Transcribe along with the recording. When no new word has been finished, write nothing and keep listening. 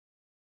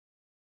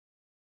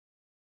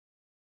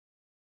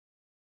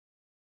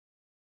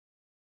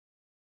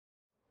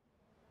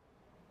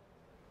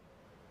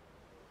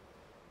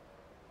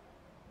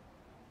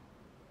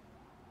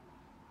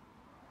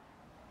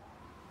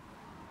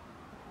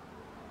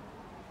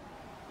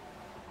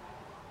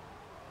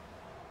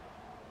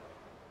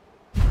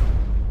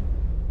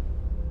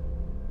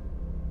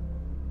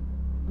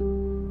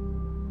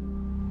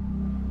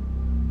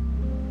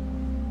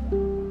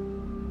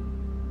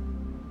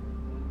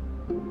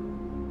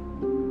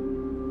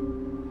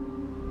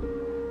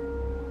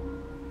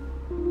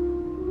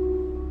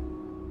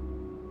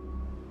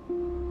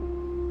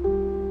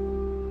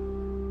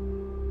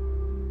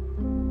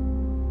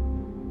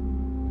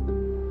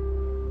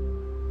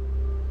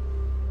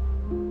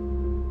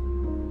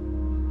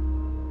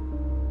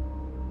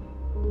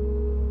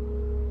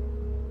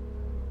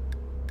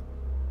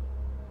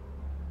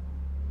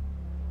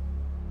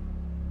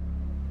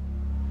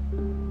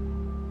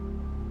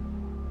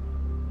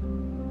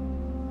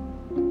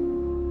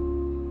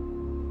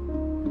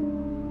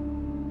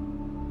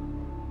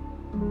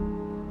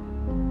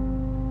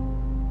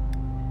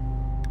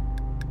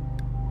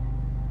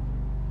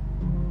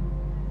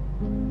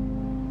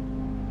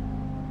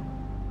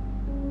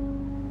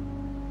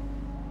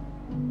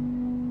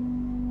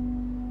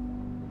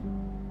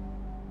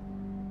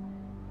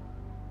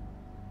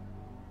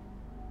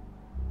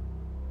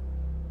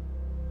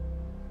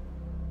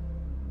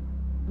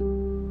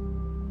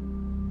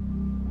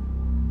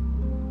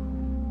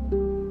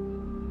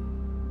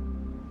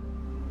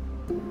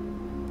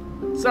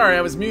Sorry,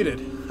 I was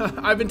muted.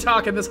 I've been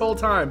talking this whole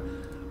time.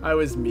 I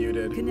was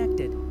muted.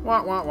 Connected.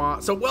 Wah, wah, wah.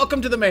 So welcome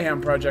to the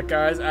Mayhem Project,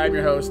 guys. I'm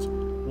your host,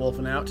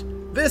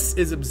 Wolfenout. This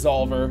is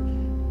Absolver.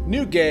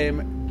 New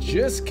game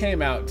just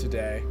came out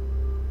today.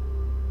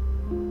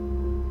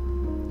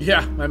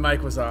 Yeah, my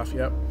mic was off,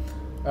 yep.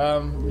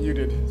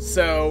 Muted.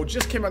 So,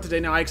 just came out today.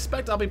 Now, I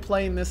expect I'll be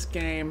playing this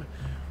game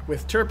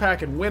with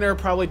Turpak and Winner,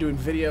 probably doing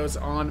videos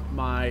on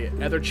my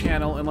other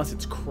channel, unless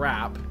it's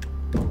crap.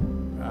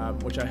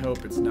 Which I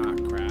hope it's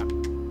not crap.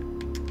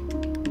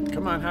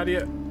 Come on, how do you...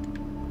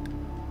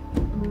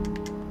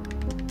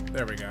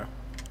 There we go.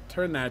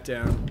 Turn that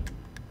down.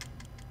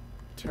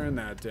 Turn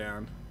that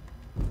down.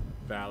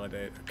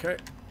 Validate. Okay.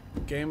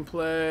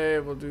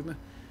 Gameplay, we'll do that.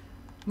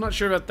 I'm not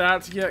sure about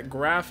that yet.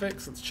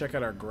 Graphics, let's check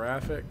out our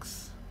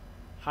graphics.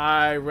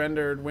 High,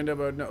 rendered, window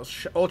mode, no,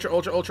 ultra,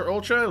 ultra, ultra,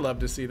 ultra. Love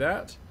to see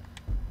that.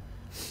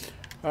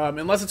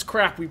 Unless it's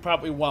crap, we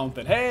probably won't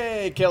then.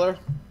 Hey, killer.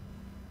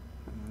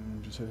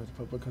 Just say that to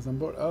public because I'm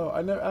bored. Oh,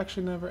 I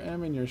actually never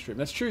am in your stream.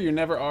 That's true, you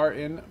never are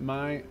in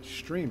my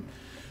stream.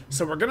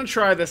 So we're gonna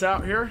try this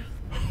out here.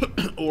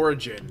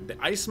 Origin. The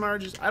ice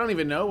marges, I don't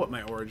even know what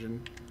my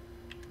origin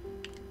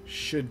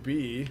should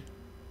be.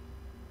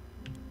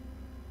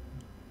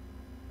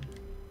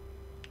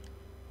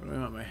 What do I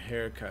want my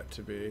haircut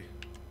to be?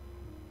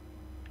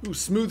 Ooh,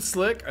 smooth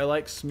slick. I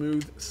like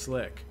smooth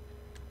slick.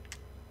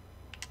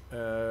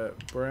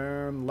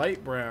 Brown,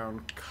 light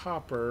brown,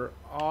 copper,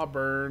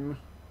 auburn.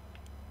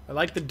 I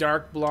like the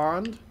dark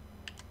blonde.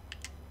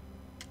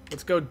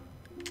 Let's go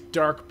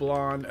dark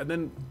blonde, and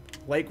then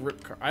Lake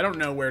Rip. I don't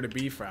know where to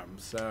be from,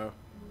 so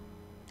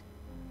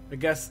I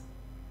guess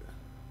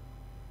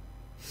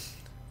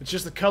it's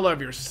just the color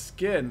of your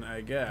skin, I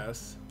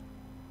guess.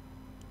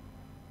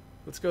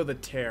 Let's go the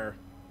tear.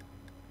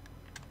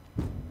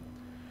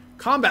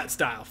 Combat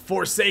style,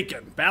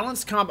 Forsaken.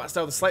 Balanced combat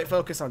style with a slight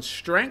focus on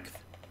strength.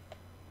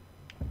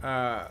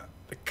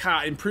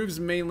 Improves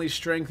mainly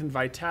strength and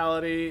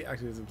vitality.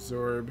 Activates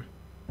absorb.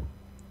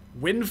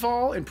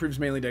 Windfall improves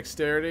mainly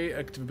dexterity.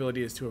 Active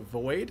ability is to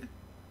avoid.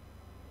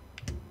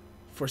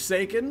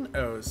 Forsaken.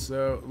 Oh,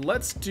 so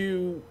let's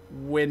do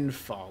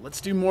Windfall.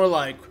 Let's do more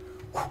like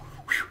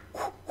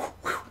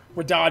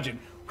we're dodging.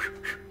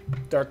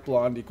 Dark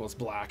blonde equals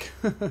black.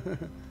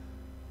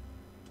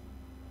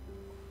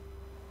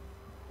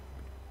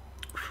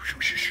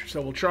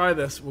 So we'll try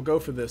this. We'll go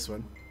for this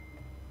one.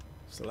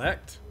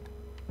 Select.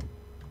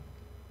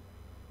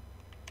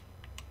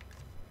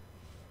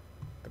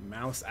 The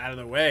mouse out of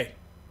the way.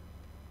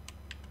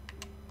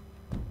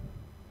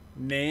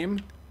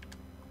 Name.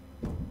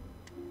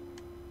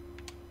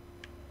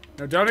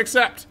 No, don't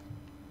accept.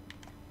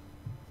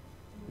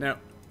 No,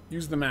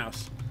 use the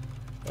mouse.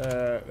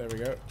 There we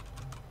go.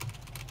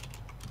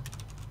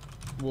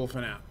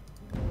 Wolfenout.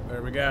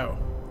 There we go.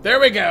 There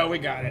we go. We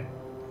got it.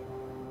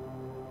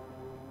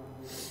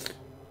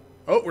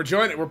 Oh, we're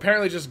joining. We're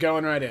apparently just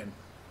going right in.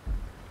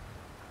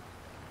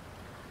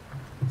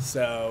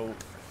 So,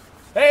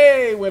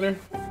 hey, Winner.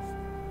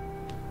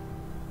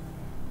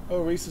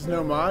 Oh, Reese is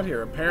no mod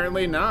here.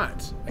 Apparently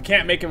not. I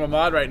can't make him a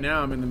mod right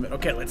now. I'm in the...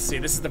 Okay, let's see.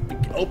 This is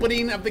the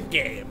opening of the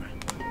game.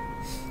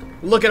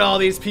 Look at all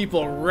these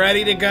people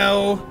ready to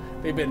go.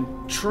 They've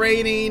been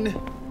training.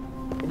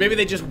 Or maybe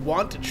they just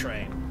want to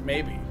train.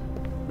 Maybe.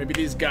 Maybe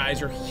these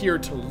guys are here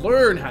to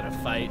learn how to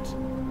fight.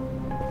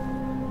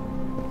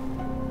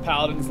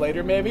 Paladins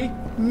later, maybe?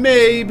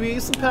 Maybe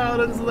some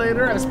paladins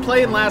later. I was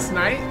playing last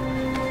night.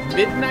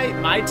 Midnight,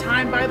 my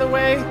time, by the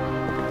way.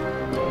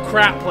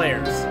 Crap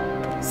players.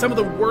 Some of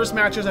the worst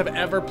matches I've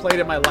ever played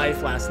in my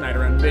life last night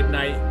around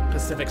midnight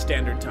Pacific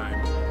Standard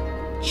Time.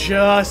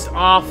 Just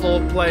awful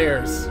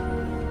players.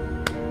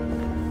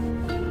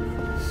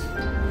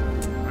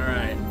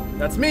 Alright,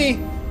 that's me.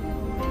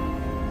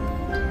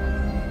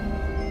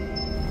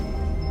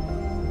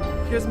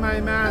 Here's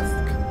my mask.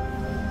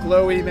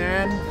 Glowy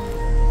man.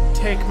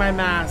 Take my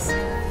mask.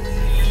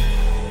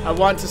 I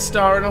want to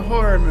star in a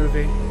horror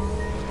movie.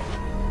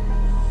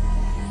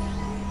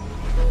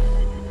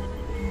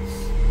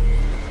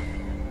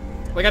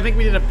 Like, I think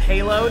we did a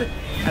payload,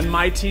 and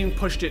my team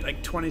pushed it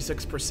like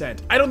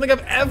 26%. I don't think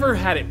I've ever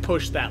had it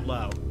pushed that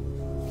low.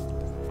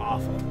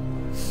 Awful.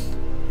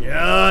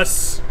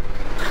 Yes!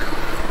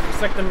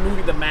 It's like the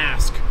movie The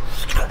Mask.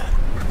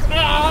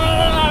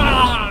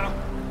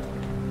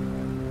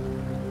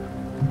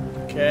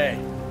 Okay.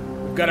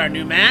 We've got our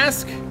new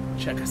mask.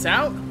 Check us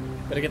out.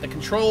 Better get the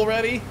control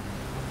ready.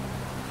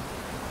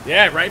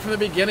 Yeah, right from the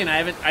beginning.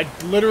 I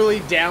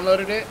literally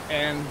downloaded it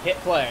and hit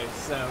play.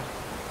 So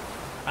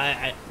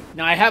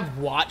now I have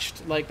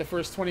watched like the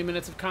first 20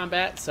 minutes of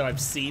combat, so I've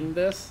seen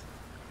this.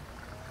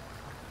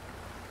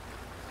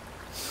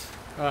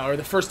 Or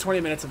the first 20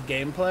 minutes of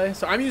gameplay.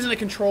 So I'm using a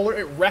controller.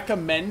 It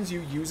recommends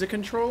you use a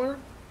controller.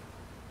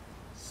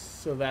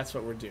 So that's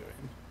what we're doing.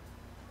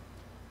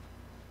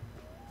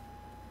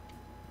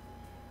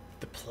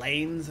 The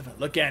plains of it.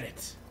 Look at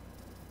it.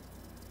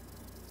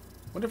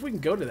 Wonder if we can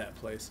go to that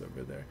place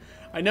over there.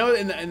 I know,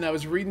 and I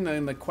was reading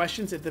in the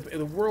questions,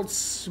 the world's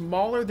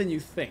smaller than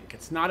you think.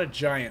 It's not a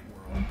giant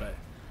world, but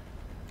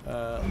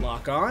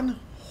Lock on.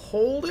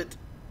 Hold it.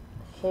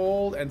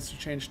 Hold and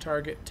change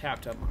target.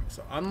 Tap to unlock.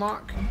 So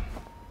unlock.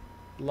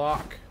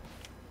 Lock.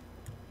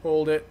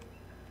 Hold it.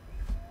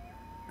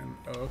 And,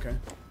 oh, okay.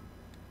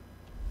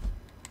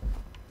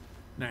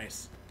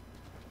 Nice.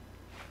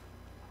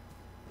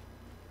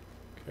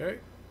 Okay.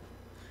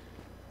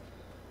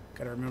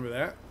 Gotta remember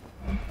that.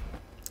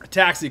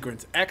 Attack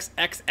sequence. X,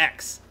 X,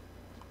 X.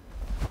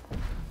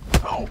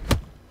 Oh.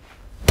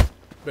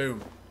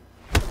 Boom.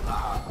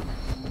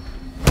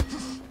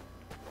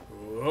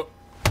 Whoa.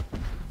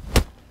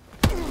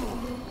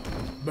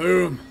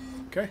 Boom.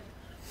 Okay.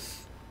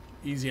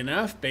 Easy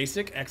enough.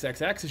 Basic.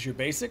 XXX is your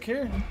basic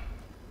here.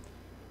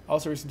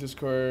 Also recent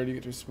Discord. You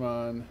get to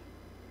respond.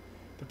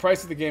 The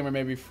price of the game are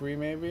maybe free,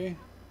 maybe.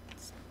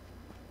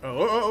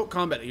 Oh,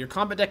 combat. Your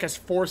combat deck has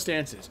 4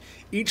 stances.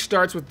 Each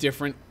starts with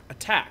different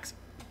attacks.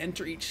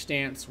 Enter each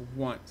stance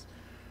once.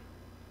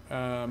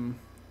 Oh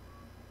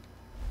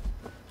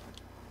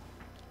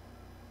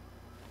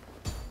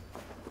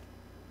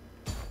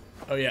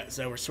yeah,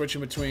 so we're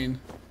switching between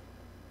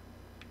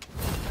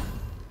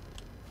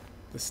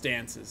the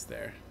stances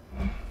there.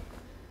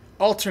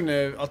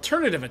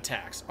 Alternative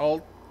attacks.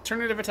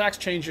 Alternative attacks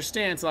change your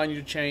stance, allowing you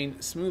to chain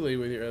smoothly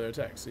with your other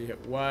attacks. So you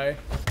hit Y.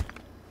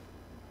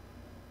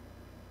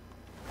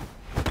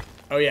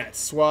 Oh yeah, it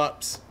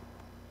swaps.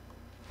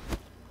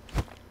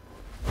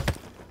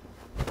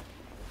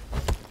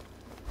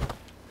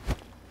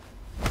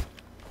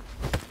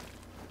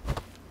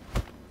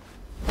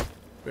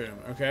 Boom,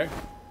 okay.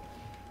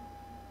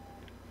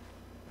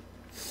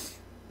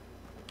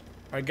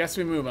 I guess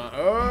we move on.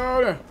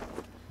 Oh no!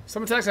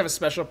 Some attacks have a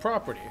special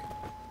property.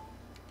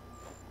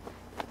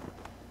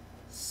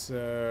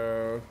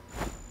 So...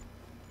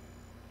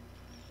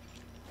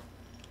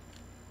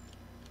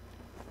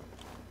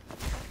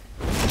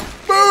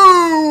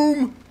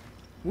 Boom!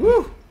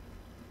 Woo!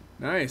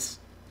 Nice.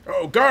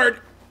 Oh, guard!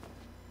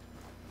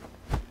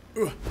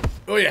 Ooh.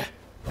 Oh yeah.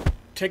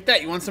 Take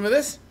that. You want some of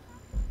this?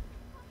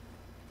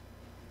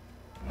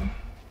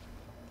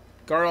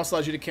 Guard also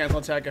allows you to cancel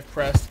attack if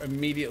pressed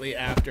immediately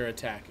after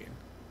attacking.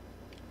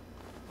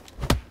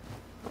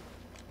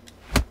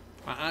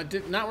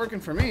 Not working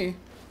for me.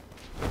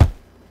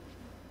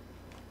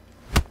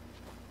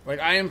 Like,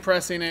 I am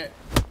pressing it.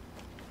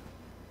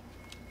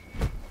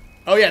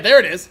 Oh yeah, there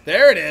it is.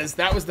 There it is.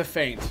 That was the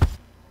feint.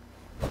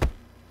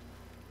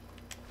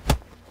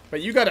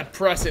 But you gotta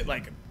press it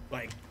like...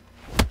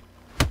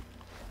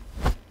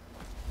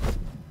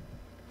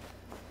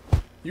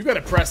 You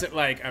gotta press it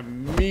like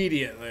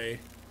immediately.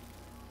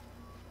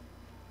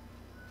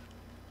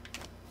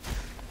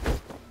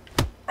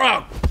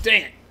 Oh,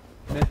 dang it.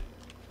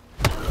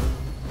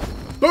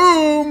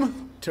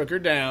 Boom! Took her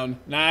down.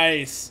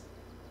 Nice.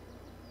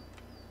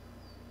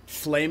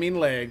 Flaming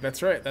leg.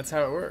 That's right. That's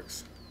how it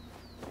works.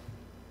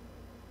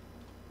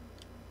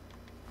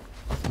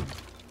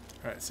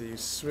 Alright, so you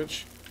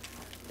switch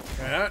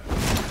that.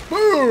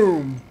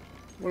 Boom!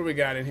 What do we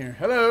got in here?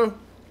 Hello?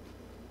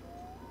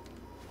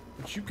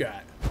 What you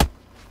got?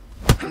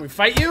 Can we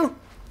fight you?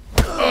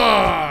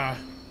 Ah!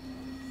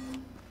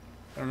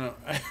 I don't know.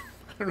 I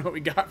don't know what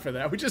we got for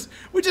that. We just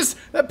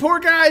that poor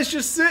guy's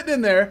just sitting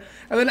in there,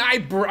 and then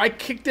I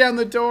kicked down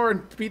the door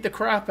and beat the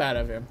crap out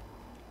of him.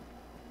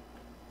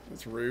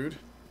 That's rude.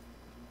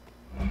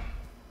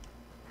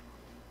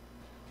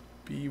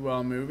 B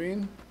while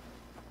moving.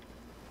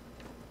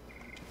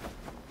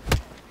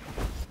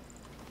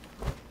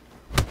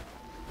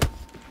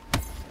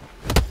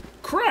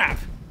 Crap!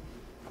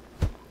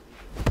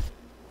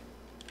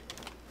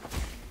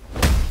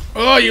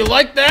 Oh, you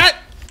like that?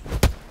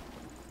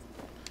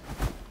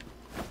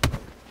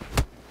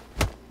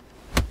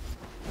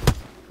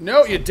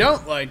 No, you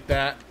don't like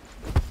that.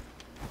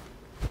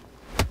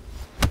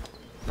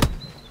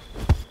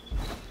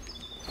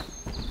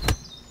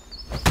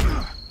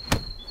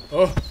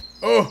 Oh,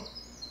 oh.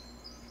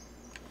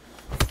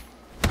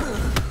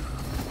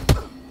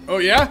 Oh,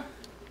 yeah?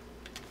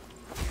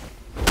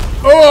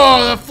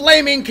 Oh, the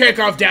flaming kick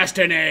of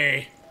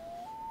destiny.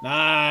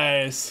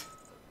 Nice.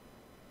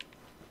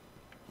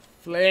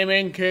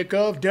 Flaming kick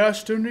of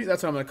destiny.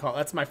 That's what I'm going to call it.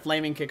 That's my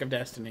flaming kick of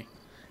destiny.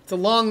 It's a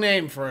long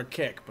name for a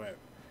kick, but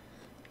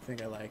I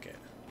think I like it.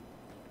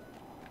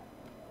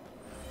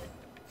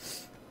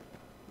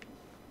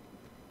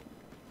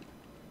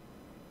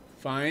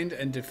 Find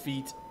and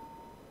defeat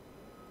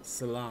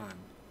Salon.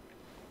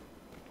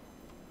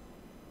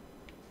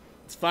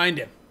 Let's find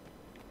him.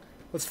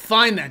 Let's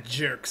find that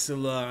jerk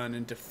Salon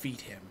and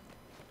defeat him.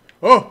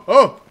 Oh,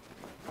 oh.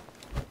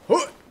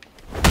 Oh,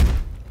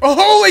 oh,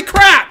 holy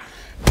crap!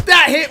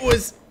 That hit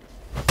was...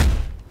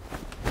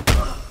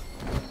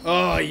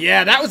 Oh,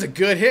 yeah, that was a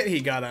good hit he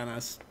got on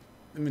us.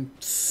 I mean,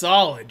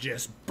 solid,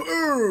 just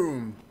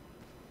boom.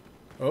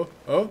 Oh,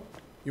 oh,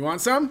 you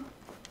want some?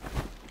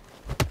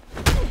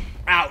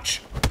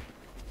 Ouch.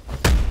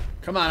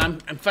 Come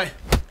on, I'm fight.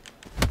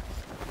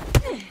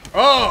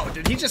 Oh,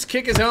 did he just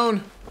kick his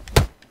own?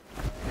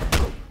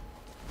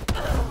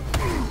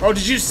 Oh,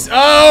 did you?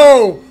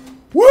 Oh,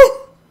 woo,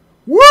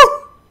 woo.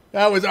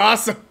 That was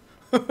awesome.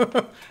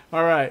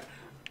 All right.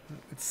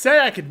 It said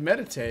I could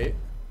meditate.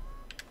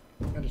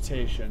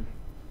 Meditation.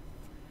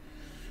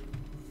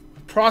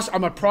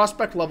 I'm a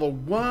prospect level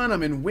 1.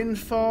 I'm in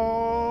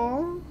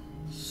Windfall.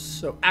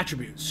 So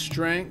attributes: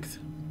 strength,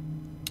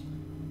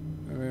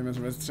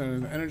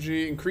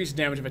 energy, increased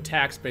damage of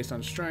attacks based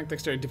on strength,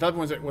 dexterity.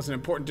 Development was an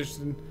important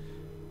distinction.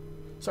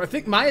 So I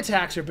think my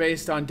attacks are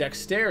based on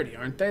dexterity,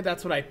 aren't they?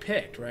 That's what I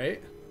picked,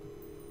 right?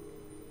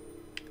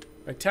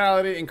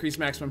 Vitality, increased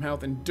maximum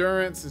health.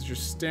 Endurance is your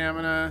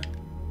stamina.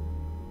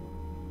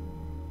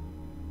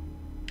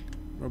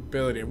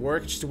 Mobility.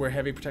 Work just to wear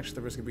heavy protection at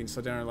the risk of being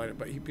slowed down or lighter,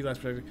 but he'd be less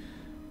protected.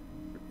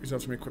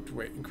 Results from equipped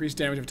weight. Increased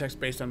damage of attacks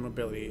based on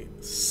mobility.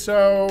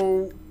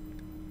 So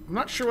I'm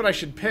not sure what I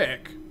should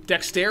pick.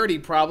 Dexterity,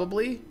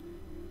 probably.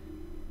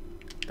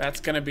 That's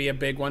gonna be a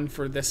big one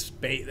for this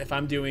bait. If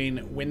I'm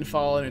doing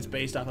Windfall and it's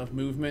based off of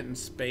movement and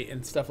space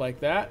and stuff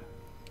like that.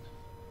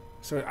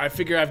 So I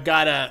figure I've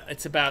got a.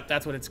 It's about.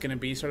 That's what it's gonna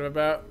be, sort of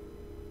about.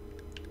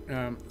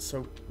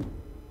 So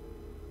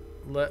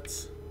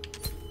let's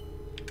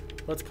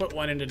put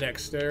one into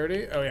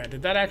dexterity. Oh yeah,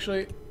 did that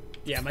actually?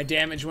 Yeah, my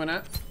damage went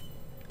up.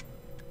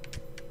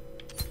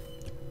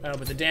 Oh,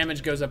 but the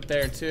damage goes up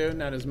there too.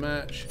 Not as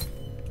much.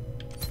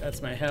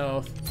 That's my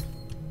health.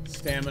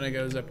 Stamina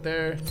goes up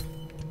there.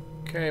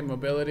 Okay,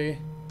 mobility.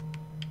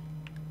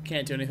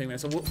 Can't do anything there.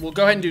 So we'll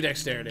go ahead and do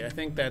dexterity. I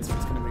think that's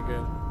what's going to be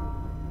good.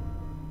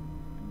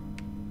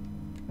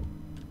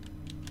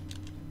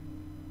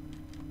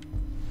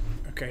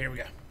 Okay, here we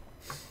go.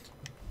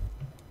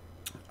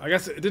 I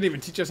guess it didn't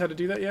even teach us how to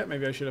do that yet.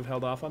 Maybe I should have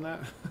held off on that.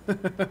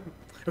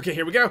 Okay,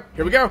 here we go.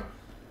 Here we go.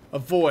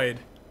 Avoid.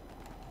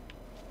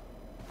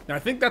 Now, I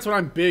think that's what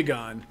I'm big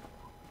on.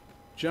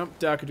 Jump,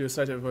 duck, or do a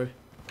side to avoid.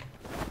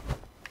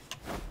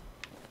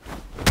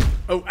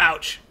 Oh,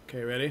 ouch.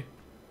 Okay, ready?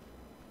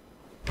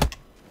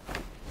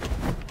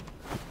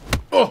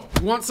 Oh,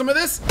 you want some of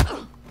this?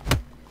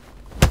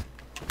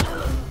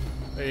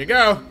 There you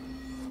go.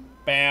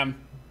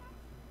 Bam.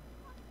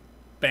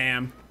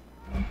 Bam.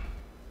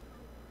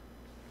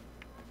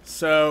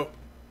 So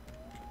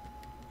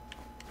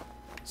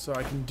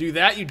I can do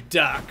that. You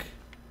duck.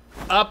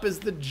 Up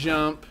is the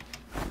jump.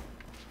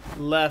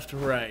 Left,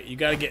 right. You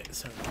gotta get,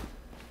 so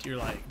you're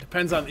like,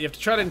 depends on, you have to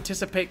try to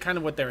anticipate kind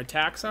of what their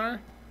attacks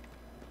are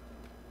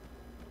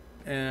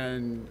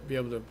and be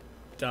able to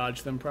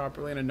dodge them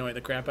properly and annoy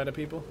the crap out of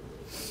people.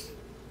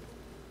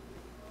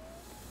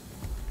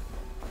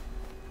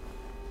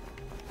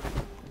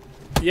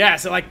 Yeah,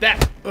 so like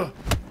that. Ugh.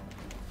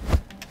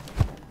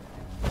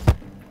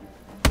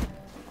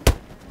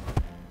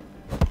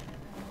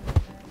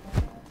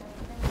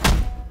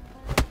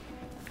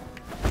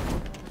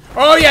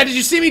 Oh yeah, did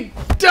you see me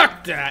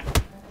duck that?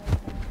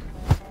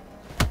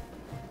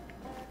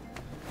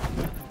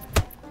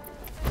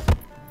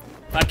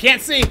 I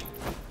can't see.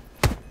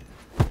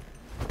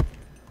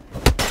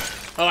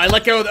 Oh, I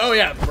let go of the, oh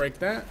yeah, break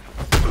that.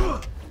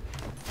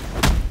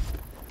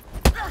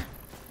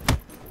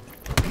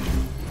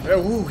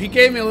 Oh, ooh, he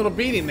gave me a little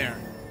beating there.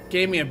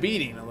 Gave me a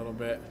beating a little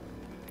bit.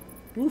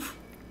 Oof,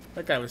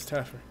 that guy was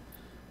tougher.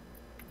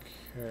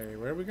 Okay,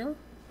 where do we go?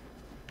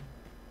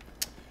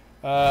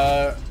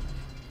 Oh,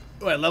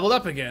 I leveled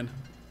up again.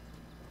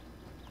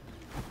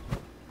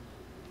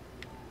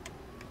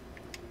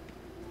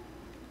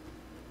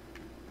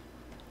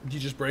 Did you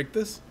just break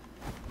this?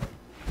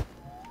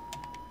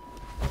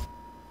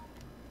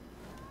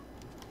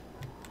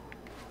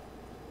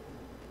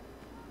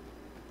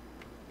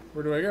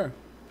 Where do I go?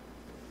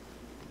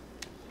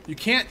 You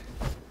can't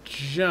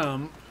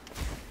jump.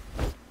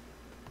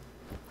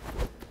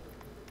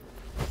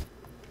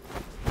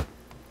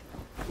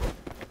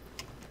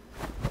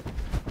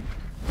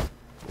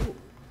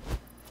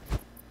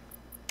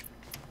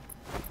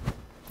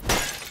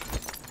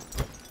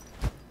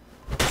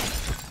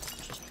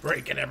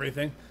 Breaking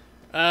everything.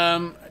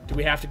 Do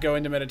we have to go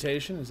into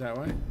meditation? Is that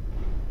why?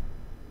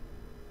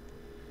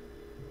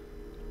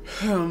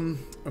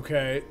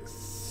 Okay,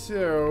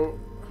 so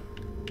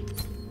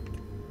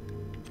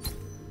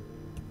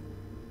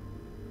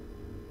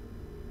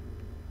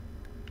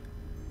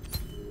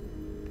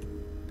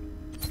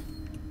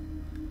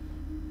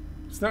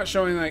it's not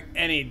showing like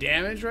any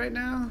damage right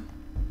now.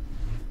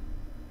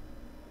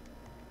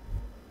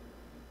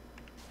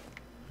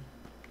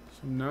 So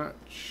I'm not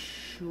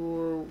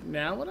sure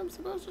now what I'm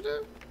supposed to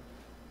do.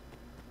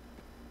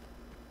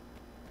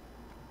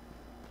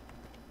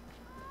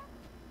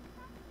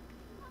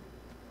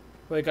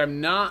 Like I'm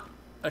not,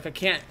 like I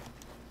can't,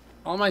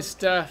 all my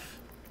stuff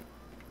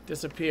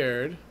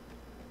disappeared.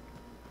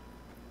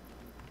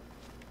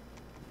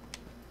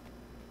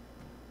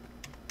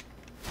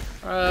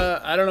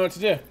 I don't know what to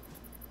do.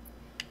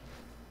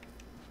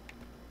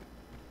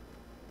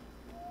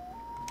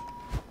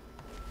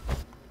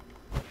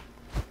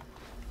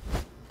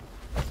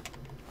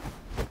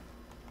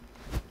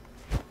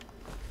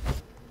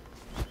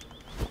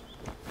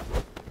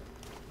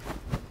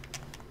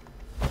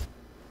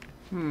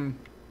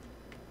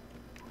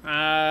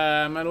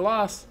 I'm at a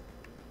loss.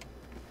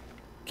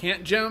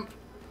 Can't jump.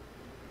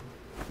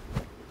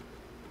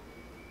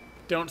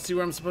 Don't see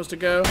where I'm supposed to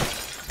go.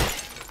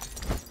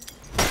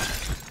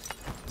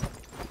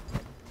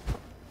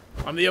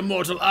 I'm the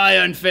immortal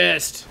Iron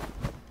Fist.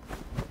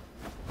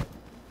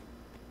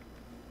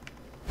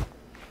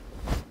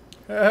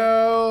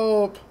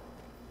 Help!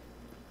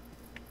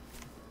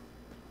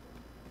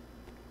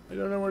 I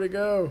don't know where to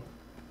go.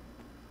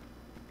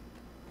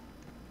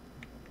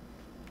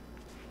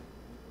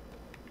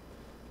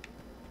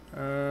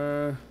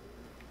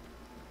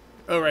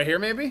 Oh, right here,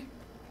 maybe?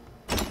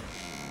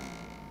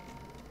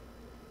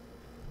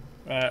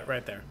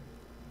 Right there.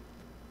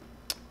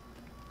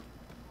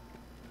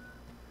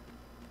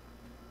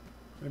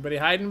 Anybody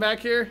hiding back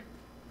here?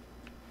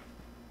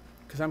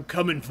 Because I'm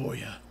coming for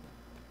you.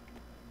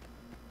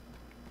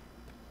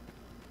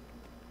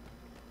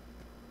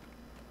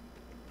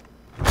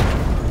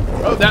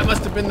 Oh, that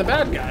must have been the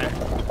bad guy.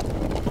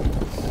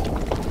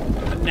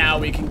 And now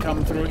we can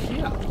come through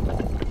here.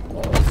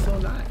 Oh, so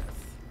nice.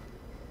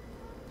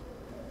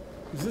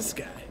 Who's this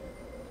guy?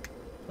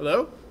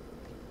 Hello?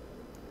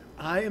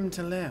 I am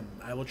Talem.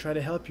 I will try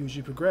to help you as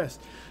you progress.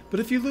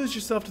 But if you lose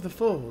yourself to the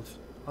fold,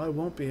 I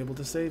won't be able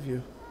to save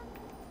you.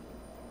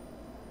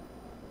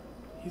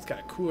 He's got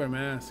a cooler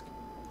mask.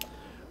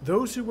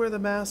 Those who wear the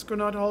mask are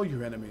not all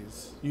your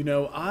enemies. You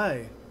know,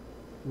 I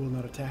will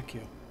not attack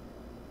you.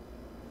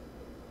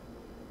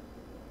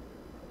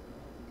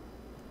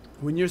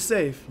 When you're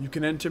safe, you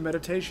can enter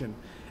meditation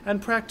and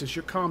practice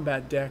your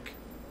combat deck.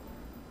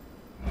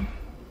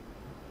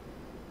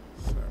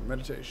 So,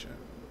 meditation.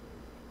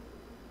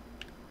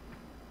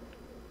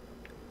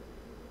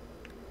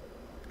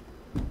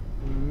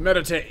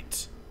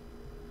 Meditate.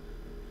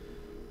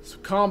 So,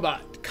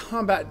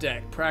 combat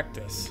deck,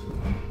 practice.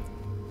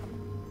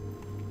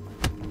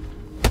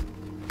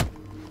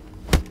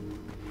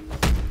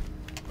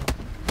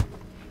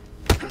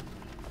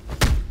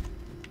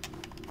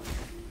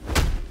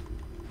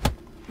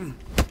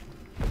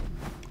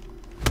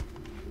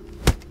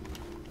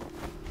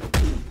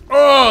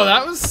 Oh,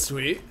 that was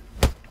sweet.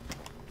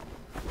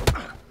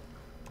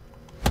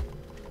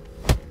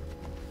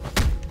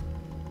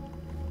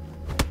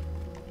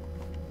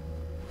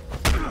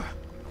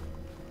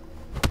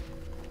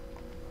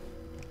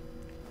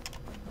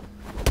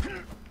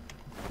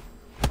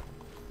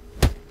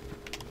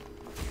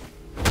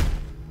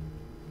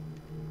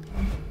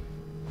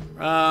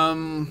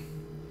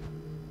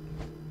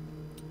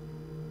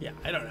 Yeah,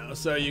 I don't know.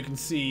 So you can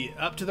see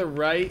up to the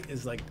right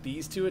is like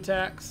these two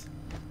attacks.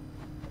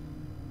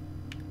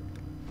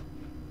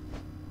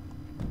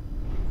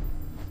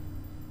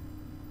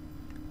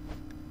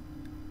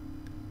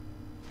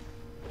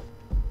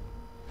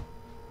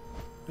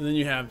 And then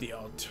you have the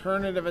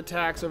alternative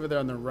attacks over there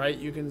on the right,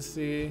 you can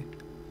see.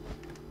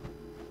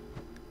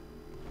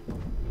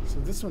 So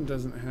this one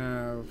doesn't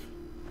have...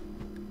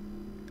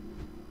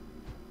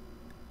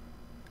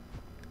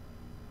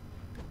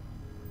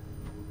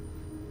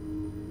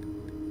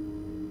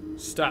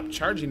 Stop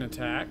charging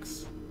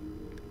attacks.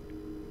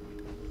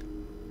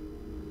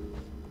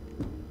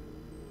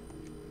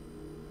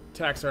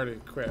 Attacks already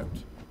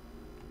equipped.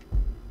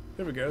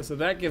 There we go. So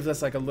that gives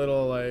us like a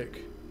little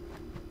like...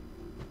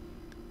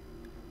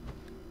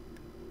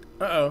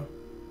 Uh-oh.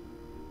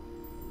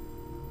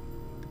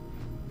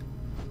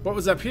 What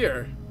was up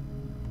here?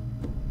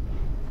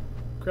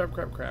 Crap,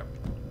 crap, crap.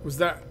 Was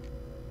that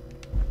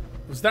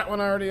one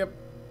already up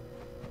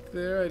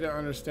there? I don't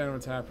understand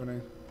what's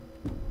happening.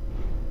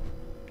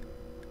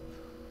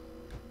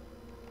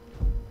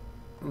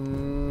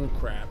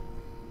 Crap.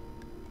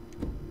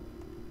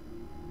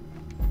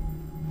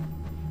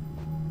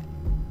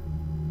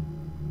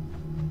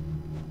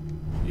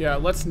 Yeah,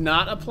 let's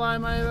not apply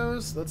my of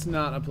those. Let's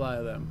not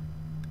apply them.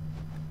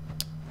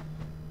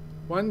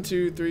 1,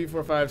 2, 3,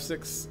 4, 5,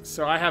 6.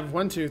 So I have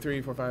 1, 2,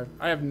 3, 4, 5.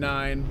 I have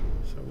 9.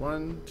 So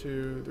 1,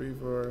 2, 3,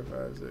 4,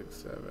 5, 6,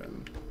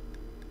 7.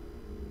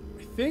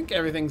 I think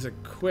everything's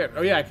equipped.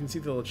 Oh yeah, I can see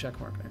the little check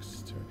mark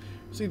next to it.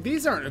 See,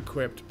 these aren't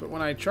equipped, but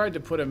when I tried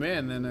to put them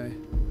in, then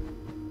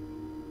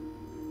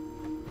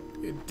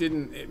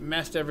it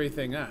messed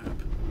everything up.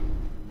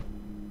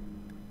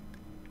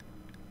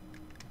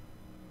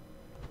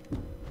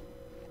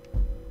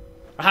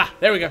 Aha!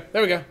 There we go.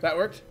 There we go. That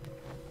worked.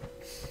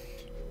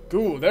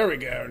 Cool. There we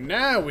go.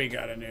 Now we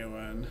got a new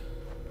one.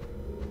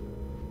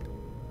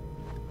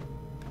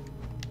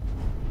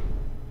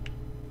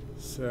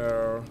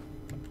 So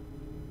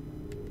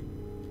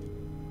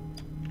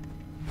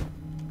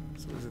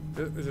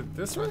is it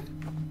this way?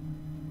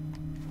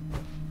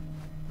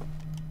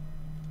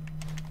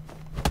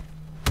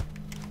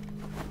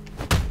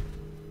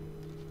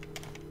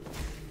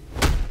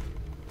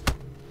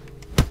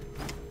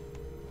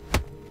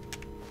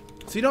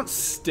 So you don't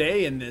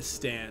stay in this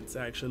stance,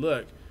 actually.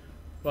 Look.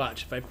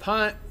 Watch. If I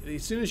punt,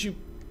 as soon as you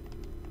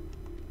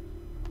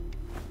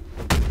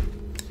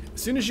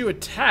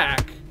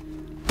attack,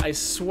 I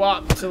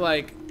swap to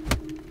like...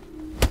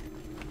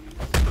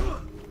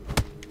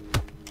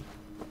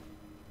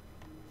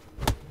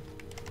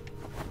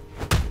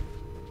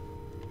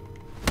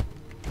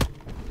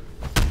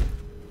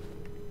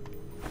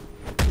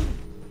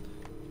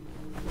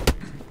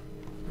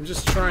 I'm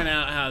just trying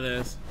out how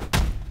this...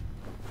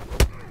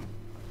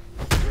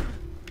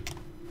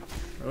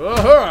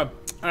 Oh,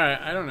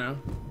 Alright, I don't know.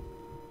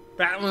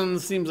 That one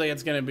seems like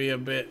it's gonna be a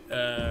bit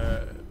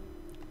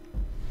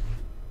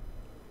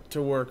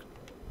to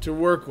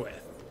work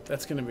with.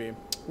 That's gonna be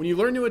when you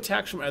learn new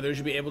attacks from others,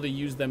 you'll be able to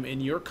use them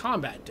in your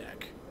combat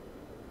deck.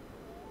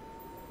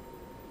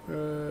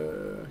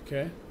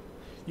 Okay.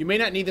 You may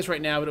not need this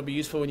right now, but it'll be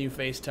useful when you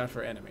face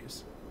tougher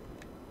enemies.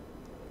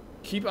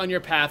 Keep on your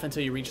path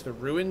until you reach the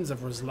ruins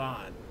of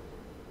Ruslan.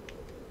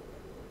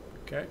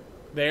 Okay.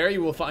 There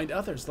you will find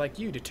others like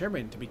you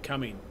determined to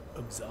becoming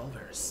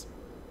Absolvers.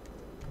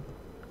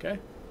 Okay.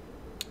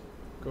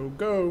 Go,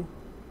 go.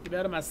 Get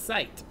out of my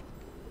sight.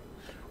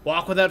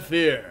 Walk without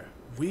fear.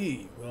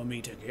 We will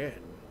meet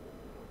again.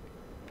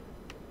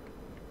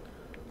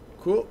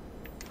 Cool.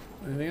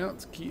 Anything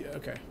else? Key.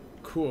 Okay.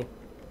 Cool.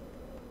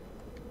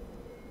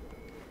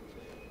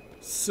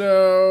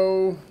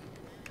 So...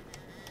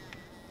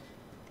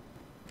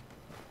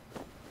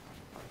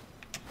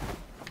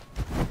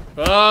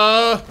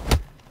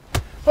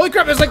 holy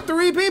crap, there's like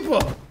 3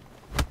 people!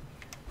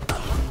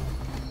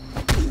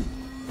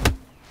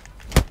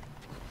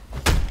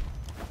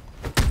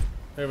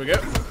 There we go.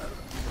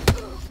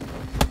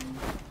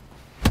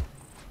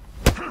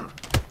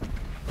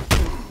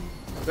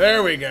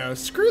 There we go.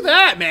 Screw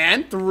that,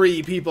 man!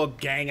 3 people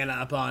ganging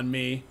up on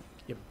me.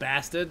 You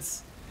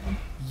bastards.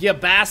 You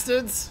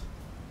bastards!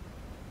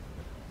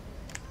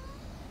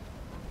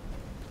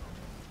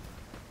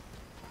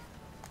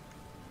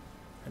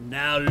 And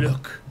now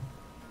look.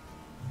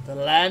 The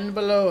land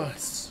below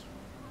us.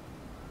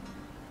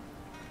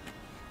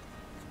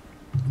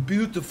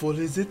 Beautiful,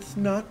 is it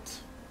not?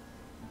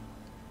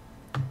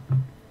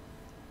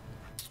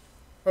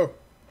 Oh.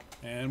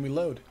 And we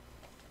load.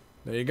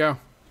 There you go.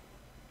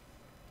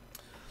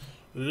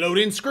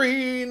 Loading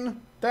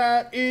screen.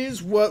 That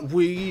is what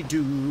we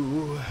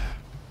do.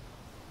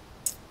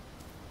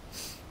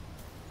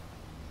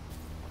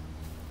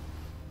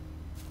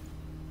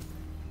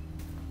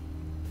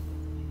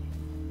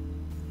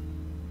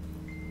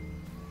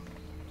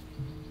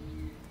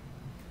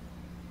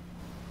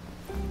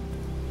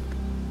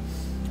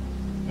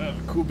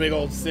 Cool big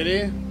old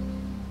city.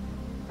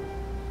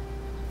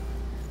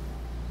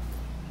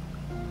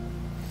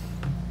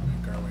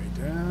 Make our way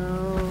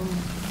down.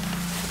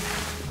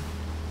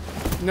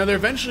 Now they're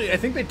eventually, I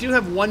think they do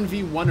have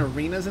 1v1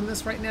 arenas in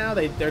this right now.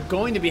 They're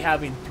going to be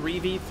having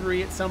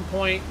 3v3 at some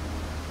point.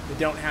 They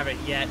don't have it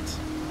yet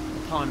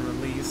upon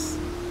release.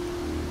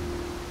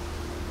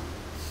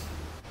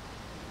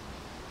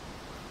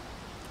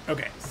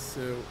 Okay,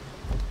 so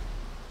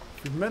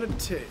we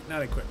meditate,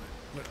 not equipment.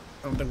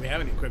 I don't think we have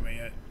any equipment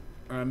yet.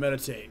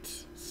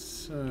 Meditate.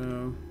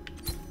 So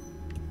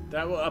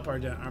that will up our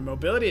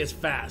mobility is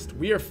fast.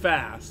 We are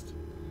fast.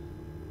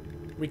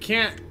 We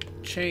can't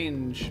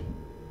change.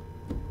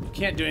 We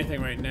can't do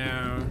anything right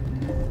now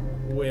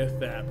with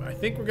that. But I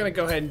think we're gonna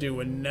go ahead and do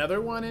another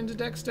one into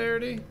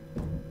dexterity.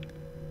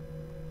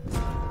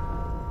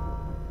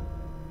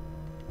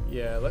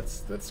 Yeah,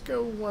 let's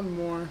go one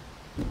more.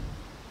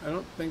 I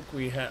don't think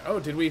we have. Oh,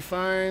 did we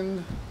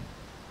find?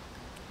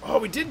 Oh,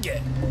 we did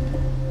get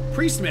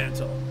Priest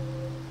Mantle.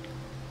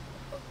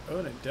 Oh,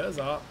 and it does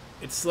all.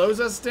 It slows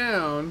us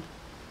down.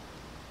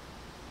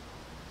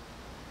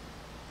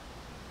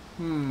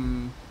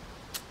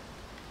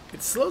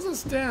 It slows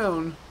us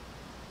down.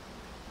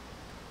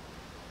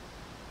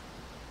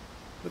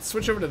 Let's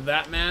switch over to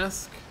that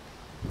mask.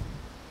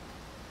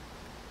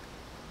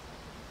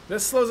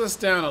 This slows us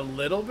down a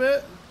little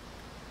bit.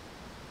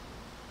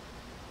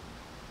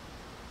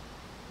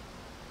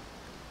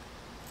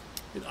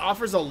 It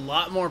offers a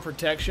lot more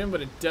protection, but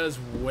it does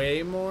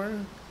way more.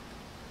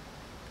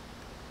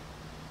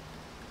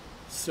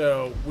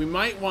 So we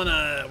might want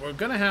to, we're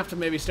going to have to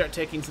maybe start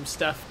taking some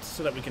stuff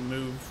so that we can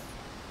move.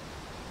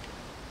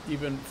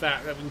 Even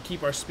fact that we can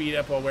keep our speed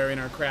up while wearing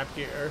our crap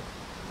gear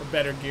or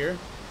better gear.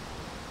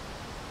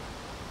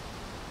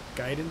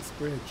 Guidance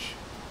Bridge.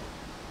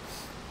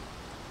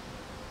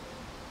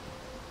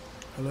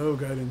 Hello,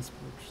 Guidance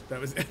Bridge.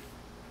 That was it.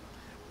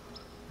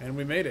 And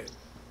we made it.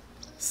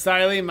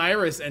 Siley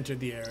Myrus entered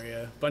the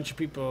area. A bunch of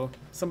people.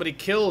 Somebody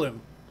killed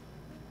him.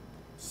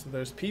 So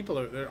there's people.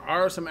 There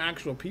are some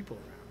actual people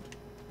around.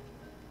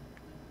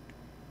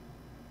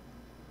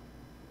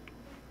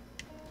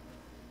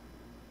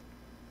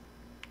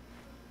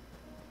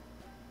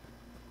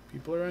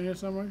 People around here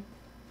somewhere?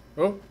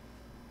 Oh.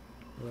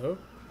 Hello?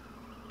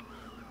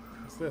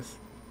 What's this?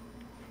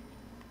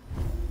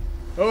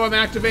 Oh, I'm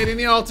activating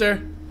the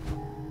altar.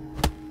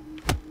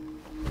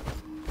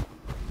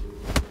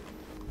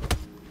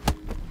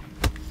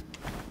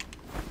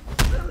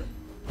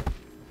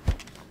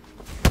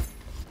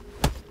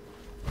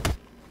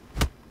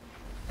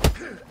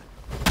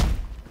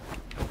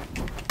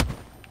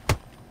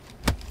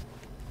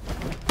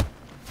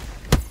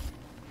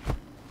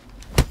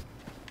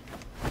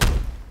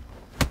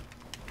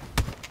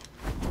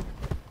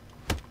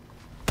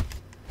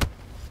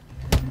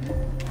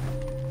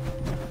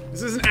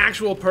 This is an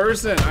actual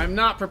person. I'm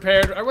not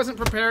prepared. I wasn't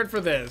prepared for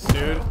this,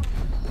 dude.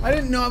 I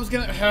didn't know I was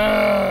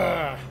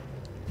gonna...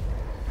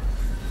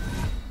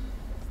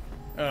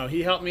 Oh,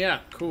 he helped me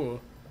out. Cool.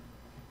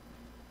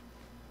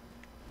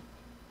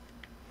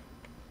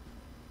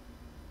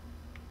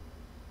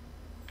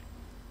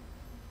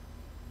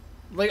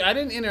 Like, I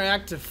didn't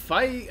interact to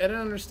fight. I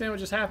didn't understand what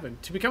just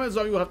happened. To become a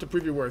Zoe, you will have to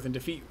prove your worth and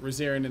defeat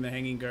Razirin in the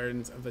Hanging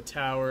Gardens of the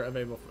Tower of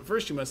Abel.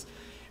 First, you must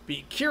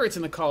beat Curates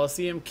in the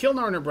Colosseum, kill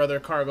Nar and her brother,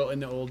 Cargill, in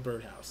the Old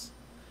Birdhouse.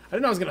 I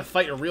didn't know I was going to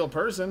fight a real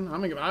person.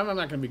 I'm not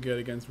going to be good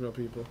against real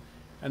people.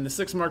 And the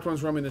 6 marked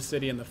ones roaming the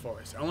city and the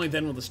forest. Only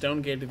then will the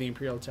stone gate to the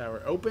Imperial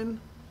Tower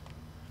open.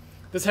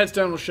 This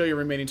headstone will show your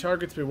remaining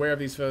targets. Beware of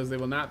these foes. They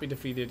will not be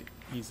defeated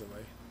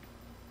easily.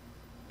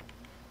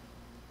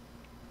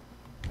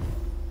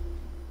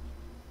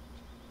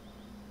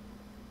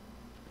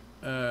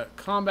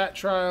 Combat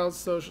trials,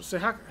 social. So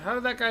how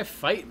did that guy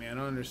fight me? I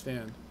don't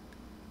understand.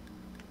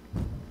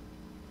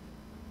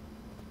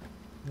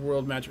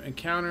 World match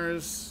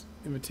encounters,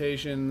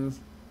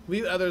 invitations.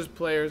 Lead others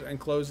players and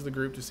close the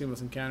group to seamless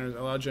encounters.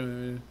 Allow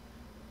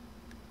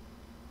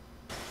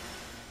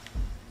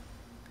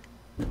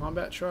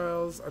combat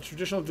trials. A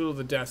traditional duel of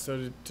the death,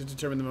 so to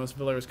determine the most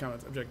valorous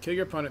combat object. Kill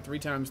your opponent 3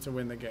 times to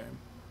win the game.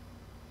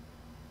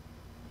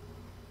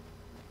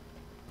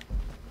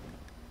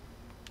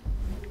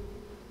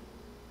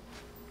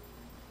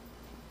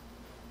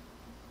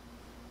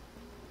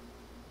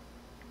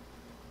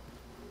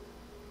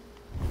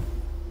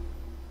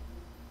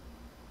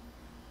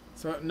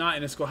 So not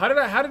in a school. How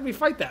did we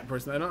fight that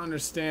person? I don't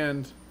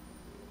understand.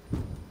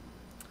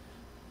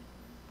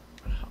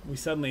 We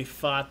suddenly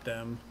fought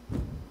them.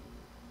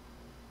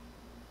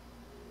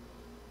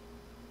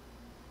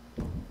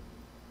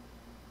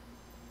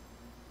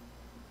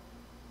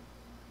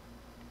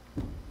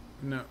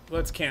 No,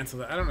 let's cancel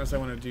that. I don't know if I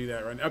want to do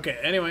that right now. Okay,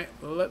 anyway,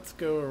 let's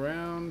go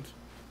around.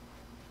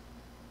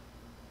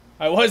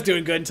 I was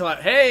doing good until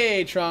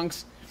hey,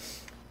 Trunks.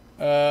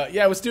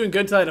 Yeah, I was doing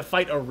good until I had to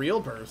fight a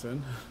real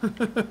person.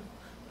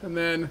 And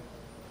then...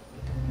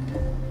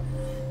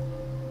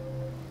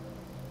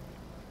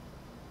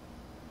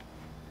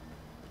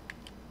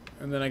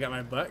 And then I got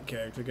my butt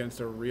kicked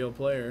against a real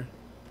player.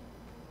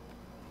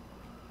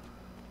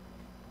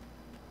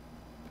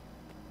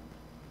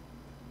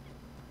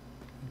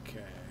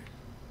 Okay.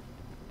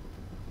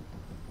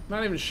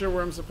 Not even sure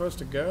where I'm supposed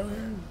to go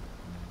here.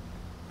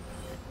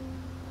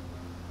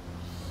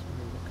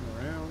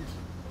 Looking around.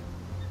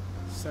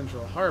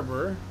 Central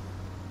Harbor.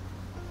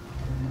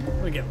 I'm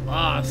gonna get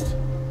lost.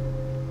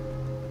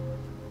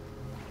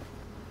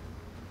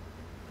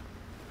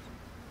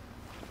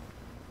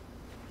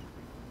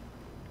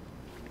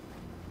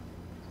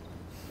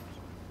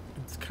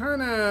 It's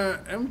kind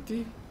of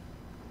empty.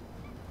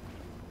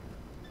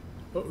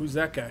 Oh, who's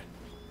that guy?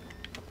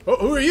 Oh,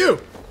 who are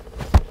you?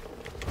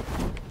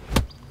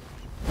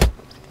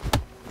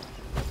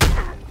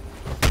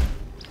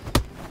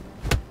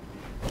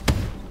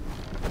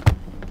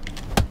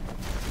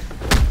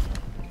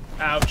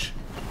 Ouch.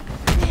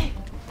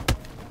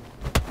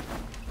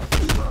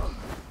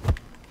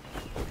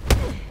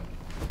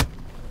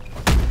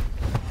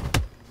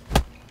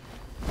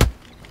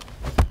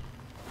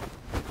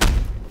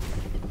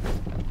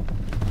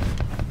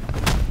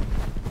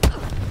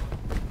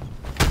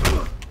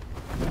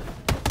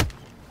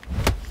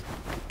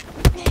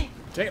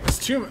 Damn,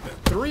 it's too.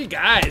 3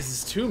 guys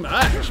is too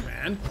much,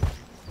 man.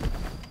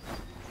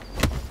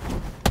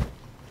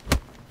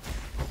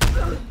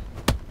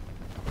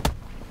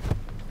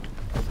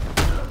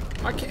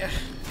 I can't.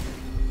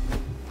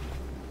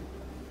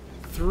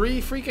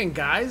 3 freaking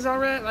guys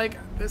already? Like,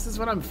 this is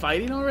what I'm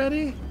fighting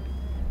already?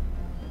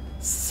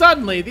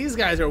 Suddenly, these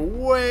guys are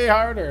way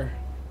harder.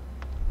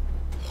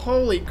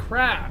 Holy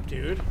crap,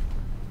 dude.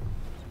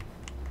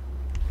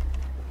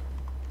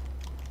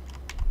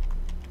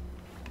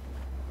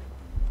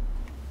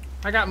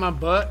 I got my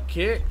butt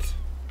kicked.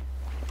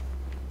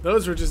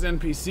 Those were just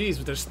NPCs,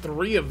 but there's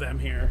 3 of them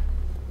here.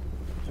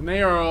 And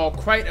they are all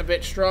quite a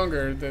bit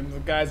stronger than the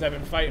guys I've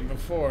been fighting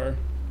before.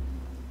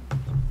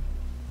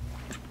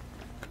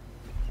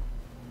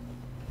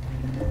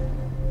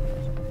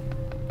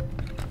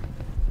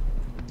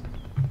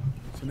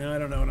 So now I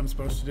don't know what I'm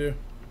supposed to do.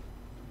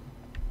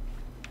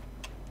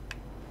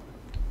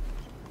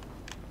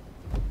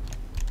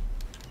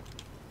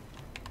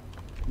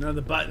 None of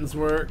the buttons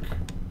work.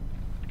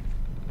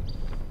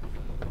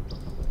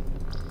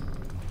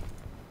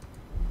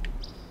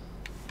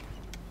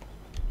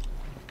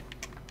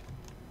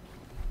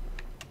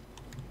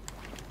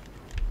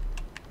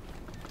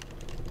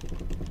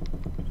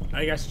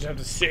 I guess you just have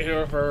to sit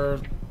here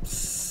for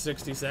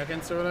 60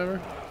 seconds or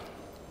whatever.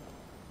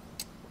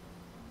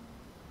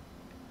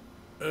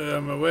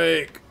 I'm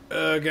awake.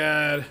 Oh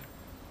god.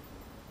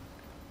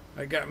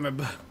 I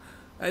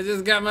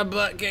just got my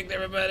butt kicked,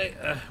 everybody.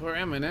 Where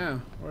am I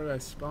now? Where did I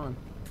spawn?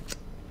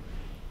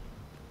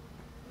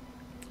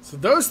 So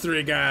those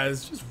 3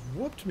 guys just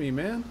whooped me,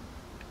 man.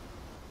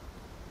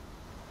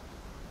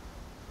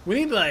 We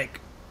need like...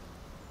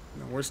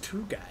 No, where's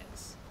 2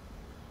 guys?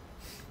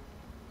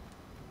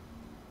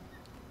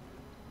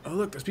 Oh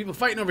look, there's people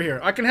fighting over here.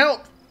 I can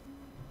help!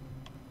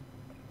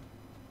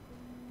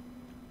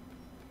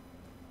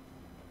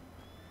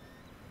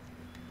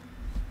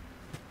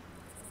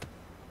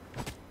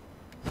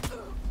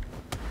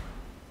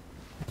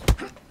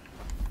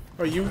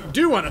 Oh, you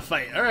do want to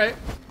fight. Alright.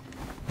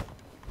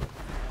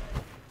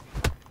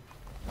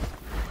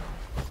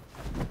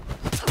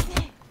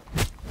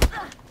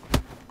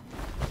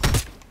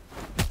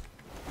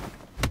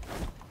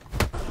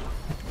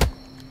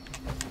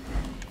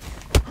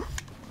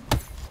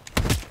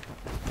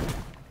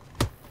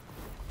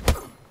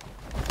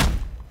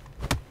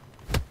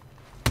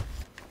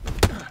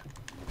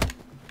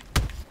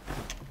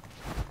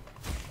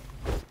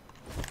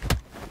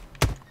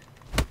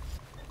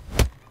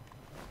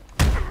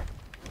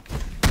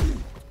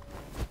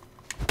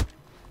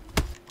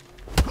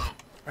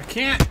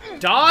 can't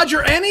dodge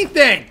or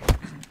anything.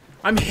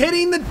 I'm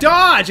hitting the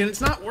dodge and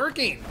it's not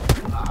working.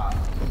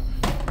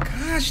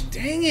 Gosh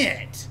dang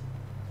it.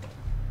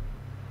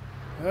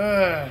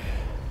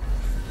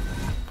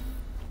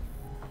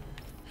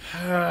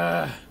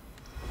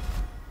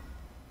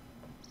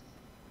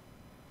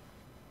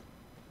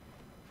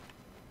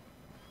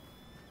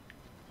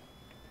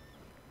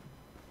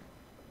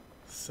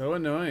 So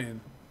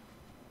annoying.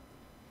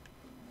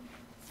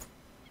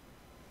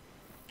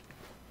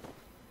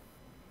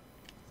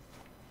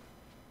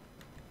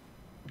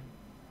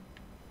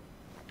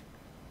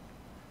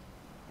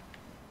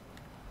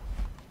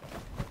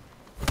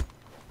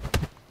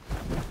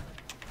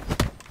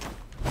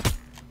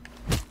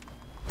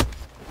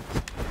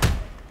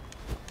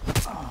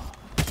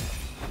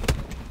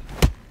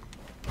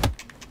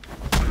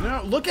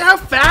 No, look at how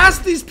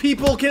fast these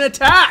people can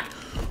attack.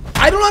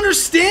 I don't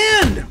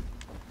understand.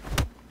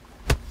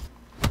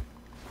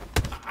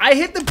 I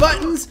hit the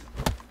buttons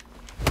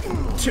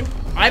to...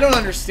 I don't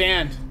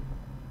understand.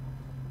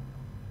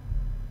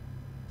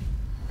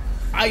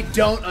 I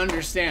don't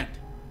understand.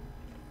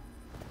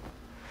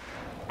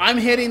 I'm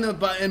hitting the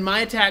button and my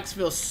attacks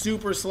feel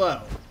super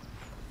slow.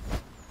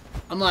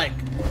 I'm like,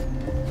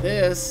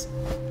 this.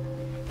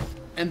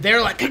 And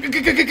they're like,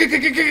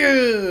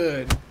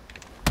 good.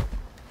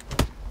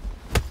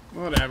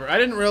 Whatever. I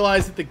didn't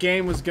realize that the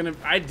game was gonna...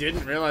 I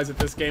didn't realize that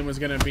this game was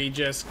gonna be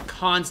just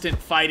constant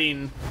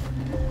fighting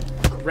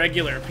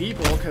regular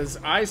people, because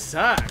I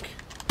suck.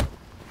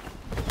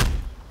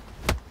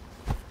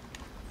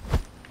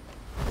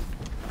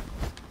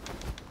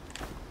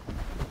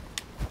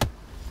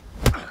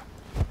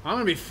 I'm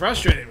gonna be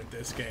frustrated with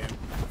this game.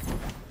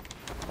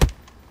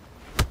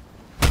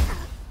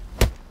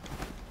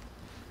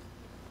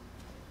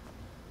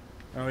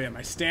 Oh yeah,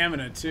 my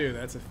stamina too,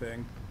 that's a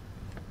thing.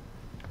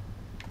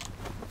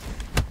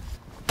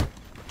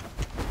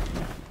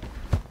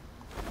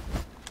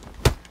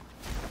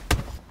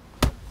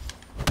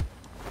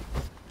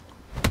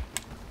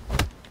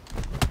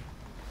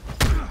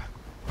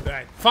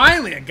 Right.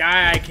 Finally, a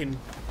guy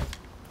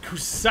who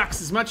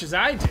sucks as much as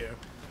I do.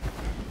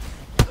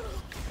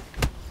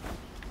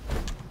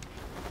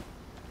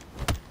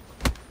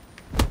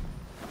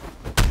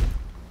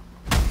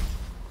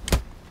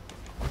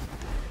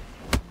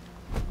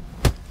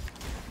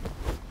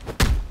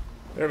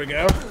 There we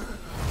go.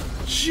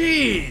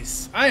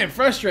 Jeez, I am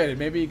frustrated.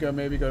 Maybe go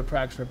to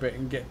practice for a bit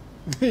and get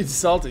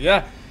salty.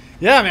 Yeah,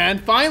 yeah, man.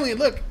 Finally,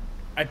 look,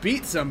 I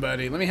beat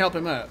somebody. Let me help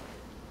him up.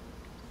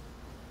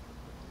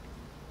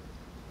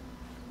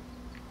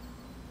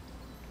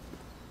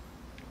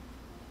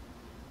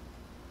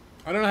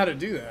 I don't know how to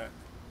do that.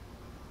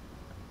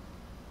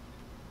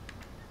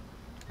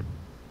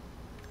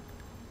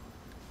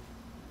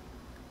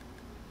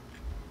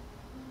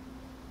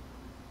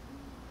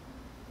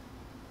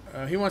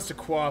 He wants to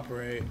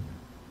cooperate.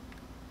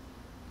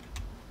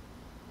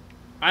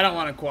 I don't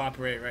want to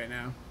cooperate right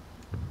now.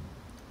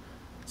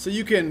 So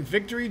you can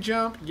victory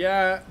jump,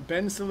 yeah.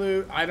 Bend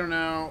salute, I don't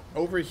know.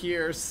 Over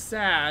here,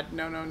 sad,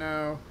 no, no,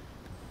 no.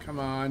 Come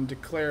on,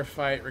 declare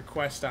fight,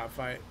 request stop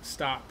fight,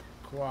 stop,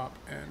 co-op,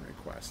 and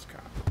request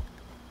cop.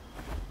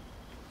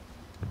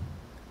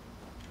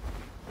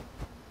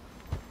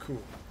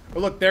 Cool. Oh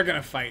look, they're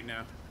gonna fight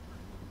now.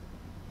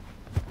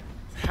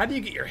 How do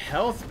you get your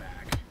health back?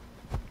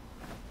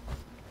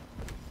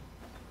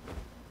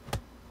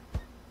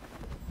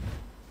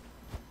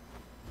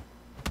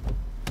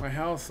 My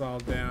health's all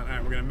down.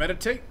 Alright, we're gonna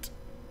meditate.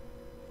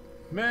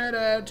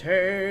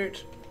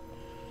 Meditate.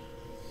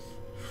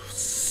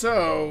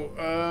 So,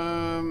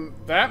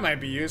 that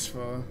might be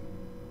useful.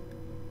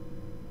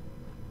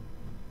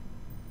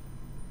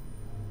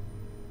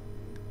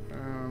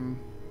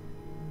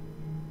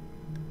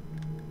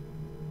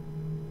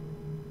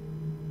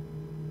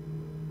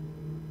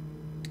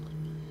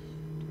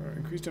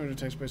 Increased damage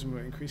attacks by some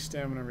increased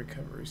stamina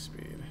recovery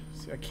speed.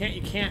 See,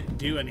 you can't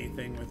do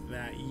anything with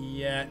that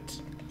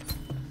yet.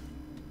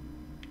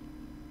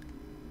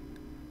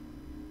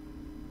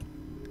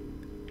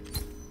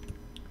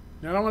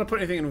 Now, I don't want to put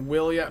anything in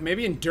will yet.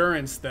 Maybe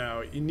endurance,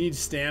 though. You need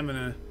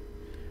stamina.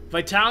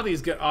 Vitality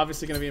is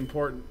obviously going to be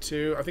important,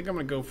 too. I think I'm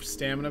going to go for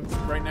stamina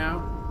right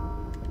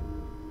now.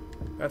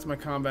 That's my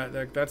combat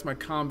deck. That's my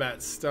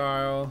combat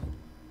style.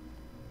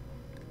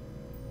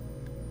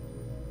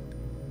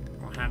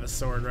 I don't have a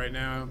sword right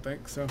now, I don't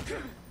think so.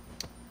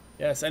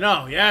 Yes, I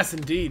know. Yes,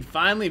 indeed.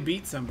 Finally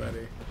beat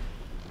somebody.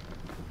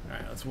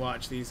 Alright, let's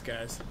watch these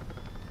guys.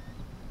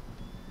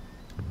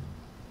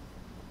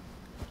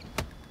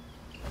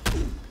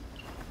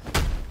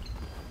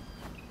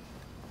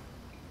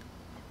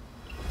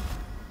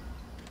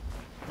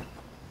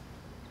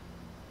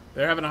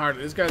 They're having a hard...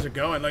 These guys are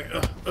going like...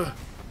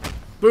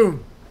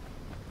 Boom.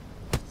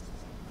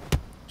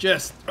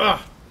 Just...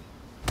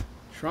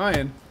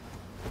 Trying.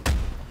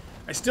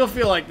 I still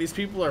feel like these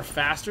people are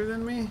faster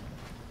than me.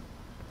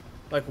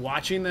 Like,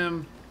 watching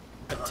them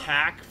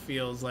attack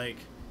feels like...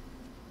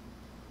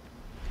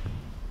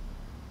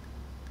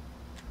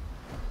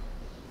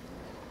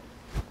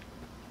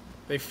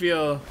 They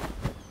feel...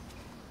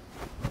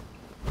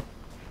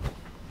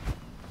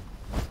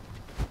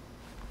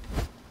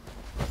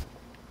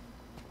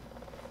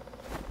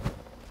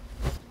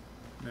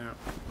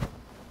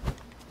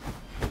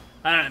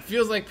 I don't know, it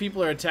feels like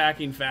people are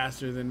attacking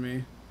faster than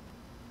me.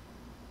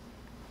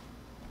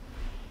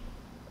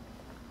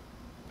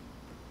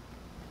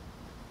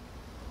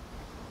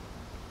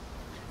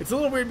 It's a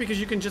little weird because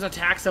you can just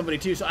attack somebody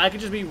too, so I could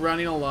just be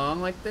running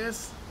along like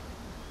this.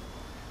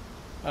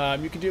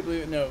 You can do it,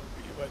 believe it, no,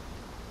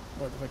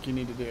 what the fuck you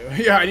need to do.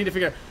 Yeah, I need to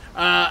figure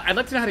out. I'd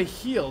like to know how to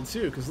heal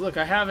too, because look,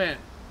 I haven't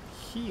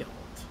healed.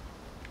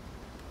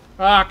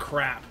 Ah,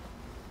 crap.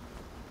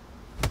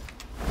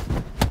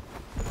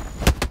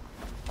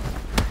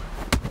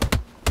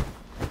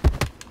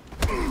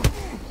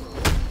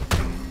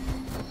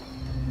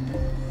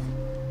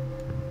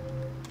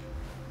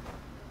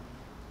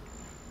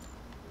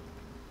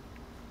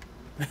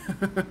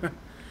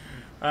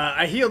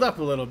 I healed up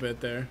a little bit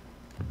there.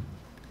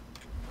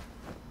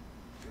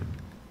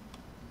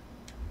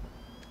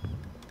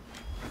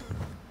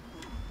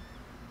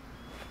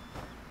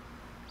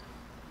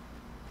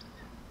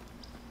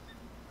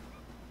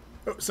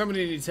 Oh,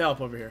 somebody needs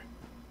help over here.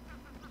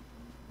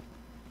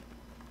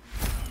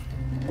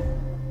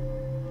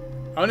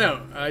 Oh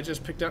no, I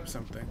just picked up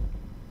something.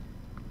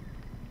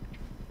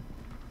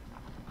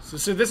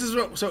 So this is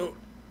what,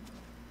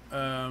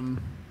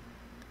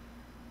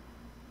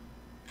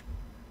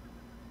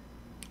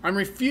 I'm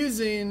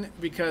refusing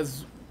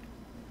because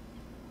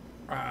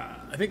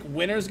I think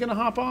Winner's gonna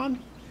hop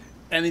on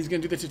and he's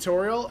gonna do the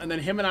tutorial, and then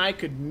him and I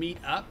could meet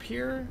up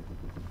here.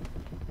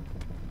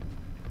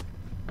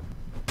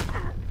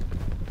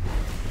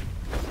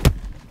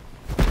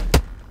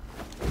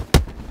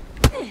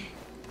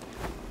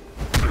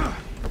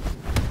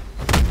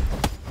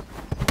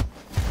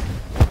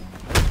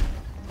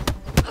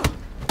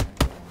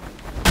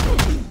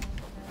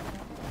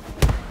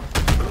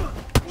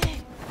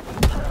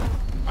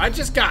 I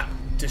just got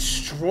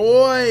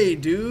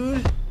destroyed,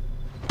 dude.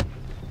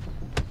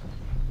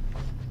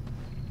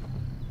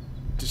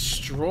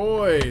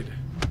 Destroyed.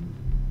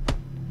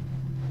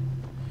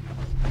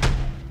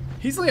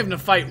 He's only having to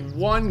fight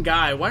one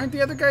guy. Why aren't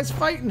the other guys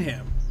fighting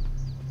him?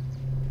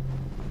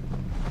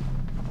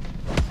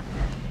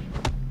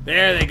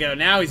 There they go.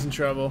 Now he's in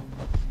trouble.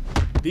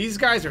 These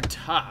guys are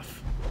tough.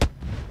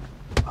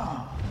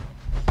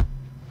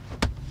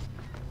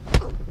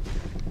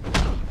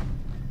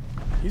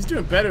 He's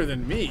doing better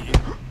than me.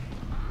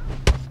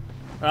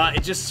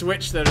 It just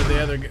switched though to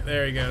the other.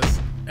 There he goes.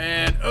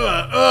 And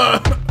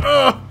oh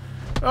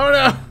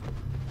no!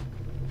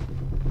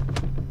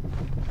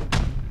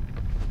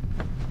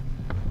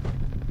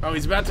 Oh,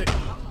 he's about to.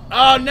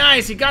 Oh,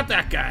 nice! He got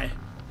that guy.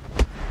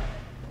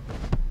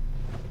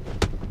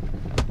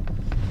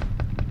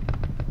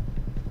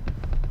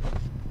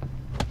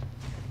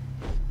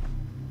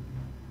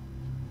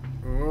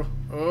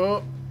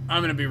 Oh!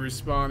 I'm gonna be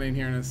respawning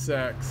here in a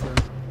sec. So.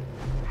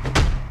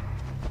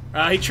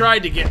 He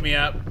tried to get me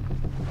up.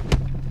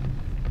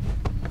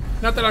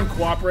 Not that I'm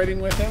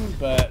cooperating with him,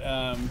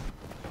 but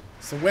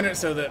so Winner.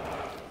 So that.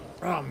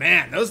 Oh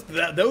man,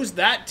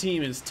 that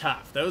team is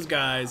tough. Those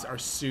guys are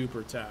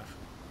super tough.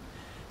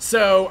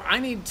 So I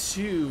need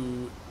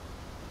to.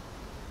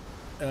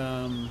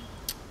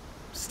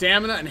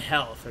 Stamina and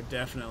health are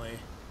definitely.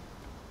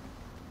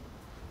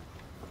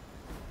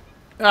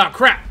 Oh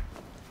crap!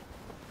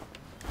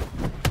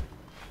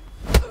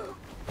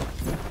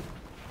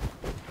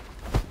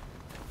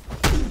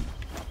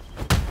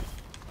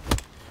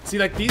 See,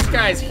 like, these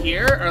guys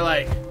here are,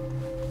 like...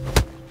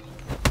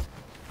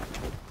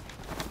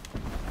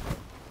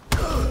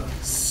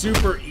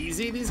 super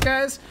easy, these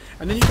guys.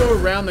 And then you go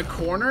around the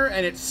corner,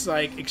 and it's,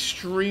 like,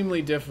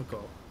 extremely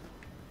difficult.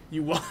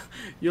 You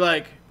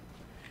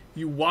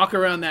walk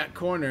around that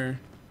corner...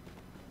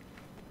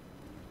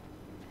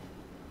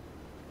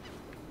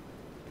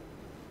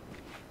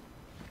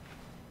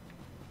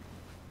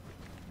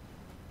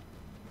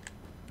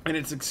 and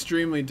it's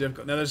extremely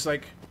difficult. Now, there's,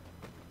 like...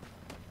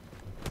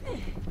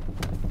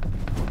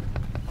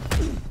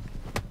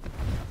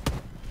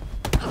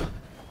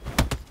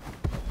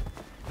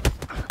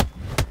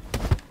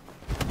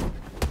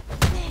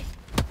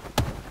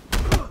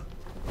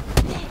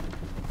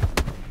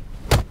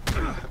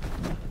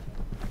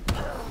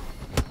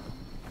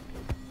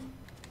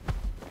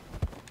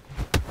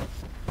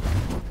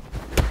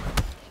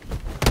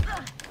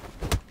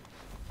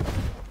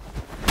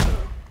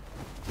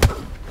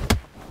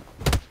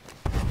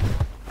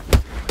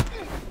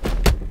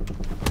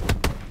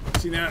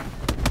 See now.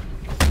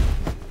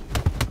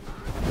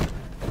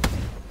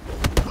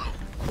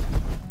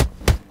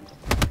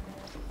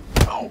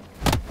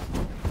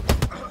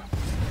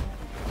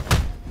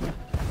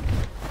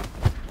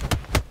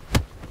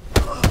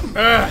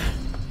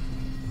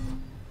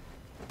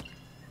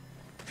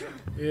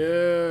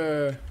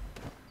 Yeah.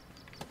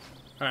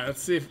 Alright,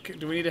 let's see if...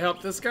 do we need to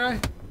help this guy?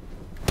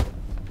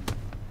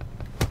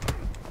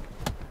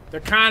 They're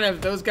kind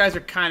of... those guys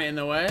are kind of in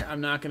the way.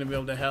 I'm not going to be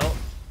able to help.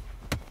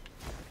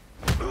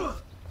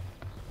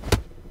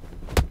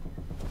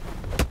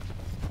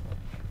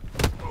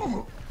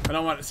 I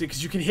don't want to see,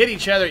 because you can hit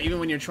each other even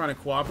when you're trying to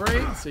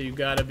cooperate, so you've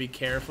got to be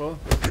careful.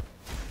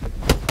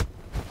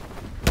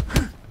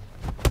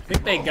 I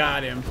think they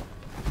got him.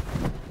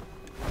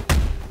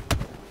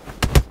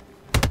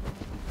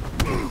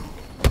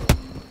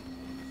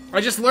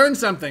 I just learned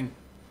something.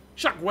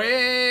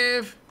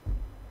 Shockwave.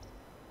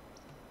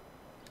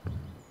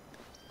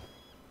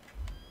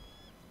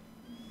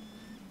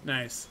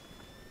 Nice.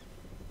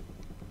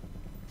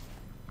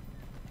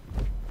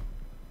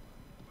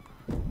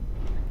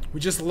 We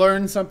just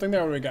learned something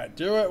there. What do we got?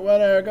 Do it,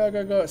 whatever, go,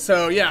 go, go.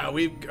 So, yeah,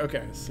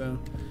 okay, so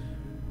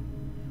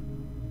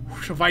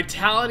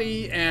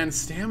vitality and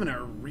stamina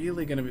are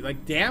really going to be,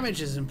 like,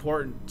 damage is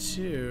important,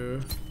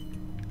 too.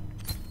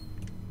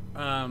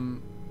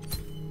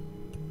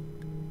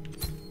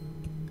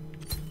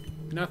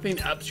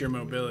 Nothing ups your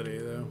mobility,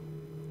 though.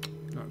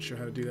 Not sure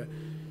how to do that.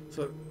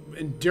 So,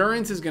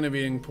 endurance is going to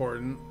be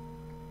important.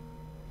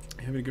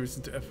 Having to give us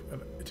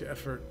to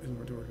effort and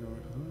we're working on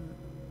it.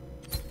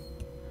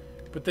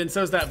 But then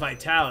so's that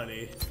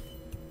vitality.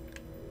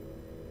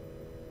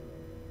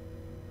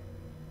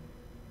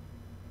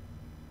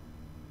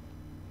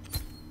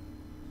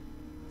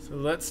 So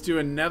let's do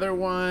another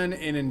one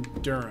in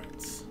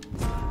endurance.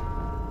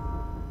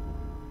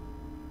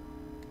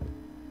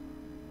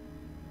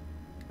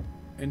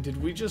 And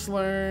did we just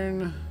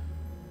learn...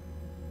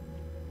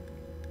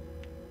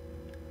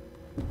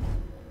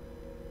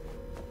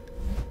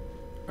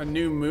 a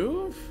new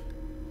move?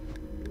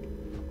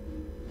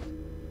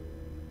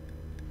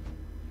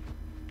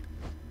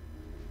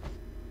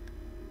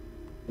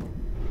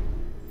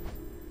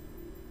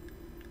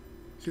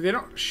 See, they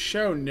don't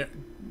show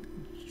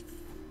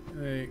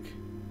like...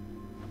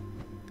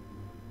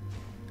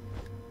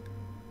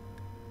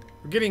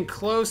 We're getting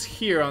close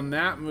here on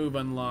that move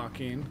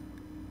unlocking.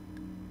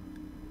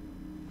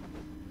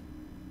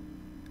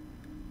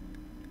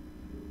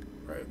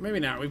 Right,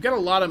 maybe not. We've got a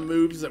lot of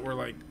moves that we're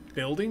like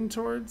building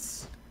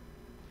towards.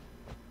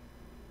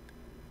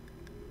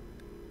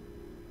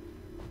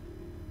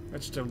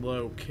 That's just a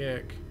low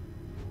kick.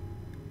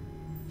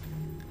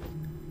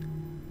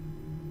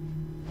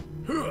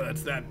 Whew,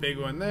 that's that big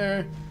one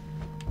there.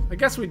 I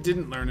guess we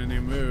didn't learn a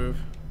new move.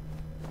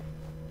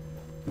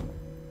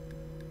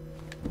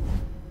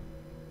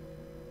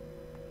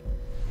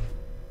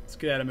 Let's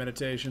get out of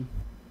meditation.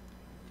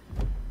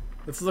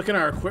 Let's look at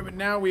our equipment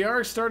now. We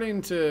are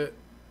starting to...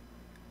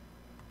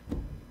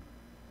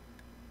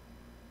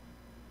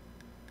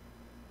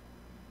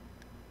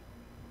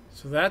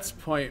 So that's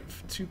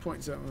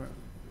 2.7.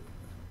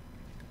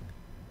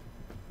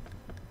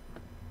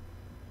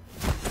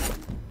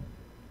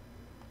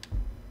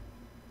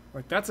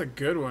 Like, that's a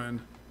good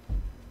one.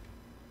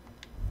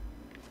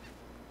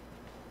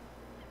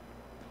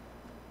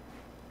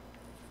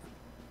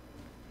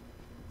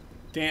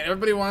 Damn,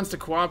 everybody wants to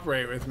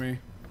cooperate with me.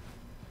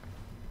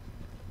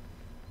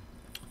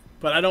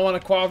 But I don't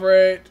want to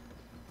cooperate.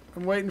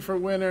 I'm waiting for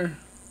winter.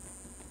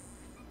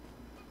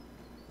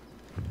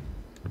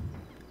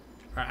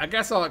 Alright, I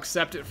guess I'll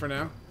accept it for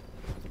now.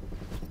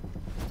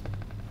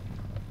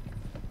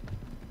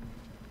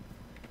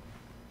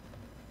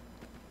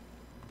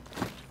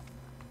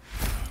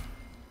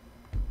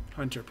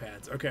 Hunter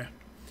pads, okay.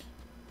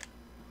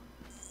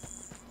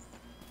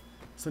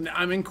 So now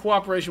I'm in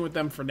cooperation with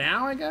them for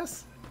now, I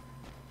guess?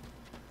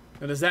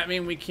 Now does that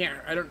mean we can't,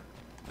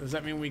 does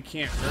that mean we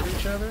can't hurt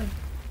each other?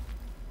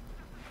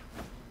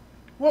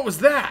 What was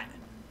that?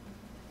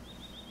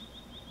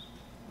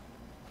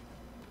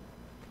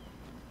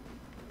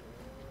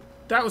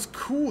 That was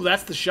cool.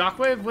 That's the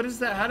shockwave? What is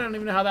that? I don't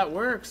even know how that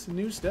works.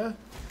 New stuff.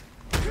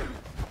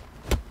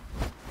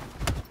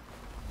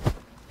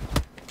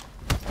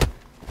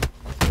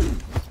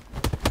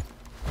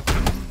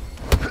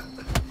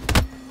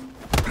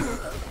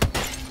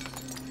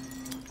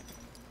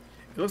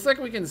 It looks like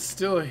we can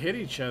still hit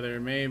each other,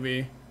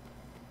 maybe.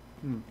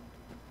 Alright,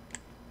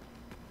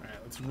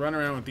 let's run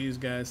around with these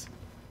guys.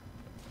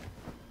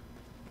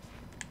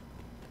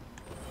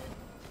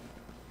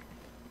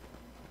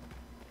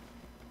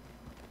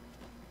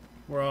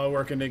 We're all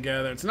working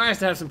together. It's nice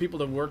to have some people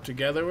to work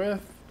together with.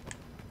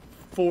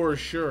 For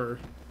sure.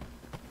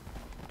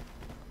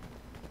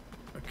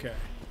 Okay.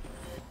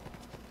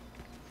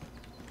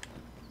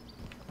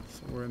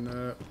 So we're in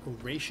the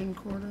oration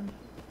quarter.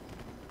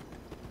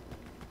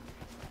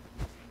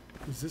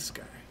 Who's this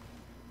guy?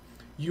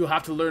 You'll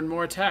have to learn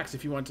more attacks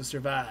if you want to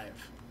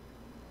survive.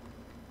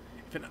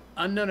 If an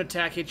unknown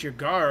attack hits your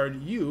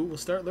guard, you will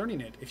start learning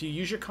it. If you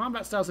use your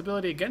combat style's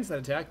ability against that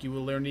attack, you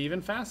will learn it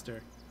even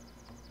faster.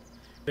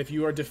 If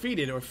you are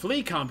defeated or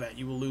flee combat,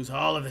 you will lose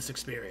all of this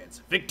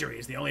experience. Victory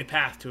is the only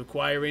path to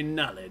acquiring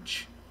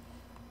knowledge.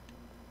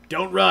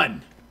 Don't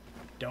run.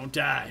 Don't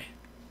die.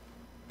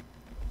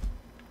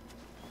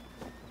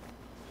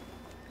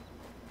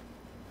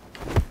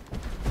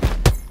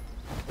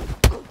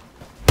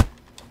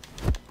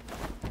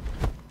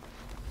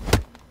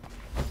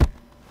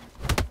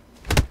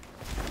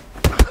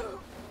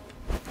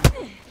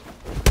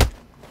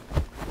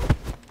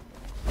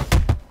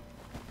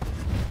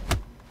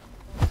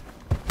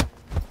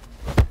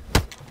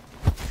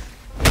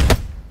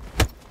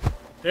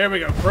 There we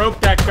go.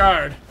 Broke that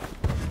guard.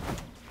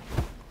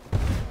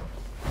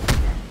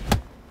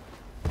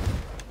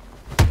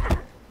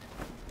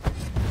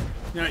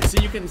 Now,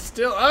 see, you can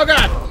still... Oh,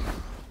 God!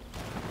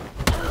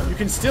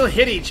 can still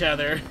hit each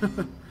other.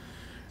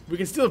 We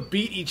can still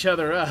beat each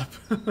other up.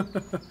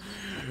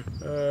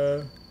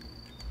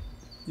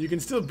 You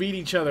can still beat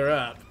each other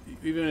up,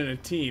 even in a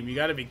team. You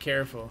gotta be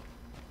careful.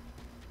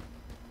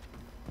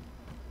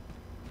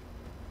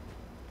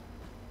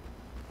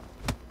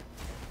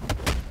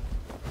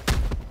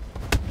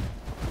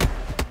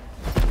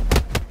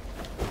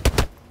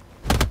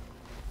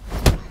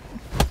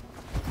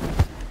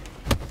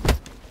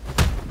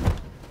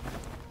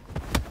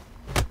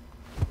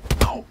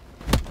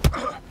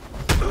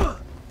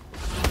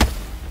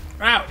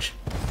 Ouch!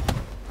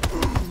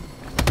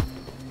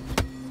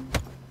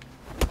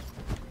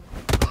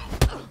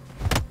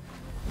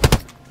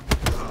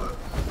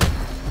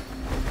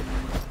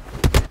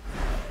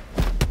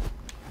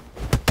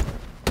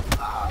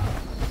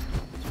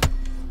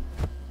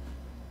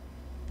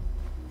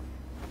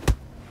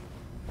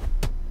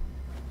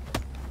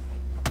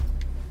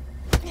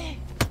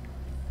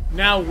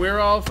 Now we're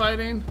all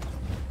fighting?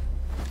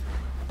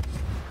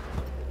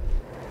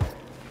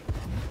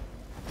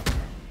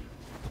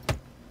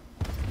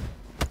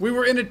 We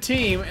were in a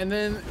team, and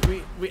then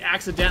we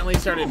accidentally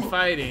started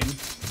fighting.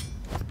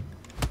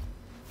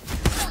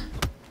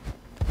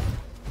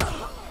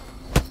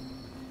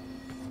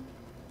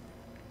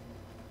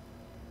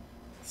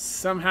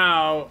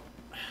 Somehow,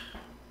 I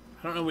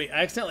don't know, we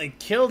accidentally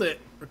killed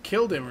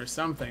him or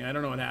something. I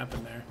don't know what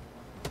happened there.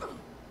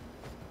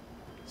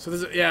 So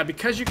there's, yeah,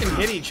 because you can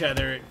hit each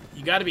other,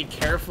 you gotta be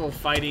careful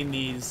fighting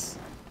these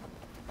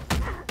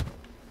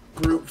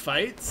group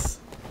fights.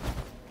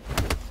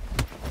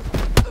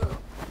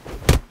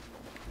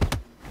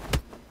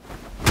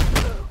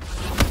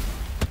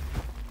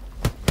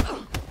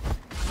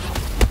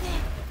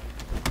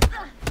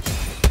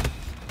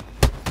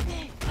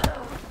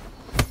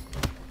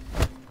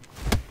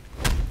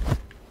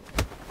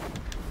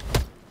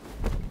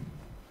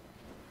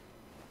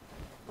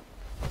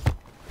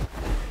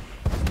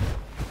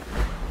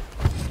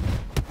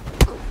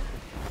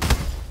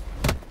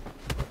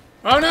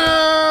 Oh no!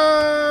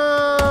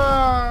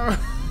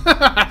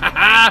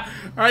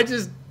 I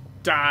just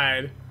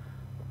died.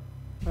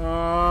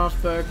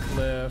 Off the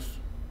cliff.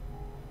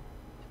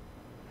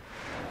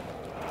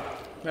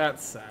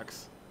 That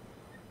sucks.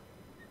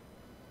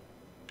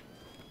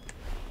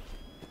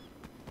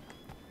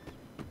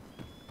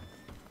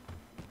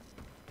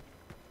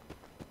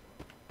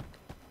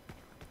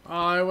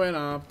 I went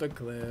off the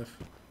cliff.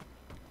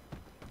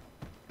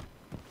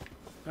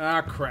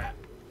 Ah, crap.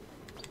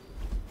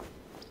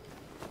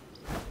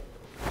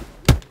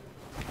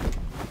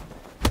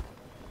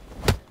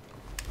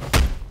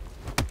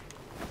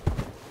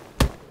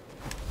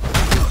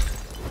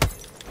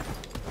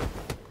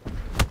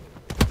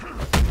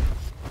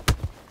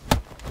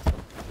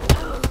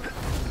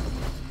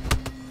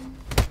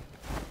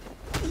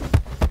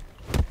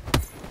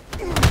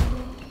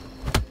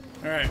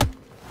 Alright.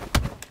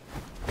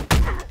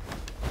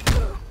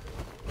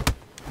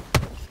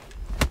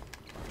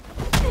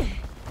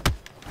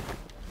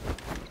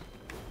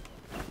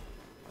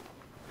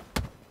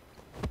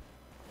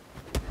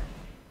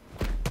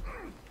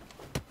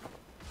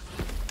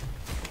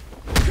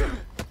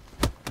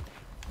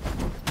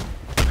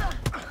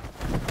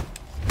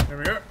 There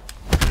we go.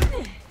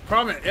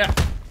 Prominent, yeah.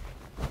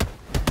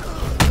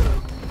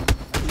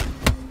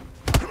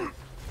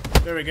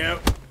 There we go.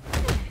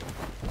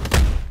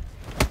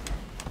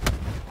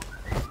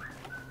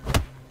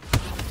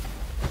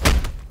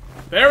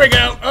 There we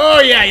go.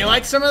 Oh yeah, you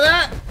like some of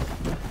that?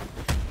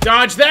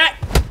 Dodge that.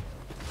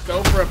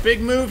 Go for a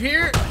big move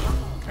here.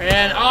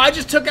 And, oh, I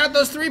just took out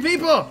those 3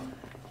 people.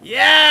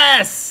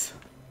 Yes!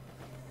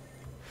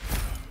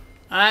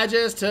 I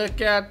just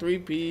took out 3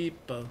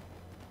 people.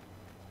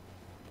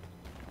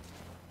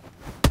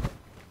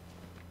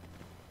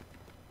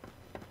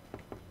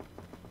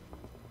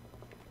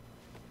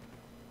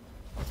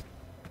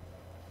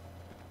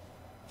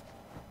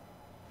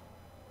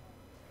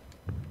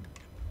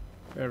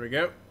 There we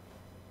go.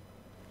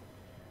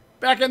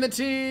 Back on the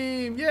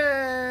team!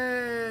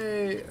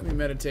 Yay! Let me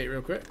meditate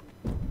real quick.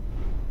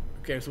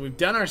 Okay, so we've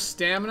done our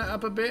stamina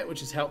up a bit,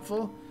 which is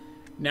helpful.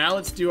 Now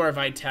let's do our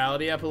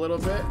vitality up a little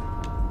bit.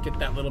 Get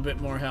that little bit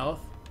more health.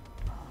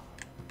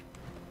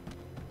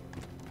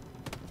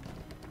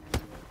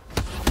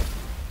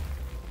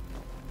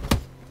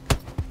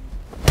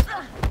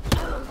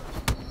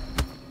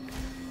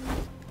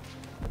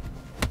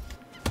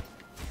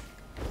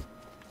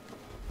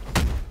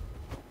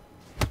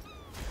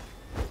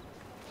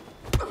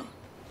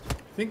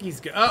 I think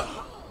he's good.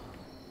 Oh!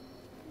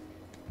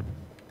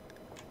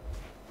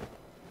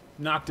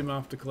 Knocked him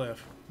off the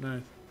cliff.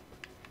 Nice.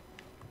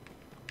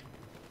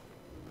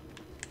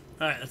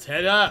 Alright, let's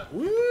head up.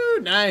 Woo!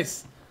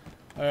 Nice.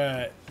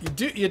 Alright.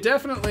 You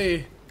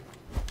definitely...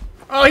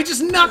 Oh, he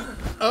just knocked...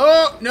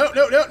 Oh! No,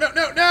 no, no, no,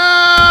 no,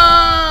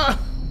 no!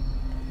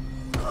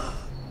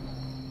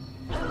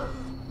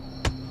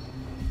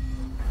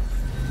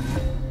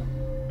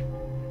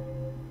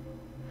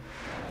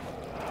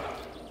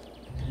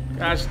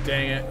 Gosh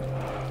dang it.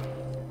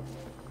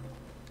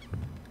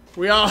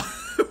 We all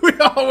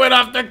went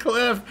off the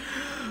cliff.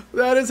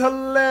 That is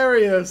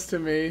hilarious to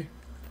me.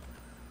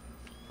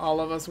 All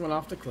of us went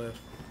off the cliff.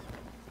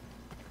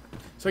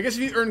 So I guess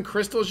if you earn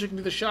crystals, you can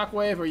do the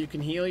shockwave, or you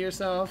can heal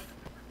yourself.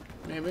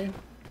 Maybe.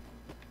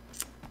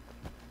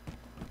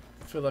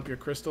 Fill up your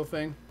crystal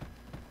thing.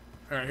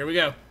 Alright, here we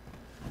go.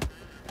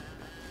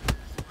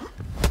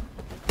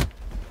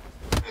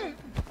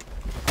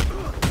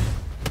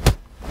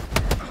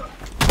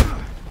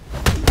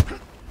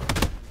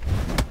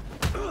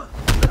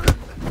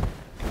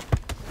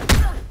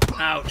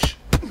 Ouch.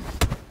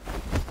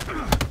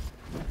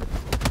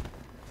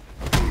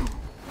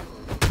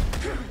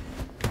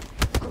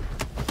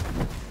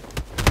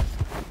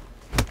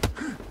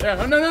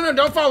 Yeah, no,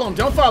 don't follow him,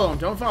 don't follow him,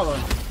 don't follow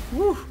him.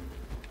 Woo.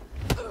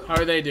 How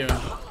are they doing?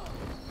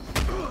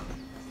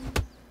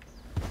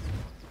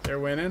 They're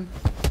winning.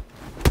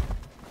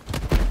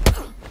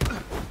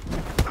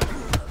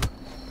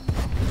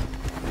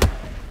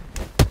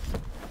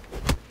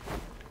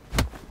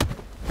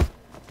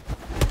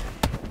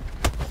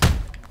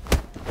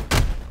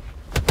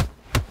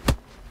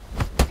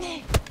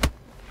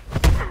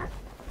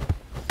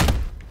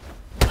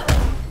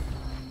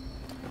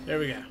 There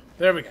we go.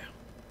 There we go.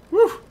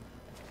 Woo!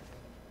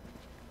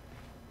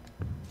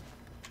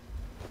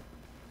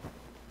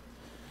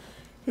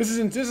 This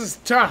is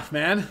tough,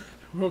 man.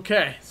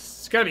 Okay.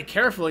 You gotta be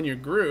careful in your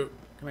group.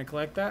 Can I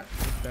collect that?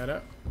 Pick that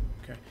up.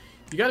 Okay.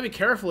 You gotta be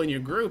careful in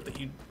your group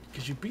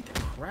because you beat the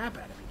crap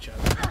out of each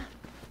other.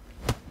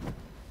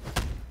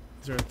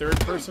 Is there a third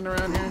person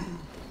around here?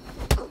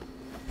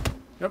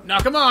 Nope,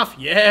 knock him off!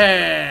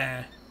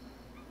 Yeah!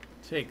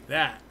 Take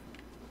that.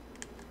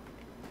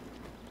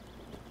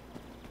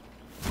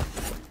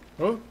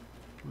 Oh, what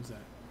was that?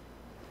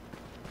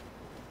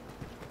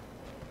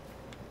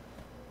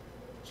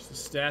 Just a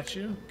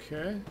statue,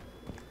 okay.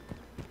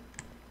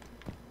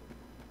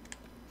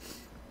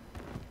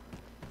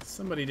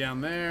 Somebody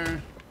down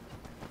there.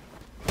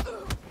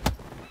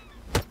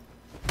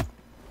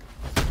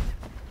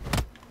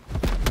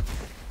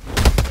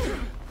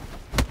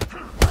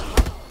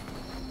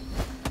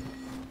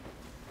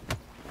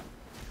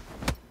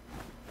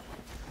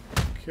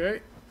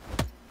 Okay.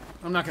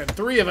 I'm not gonna.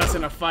 3 of us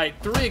in a fight.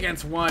 3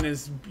 against 1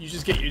 is you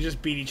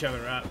just beat each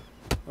other up.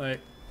 Like.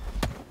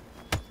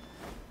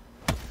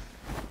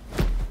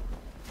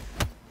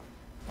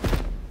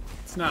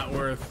 It's not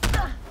worth.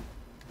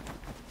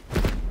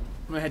 I'm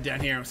gonna head down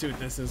here and see what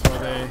this is while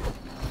they.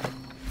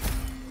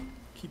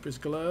 Keeper's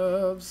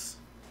gloves.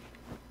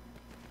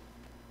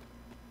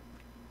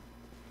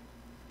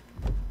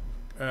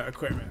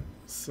 Equipment.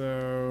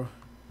 So.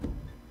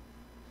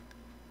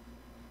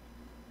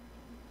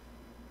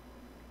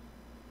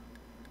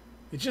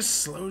 It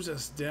just slows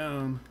us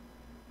down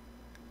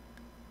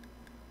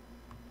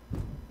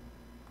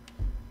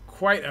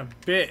quite a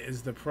bit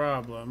is the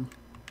problem.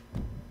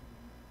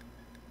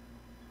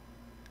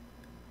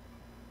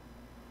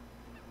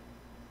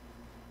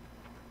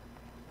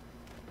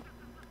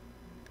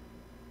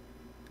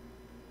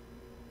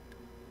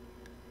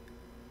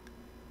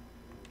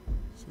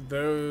 So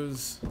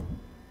those...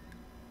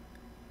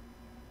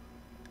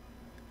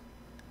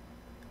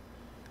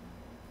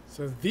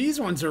 So these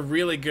ones are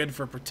really good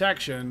for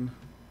protection.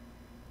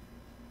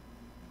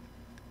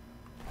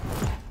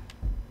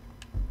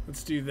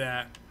 Let's do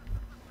that.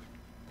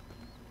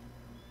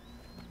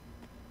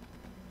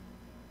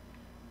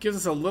 Gives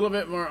us a little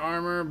bit more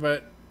armor,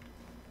 but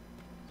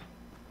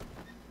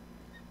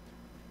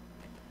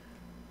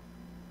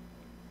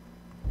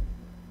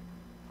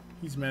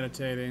he's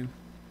meditating.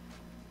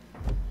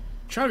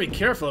 Trying to be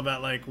careful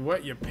about like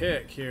what you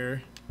pick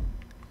here.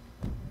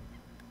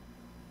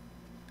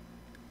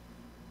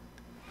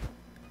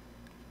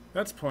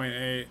 That's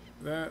 0.8.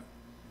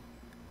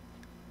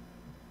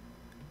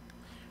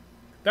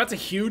 That's a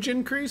huge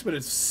increase, but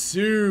it's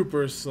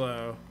super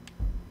slow.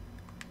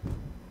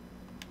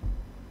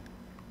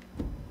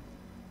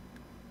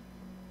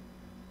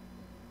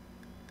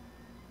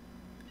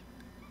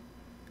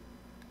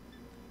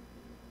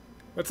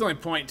 That's only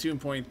 0.2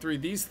 and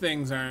 0.3. These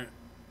things aren't...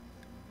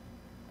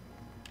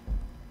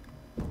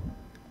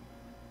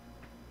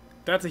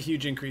 That's a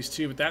huge increase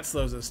too, but that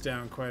slows us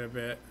down quite a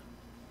bit.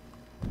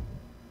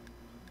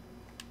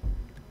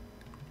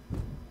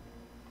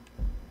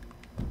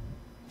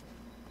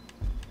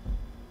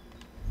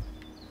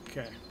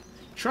 Okay.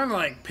 Trying to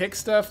like pick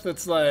stuff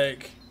that's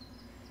like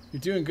you're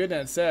doing good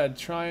and it said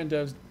trying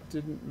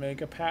didn't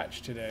make a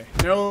patch today.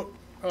 No.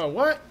 Oh,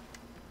 what?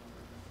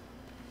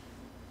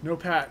 No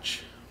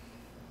patch.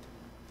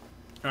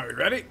 Are we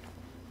ready?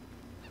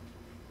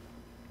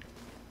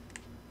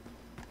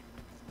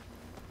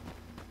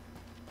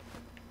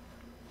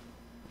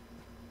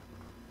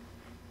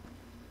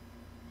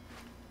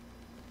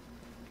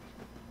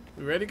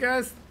 We ready,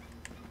 guys?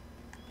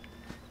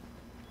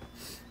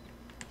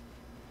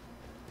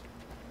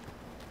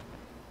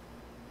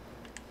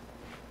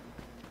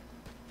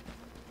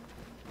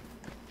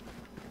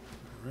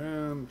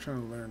 Around,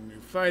 trying to learn new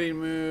fighting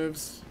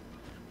moves.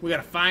 We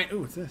gotta find.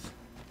 Ooh, what's this?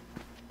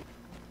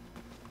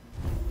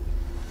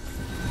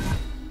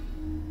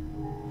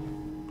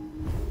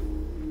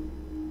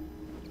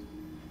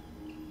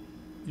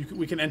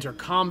 We can enter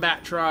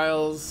combat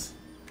trials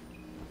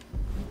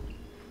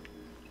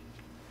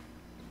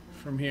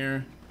from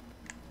here.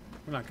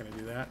 We're not gonna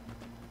do that.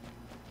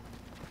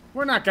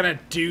 We're not gonna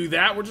do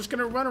that. We're just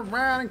gonna run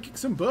around and kick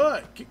some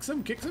butt. Kick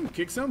some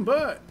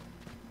butt.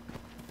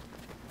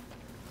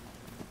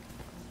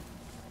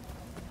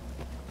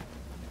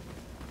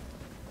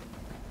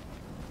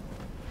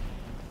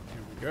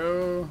 Here we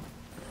go.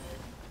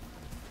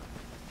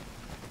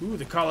 Ooh,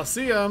 the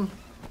Colosseum.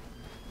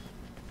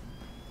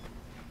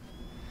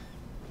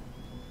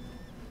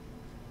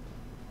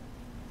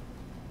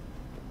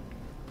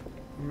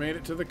 We made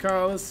it to the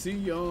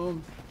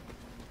Colosseum.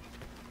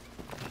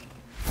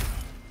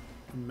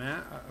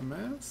 A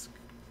mask?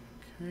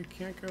 Okay,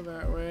 can't go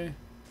that way.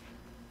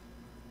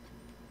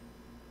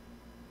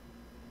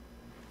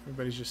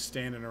 Everybody's just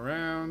standing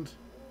around.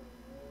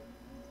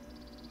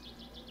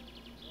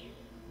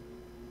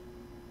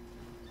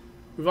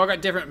 We've all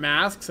got different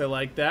masks. I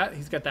like that.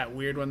 He's got that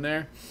weird one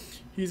there.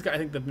 He's got, I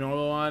think, the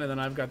normal one, and then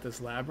I've got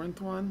this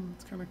labyrinth one.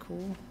 It's kind of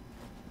cool.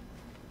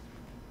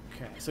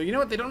 Okay, so you know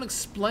what? They don't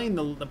explain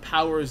the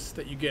powers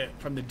that you get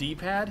from the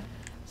D-pad.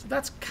 So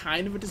that's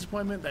kind of a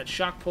disappointment. That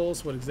shock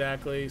pulse, what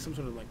exactly? Some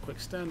sort of like quick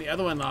stun. The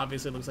other one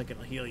obviously looks like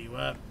it'll heal you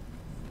up.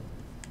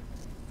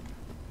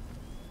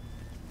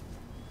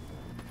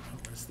 Oh,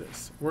 what's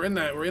this? We're in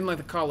like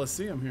the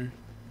Colosseum here.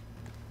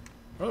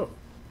 Oh.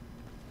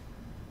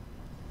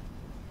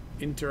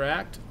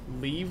 Interact.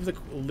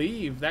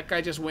 Leave. That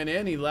guy just went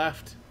in, he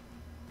left.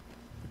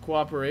 The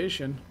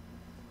cooperation.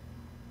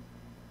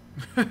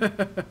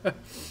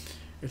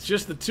 It's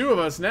just the two of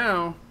us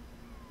now.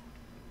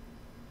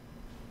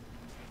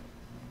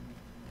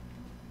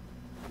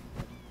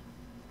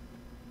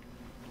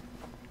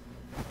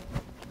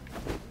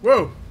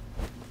 Whoa!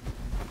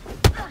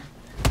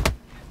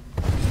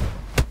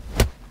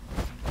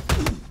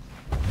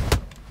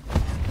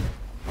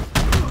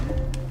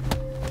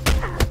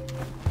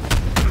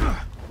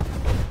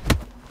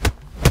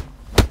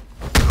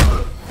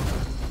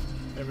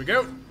 There we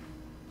go.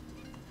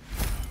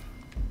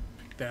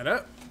 Pick that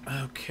up.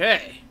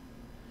 Okay.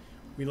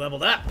 We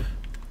leveled up.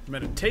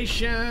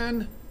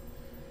 Meditation.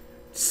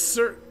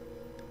 So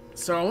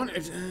I want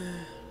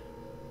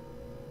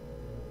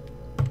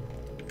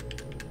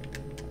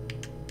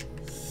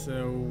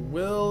So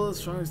will as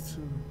strong as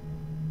to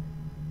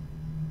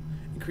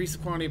increase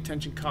the quantity of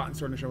tension caught in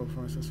sword and shovel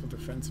performance with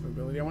defensive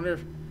ability. I wonder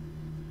if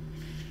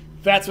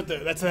that's what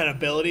that's that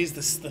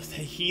abilities, the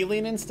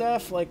healing and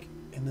stuff, like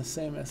in the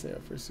same essay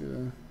of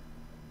pursue.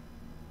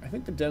 I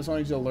think the devs want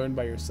you to learn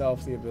by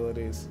yourself the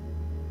abilities.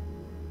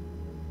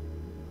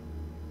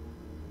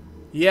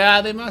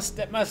 Yeah, that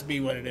must be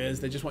what it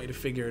is. They just want you to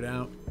figure it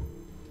out.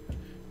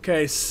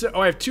 Okay, so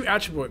I have 2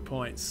 attribute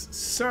points.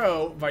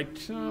 So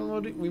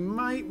vitality, we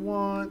might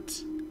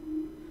want.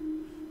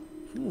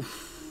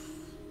 Oof,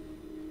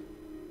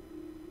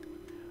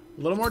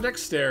 a little more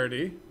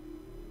dexterity,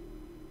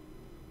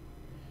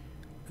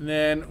 and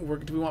then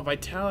do we want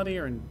vitality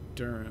or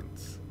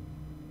endurance?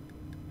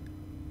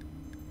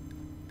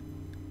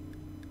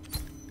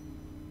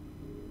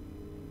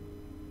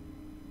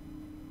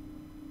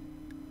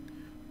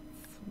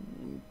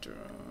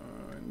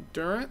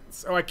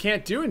 Endurance? Oh, I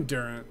can't do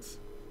endurance.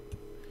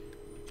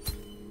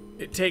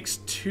 It takes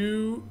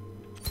 2.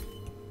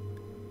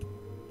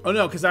 Oh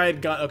no, because I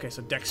had got. Okay,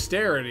 so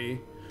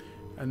dexterity,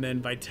 and then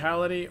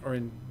vitality or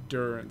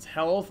endurance.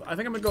 Health. I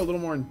think I'm gonna go a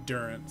little more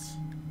endurance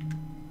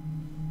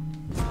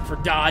for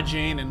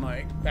dodging and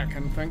like that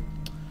kind of thing,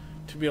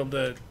 to be able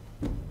to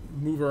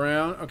move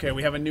around. Okay,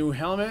 we have a new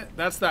helmet.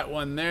 That's that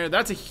one there.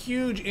 That's a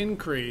huge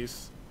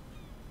increase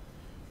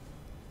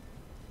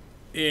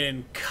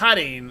in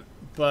cutting,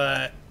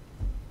 but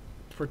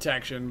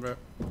protection. But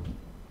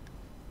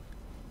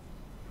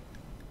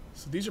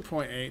so these are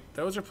 0.8.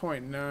 Those are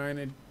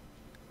 0.9. And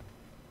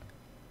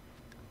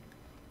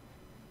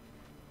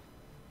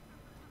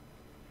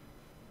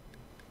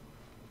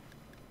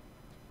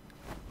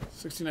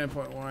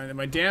 69.1. And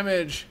my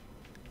damage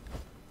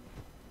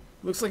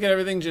looks like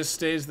everything just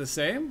stays the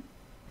same.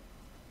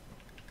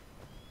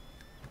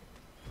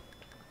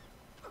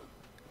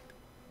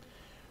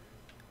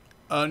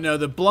 Oh no,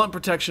 the blunt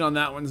protection on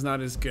that one's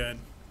not as good.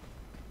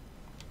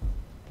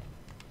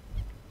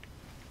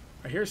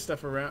 I hear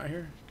stuff around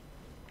here.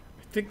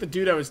 I think the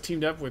dude I was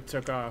teamed up with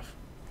took off.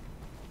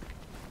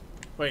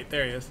 Wait,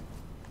 there he is.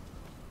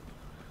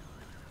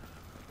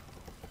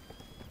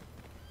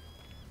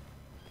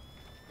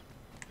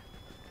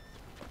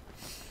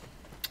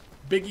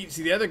 Biggie,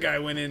 see the other guy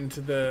went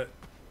into the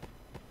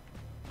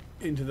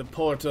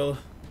portal.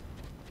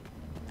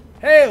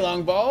 Hey,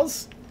 long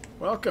balls.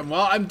 Welcome.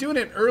 Well, I'm doing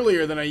it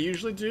earlier than I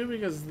usually do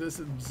because this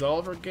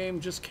Absolver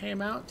game just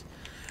came out.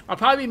 I'll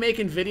probably be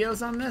making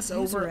videos on this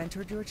over.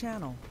 Entered your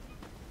channel.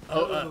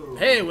 Oh,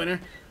 hey,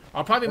 winner.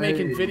 I'll probably be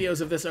making videos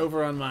of this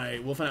over on my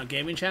Wolfing Out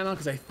Gaming channel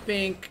because I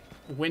think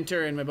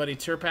Winter and my buddy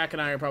Turpak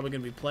and I are probably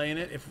going to be playing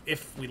it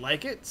if we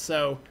like it.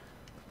 So.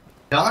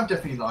 Yeah, I'm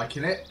definitely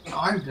liking it.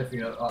 I'm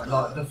definitely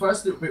like the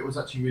first little bit was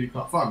actually really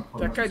quite fun.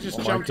 That guy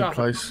just jumped off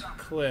a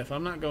cliff.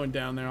 I'm not going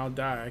down there. I'll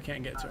die. I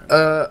can't get to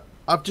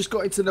him. I've just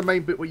got into the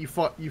main bit where you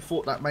fought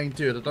that main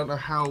dude. I don't know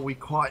how we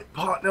quite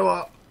partner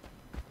up.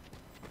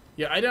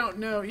 Yeah, I don't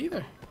know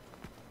either.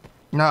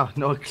 No,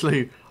 not a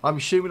clue. I'm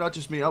assuming I'll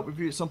just meet up with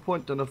you at some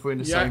point. Don't know if we're in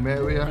the same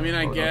area. I mean,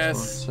 I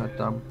guess.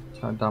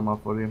 Turn down my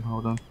volume.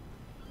 Hold on.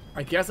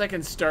 I guess I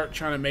can start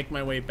trying to make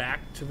my way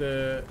back to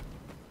the.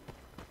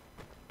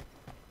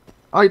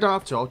 Oh, you don't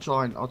have to. I'll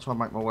try and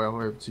make my way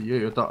over to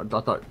you. I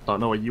don't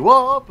know where you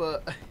are,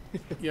 but.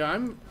 Yeah,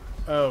 I'm.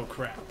 Oh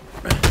crap!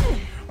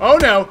 Oh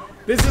no!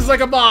 This is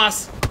like a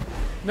boss.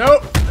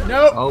 Nope.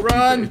 Nope. Oh,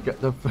 run!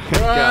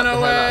 Run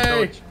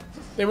away!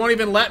 They won't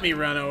even let me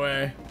run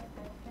away.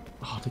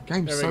 Oh, the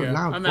game's so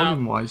loud,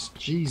 volume-wise.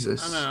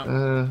 Jesus. I'm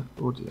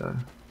out. Audio.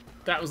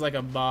 That was like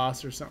a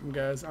boss or something,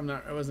 guys. I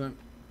wasn't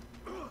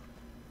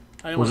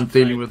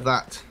dealing with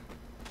that.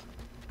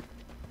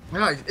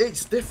 Yeah,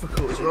 it's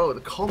difficult as well.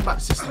 The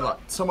combat system, like,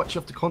 so much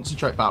you have to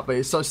concentrate about, but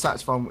it's so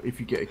satisfying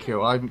if you get a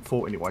kill. I haven't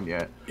fought anyone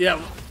yet. Yeah.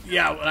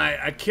 When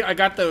I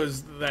got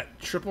that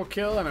triple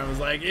kill, and I was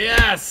like,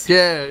 yes.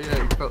 Yeah.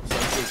 It felt so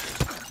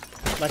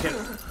good. Like it,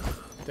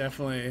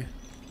 definitely.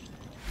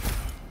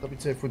 Let me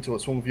tell you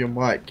what's wrong with your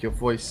mic. Your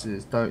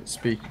voices don't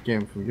speak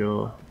again from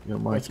your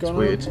mic. It's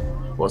weird.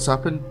 What's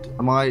happened?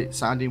 Am I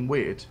sounding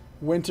weird?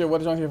 Winter,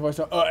 what is wrong with your voice?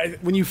 Oh,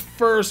 when you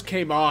first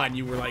came on,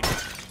 you were like,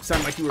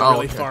 sounded like you were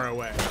really far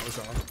away. That was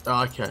all.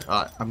 Oh, okay,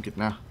 alright, I'm good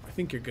now. I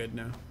think you're good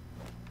now.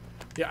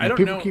 Yeah, I don't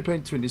know. People keep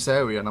entering this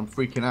area and I'm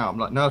freaking out. I'm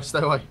like, no, stay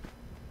away.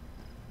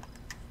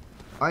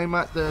 I'm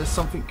at the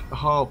something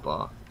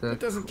harbour. It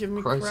doesn't give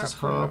me Crisis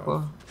crap.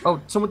 Harbour. Oh,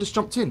 someone just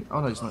jumped in.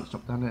 Oh no, he's not. He's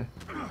jumped down there.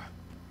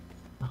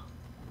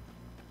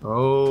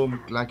 Oh,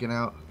 I'm lagging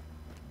out.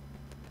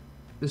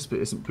 This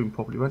bit isn't being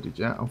properly rendered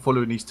yet. I'm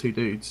following these two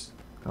dudes.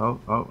 Oh.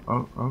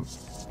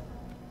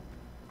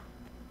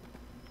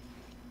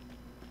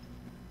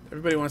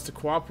 Everybody wants to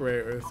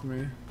cooperate with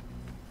me.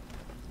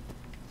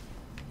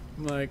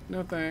 I'm like,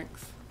 no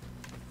thanks.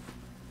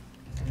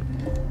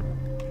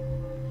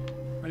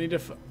 I need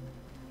to.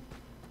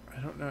 I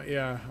don't know.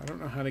 Yeah, I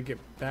don't know how to get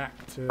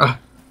back to.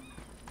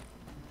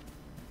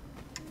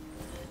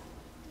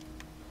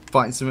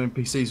 Fighting some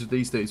NPCs with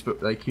these dudes,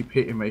 but they keep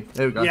hitting me.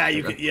 There we go. Yeah,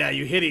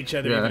 you hit each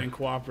other even in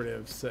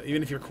cooperatives. So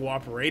even if you're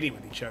cooperating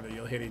with each other,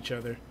 you'll hit each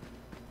other.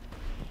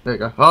 There you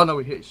go. Oh no,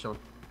 we hit each other.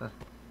 I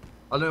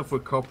don't know if we're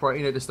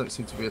cooperating. They just don't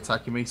seem to be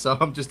attacking me, so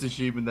I'm just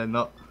assuming they're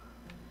not.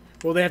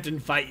 Well, they have to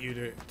invite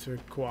you to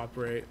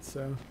cooperate.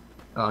 So.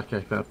 Oh,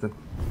 okay, fair enough then.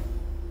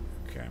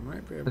 Okay, I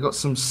might be. I got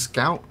some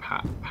scout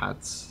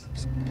pads.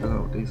 I don't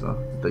know what these are.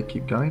 Did they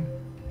keep going?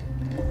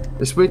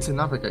 It's weird to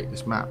navigate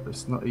this map.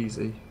 It's not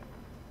easy.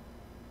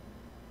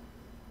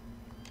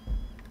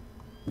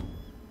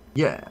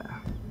 Yeah,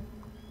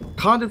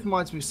 kind of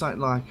reminds me of something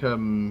like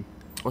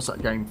what's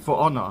that game? For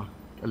Honor,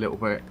 a little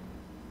bit,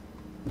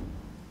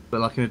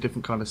 but like in a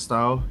different kind of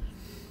style.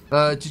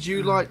 Did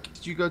you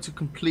go to a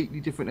completely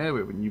different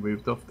area when you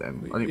moved off?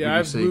 Then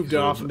I've moved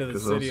off into the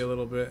city a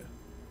little bit.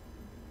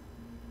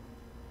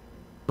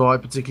 Do I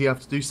particularly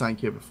have to do something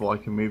here before I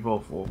can move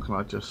off, or can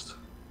I just?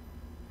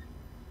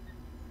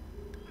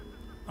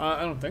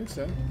 I don't think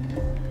so.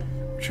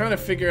 I'm trying to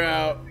figure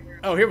out.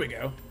 Oh, here we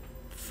go.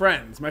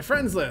 Friends, my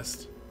friends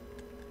list.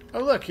 Oh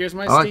look, here's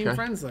my Steam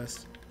friends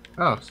list.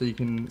 Oh, so you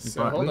can invite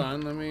So hold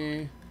on, let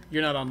me.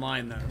 You're not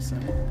online though, so.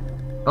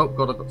 Oh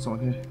god, I've got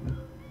someone here.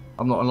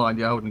 I'm not online.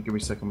 Yeah, hold on, give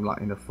me a second. I'm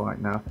like in a fight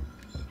now.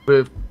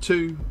 With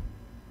two.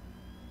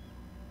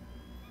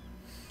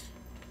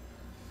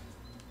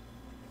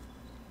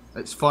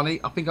 It's funny.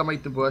 I think I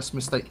made the worst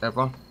mistake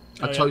ever.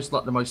 I chose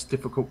like the most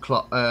difficult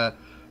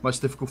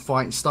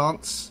fighting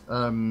stance.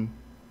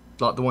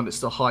 Like the one that's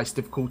the highest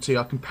difficulty.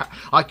 I can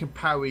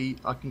parry.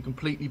 I can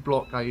completely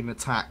block an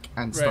attack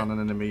and stun an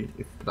enemy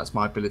if that's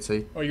my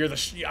ability. Oh,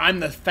 I'm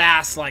the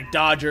fast like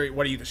dodger.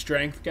 What are you, the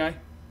strength guy?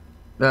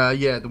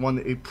 Yeah, the one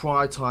that he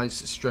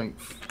prioritizes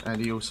strength,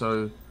 and he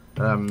also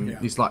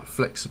he's like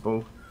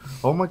flexible.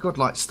 Oh my god,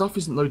 like stuff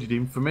isn't loaded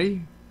in for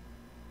me.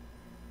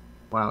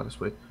 Wow, that's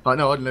weird. Like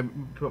no, let me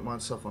put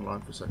myself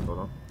online for a second. Hold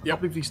on. I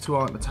can't believe these two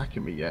aren't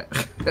attacking me yet.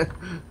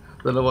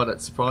 Don't know why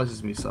that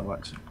surprises me so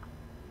much.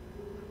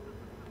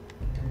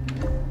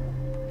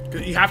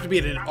 You have to be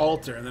at an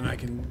altar, and then I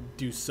can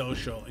do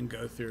social and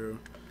go through.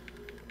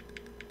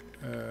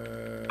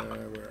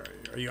 Where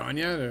are you on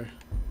yet? Or?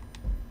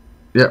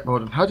 Yeah,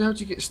 hold on. How do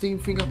you get Steam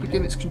thing up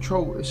again? It's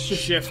control. It's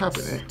shift tab,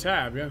 isn't it?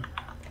 Tab, yeah.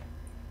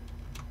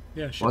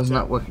 Yeah. Shift Why isn't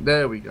that working?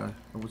 There we go.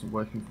 It wasn't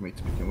working for me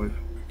to begin with.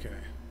 Okay.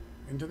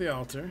 Into the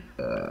altar.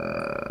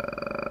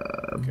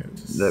 Okay,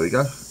 there we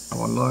go. I'm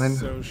online.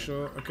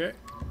 Social. Okay.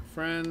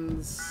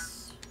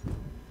 Friends.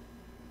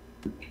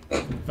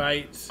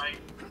 Invite.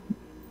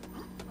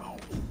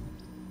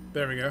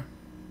 There we go.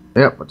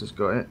 Yep, I just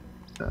got it.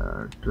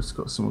 Just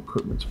got some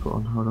equipment to put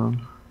on. Hold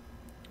on.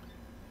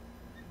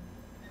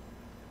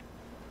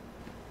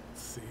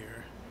 Let's see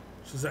here.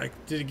 So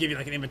did it give you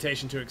like an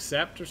invitation to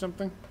accept or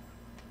something?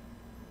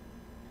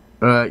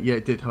 Yeah,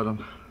 it did. Hold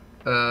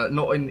on.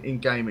 Not in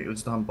game. It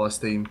was done by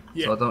Steam.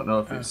 Yeah. So I don't know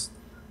if it's.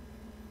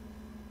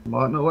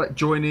 Might not.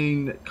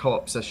 Joining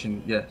co-op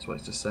session. Yeah, that's what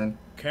it's just saying.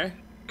 Okay.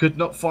 Could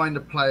not find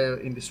a player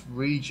in this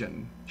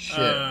region. Shit.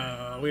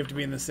 We have to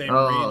be in the same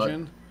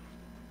region.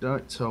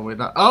 Don't tell me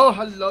that. Oh,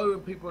 hello,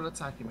 people are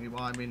attacking me.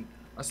 Well, I mean,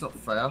 that's not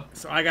fair.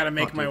 So I gotta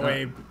make my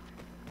way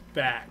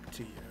back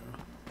to you.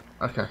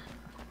 Okay.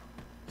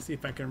 See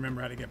if I can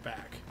remember how to get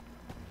back.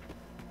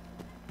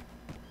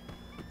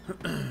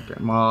 Get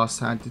my ass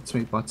handed to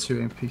me by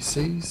 2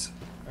 NPCs.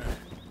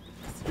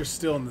 You're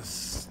still in the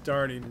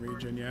starting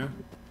region, yeah?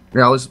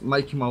 Yeah, I was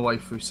making my way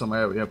through some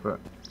area, but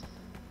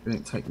it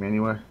didn't take me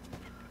anywhere.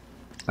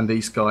 And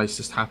these guys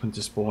just happened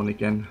to spawn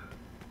again.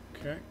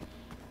 Okay.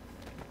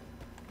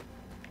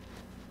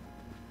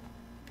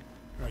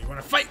 Oh, you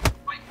want to fight?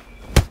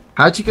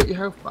 How'd you get your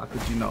health back?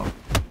 Did you not?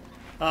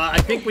 I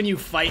think when you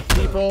fight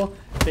people,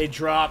 they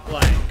drop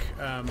like.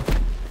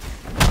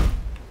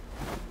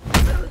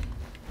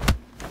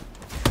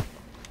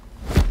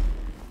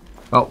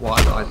 Oh, well,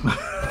 I died.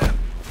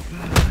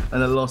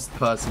 And a lost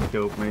person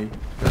killed me.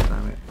 God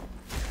damn it.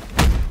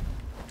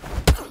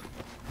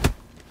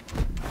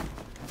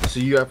 So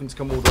you having to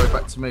come all the way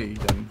back to me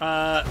then?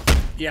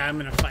 Yeah, I'm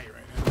gonna fight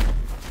right now.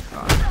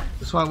 Alright.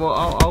 That's fine.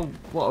 Well,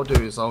 what I'll do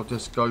is I'll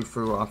just go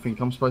through what I think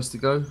I'm supposed to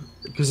go.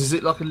 Because is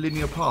it like a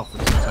linear path or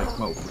does it take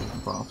multiple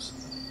different paths?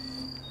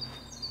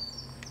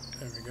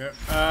 There we go.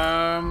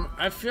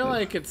 I feel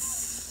like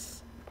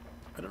it's.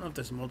 I don't know if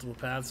there's multiple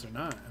paths or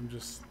not. I'm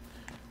just.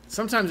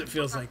 Sometimes it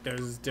feels like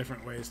there's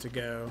different ways to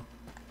go.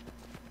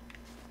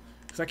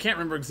 Because I can't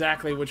remember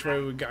exactly which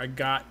way I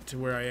got to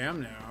where I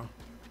am now.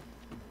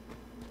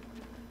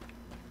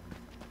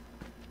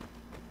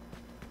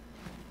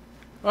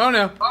 Oh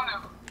no! Oh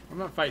no! I'm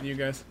not fighting you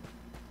guys.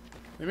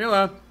 Leave me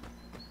alone.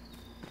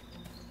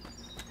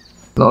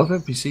 A lot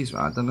of NPCs,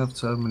 man. I don't have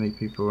so many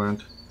people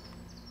around.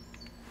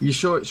 You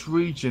sure it's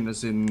region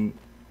as in...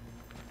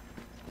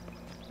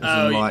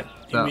 Oh, like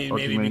you that, mean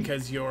maybe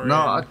because you're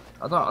No, in...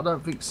 I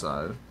don't think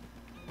so.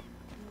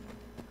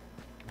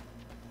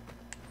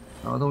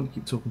 No, I don't want to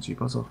keep talking to you,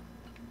 buzz off.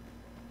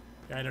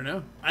 I don't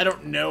know. I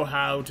don't know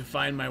how to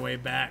find my way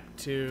back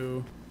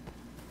to...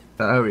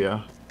 That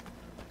area.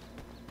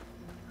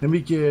 Let me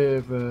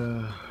give...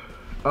 Oh,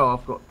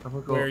 have I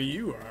got... Where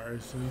you are,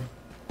 so...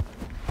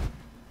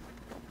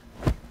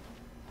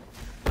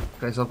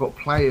 Okay, so I've got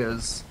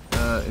players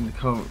in the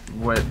current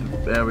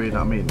area that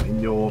I'm in,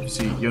 and you're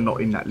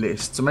not in that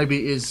list. So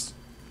maybe it is...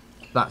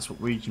 That's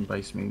what region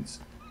base means.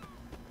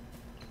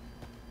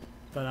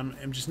 But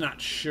I'm just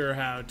not sure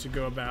how to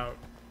go about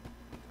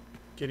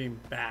getting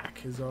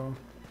back, is all.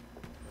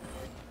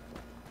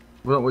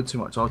 Well, don't worry too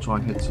much. I'll try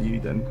and head to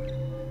you then.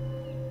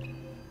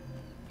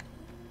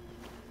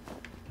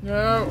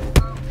 No!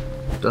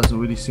 Doesn't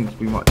really seem to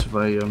be much of a...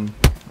 I don't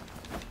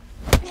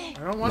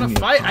want to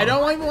fight! I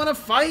don't even want to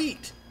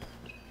fight!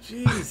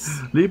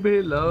 Jeez. Leave me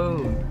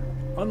alone.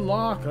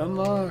 Unlock,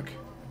 unlock.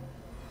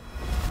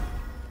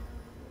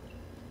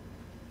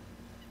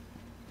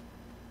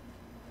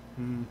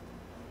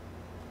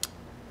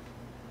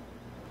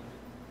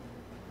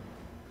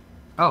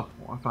 Oh,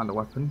 well, I found a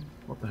weapon.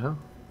 What the hell?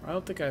 I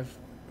don't think I've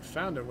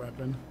found a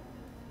weapon.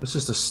 It's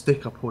just a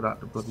stick I pulled out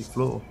the bloody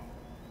floor.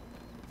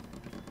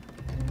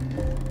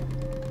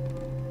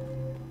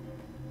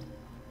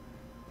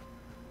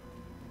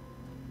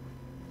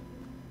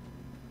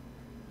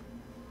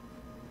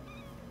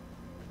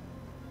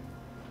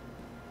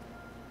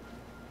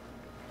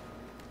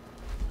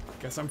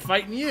 Guess I'm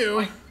fighting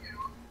you.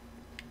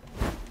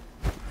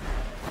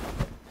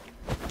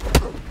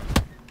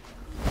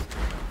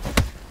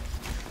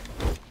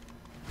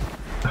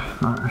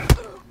 Alright.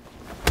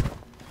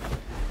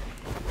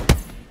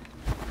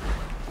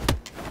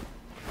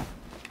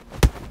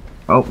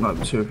 Oh, no,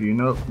 2 of you.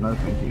 No, no,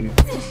 thank you.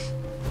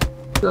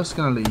 Just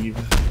gonna leave.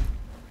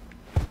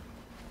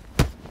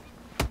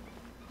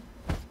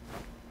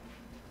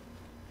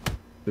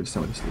 Please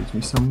tell me this leads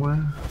me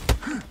somewhere.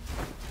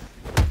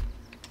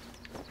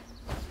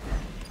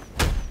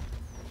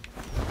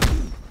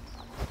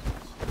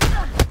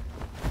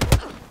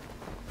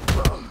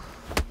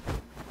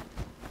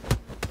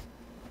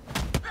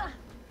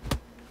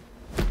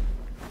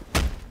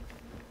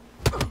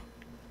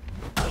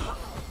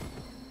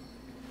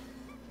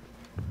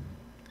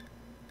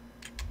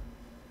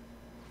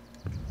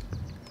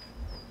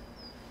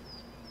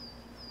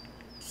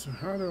 So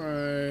how do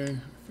I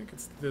think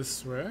it's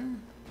this way?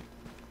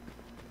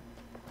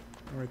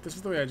 Alright, this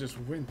is the way I just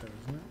went though,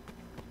 isn't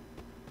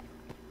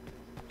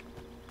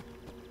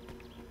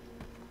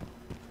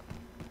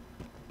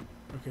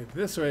it? Okay,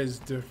 this way is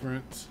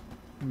different.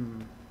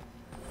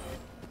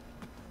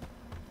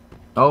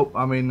 Oh,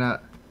 I'm in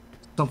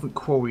something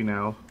quarry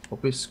now.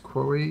 Obis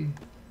quarry?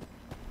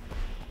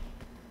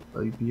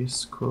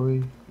 Obis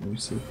quarry? Let me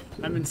see.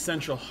 I'm in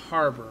Central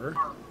Harbor.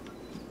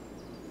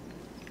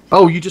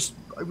 Oh, you just...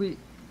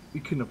 We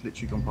couldn't have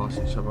literally gone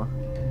past each other.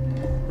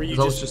 Were you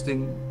I was just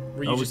in...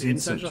 Were you just in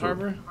Central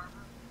Harbor?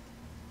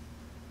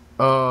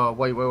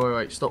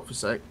 Wait. Stop for a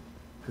sec.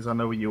 Because I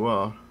know where you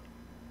are.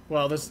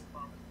 Well, this...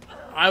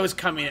 I was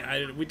coming...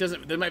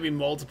 there might be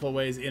multiple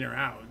ways in or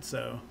out,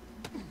 so...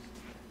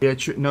 Yeah,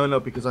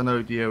 no, because I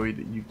know the area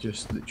that you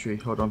just literally...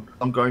 Hold on.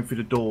 I'm going through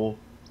the door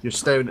You're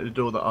staring at the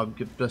door that I'm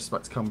just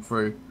about to come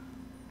through.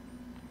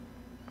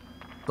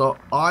 So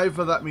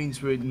either that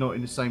means we're not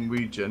in the same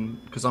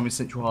region, because I'm in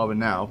Central Harbour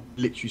now.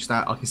 Literally,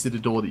 I can see the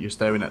door that you're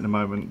staring at the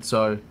moment.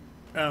 So.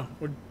 Oh.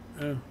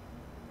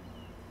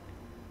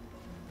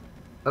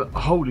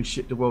 Holy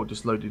shit! The world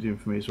just loaded in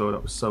for me as well.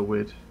 That was so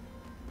weird.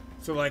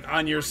 So like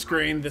on your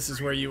screen, this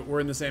is where we're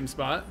in the same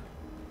spot.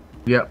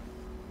 Yep.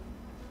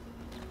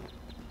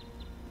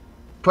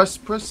 Press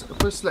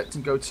select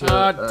and go to.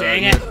 Oh,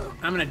 dang it!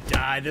 I'm gonna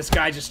die. This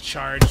guy just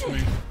charged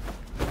me.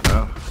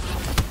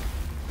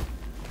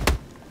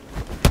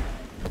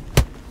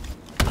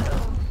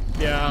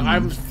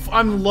 Yeah,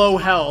 I'm low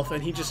health,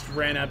 and he just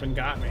ran up and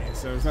got me.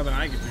 So there's nothing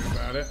I can do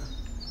about it.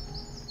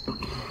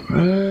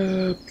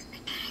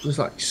 There's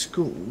like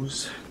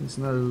schools. There's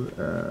no.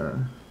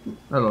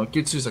 Hold on,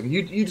 give 2 seconds.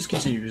 You just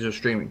continue because you're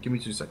streaming. Give me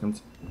 2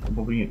 seconds. I'm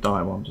probably gonna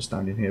die while I'm just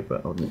standing here,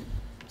 but hold on.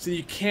 So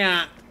you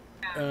can't.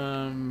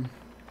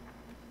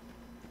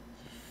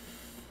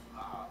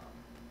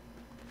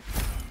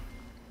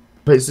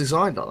 But it's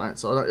designed like that,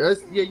 so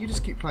yeah, you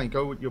just keep playing.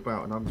 Go with your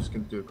bout, and I'm just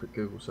gonna do a quick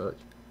Google search.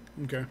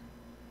 Okay.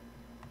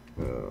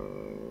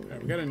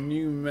 Right, we got a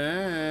new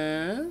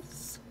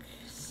mask.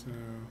 So.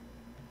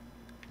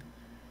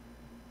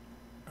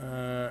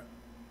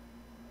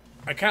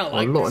 I kind of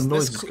like a lot of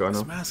noise is going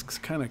on. This mask's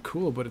kind of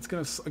cool, but it's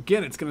gonna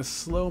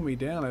slow me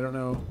down. I don't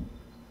know.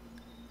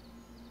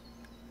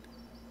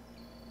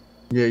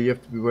 Yeah, you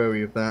have to be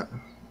wary of that.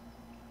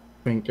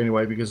 I think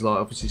anyway, because like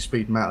obviously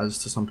speed matters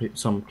to some people,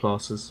 some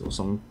classes or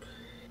some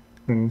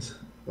things.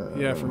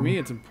 Yeah, for me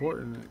it's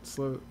important. It's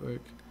slow,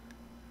 like.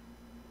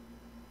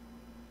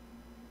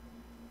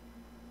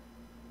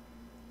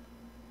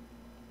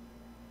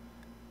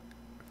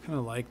 I kind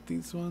of like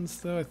these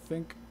ones though. I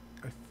think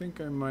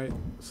I might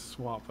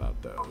swap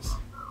out those.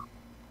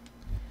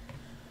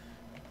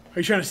 Are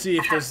you trying to see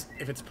if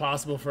it's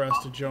possible for us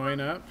to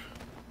join up?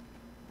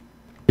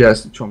 Yeah,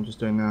 that's what I'm just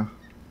doing now.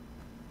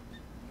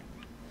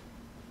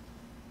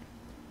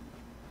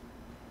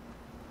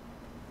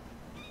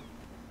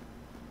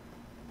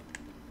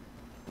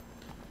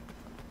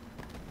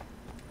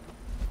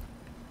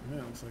 Yeah,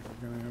 looks like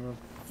we're gonna have a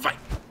fight.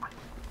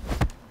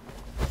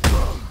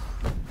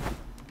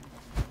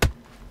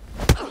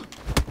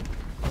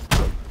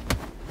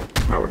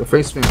 Well, the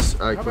first thing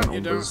I How went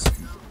about on was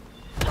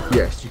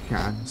yes, you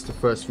can. It's the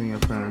first thing I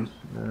found.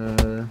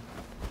 Okay,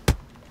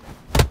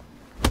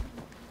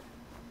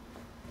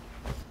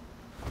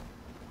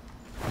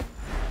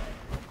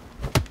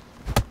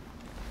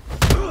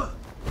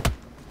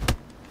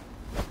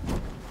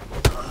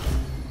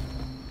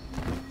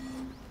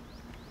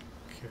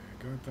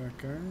 got that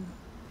guy.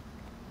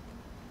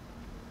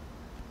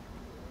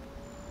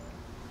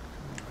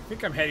 I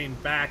think I'm heading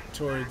back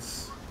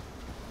towards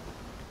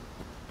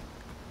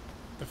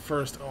the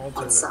first altar.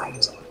 On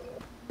site,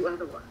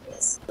 whoever one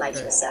is, like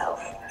yourself,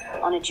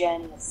 on a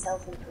journey of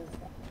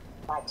self-improvement.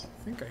 I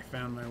think I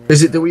found my way.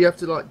 Is it that we have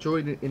to like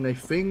join it in a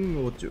thing,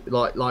 or do,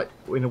 like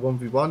in a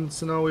 1v1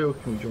 scenario, or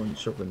can we join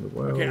each other in the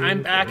world? Okay,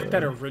 I'm back at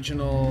that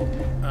original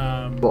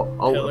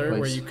pillar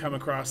where you come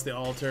across the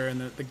altar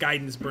and the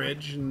guidance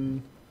bridge,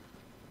 and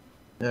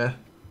yeah.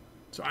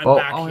 So I'm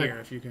back here.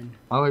 If you can.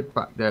 I'll head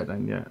back there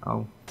then. Yeah.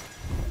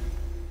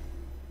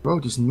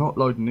 Road is not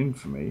loading in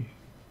for me.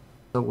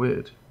 So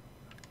weird.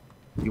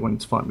 You wanted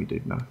to fight me,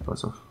 dude? No,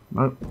 buzz off.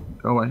 No,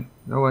 go away.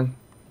 Go away.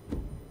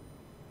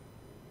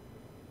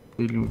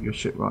 Dealing with your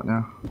shit right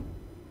now.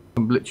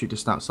 I'm literally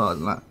just outside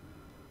of that.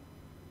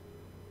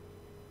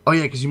 Oh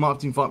yeah, because you might have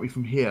to invite me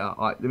from here.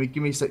 Alright,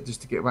 give me a sec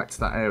just to get back to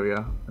that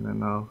area, and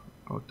then I'll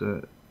do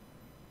it.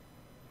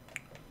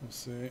 We'll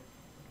see.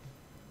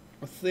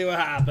 We'll see what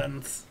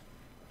happens.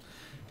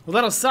 Well,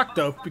 that'll suck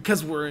though,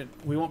 because we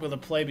won't be able to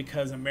play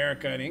because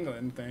America and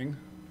England thing.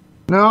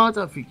 No, I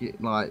don't think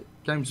it. Like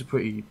games are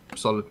pretty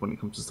solid when it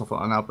comes to stuff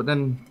like that now. But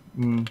then,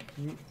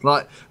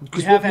 like,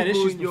 because we have had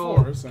issues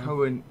before. So.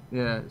 Current,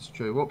 yeah, it's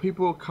true. What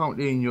people are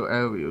currently in your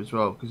area as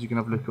well, because you can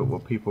have a look at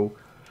what people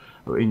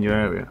are in your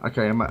area.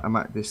 Okay, I'm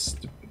at this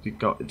the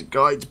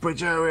guides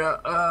bridge area.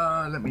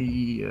 Let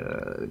me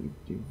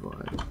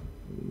divide.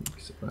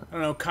 I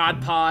don't know.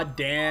 Cod Pod,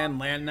 Dan,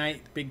 Land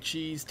Knight, Big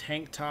Cheese,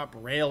 Tank Top,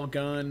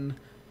 Railgun,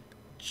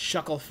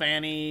 Chuckle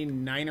Fanny,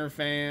 Niner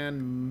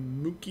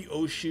Fan, Mookie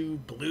Oshu,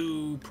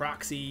 Blue,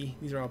 Proxy.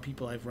 These are all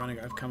people I've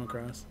come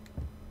across.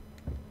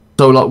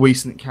 So like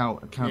recent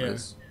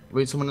encounters. Yeah.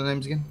 Read some of the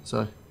names again.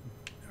 Sorry.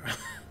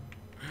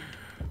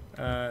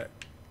 Now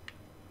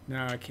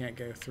I can't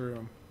go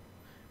through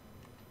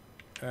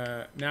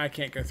them. Now I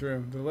can't go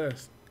through the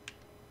list.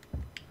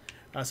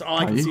 So all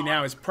I can see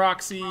now is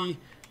Proxy,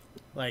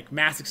 like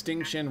Mass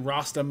Extinction,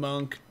 Rasta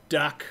Monk,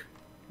 Duck.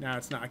 No,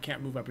 it's not. I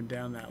can't move up and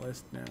down that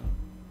list now.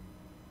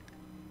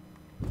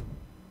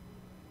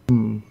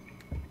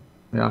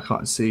 Yeah, I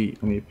can't see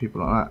any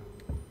people like that.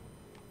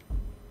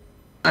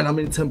 And I'm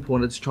in Temple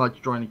and I just tried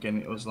to join again.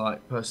 It was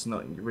like person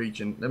not in the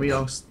region. Let me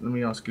ask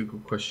Google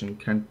a question.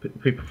 Can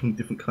people from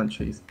different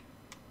countries?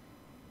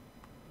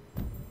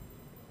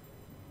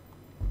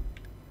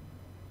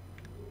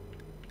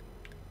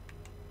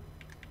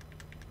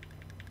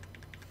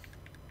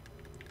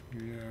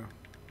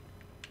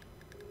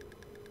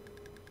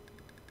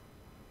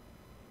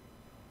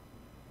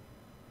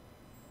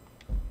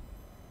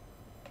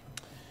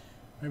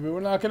 Maybe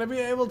we're not going to be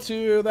able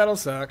to. That'll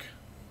suck.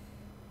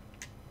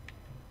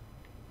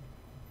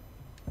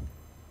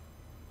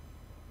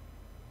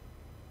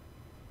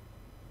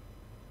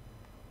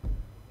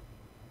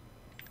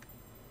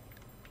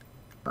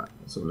 Right,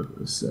 let's have a look at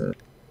this.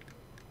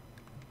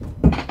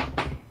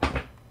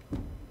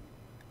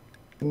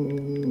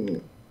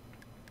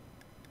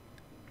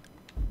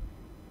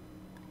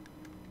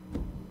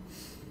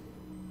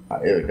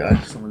 Right, here we go.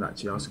 Someone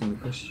actually asking the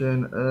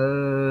question.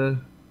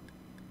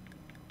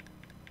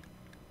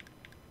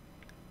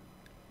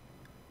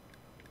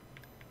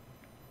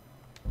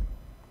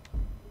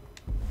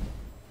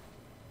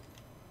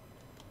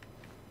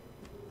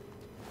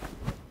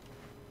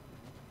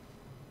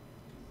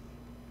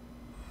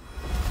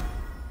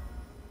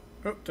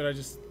 Oh, did I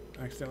just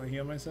accidentally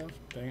heal myself?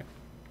 Dang it.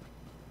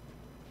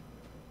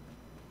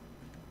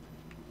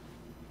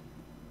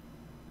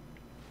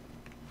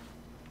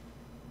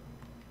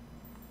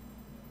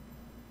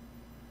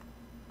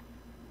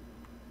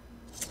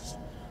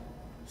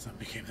 Some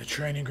became the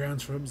training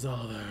grounds for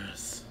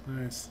Absolvers.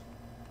 Nice.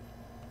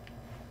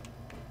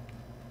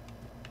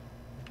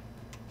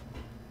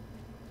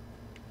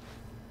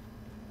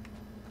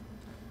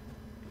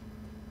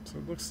 So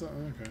it looks like,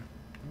 okay.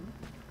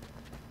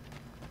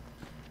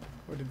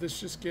 Or did this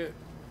just get...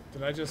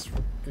 Did I just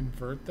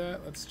invert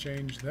that? Let's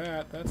change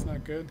that. That's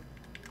not good.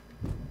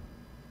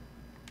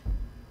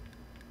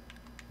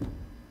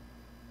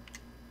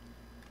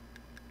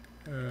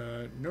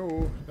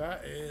 No,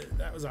 that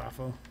was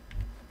awful.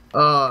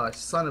 Ah,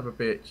 son of a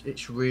bitch!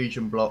 It's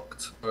region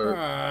blocked.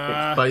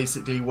 It's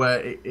basically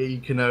where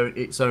you can know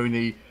it's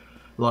only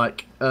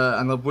like.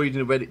 And I'm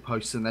reading a Reddit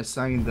post, and they're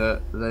saying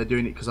that they're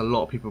doing it because a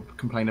lot of people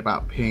complain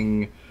about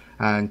ping,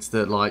 and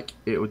that like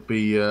it would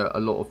be a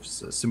lot of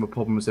similar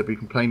problems. They'd be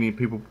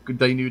complaining.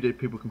 They knew that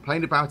people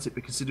complained about it,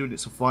 but considering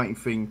it's a fighting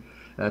thing.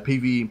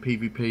 PvE and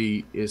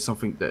PvP is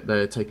something that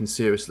they're taking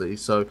seriously.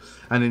 So,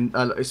 and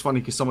then it's funny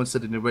because someone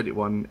said in the Reddit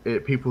one,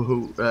 people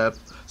who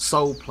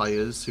Soul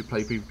players who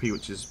play PvP,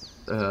 which is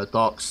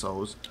Dark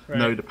Souls, right,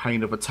 know the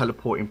pain of a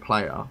teleporting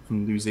player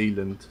from New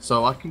Zealand.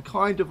 So I can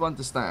kind of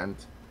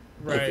understand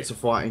if it's a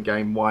fighting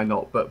game, why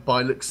not? But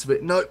by looks of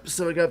it, nope.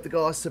 So we go have to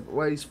go our separate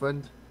ways,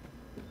 friend.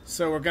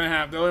 So we're gonna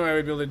have, the only way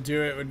we'd be able to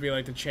do it would be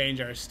like to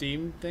change our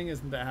Steam thing,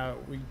 isn't that how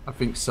we? I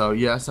think so.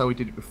 Yeah, that's how we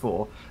did it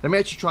before. Let me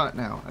actually try it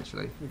now.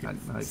 Actually, We can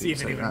see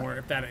if it even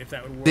works. If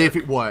that would work. See if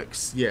it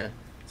works. Yeah.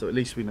 So at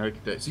least we know you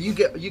can do it. So you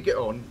get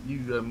on. You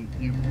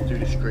do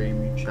the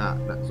stream, you chat,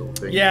 that sort of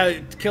thing.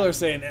 Yeah, Killer's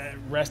saying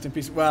rest in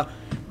peace. Well,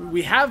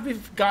 we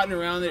have gotten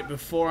around it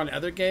before on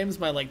other games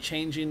by like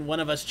changing. One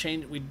of us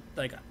changed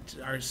like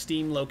our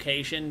Steam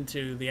location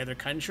to the other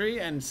country,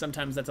 and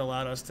sometimes that's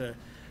allowed us to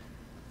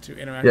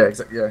interact. Yeah,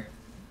 exactly. Yeah.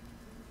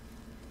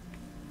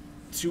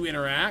 To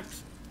interact.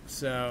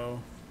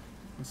 So,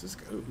 what's this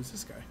guy? Oh, who's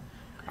this guy?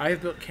 I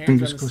have built camps.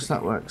 Fingers crossed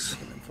that works.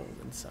 Can unfold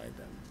inside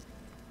them.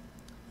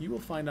 You will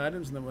find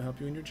items, and that will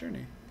help you in your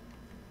journey.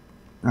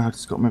 I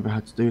just got to remember how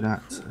to do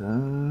that.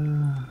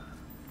 All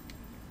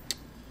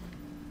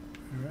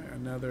right,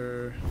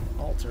 another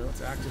altar.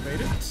 Let's activate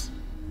it.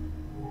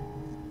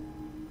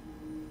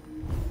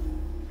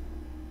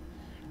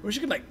 I wish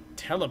you could like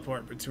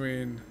teleport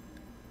between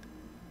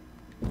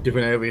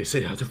different areas, so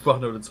you have to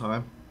run all the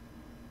time.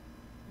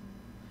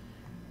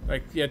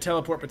 Like, yeah,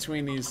 teleport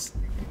between these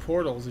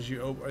portals as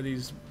you open, or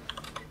these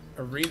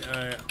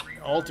arena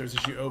altars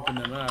as you open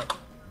them up.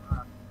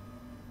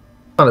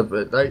 Kind of,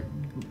 but they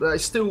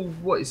still,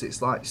 what is it?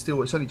 It's like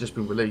still, it's only just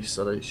been released,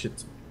 so they should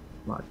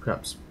like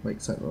perhaps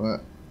make something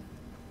like that.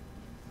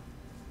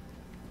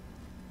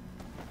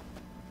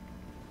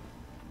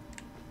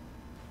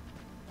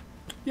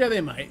 Yeah,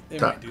 they might. They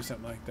might do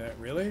something like that.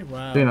 Really?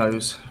 Wow. Who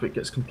knows if it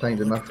gets complained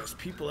look enough. At those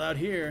people out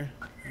here.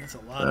 That's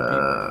a lot of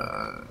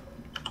people.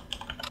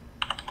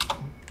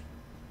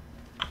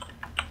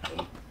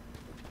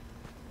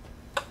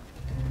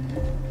 I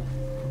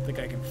don't think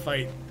I can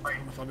fight. I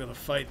don't know if I'll be able to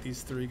fight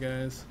these three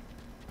guys.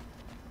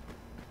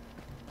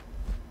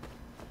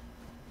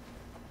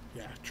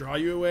 Yeah, draw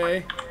you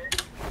away.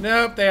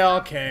 Nope, they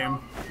all came.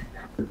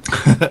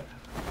 Like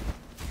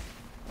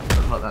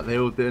that, they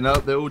all do. No,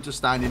 they're all just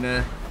standing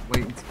there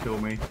waiting to kill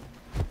me.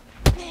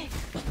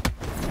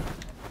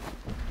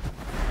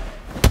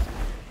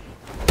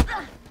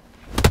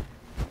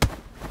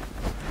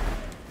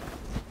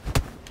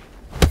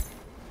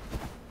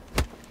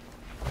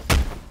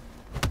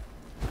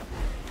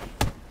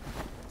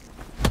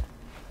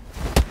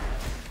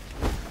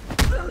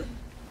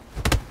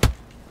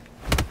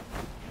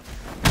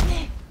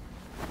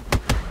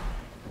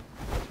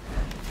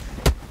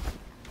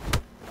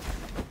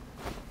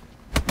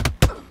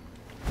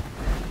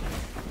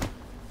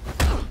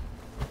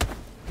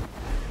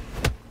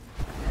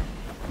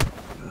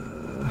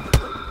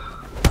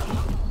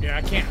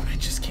 I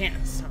just can't.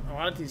 A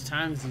lot of these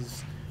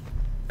times,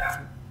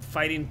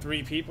 fighting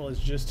three people is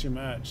just too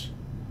much.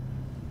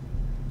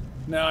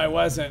 No, I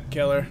wasn't,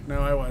 Killer. No,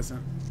 I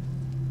wasn't.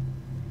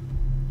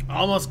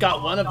 Almost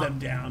got one of them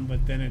down,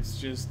 but then it's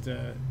just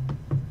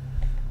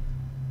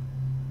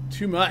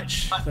too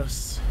much.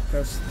 Those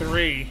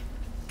three.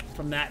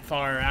 from that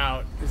far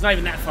out. It's not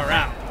even that far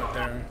out, but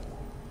they're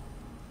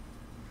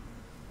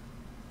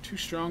too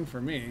strong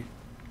for me.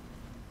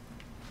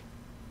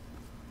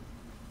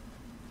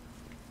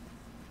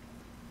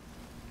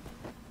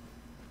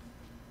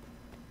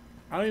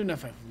 I don't even know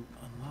if I've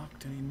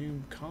unlocked any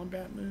new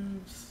combat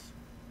moves.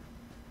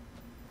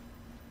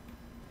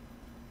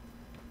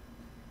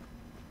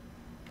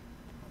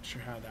 Not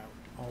sure how that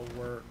all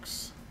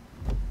works.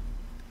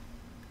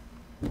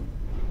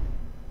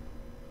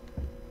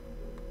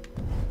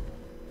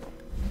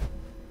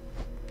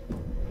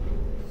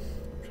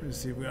 Trying to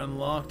see if we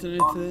unlocked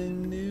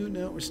anything new.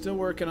 No, we're still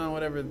working on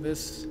whatever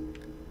this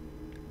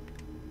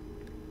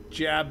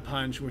jab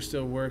punch we're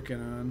still working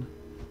on.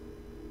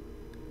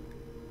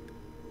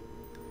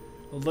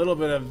 A little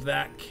bit of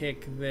that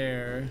kick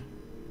there.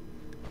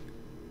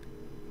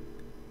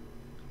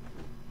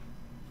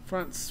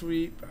 Front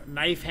sweep,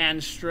 knife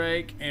hand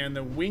strike, and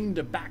the wing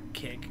to back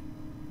kick,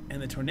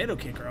 and the tornado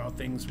kick are all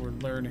things we're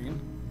learning.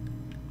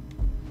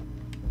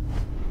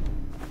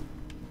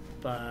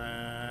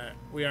 But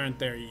we aren't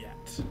there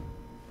yet.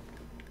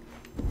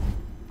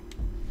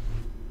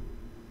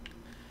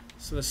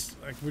 So this,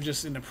 like, we're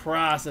just in the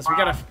process. We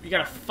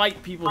gotta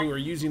fight people who are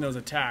using those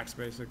attacks,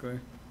 basically.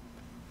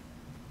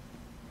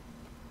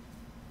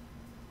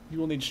 You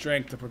will need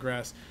strength to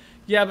progress.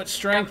 Yeah, but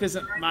strength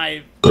isn't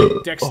my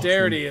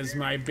dexterity is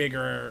my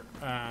bigger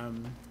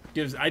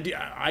gives I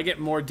get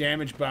more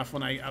damage buff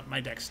when I up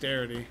my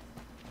dexterity.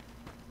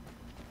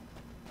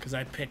 Cuz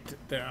I picked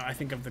I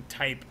think of the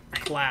type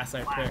class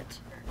I picked.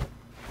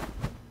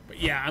 But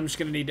yeah, I'm just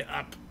going to need to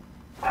up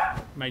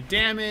my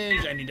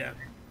damage. I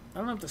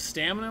don't know if the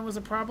stamina was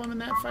a problem in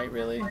that fight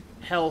really.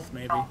 Health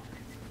maybe.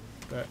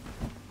 But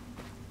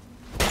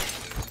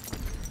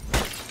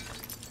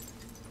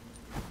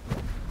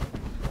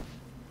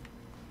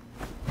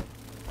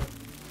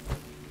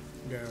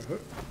go.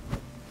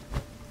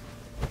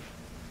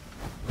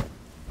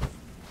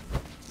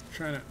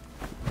 Trying to.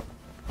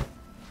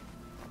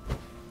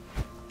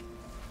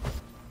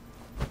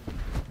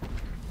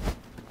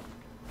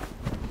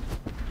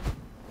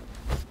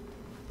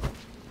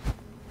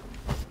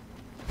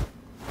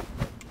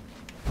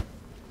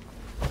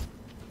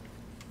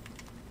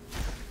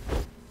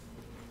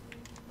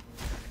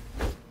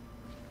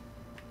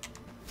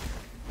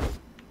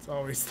 It's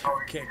always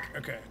that kick.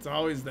 Okay, it's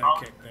always that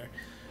kick there.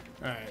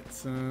 Alright,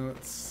 so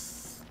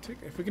let's take,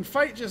 if we can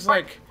fight just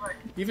like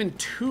even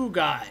 2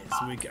 guys,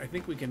 I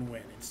think we can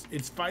win.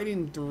 It's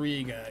fighting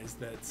 3 guys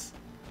that's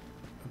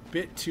a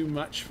bit too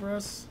much for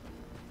us.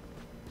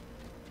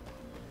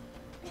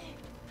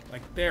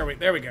 Like there we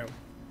go.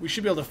 We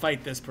should be able to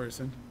fight this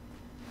person.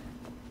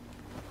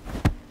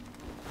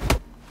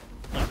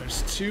 Oh,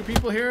 there's 2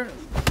 people here.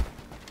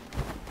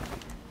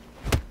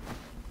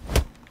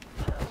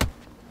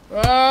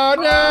 Oh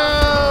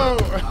no!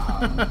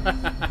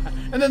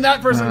 And then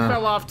that person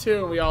fell off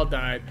too, and we all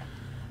died.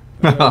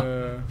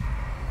 Oh,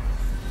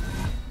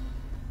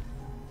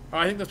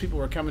 I think those people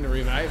were coming to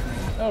revive me.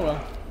 Oh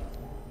well.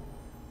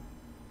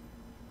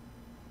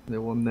 They're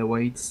on their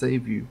way to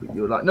save you, but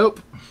you're like, nope.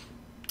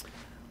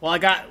 Well,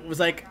 I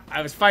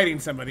was fighting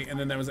somebody, and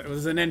then it was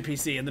an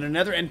NPC, and then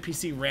another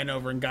NPC ran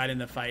over and got in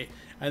the fight,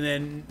 and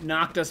then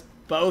knocked us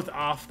both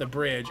off the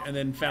bridge, and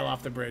then fell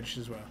off the bridge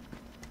as well.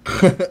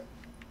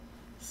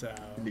 So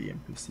the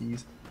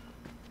NPCs.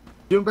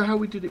 Do you remember how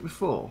we did it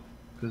before?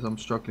 Because I'm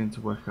struggling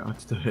to work out how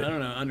to do it. I don't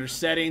know. Under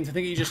settings, I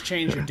think you just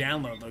changed your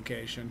download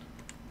location.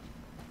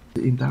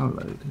 In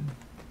download.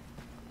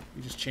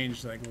 You just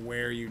changed like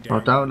where you download.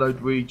 Our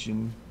download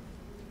region.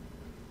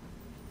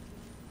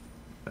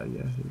 Yeah,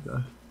 here we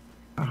go.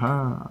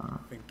 Aha.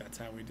 I think that's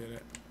how we did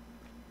it.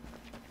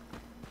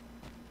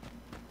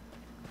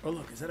 Oh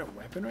look, is that a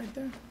weapon right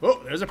there?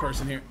 Oh, there's a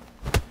person here.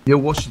 You're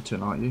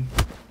Washington, aren't you?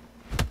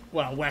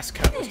 Well, West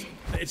Coast.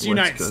 It's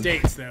United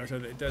States though, so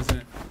it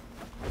doesn't.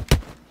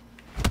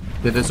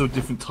 Yeah, there's all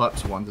different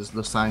types of ones. There's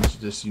Los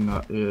Angeles, New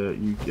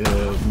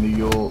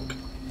York.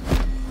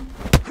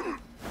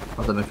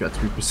 I don't know if you had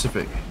to be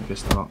Pacific. I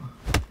guess not.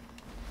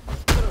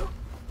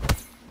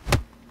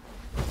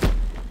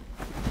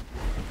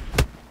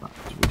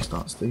 Let's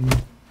restart Steam.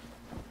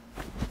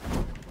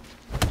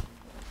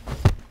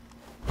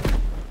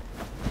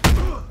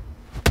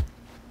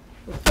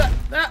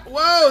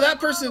 Whoa! That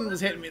person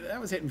was hitting me.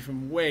 That was hitting me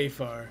from way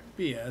far.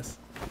 BS.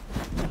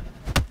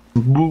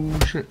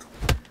 Bullshit.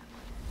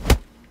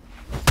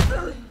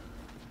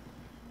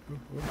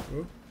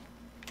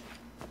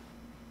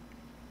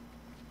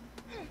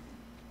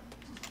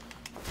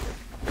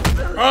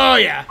 Oh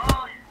yeah,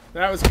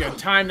 that was good.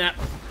 Timed that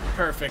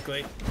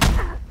perfectly.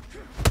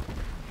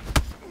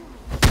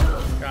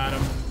 Got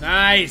him.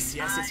 Nice.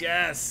 Yes, yes,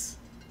 yes.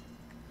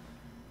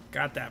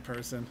 Got that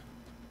person.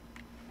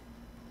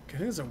 I think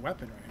there's a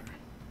weapon right here.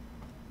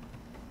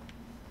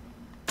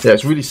 Yeah,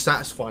 it's really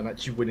satisfying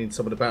actually winning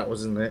some of the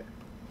battles, isn't it?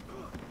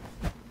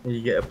 And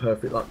you get a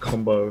perfect like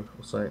combo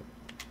or something.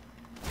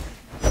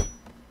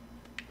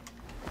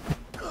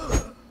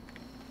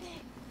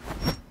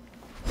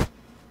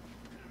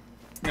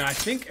 No, I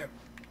think.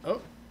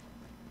 Oh.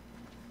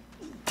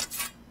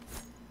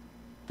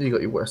 You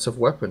got your yourself a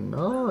weapon.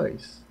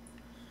 Nice.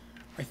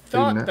 I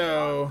thought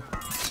though.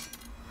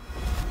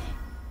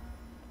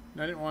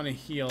 I didn't want to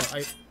heal.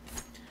 I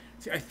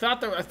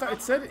thought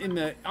it said in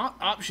the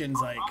options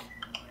like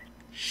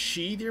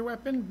sheathe your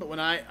weapon, but when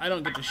I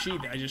don't get to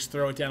sheathe it, I just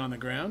throw it down on the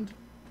ground.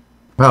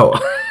 Oh.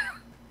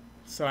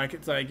 So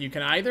it's like you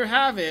can either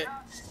have it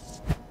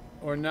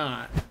or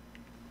not.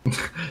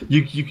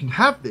 you can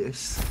have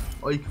this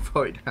or you can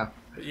throw it down.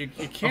 But you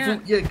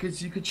can't. Yeah,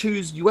 because you could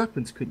choose your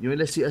weapons, couldn't you?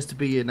 Unless it has to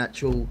be an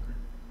actual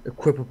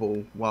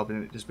equipable rather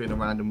than it just being a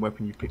random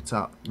weapon you picked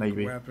up,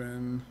 maybe.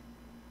 Weapon.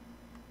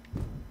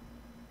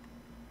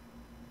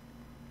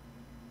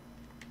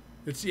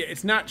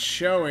 It's not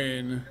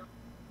showing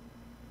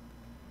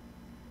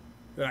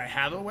that I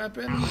have a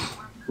weapon.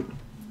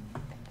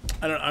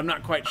 I'm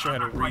not quite sure how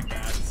to read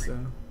that, so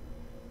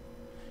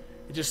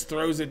it just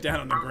throws it down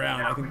on the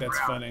ground. I think that's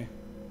funny.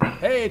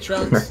 Hey,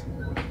 Trunks.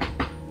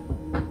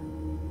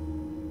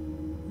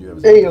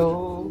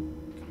 Heyo.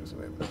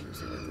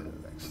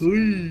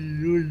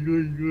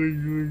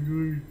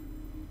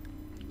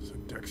 So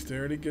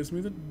dexterity gives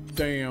me the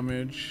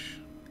damage.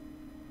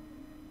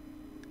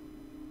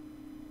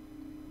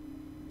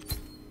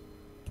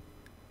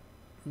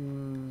 Okay,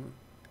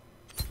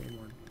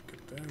 more.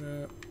 Get that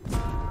up.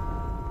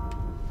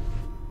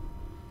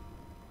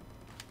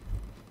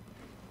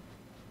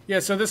 Yeah,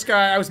 so this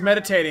guy, I was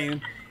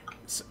meditating.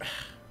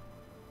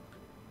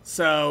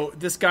 So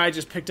this guy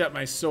just picked up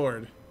my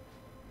sword.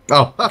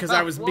 Oh.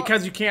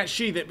 Because you can't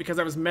sheath it because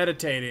I was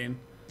meditating.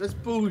 That's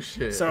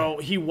bullshit. So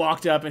he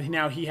walked up and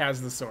now he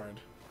has the sword.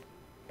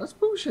 That's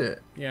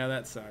bullshit. Yeah,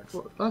 that sucks.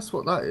 Well, that's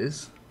what that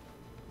is.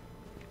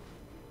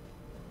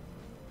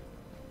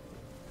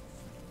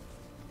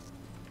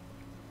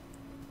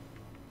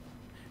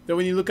 Though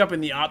when you look up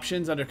in the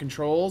options under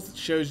controls, it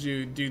shows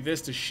you do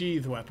this to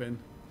sheath weapon.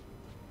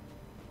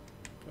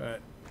 But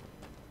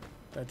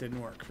that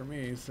didn't work for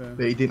me, so.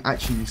 But he didn't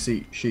actually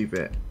sheath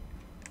it.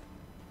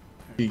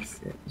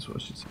 Sheath it, is what I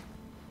should say.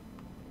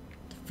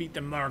 Defeat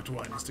the marked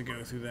ones to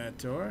go through that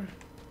door.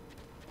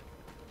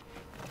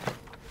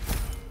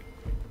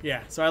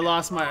 Yeah, so I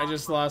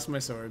just lost my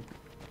sword.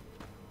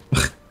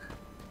 That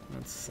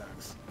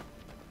sucks.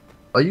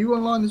 Are you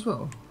online as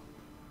well?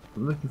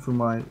 I'm looking for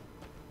my...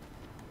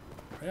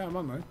 Yeah, I'm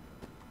online.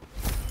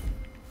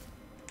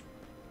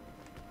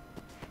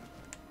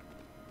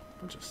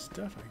 Bunch of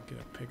stuff I can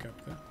pick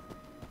up though.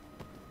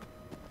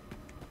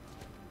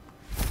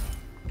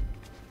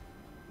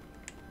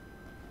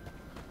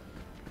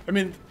 I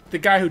mean, the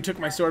guy who took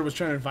my sword was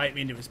trying to invite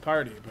me into his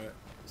party, but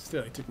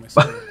still, he took my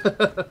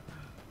sword.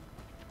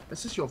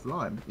 This is your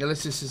offline. Yeah,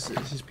 this is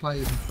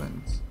players and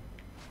friends.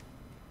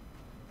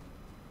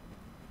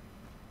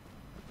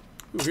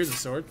 Ooh, here's a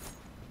sword.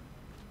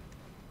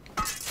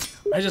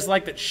 I just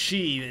like that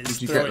she is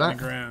throw it in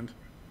the ground.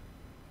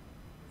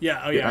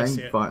 Yeah, oh yeah, I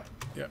see it. But...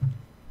 Yeah.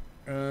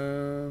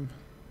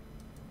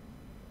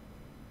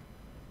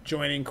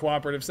 Joining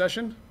cooperative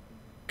session.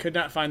 Could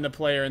not find the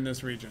player in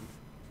this region.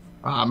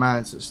 Ah man,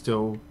 it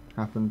still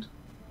happened.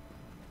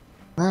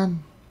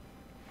 Man.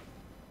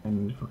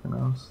 Any fucking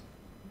else.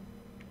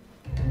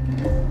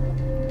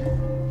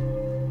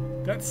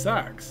 That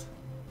sucks.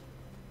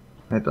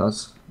 It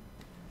does.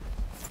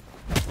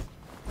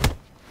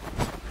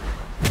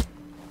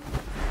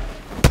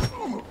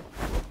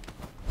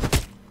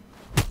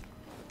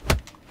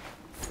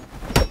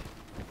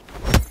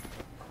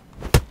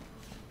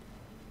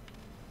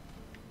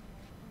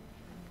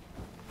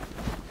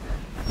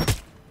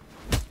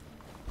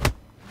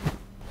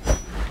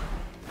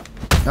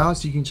 Now,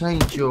 so you can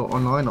change your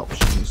online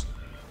options.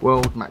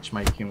 World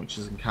matchmaking, which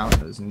is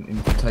encounters and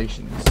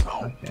invitations.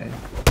 Okay.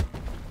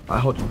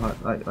 Hold on.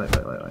 Wait.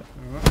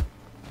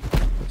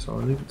 So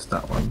I'll leave it to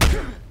that one.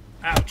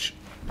 Ouch.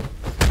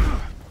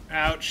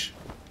 Ouch.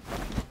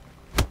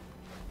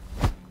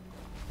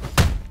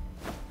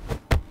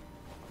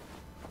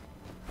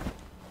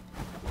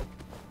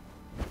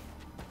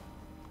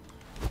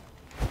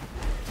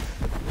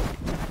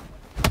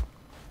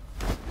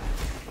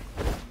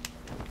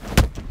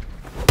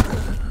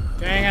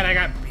 Dang it, I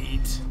got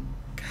beat.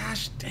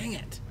 Gosh dang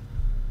it.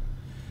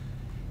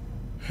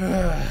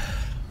 I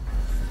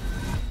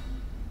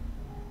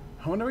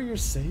wonder where you're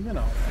saving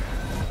all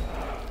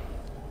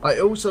that.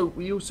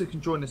 We also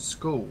can join a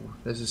school.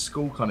 There's a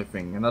school kind of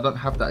thing, and I don't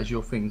have that as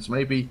your thing, so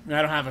maybe...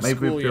 I don't have a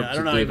school yet. I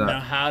don't even know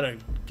how to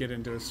get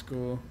into a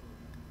school.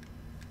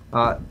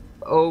 It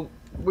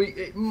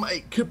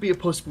could be a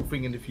possible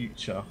thing in the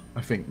future,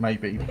 I think,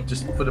 maybe.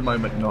 Just for the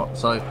moment, not.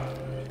 So,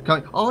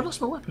 I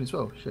lost my weapon as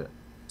well. Shit.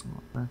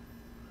 Oh, man.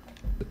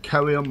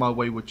 Carry on, my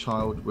wayward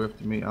child. We have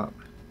to meet up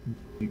in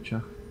the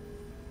future.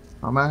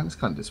 Oh man, it's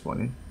kind of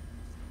disappointing.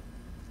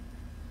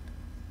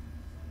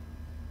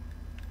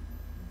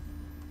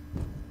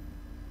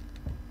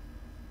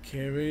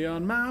 Carry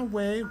on, my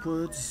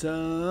wayward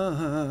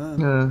son.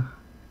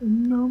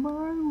 No,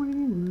 my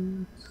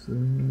wayward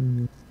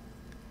son.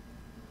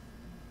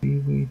 Be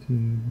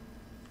waiting.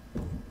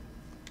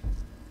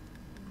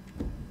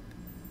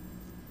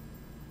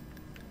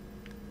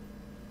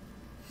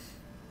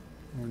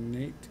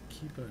 Ornate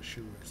keeper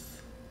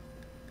shoes.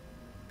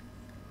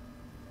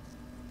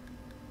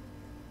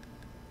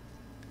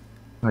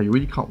 No, you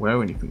really can't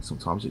wear anything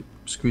sometimes. It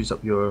screws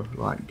up your,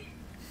 like,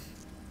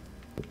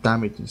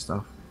 damage and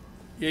stuff.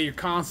 Yeah, you're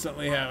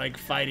constantly like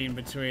fighting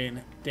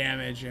between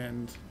damage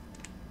and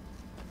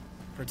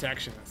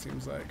protection, it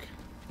seems like.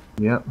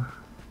 Yep.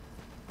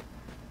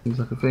 Seems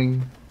like a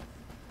thing.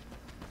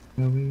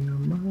 I think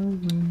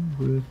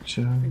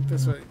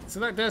this way. So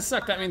that does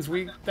suck. That means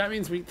we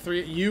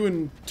three, you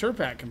and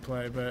Turpak can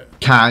play, but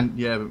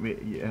Yeah,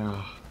 but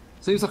yeah.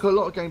 Seems like a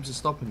lot of games are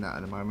stopping that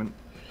at the moment.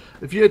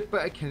 If you had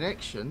better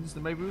connections,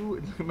 then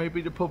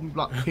maybe the problem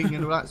like ping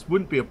and all that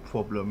wouldn't be a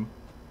problem.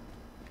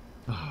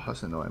 Oh,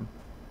 that's annoying.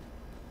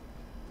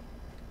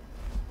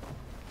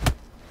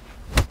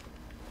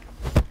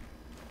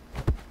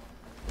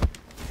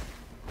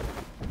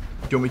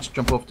 Do you want me to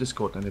jump off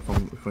Discord then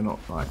if we're not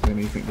like doing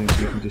anything then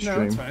so you can just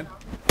stream? No, that's fine.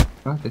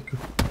 Okay, cool.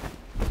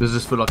 Does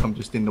this feel like I'm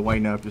just in the way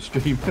now of the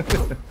stream?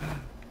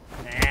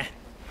 Nah.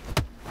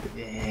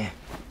 Yeah.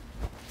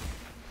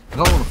 I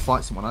don't want to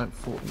fight someone, I haven't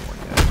fought anyone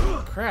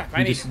yet. Crap,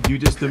 You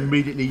just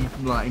immediately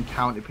like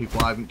encounter people.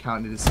 I haven't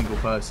encountered a single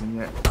person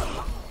yet.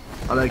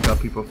 I like how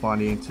people find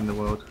the int in the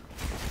world.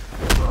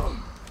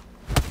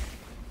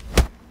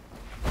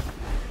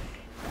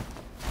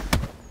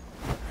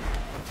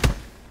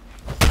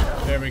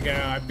 There we go.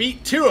 I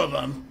beat 2 of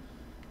them.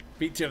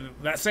 Beat 2 of them.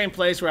 That same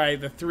place where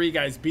the 3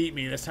 guys beat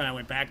me. This time I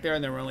went back there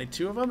and there were only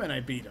 2 of them and I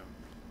beat them.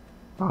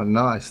 Oh,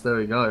 nice. There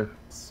we go.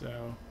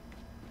 So.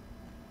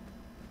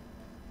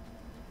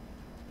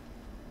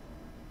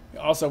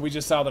 Also, we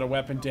just saw that a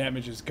weapon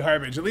damage is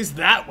garbage. At least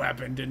that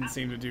weapon didn't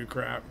seem to do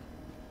crap.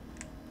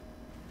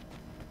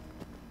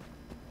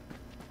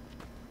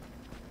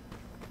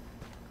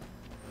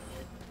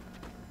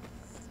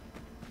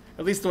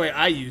 At least the way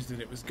I used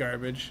it, it was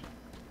garbage.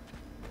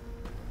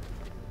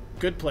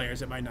 Good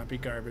players, it might not be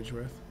garbage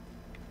with.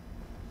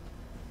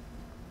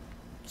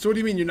 So what do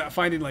you mean you're not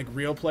finding like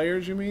real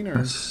players, you mean?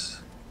 Or?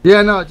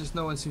 Yeah, no, just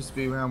no one seems to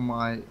be around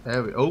my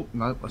area. Oh,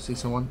 no, I see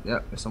someone.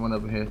 Yeah, there's someone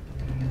over here.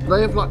 They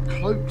have like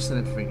cloaks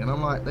and everything, and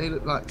I'm like, they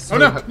look like so oh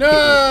no, no!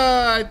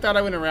 I thought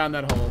I went around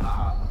that hole.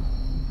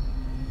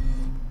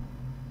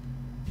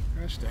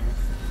 Gosh dang it.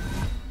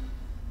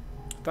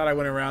 Thought I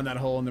went around that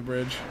hole in the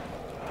bridge.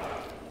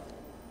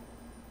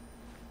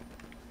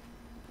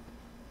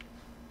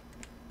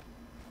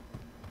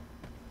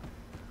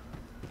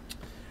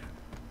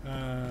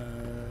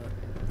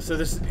 So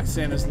this is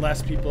saying there's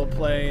less people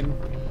playing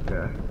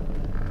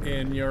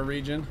in your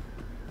region?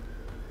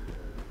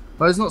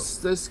 Well, there's not.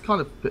 There's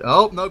kind of.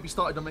 Oh, nope, you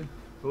started on me.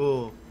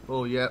 Oh,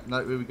 yeah.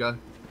 No, here we go.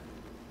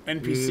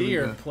 NPC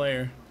or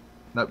player?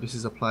 Nope, this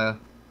is a player.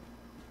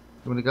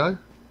 You want to go?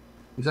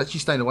 He's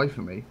actually staying away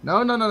from me. No.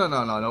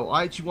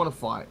 I actually want to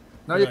fight.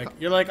 No,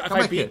 you're like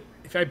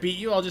if I beat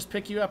you, I'll just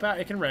pick you up.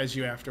 I can res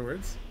you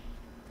afterwards.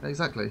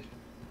 Exactly.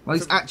 Well,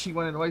 he's actually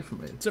running away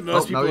from me. So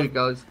most people, no, he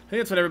goes. I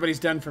think that's what everybody's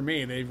done for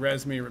me. They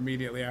res me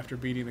immediately after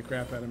beating the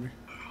crap out of me.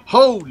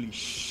 Holy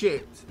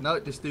shit! No,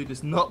 this dude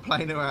is not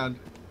playing around.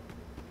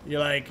 He's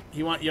like,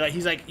 you want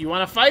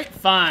to fight?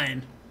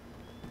 Fine.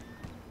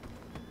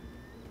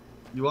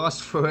 You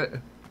asked for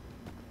it.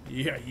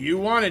 Yeah, you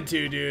wanted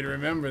to, dude.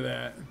 Remember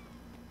that.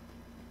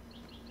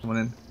 Come on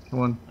in.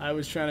 Come on. I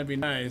was trying to be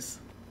nice.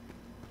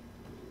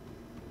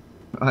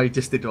 I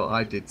just did what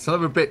I did. Son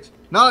of a bitch.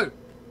 No!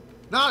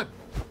 No!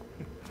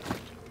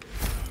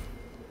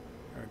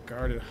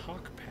 Guarded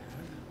hawk pad.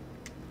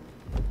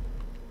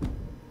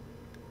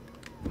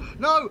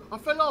 No! I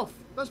fell off!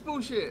 That's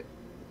bullshit!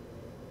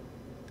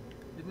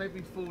 It made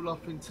me fall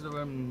off into the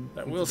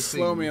That will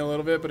slow me a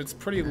little bit, but it's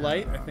pretty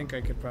light. I think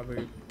I could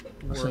probably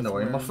That's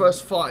annoying. My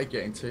first fight I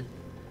get into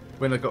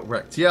when I got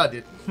wrecked. Yeah, I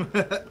did.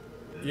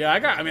 Yeah, I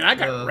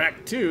got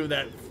wrecked too.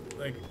 That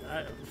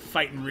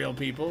fighting real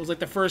people. It was like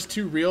the first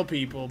 2 real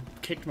people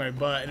kicked my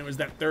butt, and it was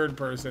that 3rd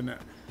person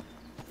that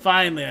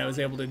finally I was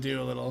able to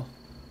do a little.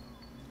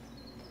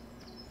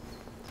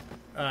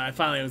 I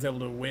finally was able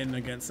to win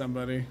against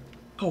somebody.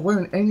 Oh,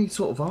 wearing any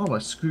sort of armor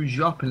screws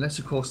you up unless,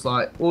 of course,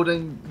 like, or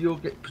then you'll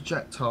get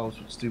projectiles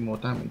which do more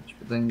damage,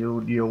 but then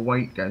your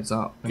weight goes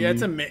up. Yeah,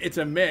 it's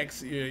a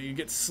mix. You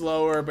get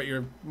slower, but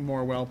you're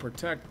more well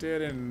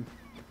protected, and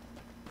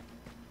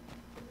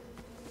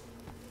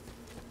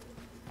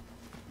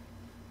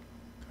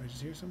did I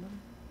just hear somebody?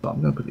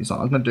 I'm gonna put these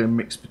on. I'm gonna do a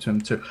mix between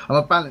the 2. I'm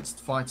a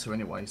balanced fighter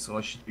anyway, so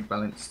I should be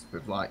balanced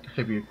with like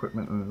heavy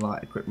equipment and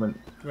light equipment.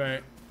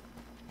 Right.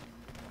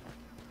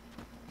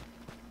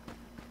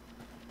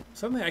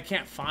 Suddenly I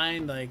can't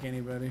find like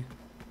anybody.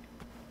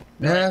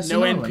 Yeah,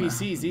 no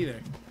NPCs either.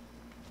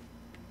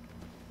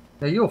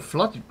 Yeah, you're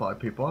flooded by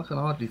people. I can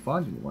hardly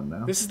find anyone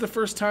now. This is the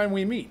first time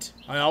we meet.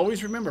 I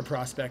always remember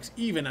prospects,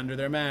 even under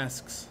their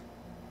masks.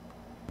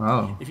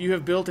 Oh. If you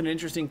have built an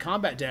interesting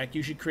combat deck,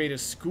 you should create a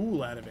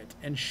school out of it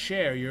and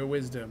share your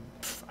wisdom.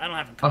 Pfft, I don't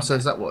have a combat. Oh, so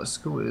is that what a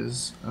school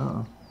is?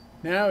 Oh.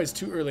 Now is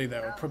too early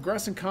though.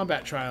 Progress in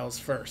combat trials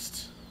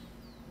first.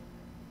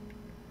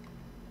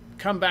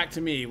 Come back to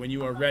me when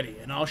you are ready,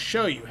 and I'll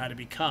show you how to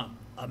become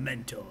a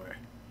mentor.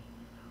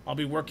 I'll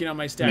be working on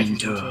my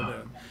statues until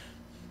then.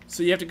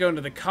 So you have to go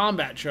into the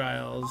combat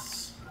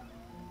trials.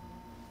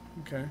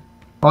 Okay.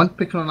 I'm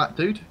picking on that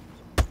dude.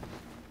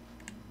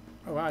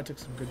 Oh wow, I took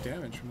some good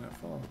damage from that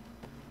fall.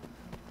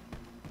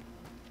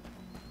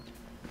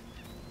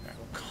 Alright,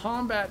 well,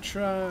 combat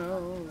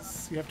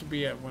trials. You have to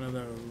be at one of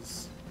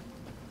those.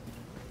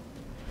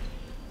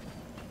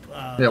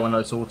 Yeah, one of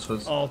those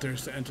altars.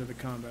 Altars to enter the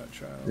combat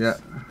trials. Yeah.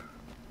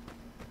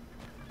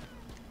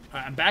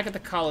 I'm back at the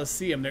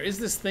Coliseum. There is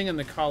this thing in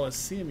the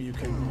Coliseum you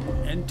can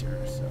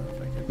enter. So if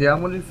I could... Yeah,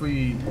 I'm wondering if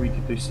we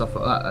could do stuff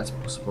like that. That's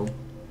possible.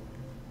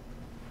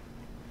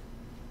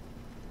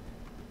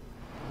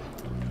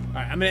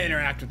 Alright, I'm gonna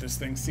interact with this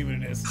thing, see what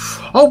it is.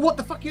 Oh, what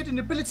the fuck? You had an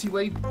ability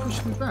where you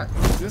pushed me back.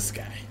 Who's this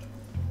guy?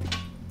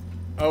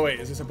 Oh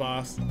wait, is this a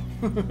boss?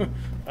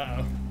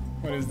 Uh-oh.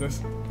 What is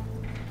this?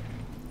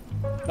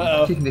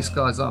 Uh-oh. Kicking this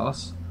guy's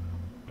ass.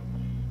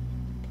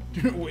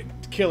 Wait,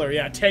 killer,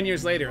 yeah, 10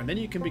 years later, and then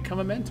you can become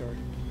a mentor.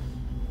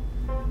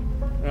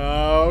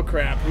 Oh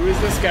crap, who is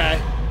this guy?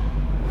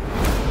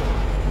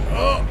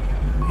 Oh,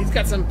 he's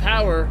got some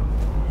power.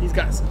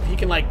 He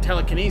can like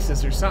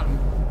telekinesis or something.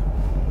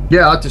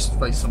 Yeah, I just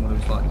faced someone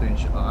who's like doing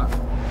shit like that.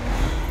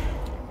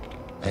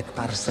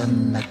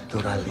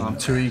 I'm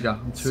too eager.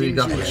 I'm too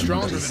eager. Seems you're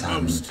stronger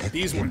than most.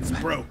 These ones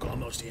broke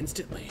almost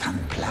instantly.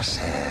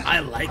 I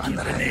like it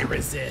when they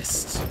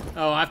resist.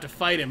 Oh, I have to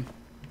fight him.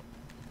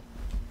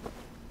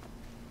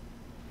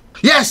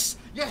 Yes!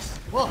 Yes!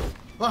 Whoa!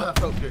 Oh, that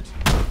felt good.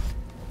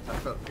 That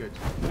felt good.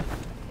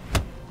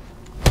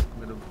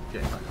 I'm gonna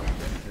get back up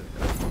again.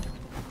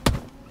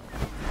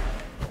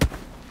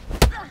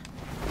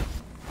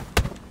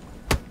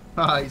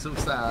 Ah, he's all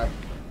sad.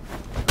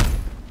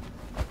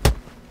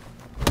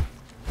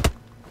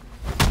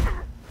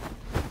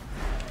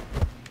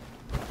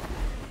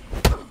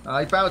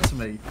 He bowed to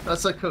me.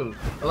 That's so cool.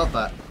 I love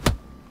that.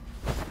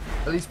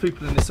 At least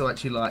people in this are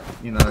actually like,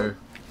 you know,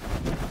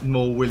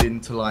 more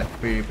willing to like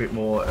be a bit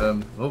more.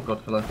 Oh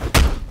god, hello.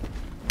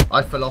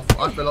 I fell off.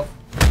 I fell off.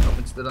 Not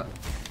meant to do that.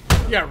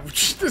 Yeah,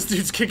 this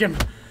dude's kicking.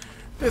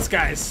 This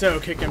guy is so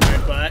kicking my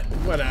butt.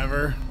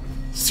 Whatever.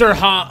 Sir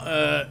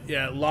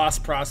yeah,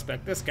 Lost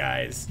Prospect. This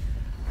guy is.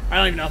 I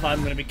don't even know if I'm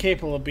going to be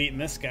capable of beating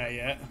this guy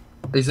yet.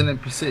 He's an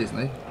NPC, isn't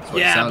he?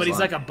 Yeah, but he's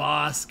like a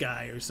boss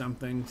guy or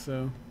something,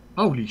 so.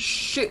 Holy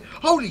shit!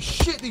 Holy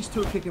shit, these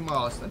two are kicking my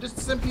ass. They're just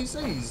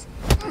NPCs.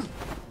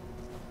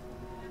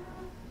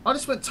 I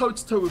just went toe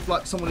to toe with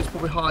like someone who's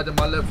probably higher than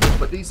my level,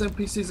 but these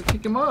NPCs are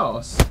kicking my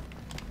ass.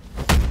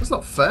 That's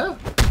not fair.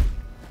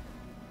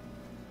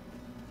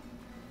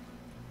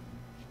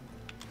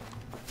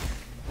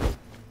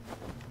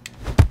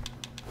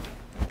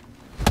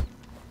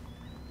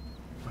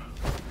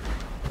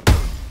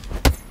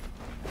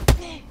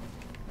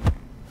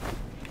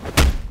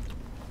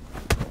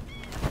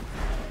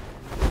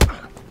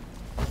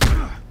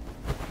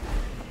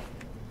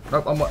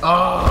 Nope, I'm like,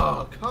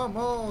 oh, come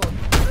on!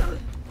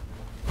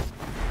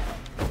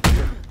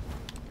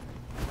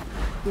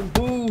 Fucking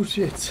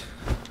bullshit.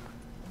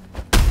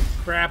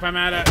 Crap, I'm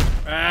at it.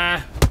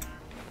 Ah.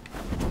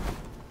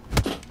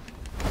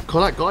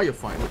 God, that guy you're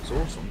fighting looks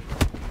awesome.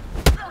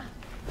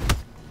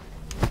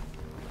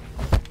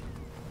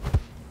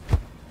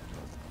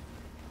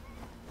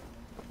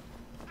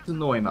 It's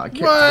annoying that I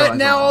kept What?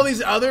 Now all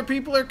these other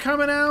people are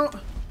coming out?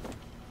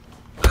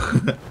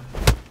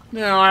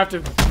 Now I have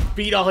to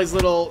beat all his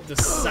little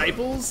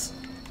disciples?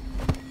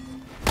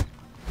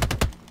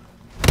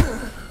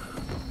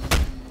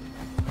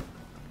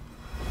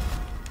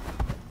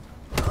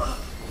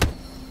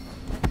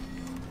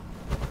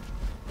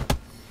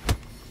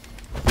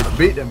 If you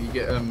beat them, you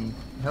get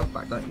health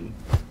back, don't you?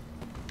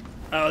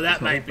 Oh,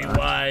 that might be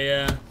why,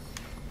 yeah.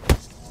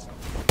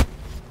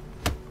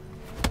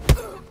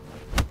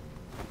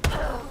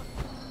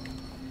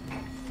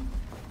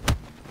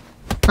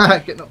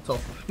 Get knocked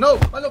off. No,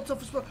 I knocked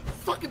off as well.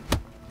 Fucking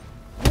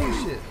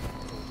bullshit.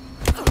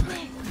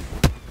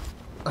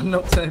 I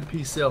knocked an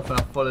NPC off and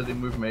I followed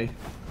him with me.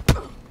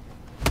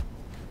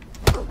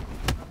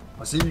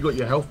 I see you got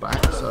your health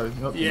back, so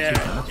not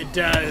yeah, it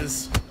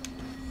does.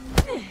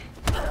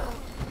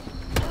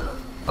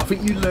 I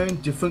think you learn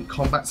different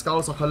combat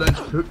skills. Like I learned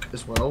hook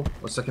as well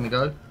a second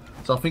ago,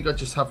 so I think I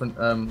just haven't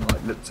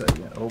like looked at it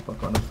yet. Oh, I've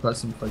got another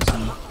person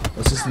facing.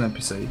 That's just an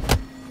NPC.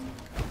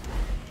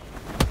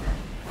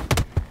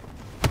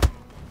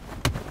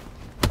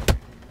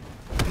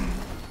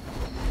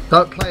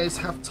 Don't players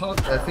have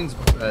things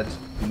prepared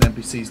and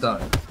NPCs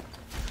don't?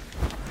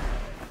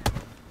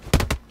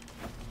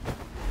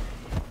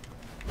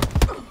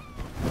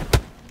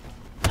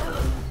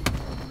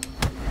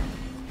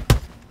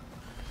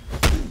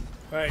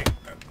 Right.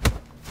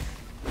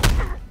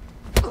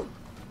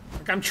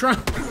 Like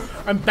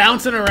I'm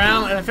bouncing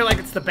around and I feel like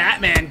it's the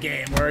Batman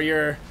game where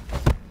you're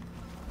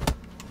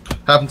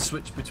having to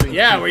switch between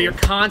people. Where you're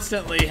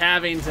constantly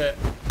having to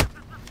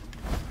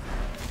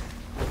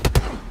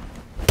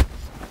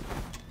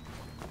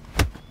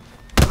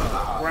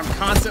where I'm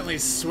constantly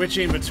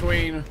switching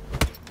between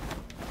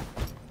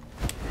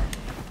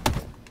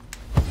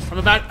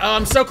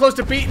I'm so close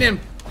to beating him.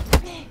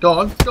 Go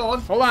on, go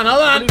on. Hold on,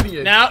 hold on.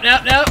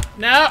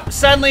 No.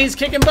 Suddenly he's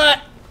kicking butt.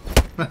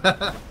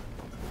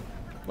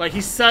 Like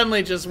he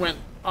suddenly just went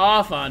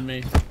off on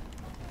me.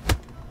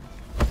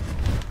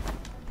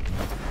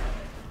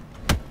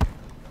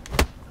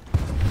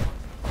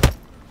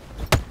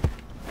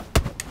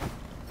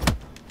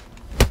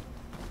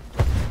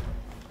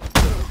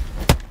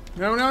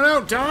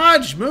 No.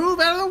 Dodge! Move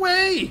out of the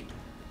way!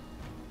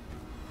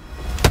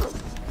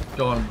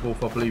 Go on,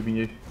 Wolf, I believe in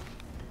you.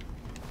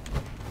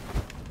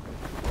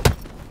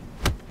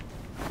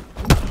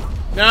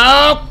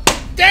 No!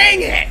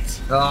 Dang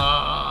it!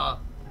 Ah!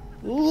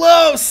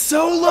 Low!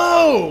 So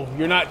low!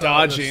 You're not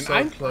dodging. So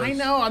I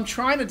know, I'm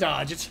trying to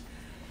dodge. I'm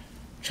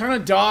trying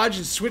to dodge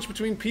and switch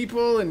between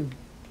people, and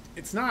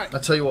it's not. I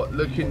tell you what,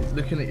 looking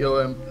at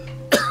your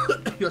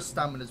your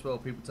stamina as well,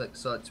 people take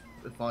such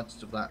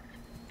advantage of that.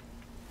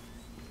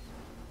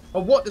 Oh,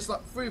 what? There's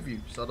like 3 of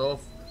you. Start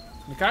off.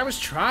 Like I was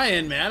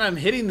trying, man. I'm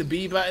hitting the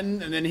B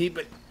button, and then he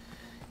would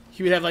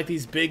have like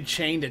these big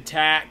chained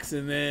attacks,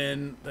 and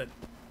then the.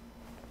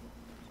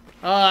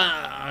 All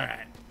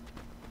right.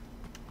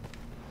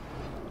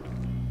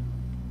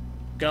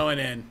 Going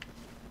in.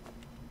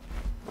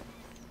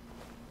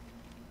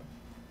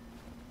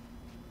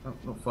 I'm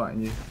not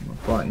fighting you. I'm not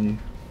fighting you.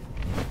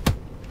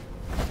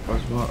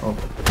 What's right? Oh.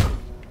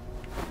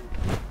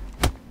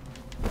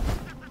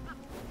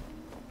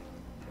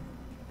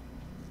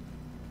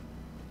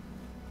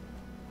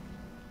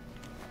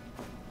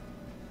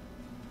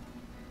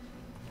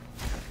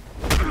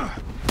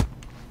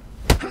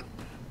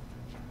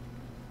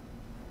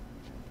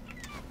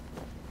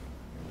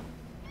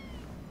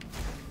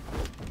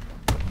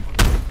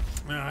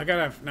 I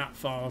gotta not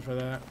fall for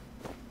that.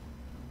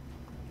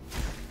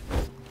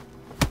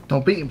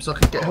 Don't beat him so I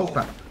can get health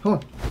back. Come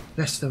on.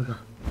 Yes, there we go.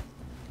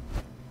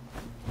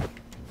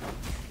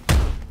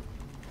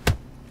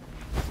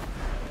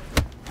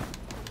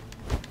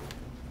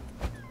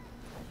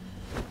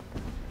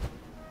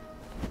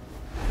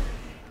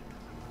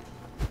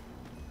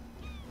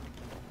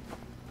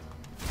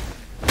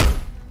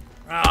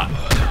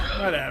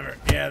 Whatever.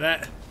 Yeah,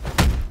 that.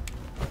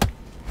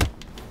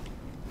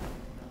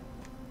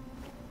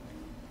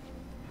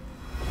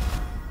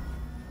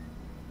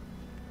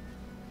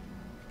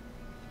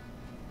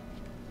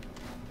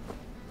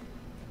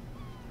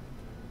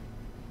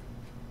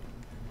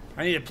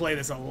 I need to play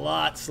this a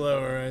lot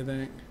slower, I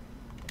think.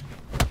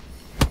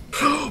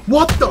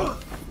 What the?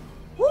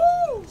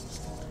 Woo!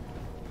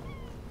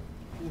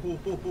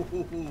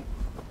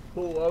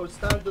 Oh, I was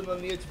standing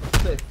on the edge of a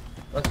cliff.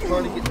 I was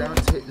trying to get down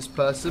to hit this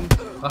person.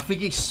 I think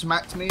he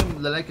smacked me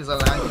in the leg as I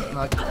landed, and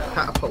I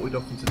catapulted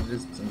off into the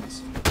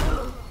distance.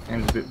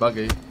 And it was a bit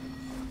buggy.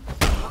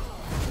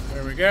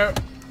 There we go.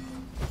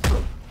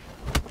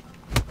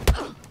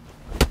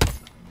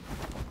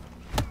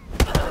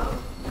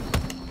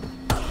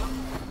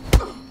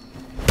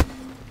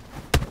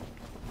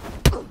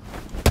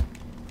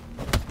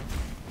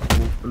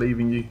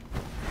 Believing you.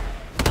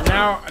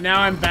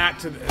 Now I'm back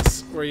to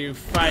this where you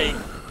fight,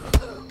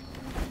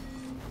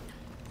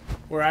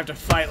 where I have to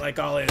fight like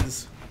all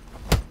his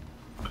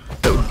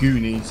Little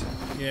Goonies.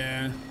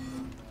 Yeah.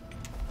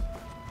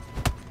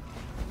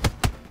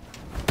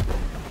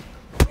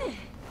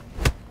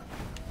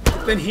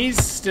 Then he's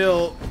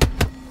still.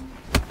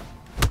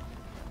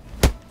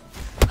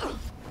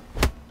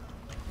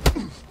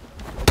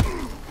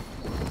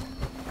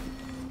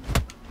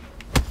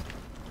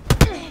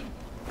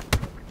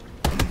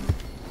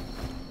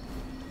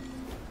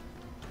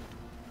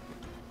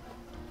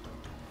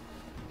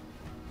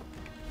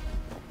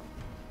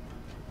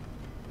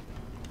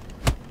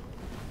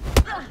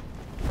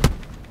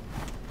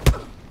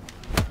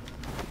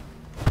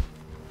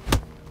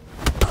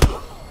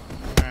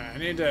 I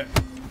need to.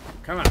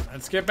 Come on,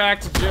 let's get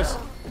back to just.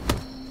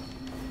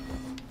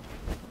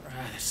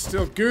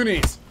 Still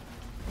Goonies.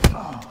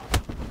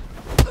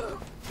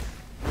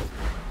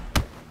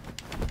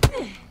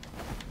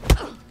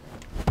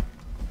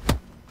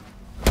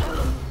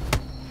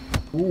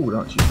 Ooh,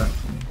 don't shoot back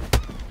to me.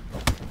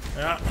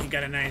 Oh, he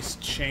got a nice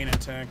chain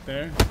attack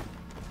there.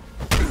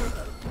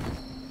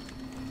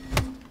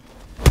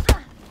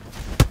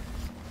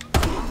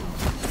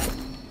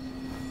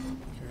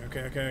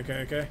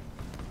 Okay.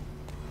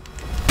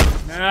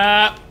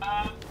 Nah.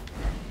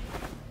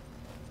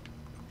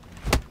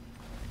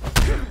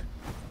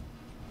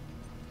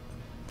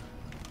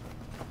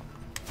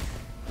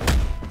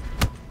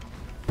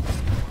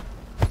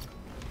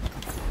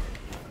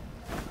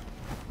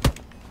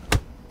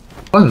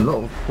 Quite a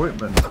lot of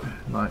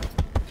equipment, like,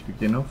 to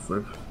begin off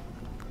with.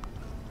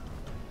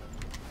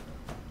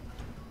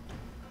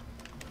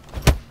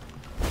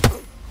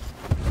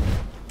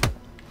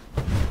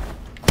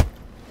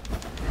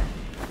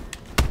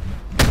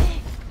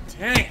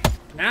 Dang it.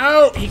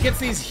 No! He gets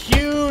these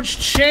huge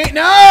chain.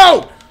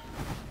 No!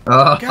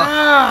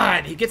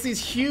 God! He gets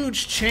these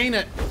huge chain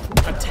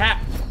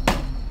attack.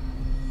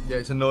 Yeah,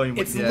 it's annoying.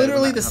 It's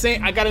literally the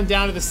same. I got him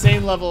down to the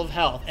same level of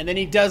health, and then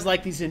he does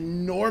like these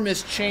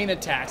enormous chain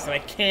attacks that I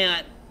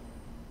can't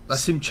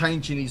That's him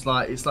changing. He's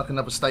like, it's like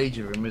another stage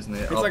of him, isn't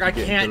it? It's like I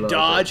can't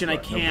dodge and I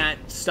can't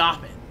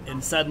stop it,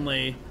 and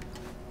suddenly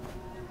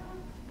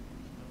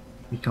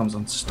he becomes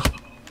unstoppable.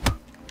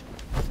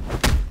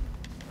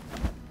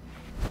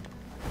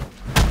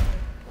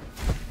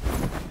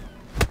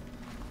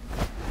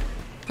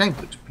 Game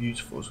looks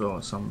beautiful as well.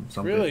 Some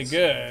really bits.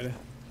 good.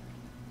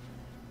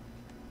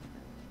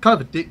 Kind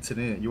of addicting,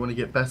 isn't it? You want to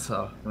get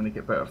better. You want to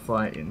get better at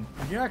fighting.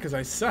 Yeah, because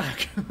I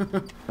suck.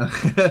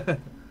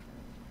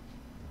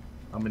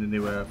 I'm in a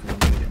new area. I think I'm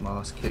going to get my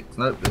ass kicked.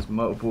 Nope, there's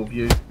multiple of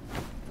you.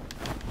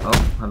 Oh,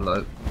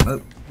 hello.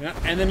 Nope. Yeah,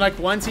 and then like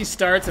once he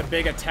starts a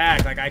big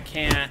attack, like I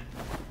can't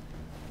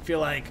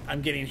feel like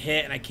I'm getting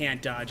hit and I can't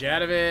dodge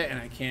out of it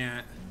and I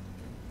can't.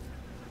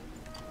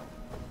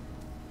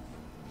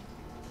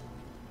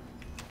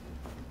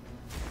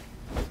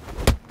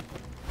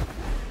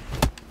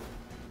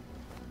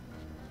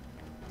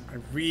 I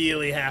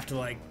really have to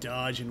like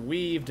dodge and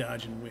weave,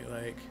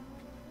 like.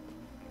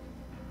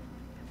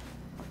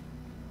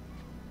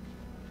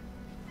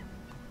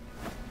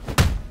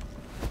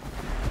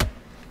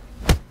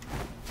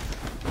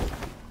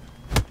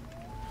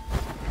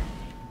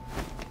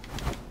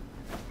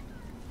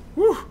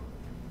 Whew.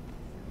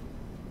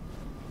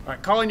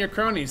 Alright, call in your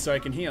cronies so I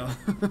can heal.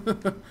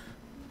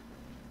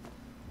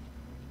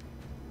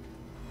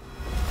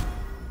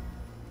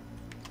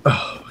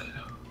 Oh.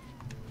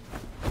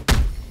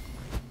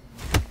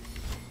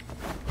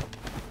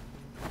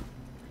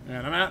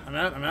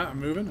 And I'm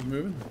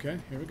moving. Okay,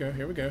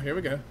 here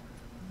we go.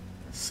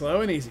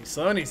 Slow and easy.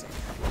 Slow and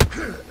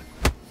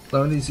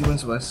easy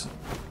wins west.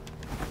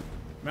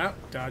 I'm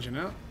out, dodging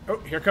out. Oh,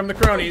 here come the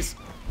cronies.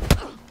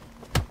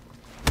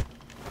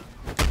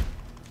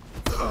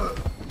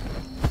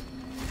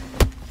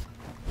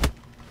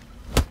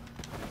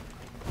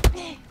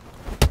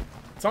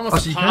 It's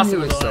almost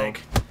impossible to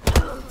like.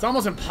 It's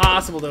almost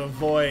impossible to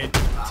avoid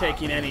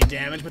taking any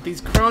damage, but these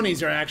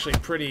cronies are actually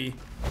pretty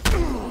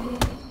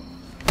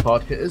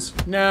hard hitters.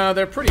 No,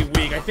 they're pretty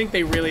weak. I think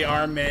they really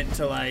are meant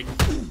to like.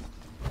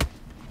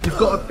 You've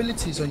got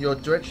abilities on your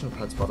directional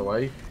pads, by the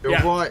way. You're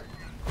right.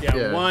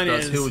 Yeah, one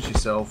does is heals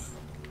yourself.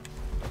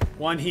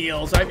 One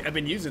heals. I've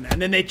been using that,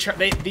 and then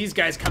these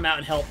guys come out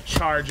and help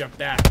charge up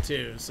that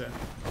too. So.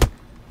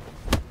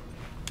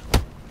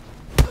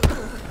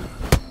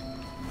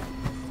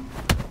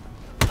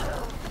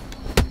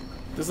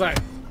 Just like.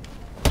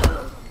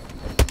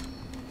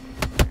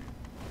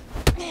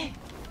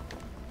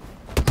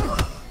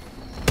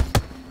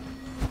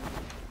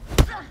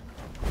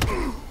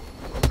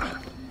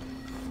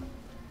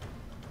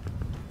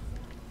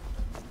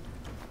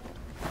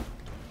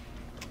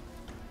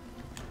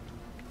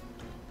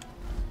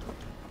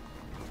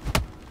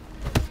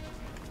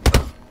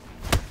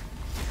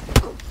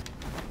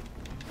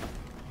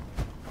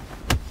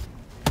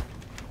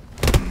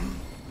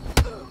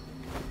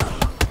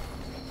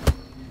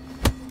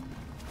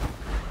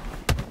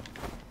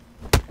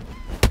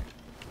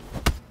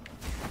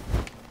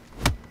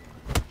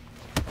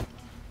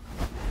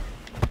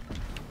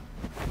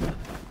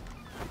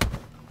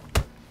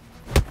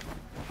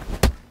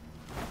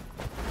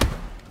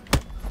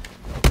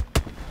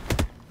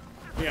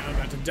 Yeah, I'm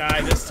about to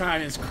die this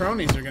time. His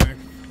cronies are gonna...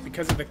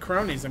 Because of the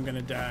cronies, I'm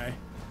gonna die.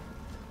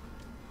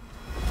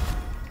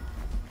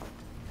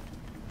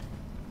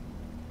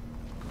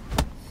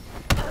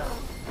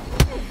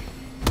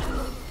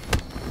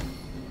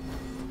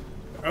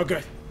 Oh,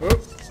 good.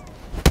 Whoop.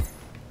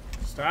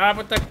 Stop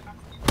with the...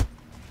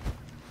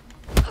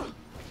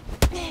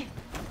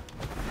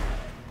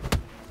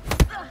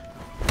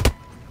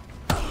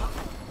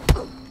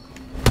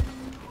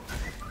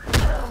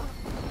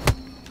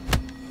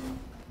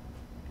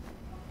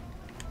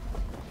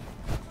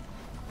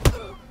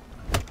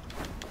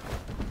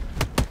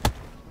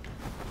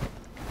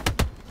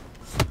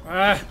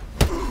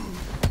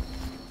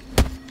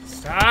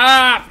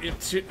 Stop!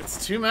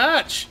 It's too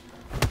much.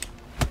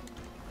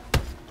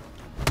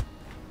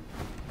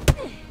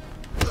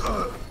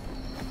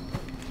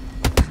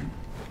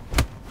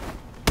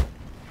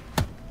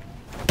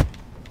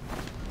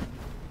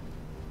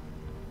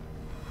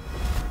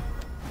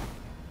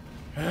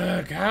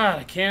 Oh God,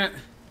 I can't.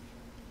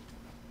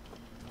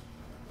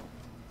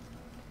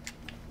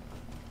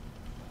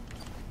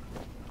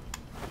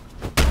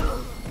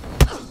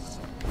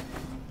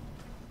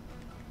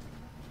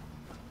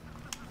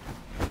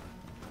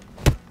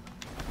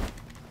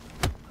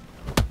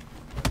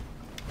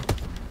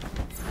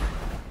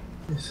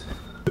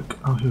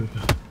 Oh, here we go.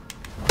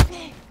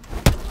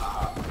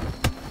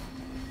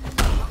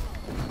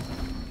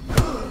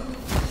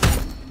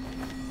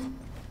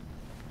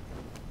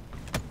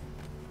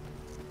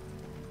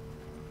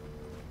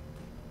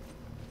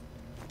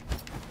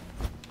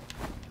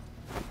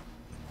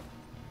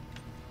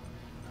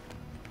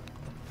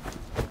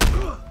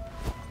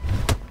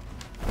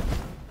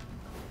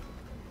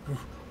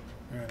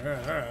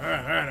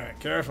 Alright,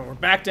 careful. We're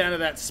back down to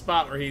that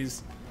spot where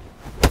he's...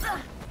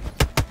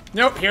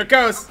 Nope, here it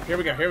goes. Here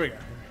we go.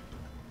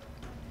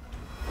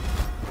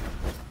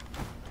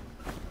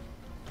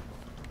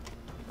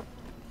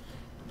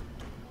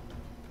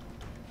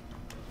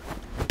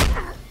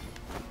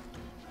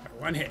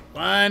 One hit.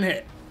 One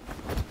hit.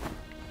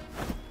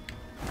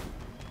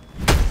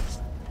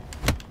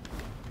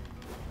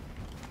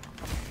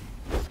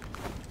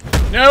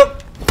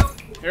 Nope.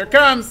 Here it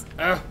comes.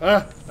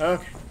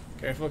 Okay.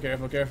 Careful,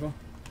 careful, careful.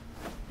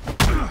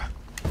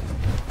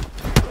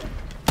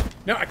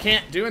 No, I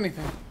can't do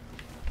anything.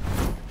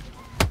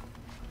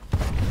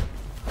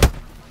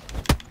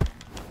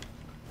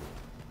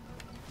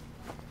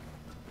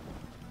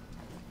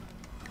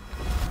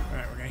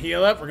 Alright, we're gonna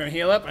heal up. We're gonna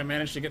heal up. I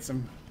managed to get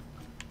some...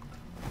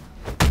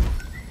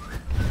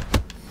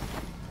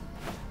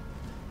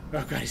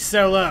 Oh god, he's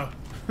so low.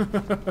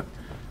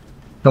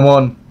 Come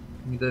on.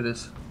 You do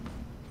this.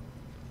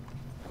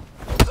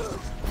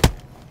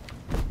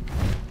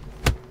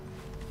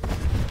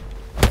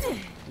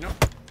 Nope.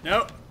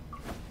 Nope.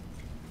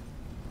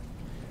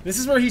 This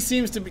is where he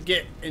seems to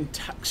get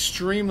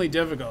extremely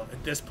difficult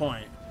at this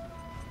point.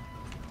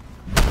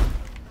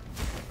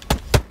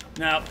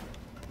 Nope.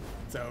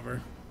 It's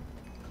over.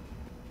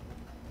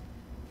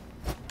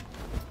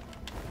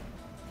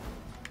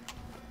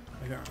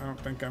 I don't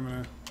think I'm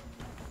gonna...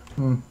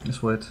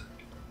 That's weird.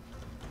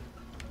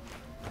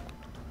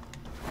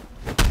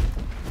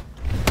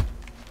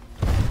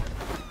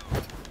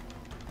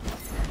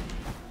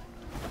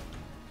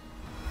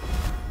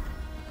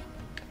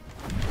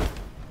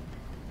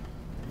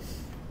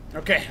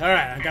 Okay,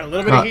 alright, I got a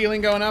little bit of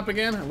healing going up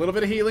again. A little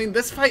bit of healing.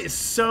 This fight is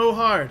so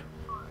hard.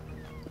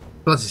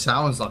 Plus, it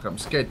sounds like I'm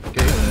scared to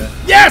get in there.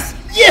 Yes!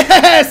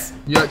 Yes!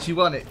 You actually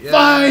won it. Yes.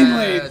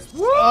 Finally!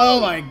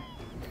 Oh my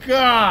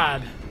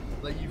god.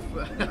 Like you,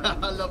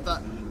 I love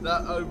that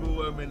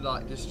overwhelming,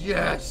 like, just,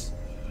 yes!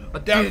 I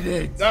did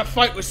it! That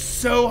fight was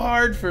so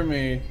hard for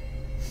me.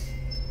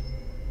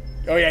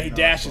 Oh yeah, he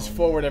dashes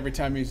forward every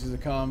time he uses a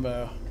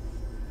combo.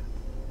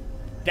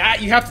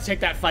 You have to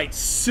take that fight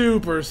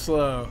super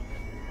slow.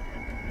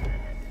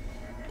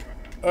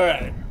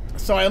 Alright,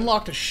 so I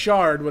unlocked a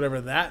shard,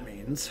 whatever that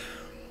means.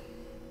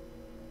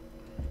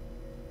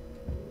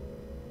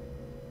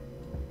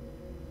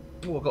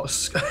 Oh, I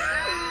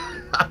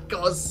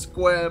got a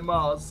square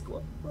mask.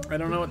 I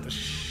don't know what the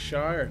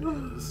shard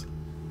is.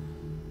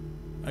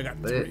 I got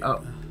 3.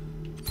 Oh,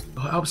 it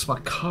helps my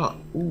cut.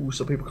 Ooh,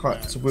 so people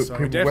can't. So we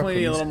definitely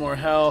need a little more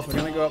health. We're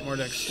gonna go up more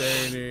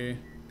dexterity.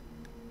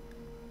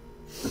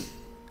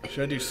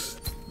 Should I do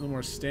a little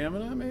more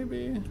stamina,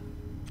 maybe?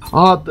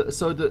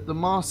 So the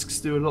masks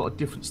do a lot of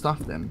different stuff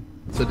then.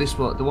 So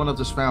the one I've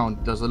just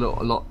found does a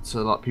lot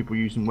to like people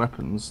using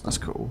weapons. That's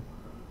cool.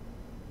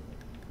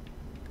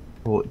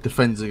 Or it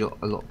defends a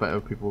lot better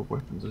with people with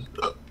weapons.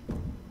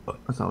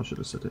 That's how I should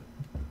have said it.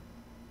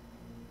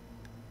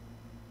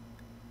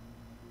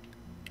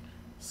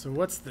 So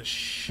what's the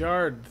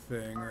shard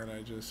thing that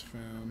I just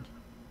found?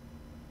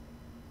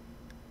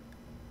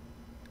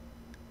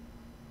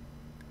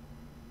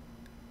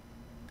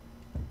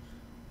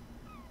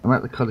 I'm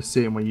at the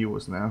Coliseum where you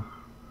was now.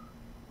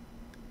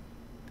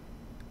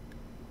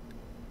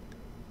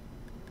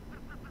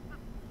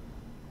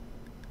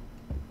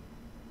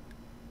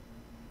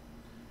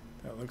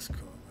 That looks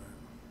cool,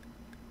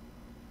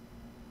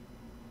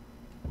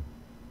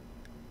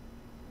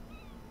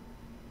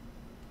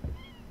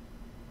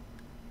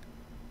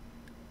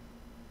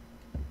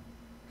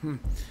 man.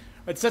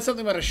 It said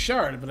something about a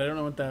shard, but I don't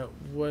know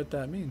what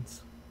that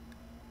means.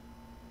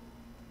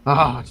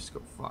 I just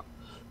got fucked.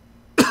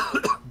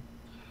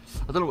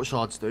 I don't know what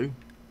shards do.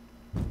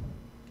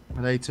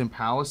 Are they to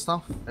empower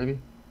stuff,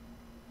 maybe?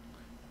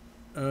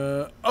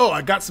 Oh,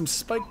 I got some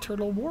spiked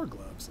turtle war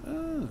gloves.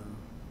 Oh.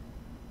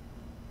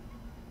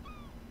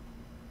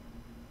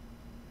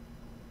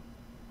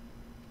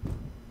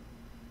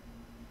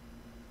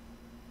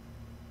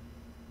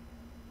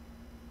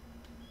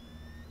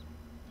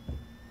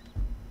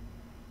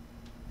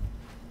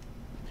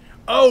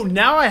 Oh,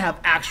 now I have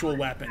actual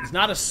weapons.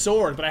 Not a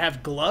sword, but I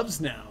have gloves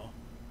now.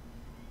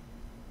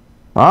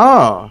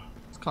 Ah,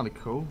 it's kind of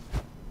cool.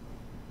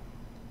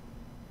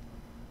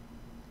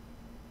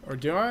 Or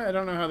do I? I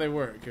don't know how they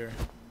work here.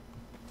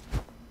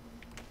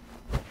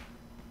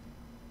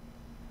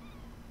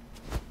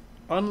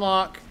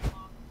 Unlock.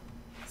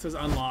 It says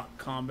unlock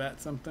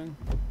combat something.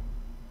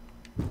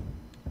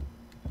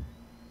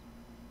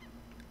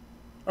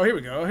 Oh, here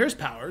we go. Here's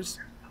powers.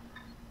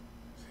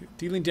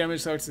 Dealing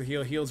damage starts to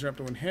heal. Heals are up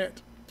to 1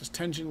 hit. Just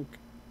tension.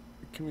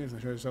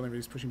 Communities something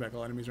he's pushing back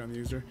all enemies around the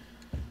user.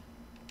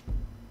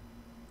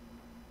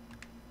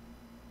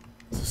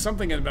 So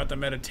something about the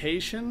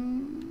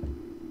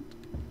meditation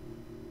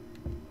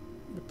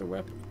with the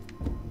weapon.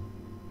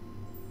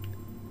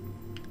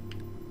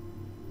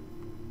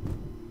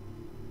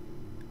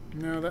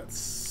 No, that's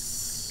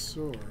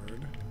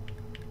sword.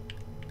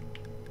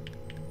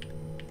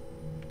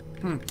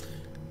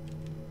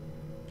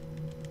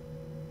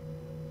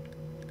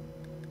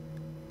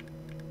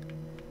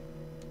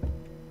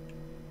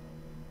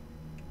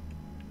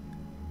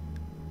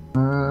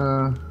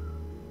 I'm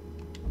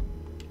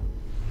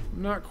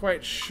not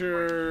quite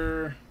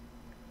sure.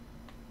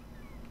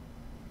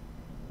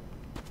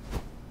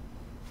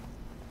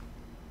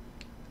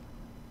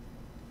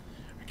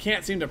 I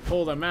can't seem to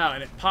pull them out,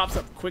 and it pops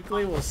up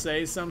quickly. Will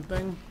say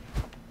something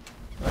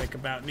like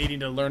about needing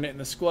to learn it in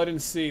the school. I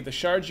didn't see the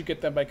shards. You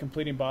get them by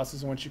completing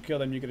bosses, and once you kill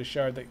them, you get a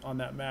shard that, on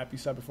that map you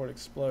saw before it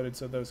exploded.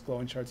 So those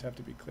glowing shards have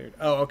to be cleared.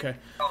 Oh, okay.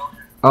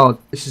 Oh,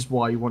 this is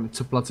why you wanted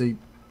to bloody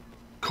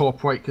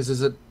cooperate, because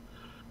there's a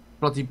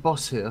bloody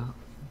boss here.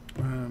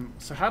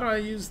 So how do I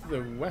use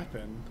the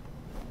weapon?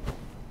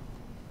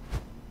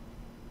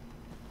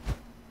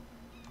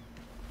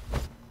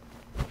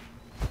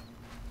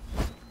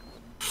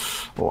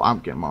 Oh, I'm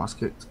getting my ass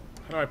kicked.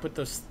 How do I put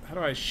those? How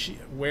do I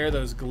wear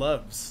those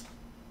gloves?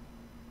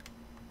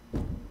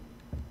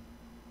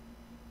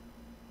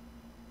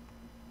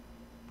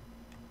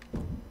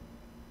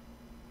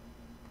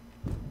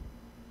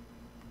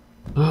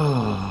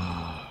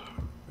 I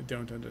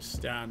don't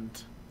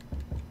understand.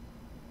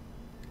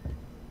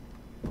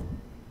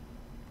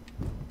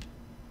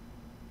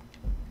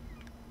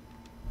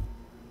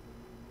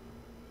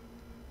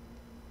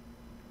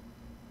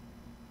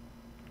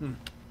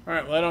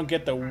 Alright, well I don't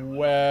get the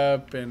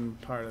weapon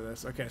part of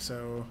this. Okay,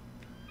 so...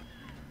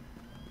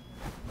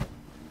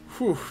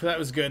 Whew, that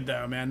was good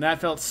though, man. That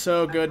felt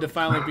so good to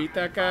finally beat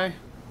that guy.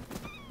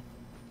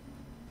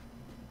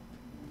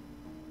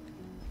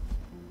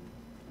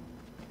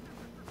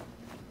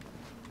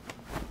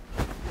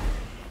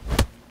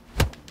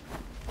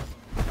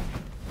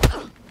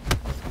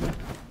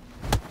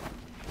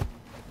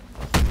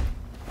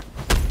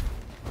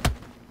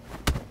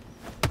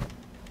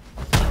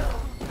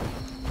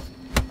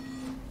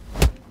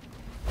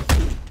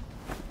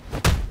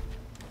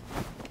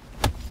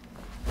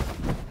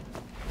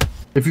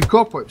 If you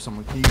cooperate with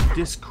someone, can you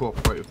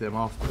discooperate with them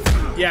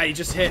afterwards? Yeah, you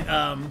just hit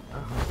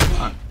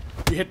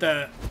you hit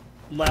the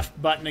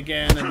left button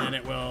again, and then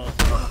it will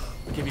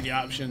give you the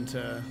option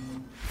to.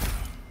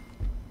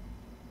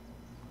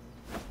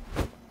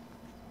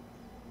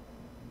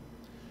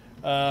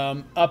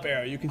 Up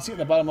arrow. You can see it in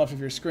the bottom left of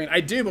your screen.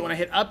 I do, but when I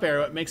hit up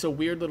arrow, it makes a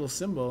weird little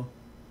symbol.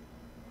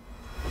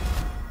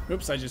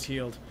 Oops, I just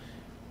healed.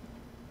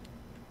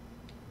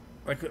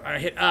 Like, I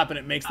hit up and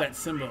it makes that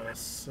symbol.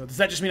 So does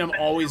that just mean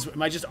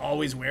am I just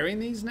always wearing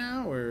these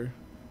now, or?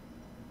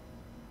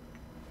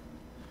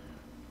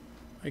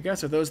 I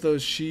guess, are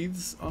those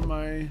sheaths on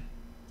my...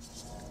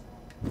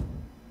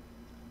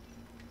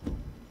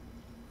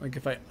 Like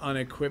if I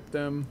unequip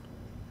them?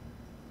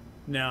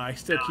 No, I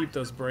still keep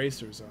those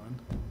bracers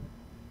on.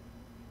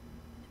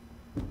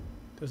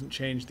 Doesn't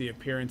change the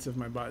appearance of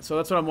my body. So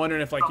that's what I'm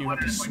wondering, if like you have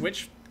to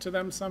switch to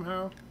them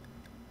somehow.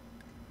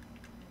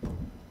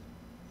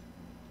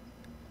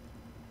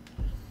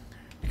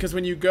 Because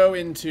when you go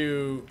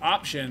into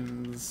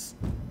options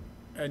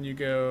and you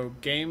go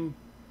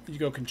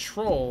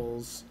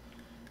controls,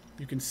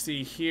 you can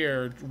see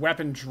here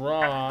weapon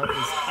draw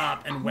is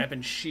up and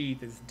weapon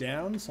sheath is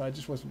down. So I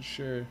just wasn't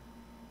sure.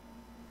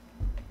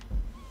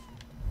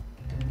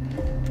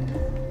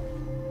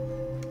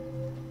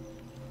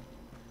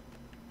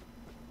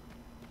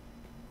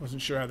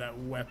 Wasn't sure how that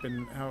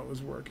weapon, how it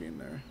was working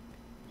there.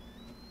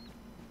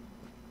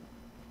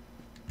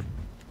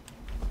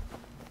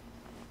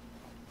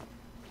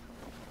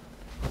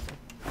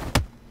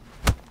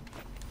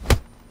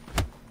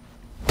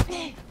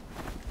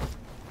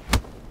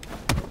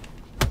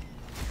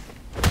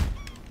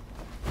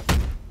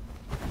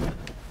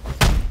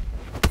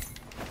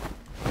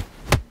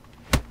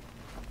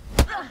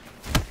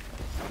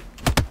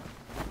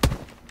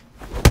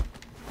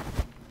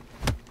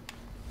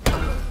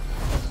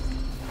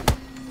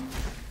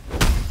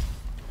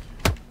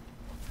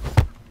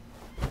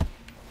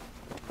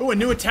 Oh, a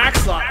new attack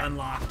slot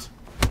unlocked.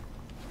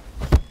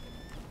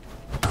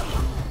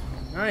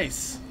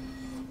 Nice.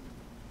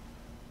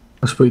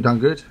 That's pretty done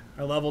good.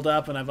 I leveled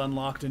up and I've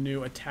unlocked a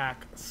new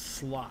attack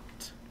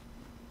slot.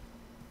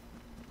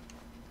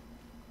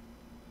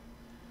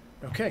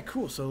 Okay,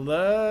 cool. So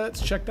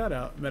let's check that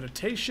out.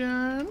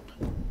 Meditation.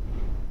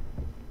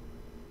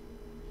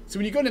 So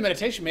when you go into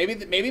meditation,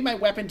 maybe my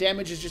weapon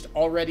damage is just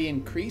already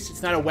increased.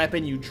 It's not a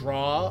weapon you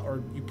draw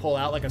or you pull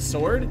out like a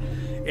sword.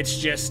 It's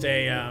just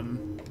a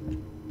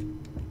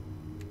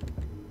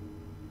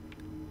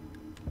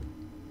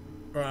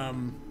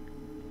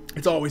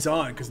it's always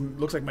on, because it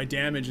looks like my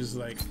damage is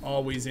like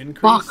always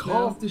increased. Fuck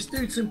now. off! This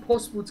dude's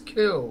impossible to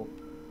kill.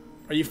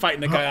 Are you fighting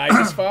the guy I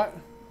just fought?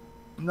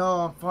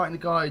 No, I'm fighting the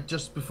guy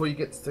just before you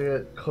get to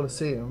the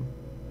Colosseum.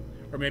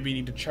 Or maybe you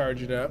need to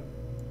charge it up.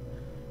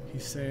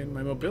 He's saying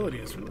my mobility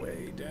is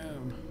way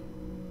down.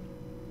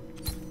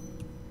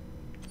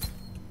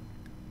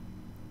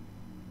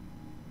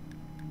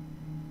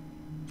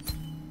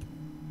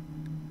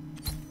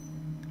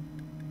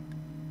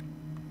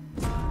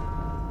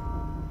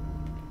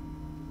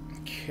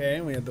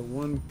 Okay, we had the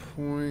 1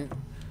 point.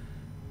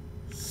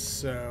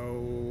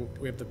 So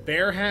we have the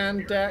bare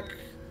hand deck,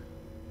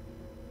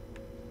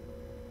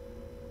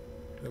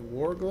 the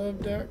war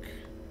glove deck.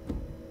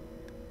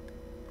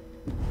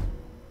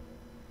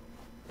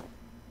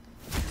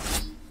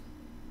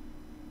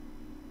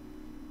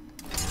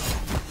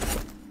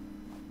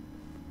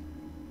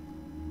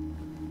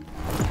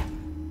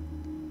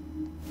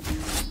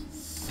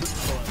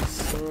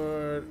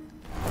 Sword.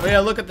 Oh yeah,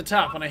 look at the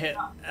top. When I hit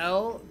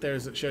L,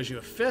 it shows you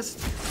a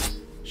fist,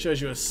 shows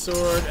you a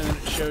sword, and then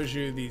it shows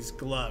you these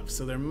gloves.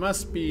 So there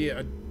must be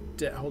a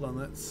hold on,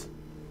 let's...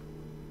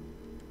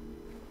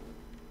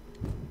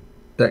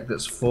 Deck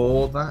that's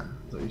for that?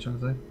 Is that what you're trying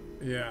to say?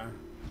 Yeah.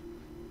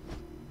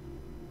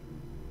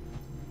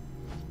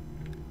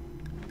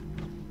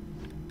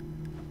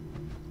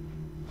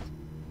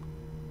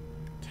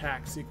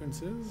 Attack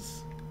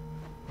sequences.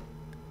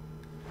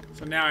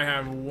 So now I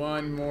have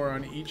one more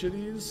on each of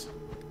these.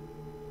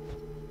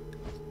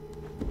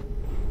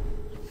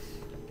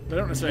 I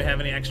don't necessarily have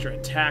any extra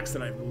attacks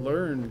that I've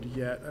learned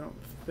yet, I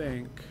don't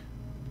think.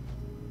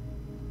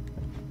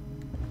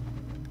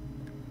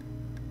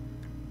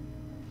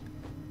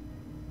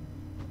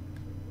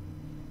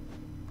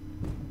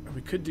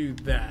 We could do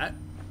that.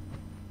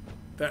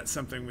 That's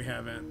something we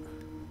haven't.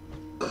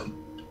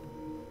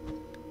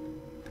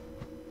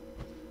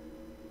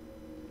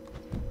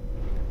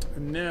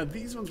 And now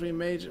these ones we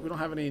don't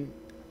have any.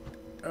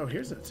 Oh,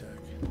 here's an attack.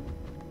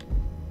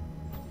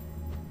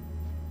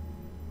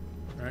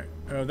 Alright.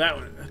 Oh, that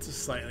one. That's a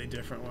slightly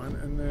different one.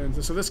 And then,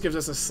 so this gives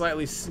us a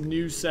slightly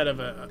new set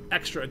of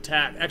extra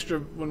attack. Extra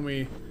when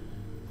we.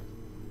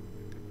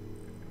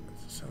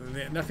 So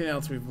nothing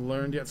else we've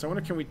learned yet. So I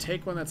wonder, can we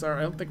take one that's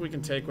already. I don't think we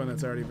can take one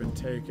that's already been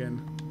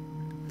taken.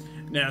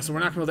 No, so we're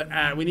not going to be able to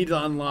add. We need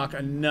to unlock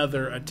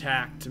another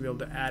attack to be able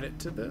to add it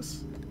to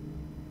this.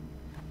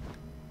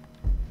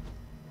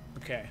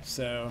 Okay,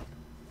 so.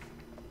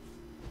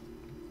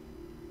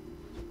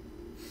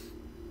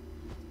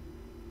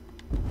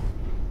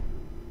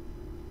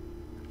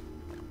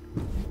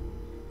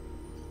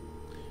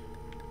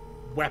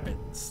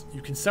 Weapons.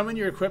 You can summon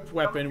your equipped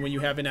weapon when you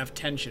have enough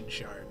tension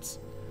shards.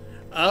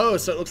 Oh,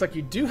 so it looks like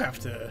you do have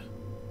to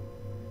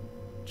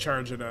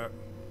charge it up.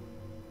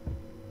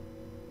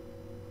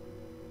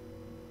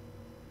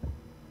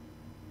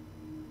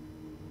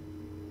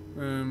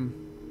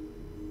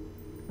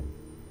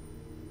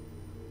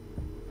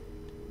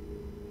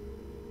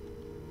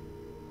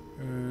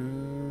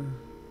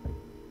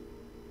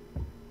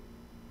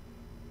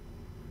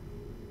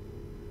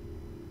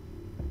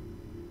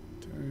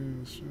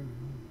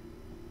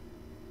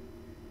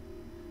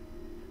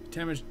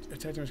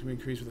 Attack damage can be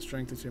increased with the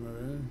strength of your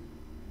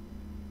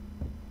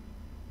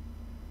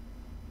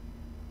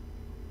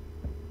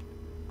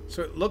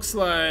So it looks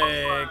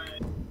like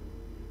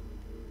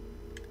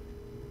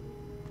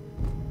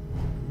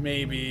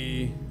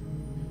maybe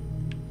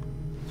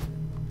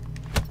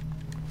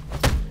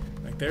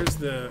like that's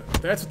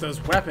what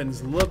those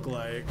weapons look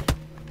like.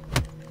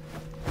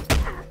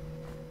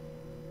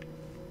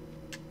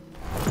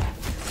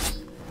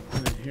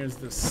 And then here's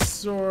the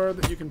sword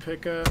that you can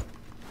pick up.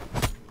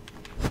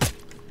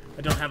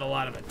 I don't have a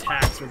lot of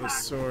attacks with a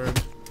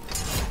sword,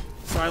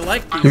 so I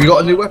like these. Have you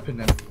got a new weapon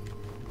then?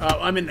 Oh,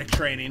 I'm in the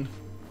training.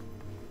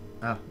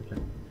 Ah,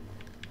 okay.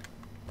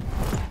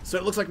 So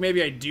it looks like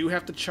maybe I do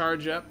have to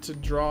charge up to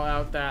draw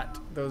out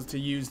to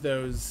use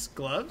those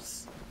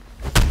gloves.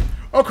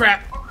 Oh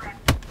crap!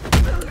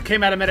 I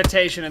came out of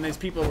meditation and these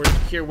people were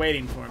here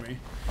waiting for me.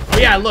 Oh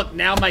yeah, look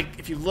now.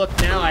 If you look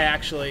now, I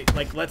actually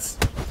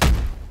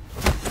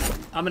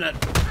I'm gonna.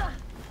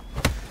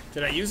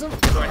 Did I use them?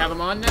 Do I have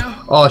them on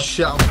now? Oh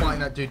shit! I'm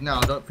fighting that dude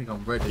now. I don't think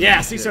I'm ready. Yeah.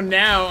 See, so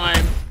now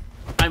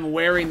I'm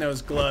wearing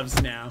those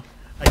gloves now.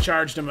 I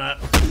charged them up.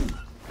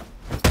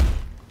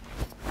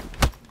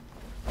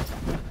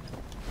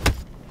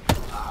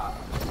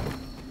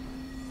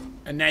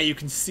 And now you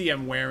can see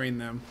I'm wearing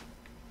them.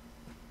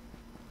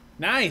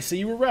 Nice. So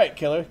you were right,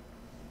 Killer.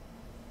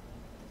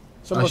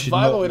 So the most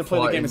viable way to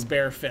play the game is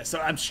bare fist. So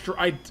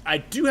I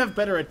do have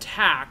better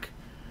attack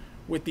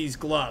with these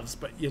gloves,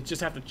 but you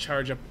just have to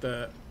charge up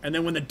and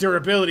then when the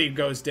durability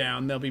goes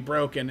down, they'll be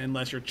broken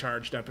unless you're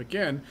charged up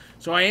again.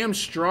 So I am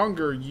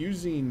stronger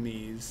using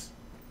these.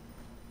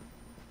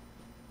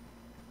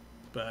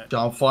 But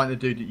I'm fighting the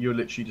dude that you were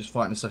literally just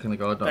fighting a second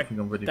ago. I don't think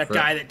I'm ready for it. That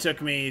guy that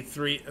took me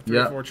three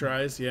or four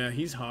tries. Yeah,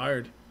 he's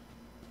hard.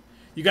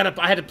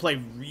 I had to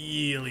play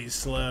really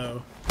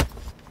slow.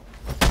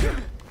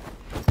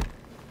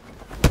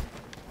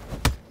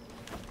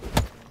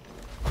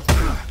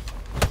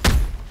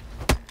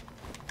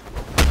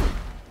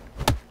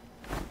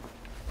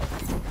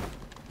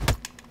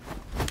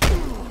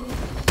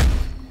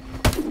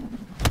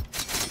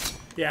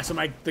 Yeah, so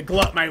my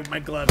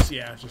gloves,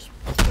 yeah, just.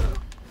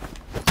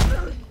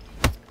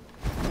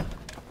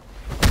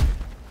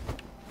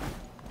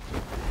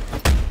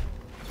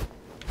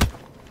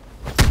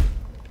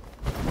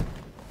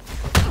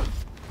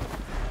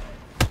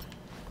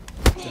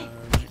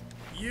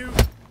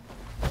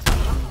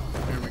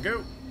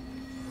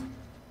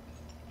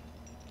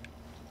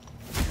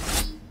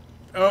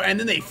 Oh, and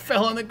then they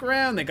fell on the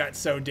ground. They got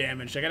so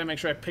damaged. I gotta make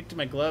sure I picked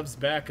my gloves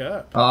back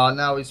up.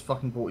 Now he's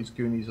fucking brought his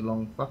goonies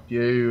along. Fuck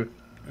you.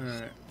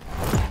 Alright.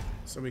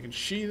 So we can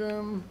sheath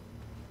them.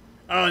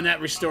 Oh, and that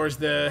restores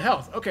the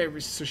health. Okay,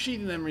 so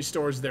sheathing them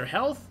restores their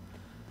health.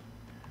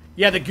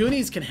 Yeah, the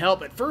goonies can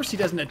help. At first, he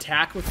doesn't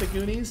attack with the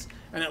goonies,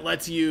 and it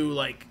lets you,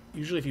 like,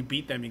 usually if you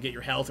beat them, you get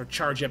your health or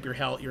charge up your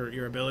health,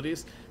 your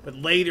abilities. But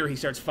later he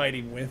starts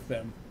fighting with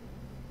them.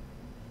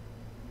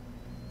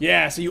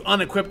 Yeah, so you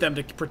unequip them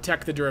to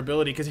protect the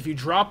durability, because if you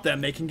drop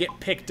them, they can get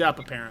picked up,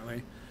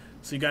 apparently.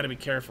 So you got to be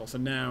careful. So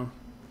now...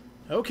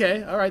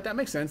 Okay, alright, that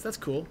makes sense. That's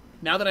cool.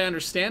 Now that I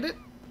understand it,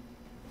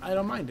 I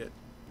don't mind it.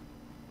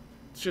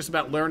 It's just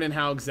about learning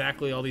how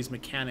exactly all these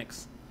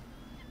mechanics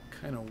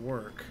kind of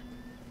work.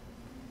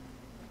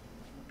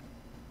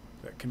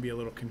 That can be a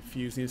little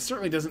confusing. It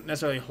certainly doesn't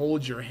necessarily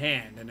hold your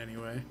hand in any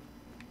way.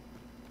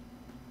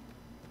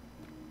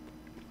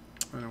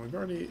 I know, we've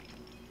already...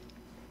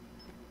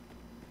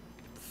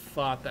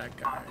 fought that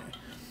guy.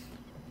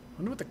 I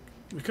wonder what the...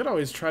 We could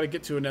always try to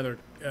get to another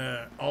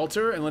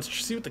altar, and let's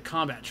see what the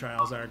combat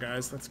trials are,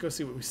 guys. Let's go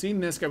see what we've seen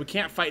this guy. We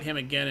can't fight him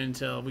again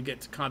until we get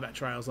to combat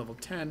trials level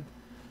 10.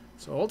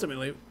 So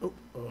ultimately...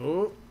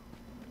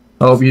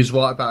 Oh, he's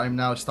right about him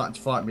now. He's starting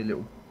to fight me,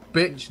 little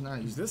bitch. No,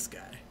 who's this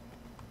guy?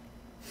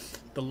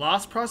 The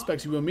lost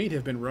prospects you will meet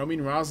have been roaming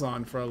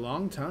Razan for a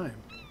long time.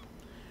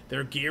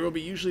 Their gear will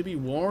usually be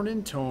worn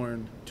and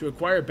torn. To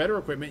acquire better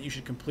equipment, you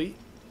should compete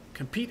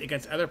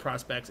against other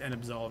prospects and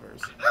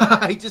absolvers.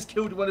 He just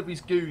killed one of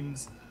his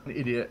goons. An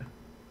idiot.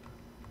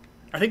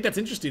 I think that's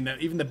interesting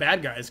that even the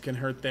bad guys can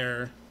hurt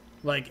their...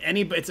 Like,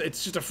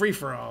 it's just a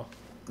free-for-all.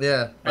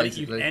 Yeah,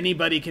 basically.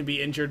 Anybody can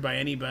be injured by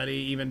anybody,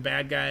 even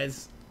bad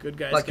guys, good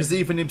guys. Like, because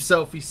even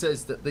himself, he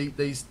says that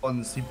these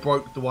ones, he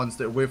broke the ones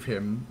that are with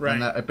him.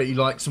 Right. But he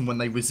likes them when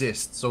they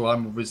resist, so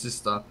I'm a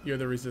resistor. You're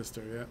the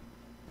resistor, yeah.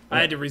 I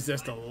had to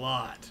resist a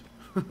lot.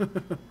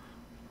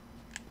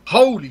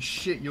 Holy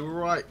shit, you're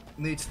right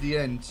near to the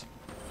end.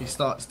 He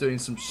starts doing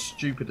some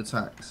stupid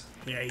attacks.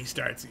 Yeah, he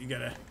starts. You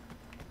gotta...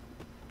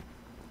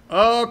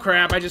 Oh,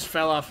 crap. I just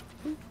fell off.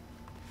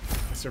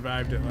 I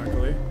survived it,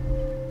 luckily.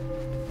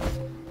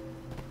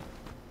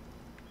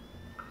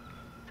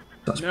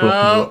 That's broken a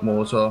lot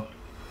more as well.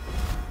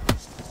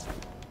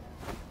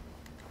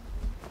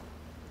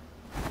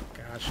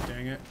 Gosh,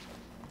 dang it.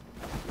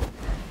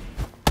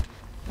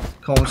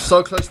 Come on,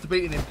 so close to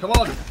beating him. Come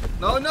on.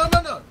 No, no,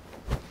 no, no.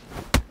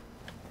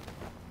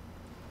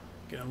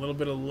 Getting a little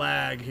bit of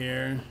lag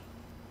here.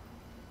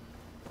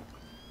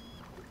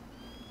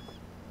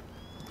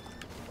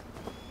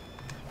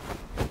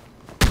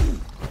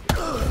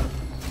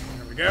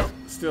 There we go.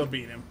 Still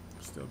beat him.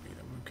 Still beat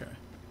him. Okay.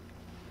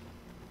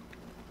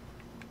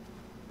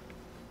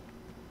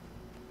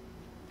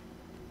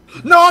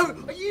 No!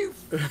 Are you...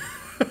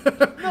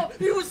 No,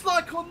 he was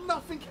like on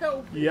nothing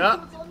help. Yeah.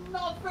 He was on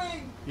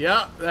nothing.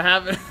 Yeah, that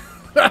happened.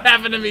 That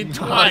happened to me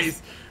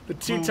twice. The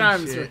two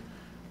times. We're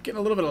getting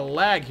a little bit of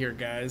lag here,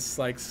 guys.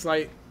 Like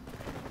slight,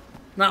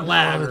 not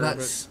lag.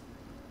 That's.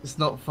 It's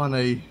not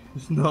funny.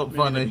 It's not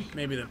funny.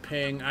 Maybe the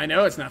ping. I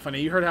know it's not funny.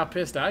 You heard how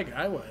pissed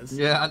I was.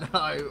 Yeah, I know.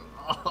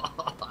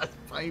 Oh, that's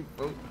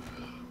painful.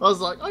 I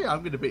was like, oh yeah,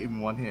 I'm gonna beat him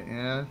in one hit.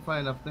 Yeah, fair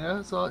enough. Yeah,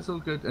 it's all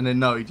good. And then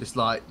no, he just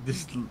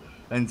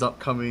ends up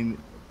coming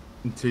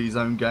into his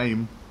own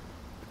game.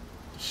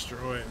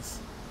 Destroys.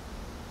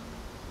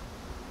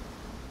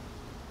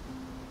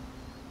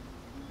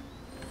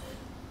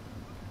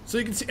 So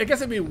you can see, I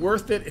guess it'd be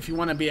worth it if you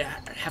want to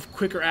have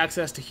quicker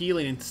access to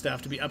healing and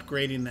stuff to be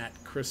upgrading that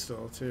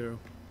crystal too,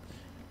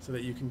 so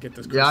that you can get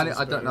those crystals. Yeah,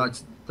 I don't know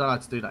how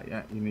to do that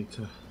yet. You need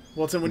to.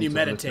 Well, it's when you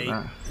meditate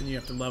and you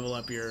have to level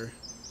up your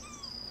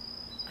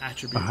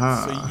attributes.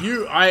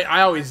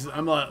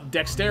 So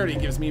dexterity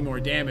gives me more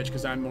damage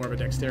because I'm more of a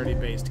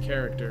dexterity-based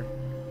character.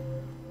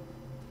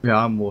 Yeah,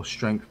 I'm more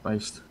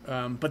strength-based.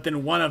 But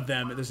then one of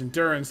them, there's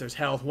endurance, there's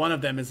health. One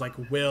of them is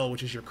like will,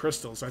 which is your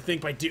crystal. So I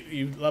think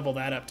you level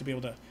that up to be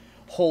able to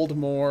hold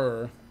more.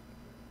 Or...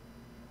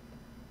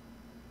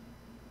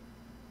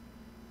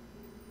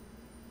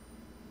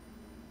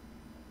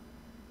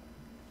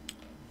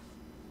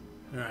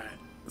 All right.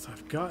 So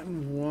I've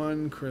gotten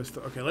one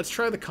crystal. Okay, let's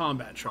try the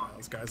combat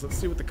trials, guys. Let's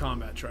see what the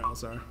combat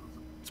trials are.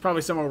 It's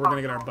probably somewhere we're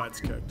gonna get our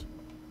butts kicked.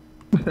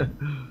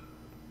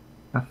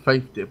 Have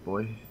faith, dear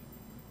boy.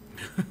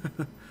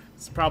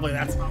 It's probably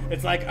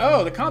it's like,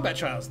 oh, the combat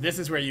trials. This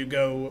is where you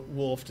go,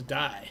 wolf, to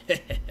die.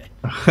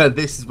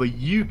 This is where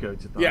you go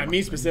to die. Yeah,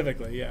 me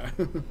specifically. Yeah.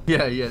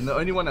 yeah. Not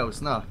anyone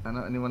else. No,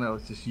 not anyone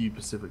else. Just you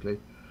specifically.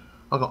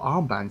 I've got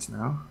armbands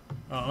now.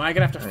 Oh, am I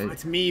gonna have to?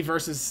 It's me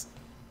versus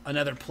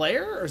another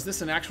player, or is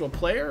this an actual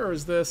player, or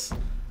is this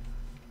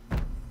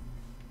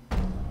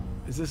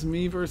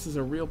me versus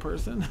a real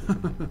person?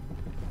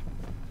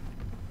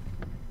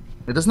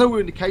 There's no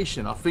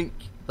indication. I think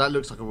that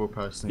looks like a real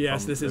person.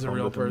 Yes, this is a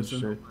real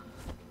person.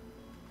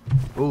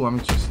 Oh, I'm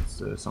interested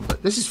to do something.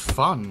 This is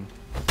fun,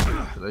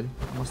 actually.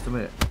 I must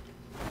admit.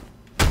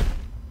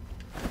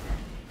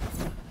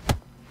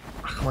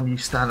 Come on, you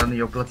stand under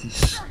your bloody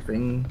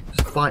thing.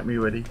 Just fight me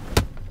already.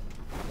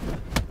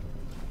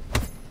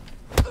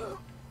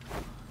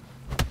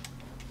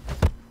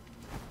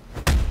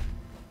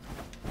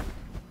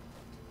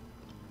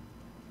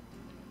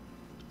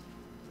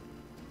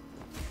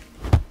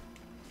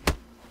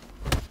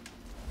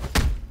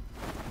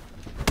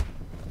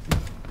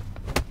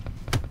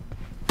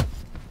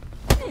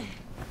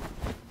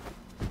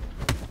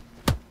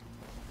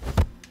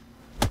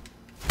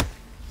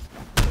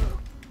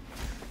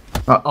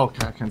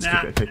 Okay, I can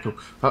skip it. Okay, cool.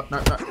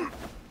 No.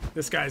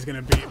 This guy's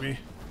gonna beat me.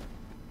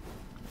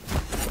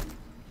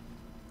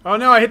 Oh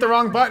no, I hit the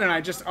wrong button and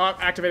I just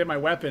activated my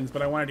weapons,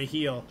 but I wanted to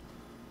heal.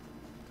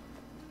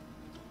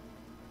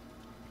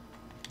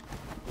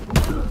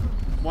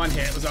 One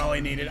hit was all I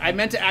needed. I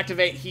meant to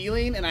activate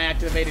healing and I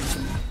activated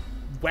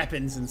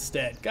weapons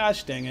instead.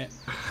 Gosh dang it.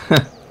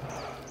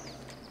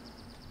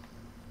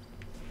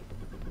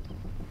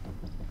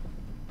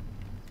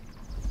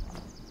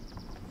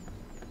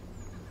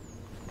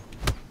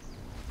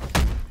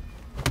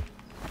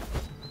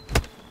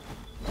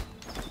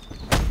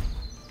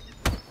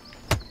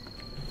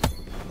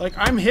 Like,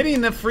 I'm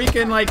hitting the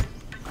freaking, like,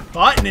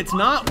 button. It's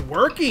not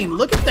working.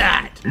 Look at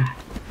that.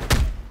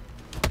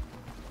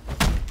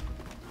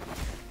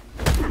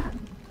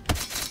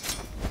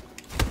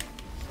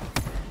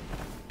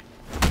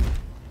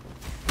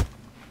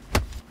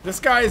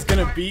 This guy is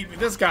gonna beat me.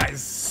 This guy's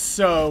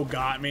so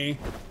got me.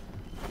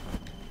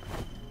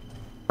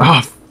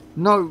 Oh,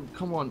 no,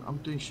 come on. I'm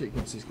doing shit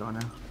against this guy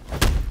now.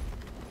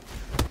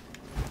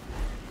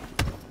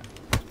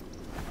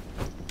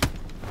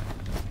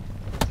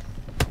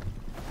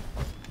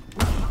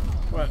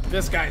 What?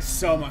 This guy's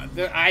so much.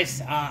 I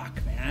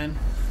suck, man.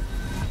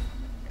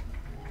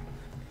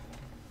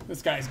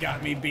 This guy's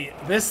got me beat.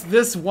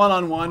 This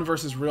one-on-one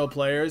versus real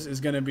players is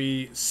gonna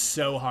be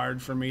so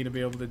hard for me to be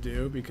able to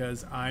do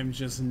because I'm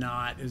just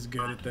not as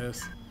good at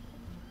this.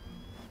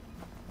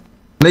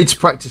 I need to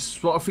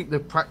practice. What I think the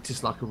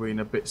practice like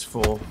arena bits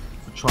for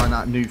trying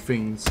out new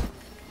things.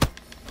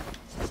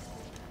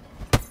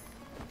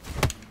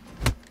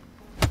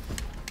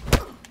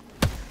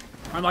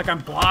 I'm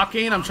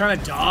blocking. I'm trying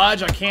to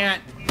dodge. I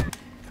can't.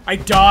 I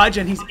dodge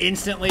and he's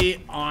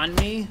instantly on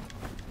me.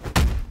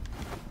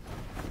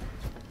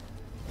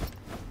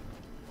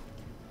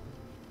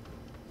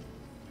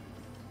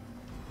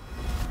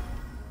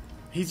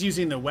 He's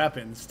using the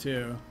weapons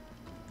too.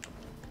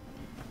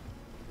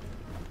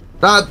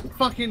 That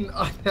fucking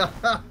I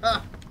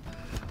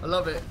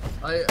love it.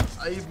 I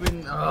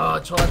even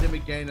tried him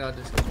again. I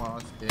just got my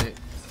ass kicked.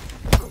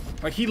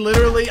 Like he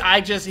literally,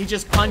 he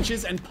just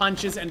punches and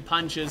punches and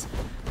punches,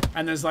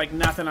 and there's like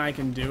nothing I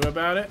can do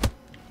about it.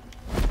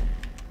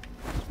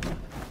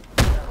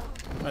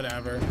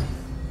 Whatever.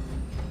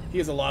 He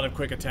has a lot of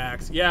quick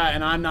attacks. Yeah,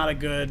 and I'm not a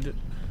good.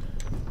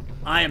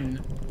 I am.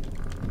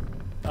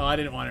 Oh, I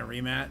didn't want a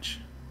rematch.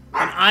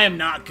 And I am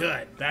not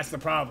good. That's the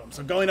problem.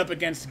 So going up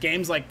against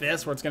games like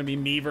this, where it's going to be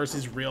me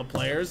versus real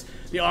players,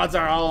 the odds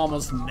are I'll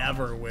almost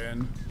never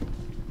win.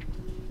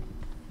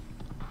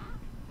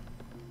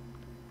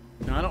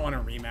 No, I don't want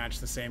to rematch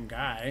the same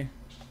guy.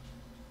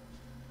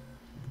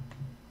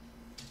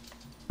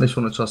 I just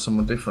want to try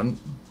someone different.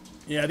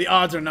 Yeah, the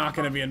odds are not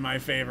going to be in my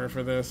favor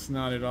for this.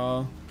 Not at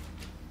all.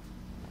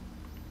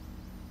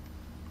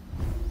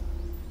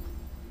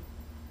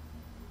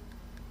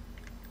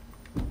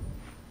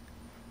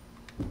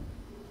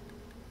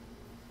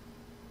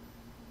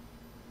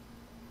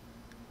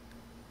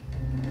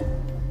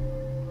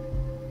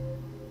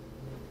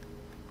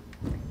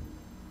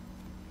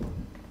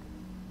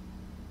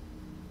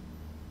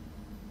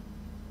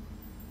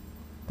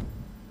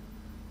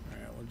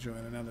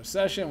 Join another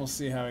session. We'll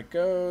see how it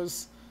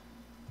goes.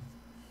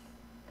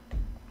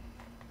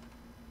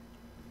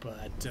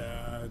 But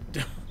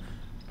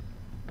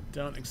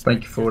don't expect.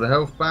 Thank you for the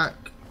health back.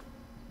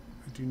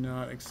 I do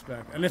not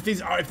expect. And if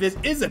this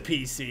is a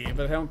PC,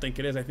 but I don't think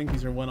it is. I think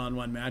these are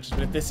one-on-one matches.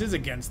 But if this is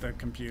against the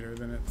computer,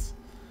 then it's.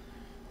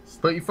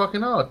 But you fucking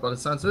hard by the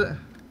sounds of it.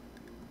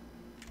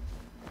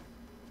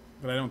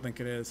 But I don't think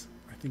it is.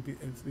 I think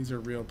these are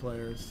real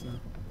players. So.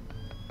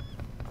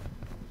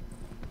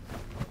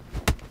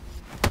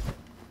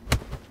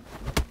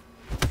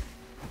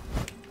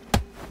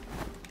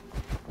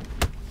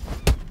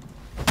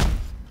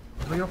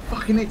 Oh, you're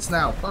fucking hits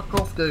now. Fuck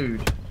off,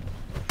 dude.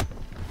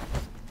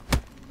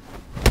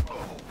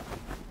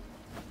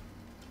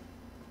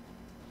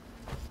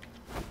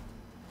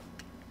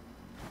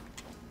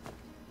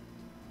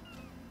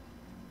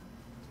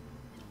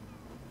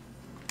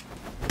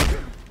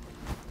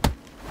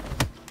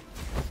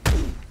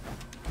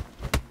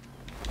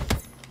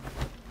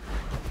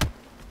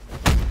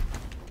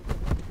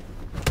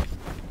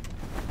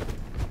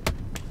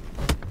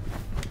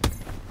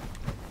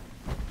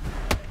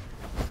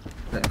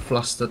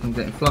 Flustered, I'm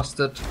getting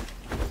flustered.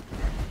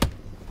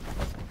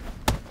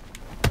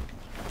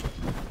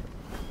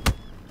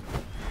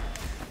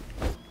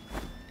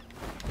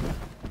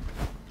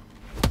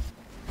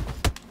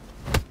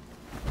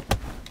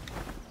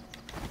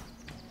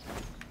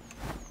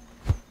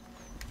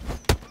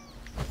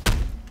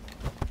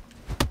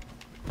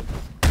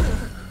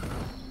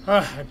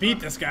 I beat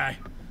this guy.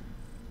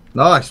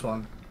 Nice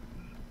one.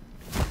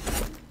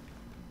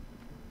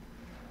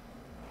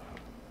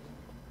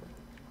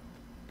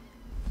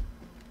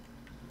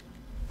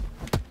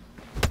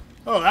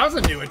 Oh, that was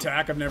a new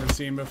attack I've never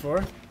seen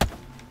before.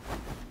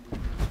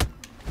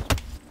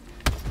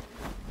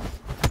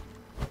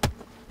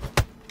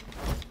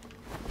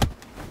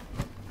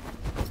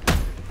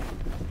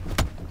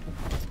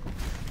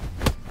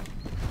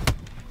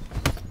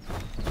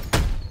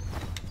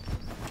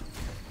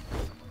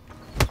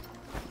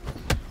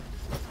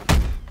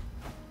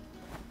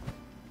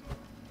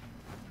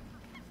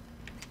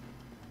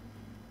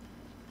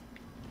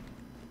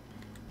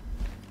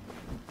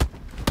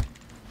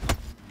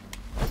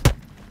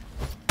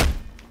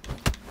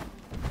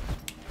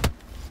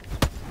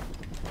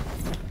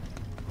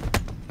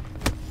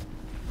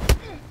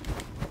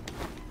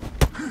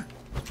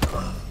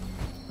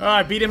 Oh,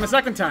 I beat him a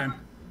second time.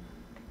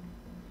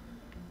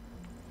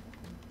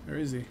 Where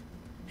is he?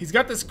 He's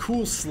got this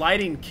cool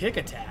sliding kick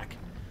attack.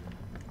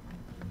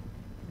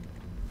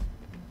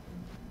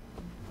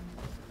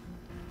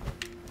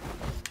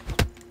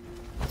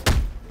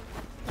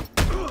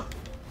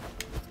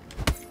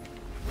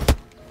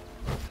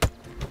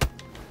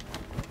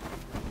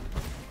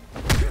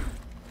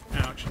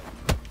 Ouch.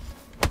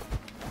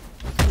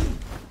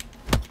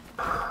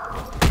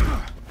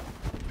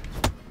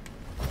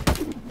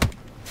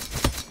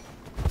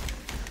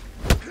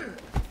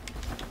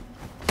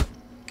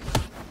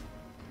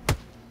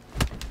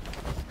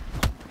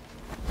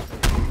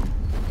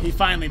 He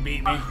finally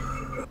beat me.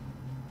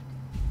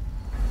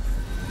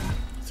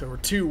 So we're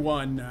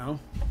 2-1 now.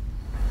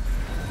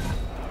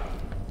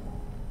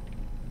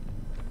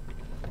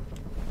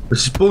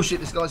 This is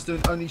bullshit. This guy's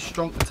doing only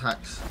strong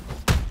attacks.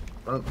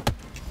 Don't.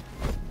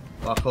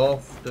 Fuck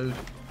off, dude.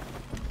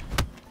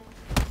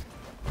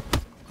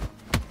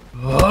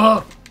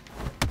 Ah!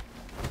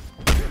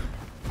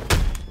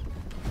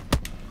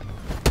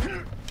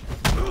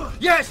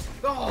 Yes!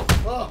 Oh,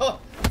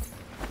 oh!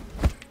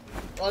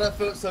 Oh, that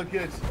felt so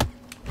good.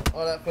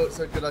 Oh, that felt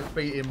so good. I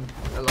beat him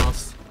at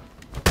last.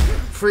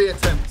 3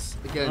 attempts.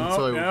 Again, Oh,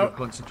 sorry, no. we're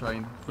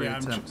concentrating. 3 Yeah,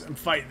 attempts. I'm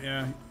fighting,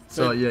 yeah.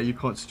 So, yeah, you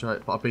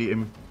concentrate, but I beat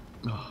him.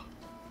 Oh,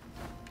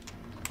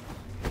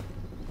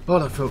 oh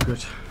that felt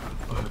good.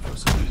 Oh, that felt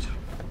so good.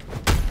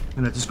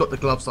 And I just got the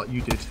gloves like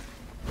you did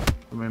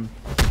from him.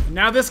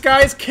 Now this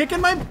guy's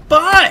kicking my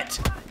butt!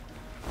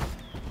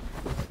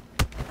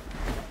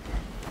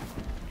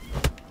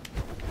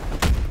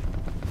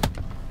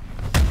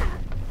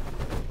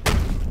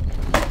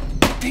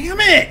 Damn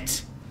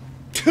it!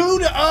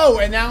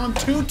 2-0, and now I'm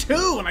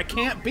 2-2, and I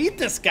can't beat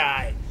this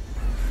guy.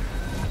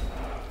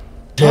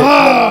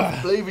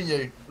 Believe in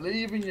you.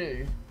 Believe in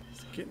you.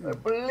 I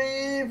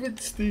believe it,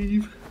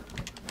 Steve.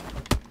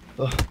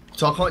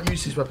 So I can't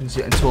use these weapons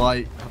yet until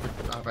I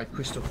have a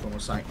crystal form or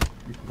something.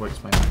 You can probably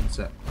explain that in a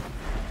sec.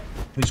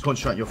 You just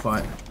concentrate your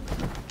fight.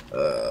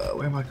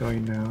 Where am I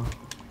going now?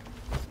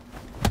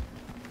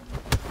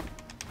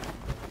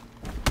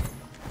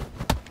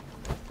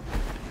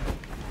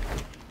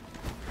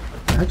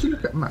 How do you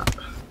look at a map?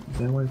 Is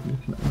there a way of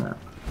looking at a map?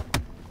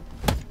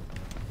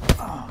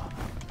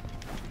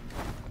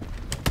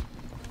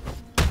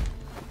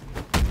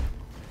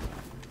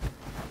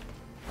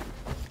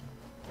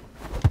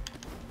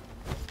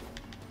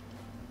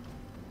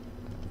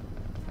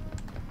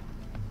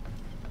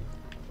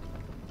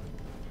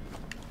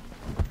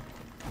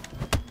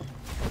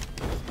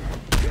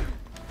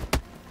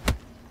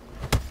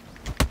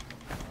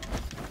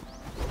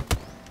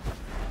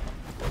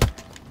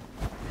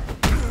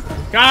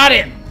 Got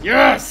him!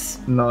 Yes!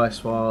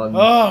 Nice one.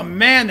 Oh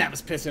man, that was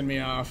pissing me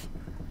off.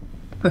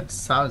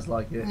 Sounds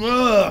like it.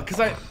 Ugh, because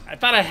I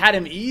thought I had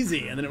him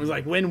easy, and then it was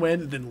like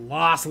win-win, then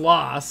loss.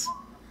 Whew.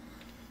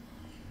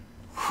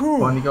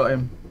 Finally got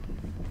him.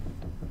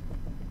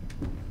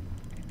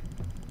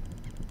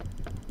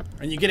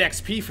 And you get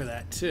XP for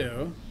that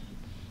too.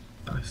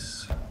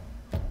 Nice.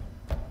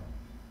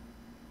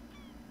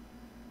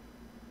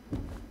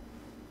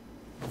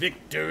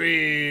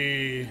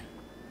 Victory!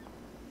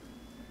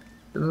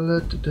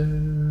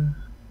 Da-da-da-da.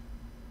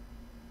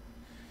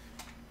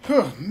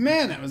 Whew,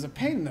 man, that was a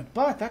pain in the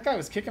butt. That guy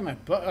was kicking my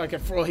butt. Like,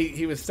 well,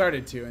 he was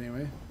started to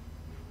anyway.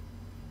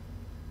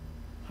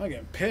 I'm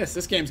getting pissed.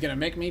 This game's gonna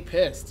make me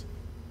pissed.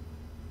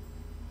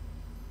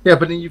 Yeah,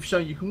 but then you've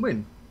shown you can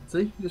win. See,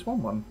 you just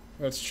won one.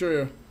 That's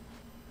true.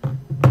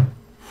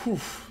 Whew.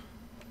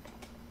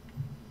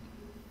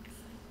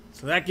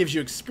 So that gives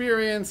you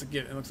experience.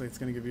 It looks like it's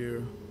gonna give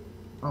you.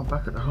 Oh,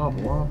 back at the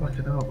harbour. Why am I back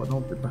at the harbour? I don't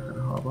want to be back at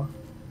the harbour.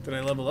 Did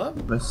I level up?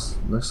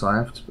 Unless I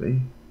have to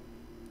be.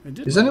 I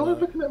did. Is anyone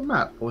looking at the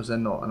map, or is there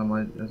not? And am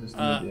I just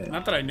an idiot?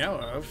 Not that I know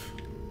of.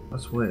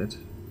 That's weird.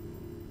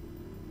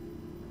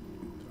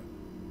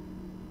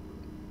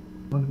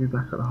 I want to be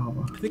back at the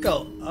harbour. I think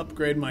I'll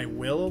upgrade my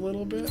will a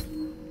little bit.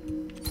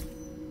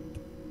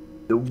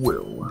 The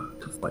will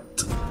to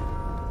fight.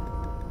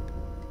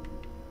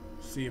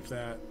 See if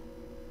that.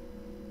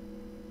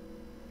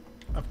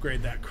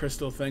 Upgrade that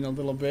crystal thing a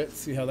little bit.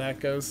 See how that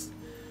goes.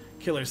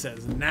 Killer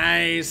says,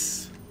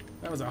 "Nice."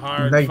 That was a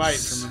hard fight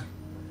for me.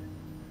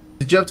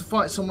 Did you have to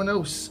fight someone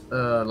else,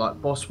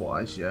 like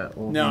boss-wise, yet?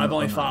 Or No, I've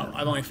only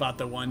fought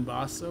the one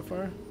boss so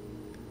far.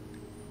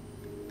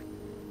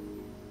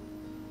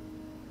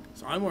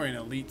 So I'm wearing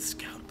elite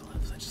scout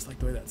gloves. I just like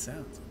the way that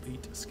sounds.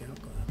 Elite scout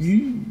gloves.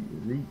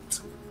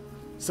 Elite.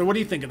 So what do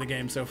you think of the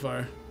game so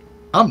far?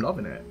 I'm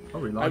loving it. I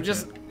really like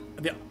it.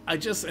 I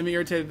just am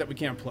irritated that we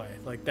can't play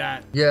like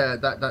that. Yeah,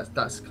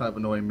 that's kind of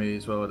annoying me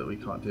as well that we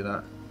can't do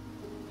that.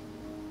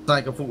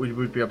 Like I thought we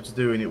would be able to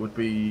do, and it would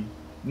be,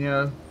 you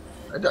know,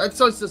 it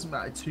doesn't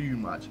matter too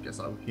much. I guess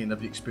I can have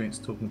the experience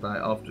talking about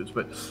it afterwards,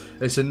 but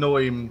it's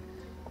annoying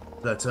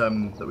that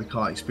that we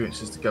can't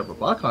experience this together.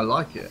 But I kind of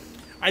like it.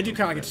 I do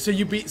kind of like it. So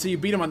you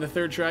beat him on the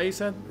third try, you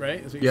said,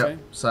 right? Is what you're saying?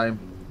 Same.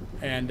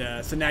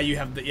 And so now you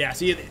have the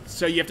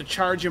so you have to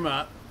charge him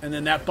up And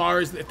then that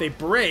bars, if they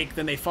break,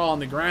 then they fall on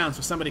the ground,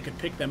 so somebody could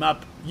pick them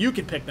up. You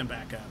could pick them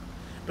back up,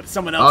 but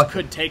someone else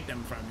could take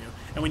them from you.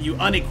 And when you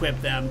unequip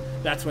them,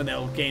 that's when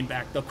they'll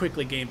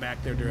quickly gain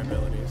back their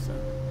durability. So.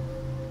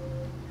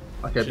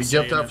 Okay, but you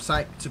have to have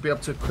sight to be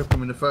able to equip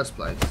them in the first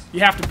place.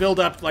 You have to build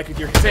up like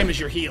your same as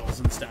your heals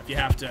and stuff. You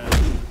have to.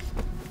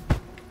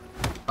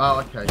 Oh,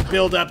 okay.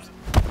 Build up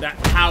that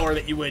power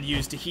that you would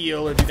use to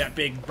heal or do that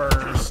big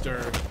burst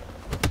or.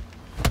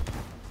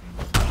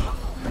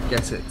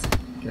 Get it.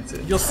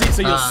 You'll see.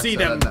 So you'll see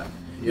them.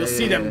 You'll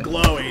see them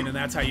glowing, and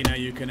that's how you know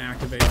you can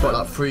activate. I've got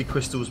like 3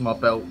 crystals in my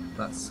belt.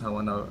 That's how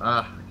I know.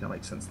 That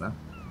makes sense now.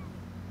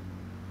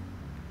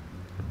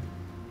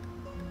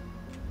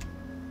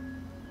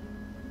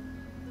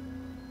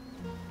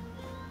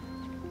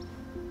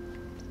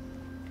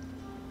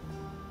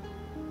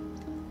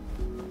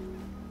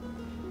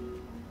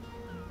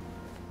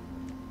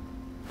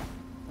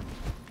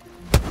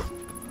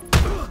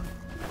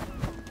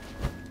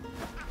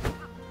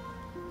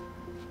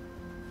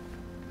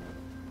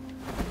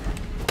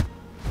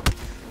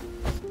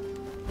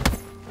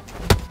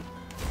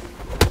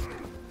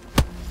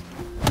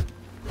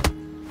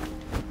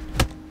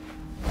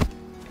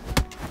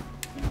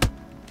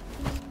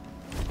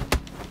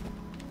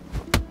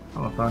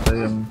 I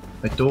found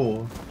a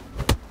door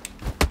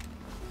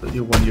that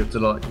you have to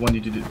like one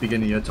you did at the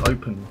beginning you had to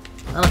open,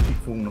 and I keep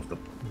falling off the.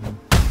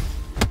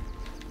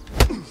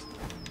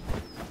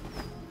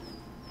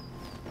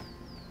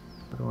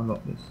 How do I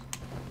lock this?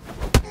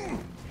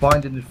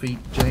 Find and defeat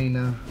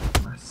Jaina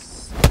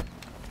mass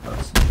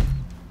person.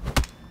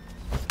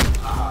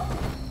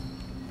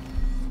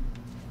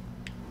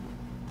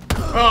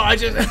 Oh,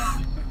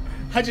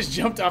 I just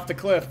jumped off the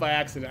cliff by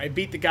accident. I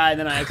beat the guy and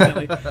then I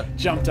accidentally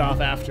jumped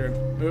off after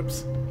him.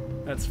 Oops.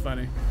 That's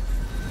funny.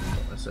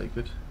 That's so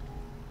good.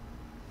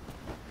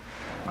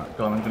 Right,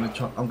 go on,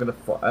 I'm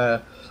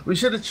gonna we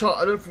should have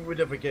tried, I don't think we'd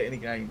ever get in a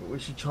game, but we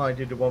should try and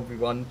do the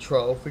 1v1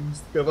 trial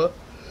things together.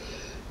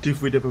 See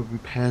if we'd ever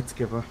repair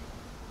together.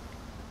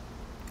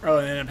 Oh,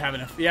 and end up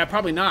having yeah,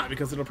 probably not,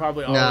 because it'll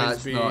probably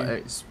always be. Not,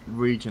 it's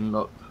region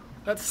lock.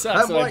 That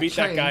sucks. So I beat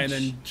that guy and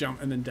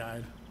then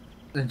died.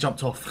 Then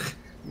jumped off.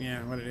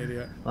 Yeah, what an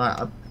idiot.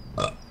 Alright,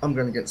 I'm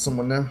gonna get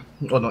someone now.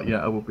 Or not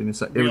yet, I will be in a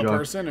sec. Here Real we go.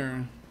 person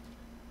or?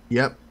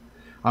 Yep.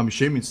 I'm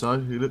assuming so.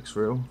 He looks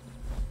real.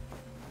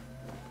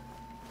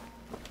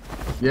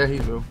 Yeah,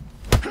 he's real.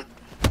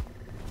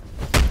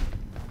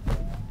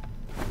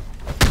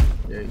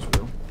 Yeah, he's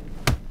real.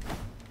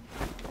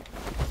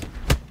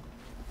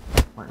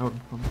 Wait, hold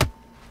on.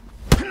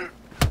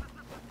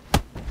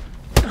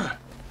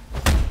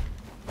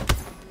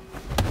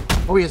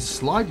 Oh, he has a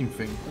sliding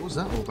thing. What was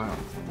that all about?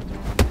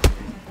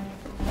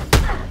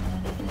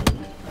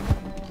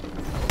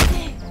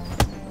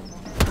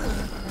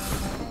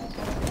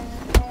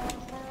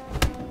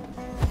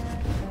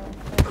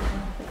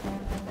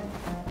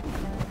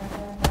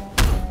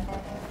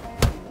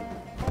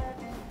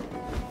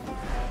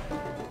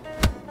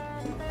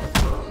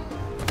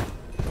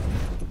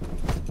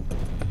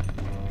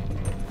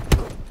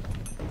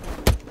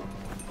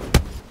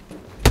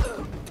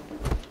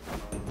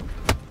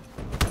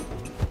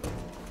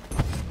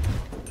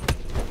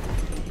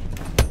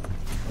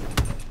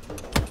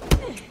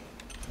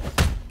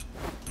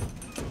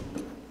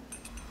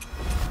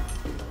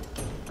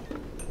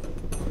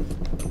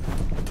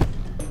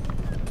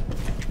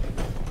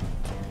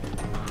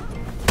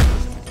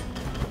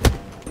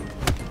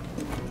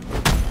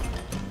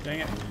 Dang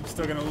it, I'm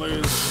still gonna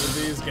lose with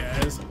these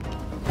guys.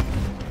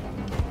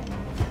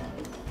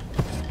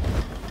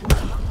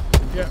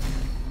 Yep.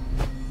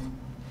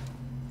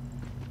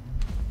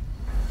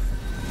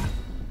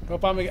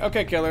 Hope I'm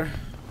okay, killer.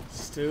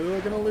 Still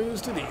gonna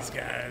lose to these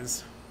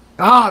guys.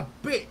 Ah,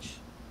 bitch!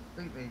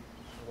 Beat me.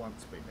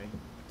 Once beat me.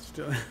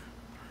 Still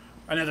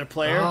another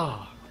player?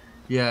 Ah.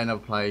 Yeah,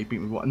 another player. He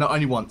beat me once. No,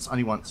 only once.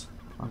 Only once.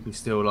 I'll be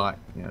still like,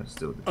 you know,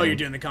 still. Oh, you're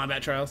doing the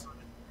combat trials?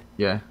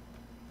 Yeah.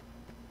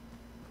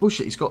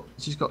 Bullshit, she's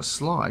got a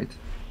slide.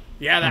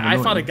 Yeah, I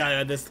fought a guy who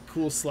had this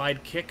cool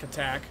slide kick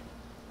attack.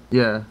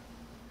 Yeah.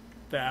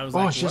 That I was oh,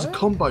 like, she has a what?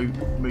 combo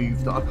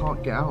move that I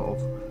can't get out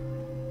of.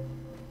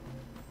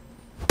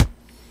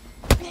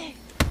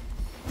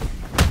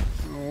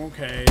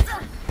 Okay.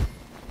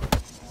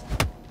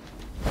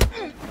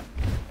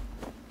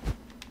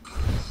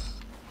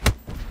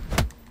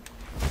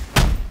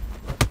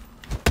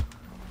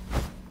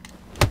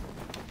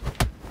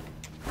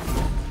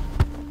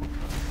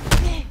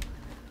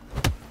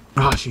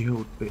 Ah, she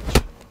healed,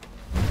 bitch.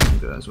 I can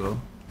do that as well.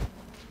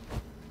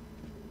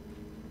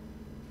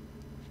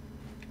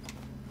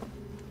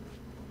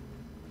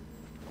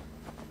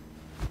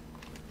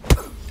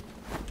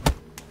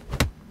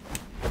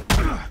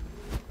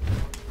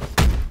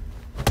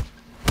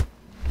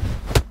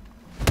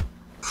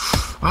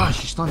 Ah,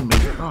 she stunned me.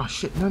 Ah,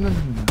 shit. No.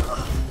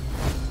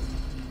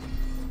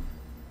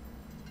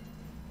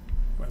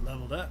 I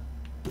leveled up.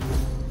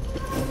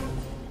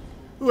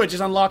 Ooh, I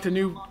just unlocked a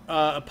new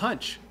a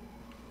punch.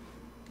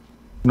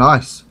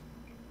 Nice.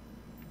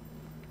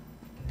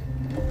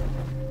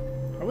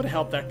 I would have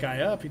helped that guy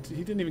up. He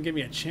didn't even give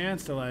me a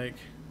chance to like.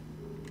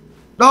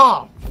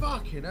 Oh,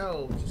 fucking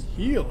hell! Just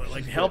heal it,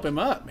 like help him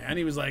up, man.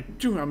 He was like,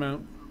 I'm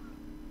out.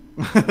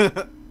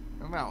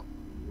 I'm out.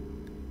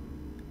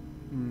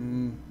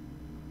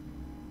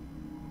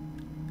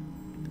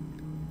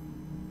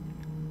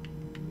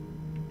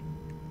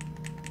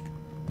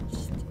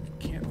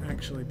 Can't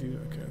actually do.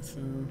 Okay, so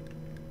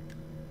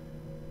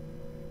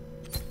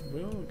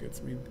will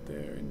gets me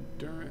there.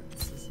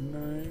 Endurance is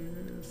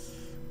nice.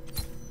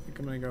 I think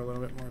I'm gonna go a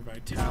little bit more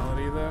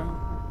vitality though.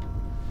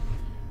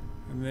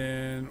 And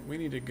then we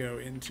need to go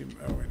into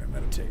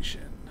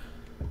meditation.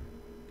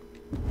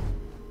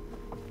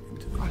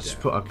 I just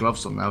put her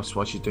gloves on now, that's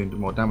why she's doing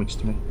more damage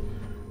to me.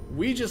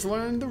 We just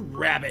learned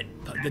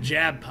the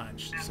jab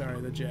punch. Sorry,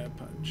 the jab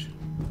punch.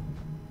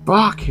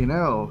 Fucking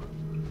hell.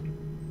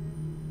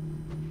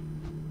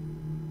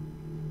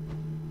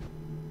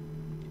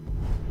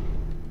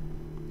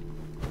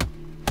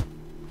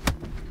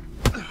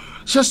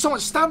 She has so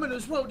much stamina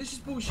as well, this is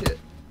bullshit.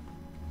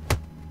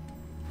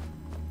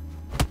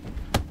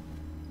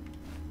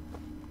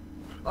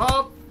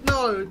 Oh,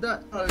 no,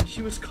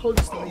 she was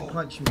constantly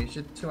punching me. She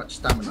had too much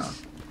stamina,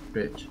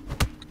 bitch.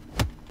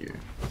 You,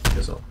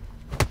 piss off.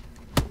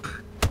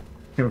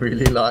 You're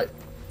really, like,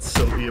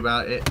 salty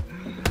about it.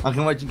 I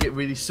can imagine get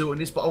really salty on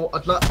this, but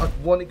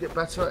I'd want to get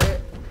better at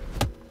it.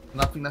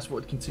 And I think that's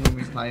what would continue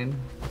me playing.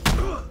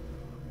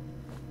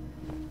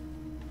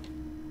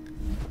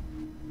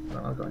 No,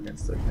 I'll go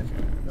against her again.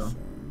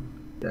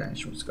 Okay, Yeah,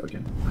 she wants to go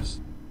again. Nice.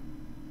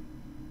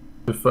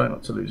 Prefer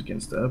not to lose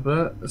against her,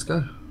 but let's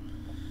go.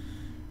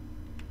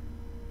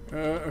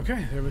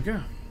 Okay, there we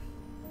go.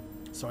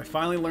 So I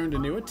finally learned a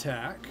new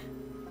attack,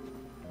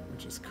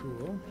 which is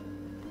cool.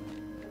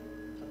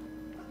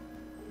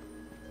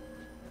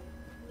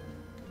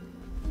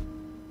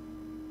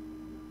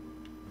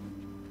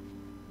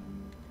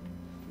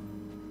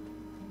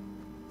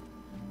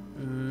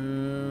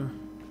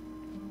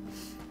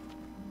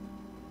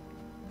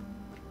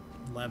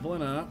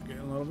 Leveling up,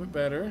 getting a little bit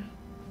better.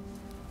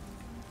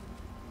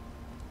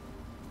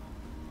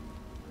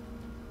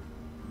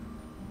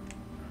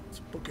 Let's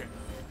book it.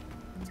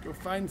 Let's go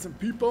find some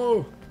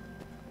people.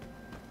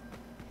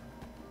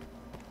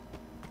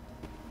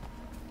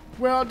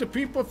 Where are the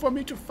people for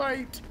me to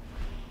fight?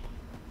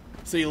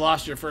 So you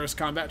lost your first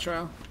combat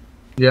trial?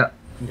 Yeah,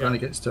 I'm going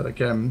against her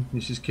again.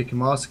 She's kicking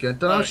my ass again.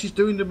 Don't know how she's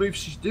doing the moves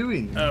she's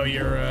doing. Oh, you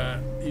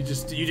did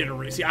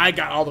a see. I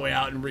got all the way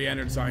out and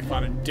re-entered, so I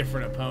fought a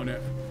different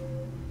opponent.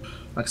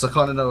 Because I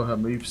kind of know her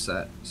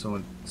moveset, so I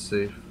want to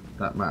see if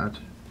that mattered.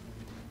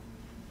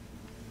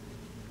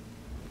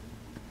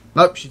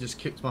 Nope, she just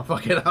kicked my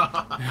fucking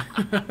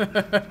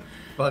ass.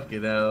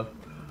 Fucking hell.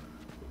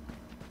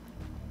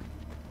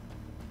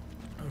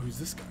 Oh, who's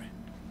this guy?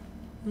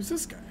 Who's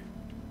this guy?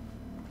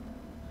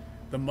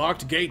 The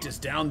marked gate is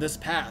down this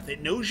path.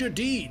 It knows your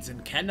deeds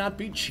and cannot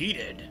be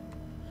cheated.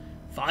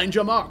 Find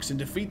your marks and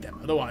defeat them,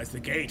 otherwise the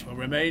gate will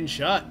remain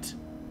shut.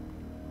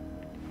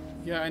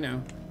 Yeah, I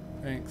know.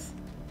 Thanks.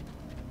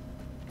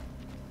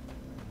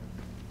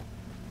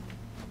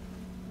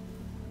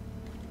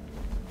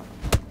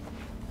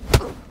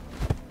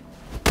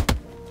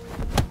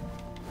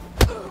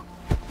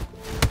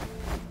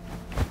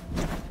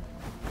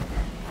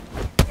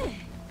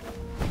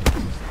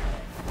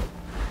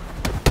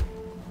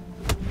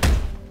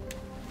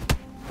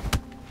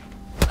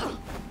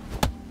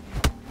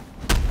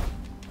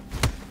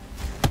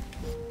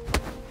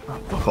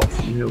 Fuck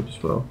off, you healed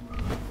as well.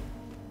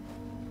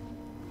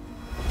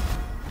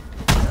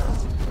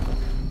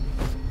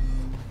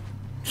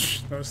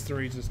 Those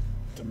three just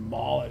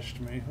demolished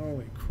me.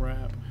 Holy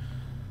crap.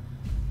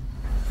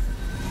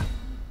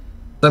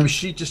 So is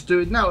she just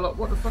doing now? Like,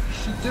 what the fuck is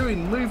she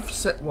doing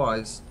moveset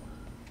wise?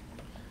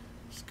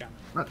 Just got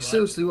Like,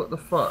 seriously, what the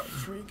fuck?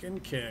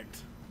 freaking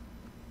kicked.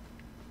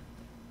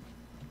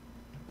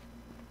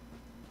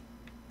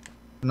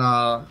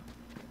 Nah.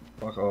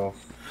 Fuck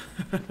off.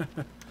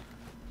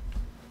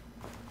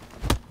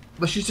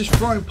 But she's just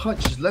throwing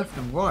punches left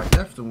and right,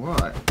 left and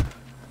right.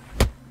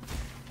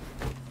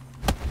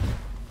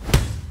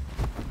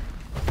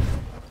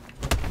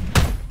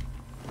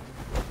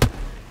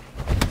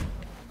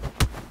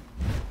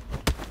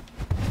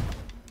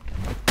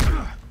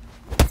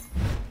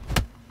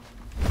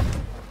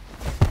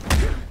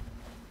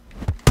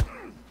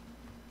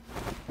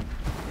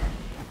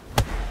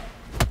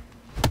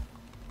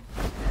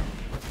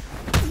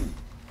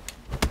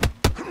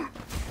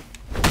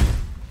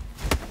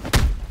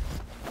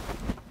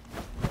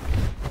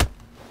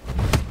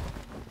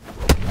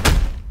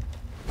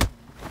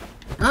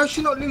 How's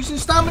she not losing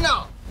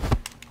stamina?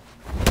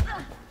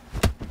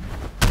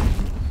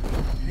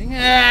 Dang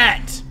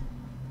it!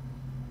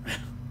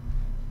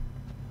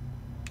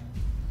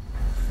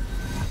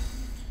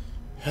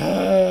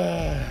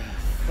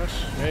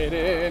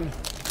 Frustrating.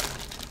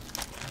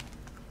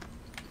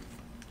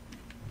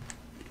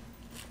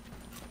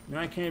 Now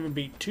I can't even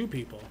beat two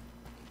people.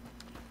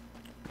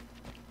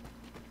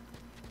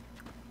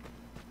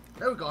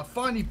 There we go, I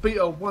finally beat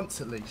her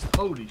once at least.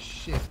 Holy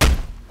shit.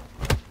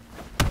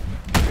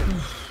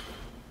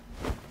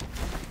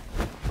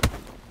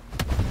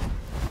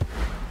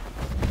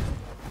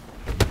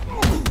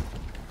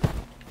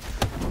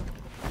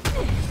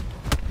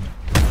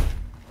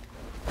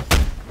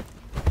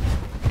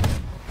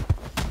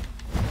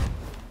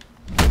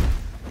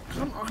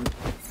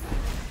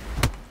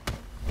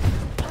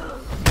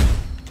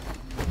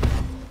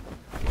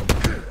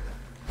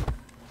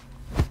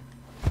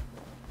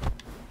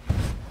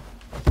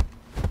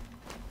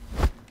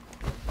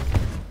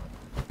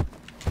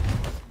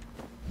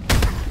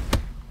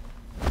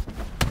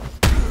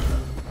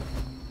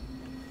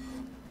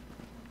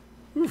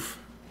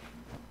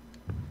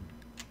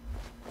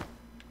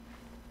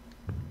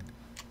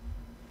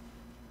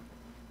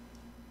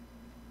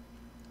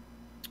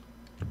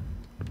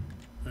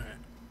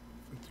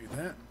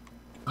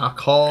 I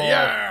can't.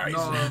 Yeah.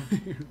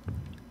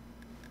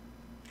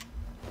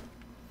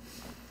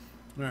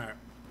 No. All right.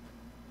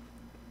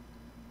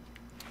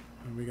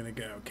 Where are we gonna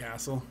go?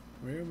 Castle?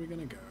 Where are we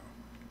gonna go?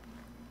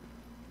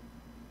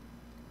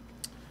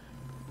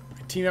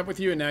 I team up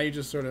with you, and now you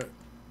just sort of.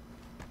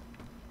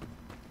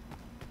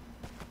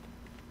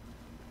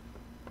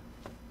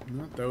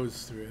 Not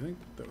those three. I think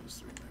those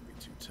three might be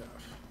too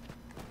tough.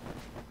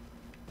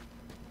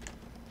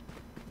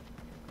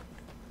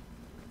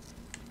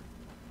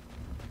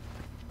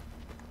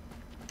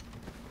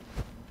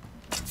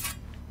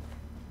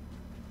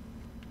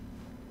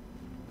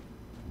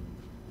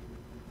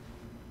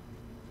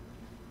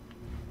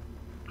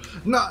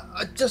 No,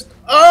 I just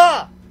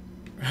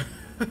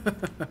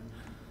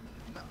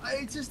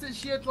it's just that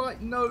she had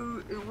like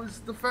no. It was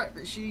the fact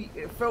that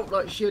it felt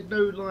like she had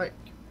no like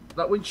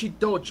when she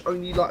dodged,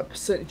 only like a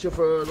percentage of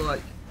her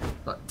like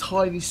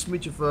tiny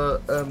smidge of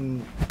her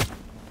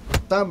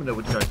stamina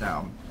would go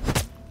down.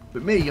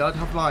 But me, I'd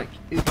have like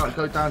it'd like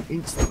go down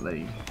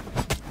instantly.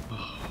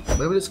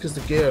 Maybe it's because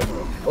the gear.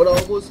 Well,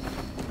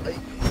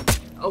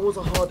 I was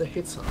a harder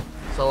hitter,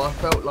 so I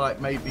felt like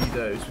maybe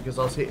that was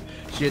because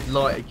she had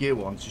lighter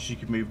gear on, so she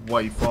could move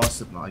way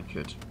faster than I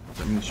could.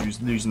 That means she was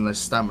losing less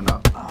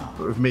stamina. But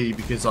with me,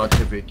 because I had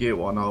heavier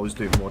gear on, I was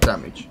doing more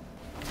damage.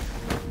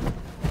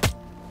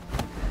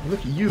 Look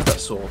at you with that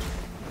sword,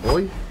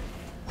 boy.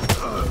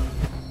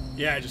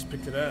 Yeah, I just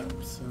picked it up,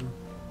 so...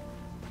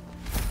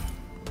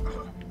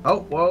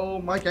 Oh, well,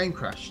 my game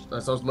crashed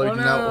as I was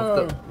loading out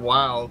of the...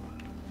 Wow.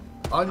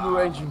 Unreal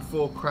Engine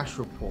 4 crash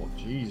report,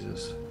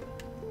 Jesus.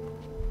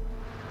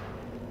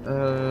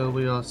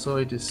 We are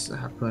sorry this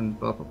happened,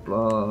 blah blah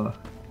blah.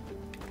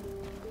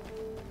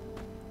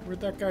 Where'd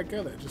that guy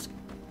go that just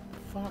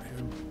fought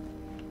him?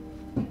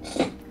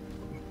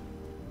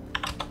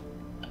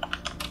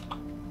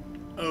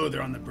 Oh,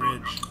 they're on the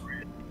bridge.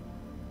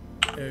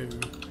 Oh.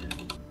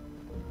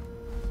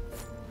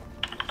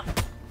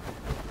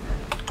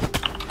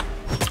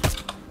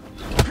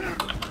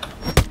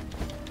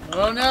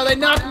 Oh no, they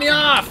knocked me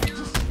off!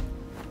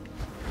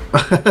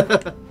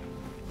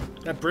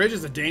 That bridge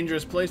is a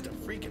dangerous place to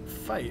freaking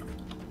fight.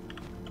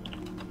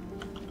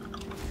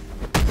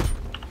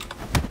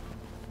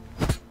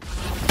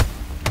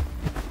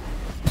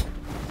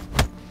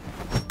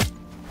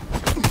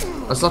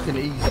 That's like an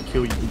easy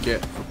kill you can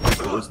get for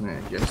people, isn't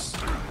it? I guess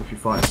if you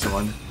fight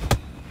someone.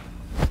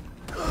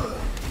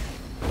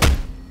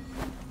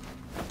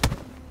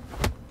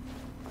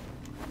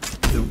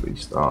 Still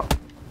restart.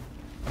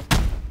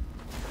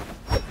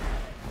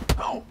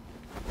 Oh.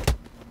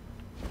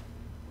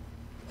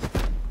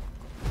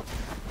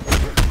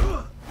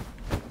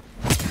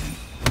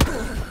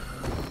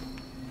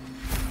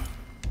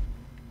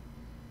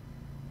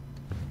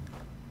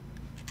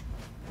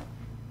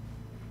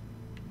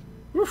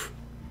 Woof.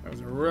 That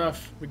was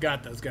rough. We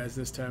got those guys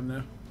this time,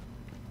 though.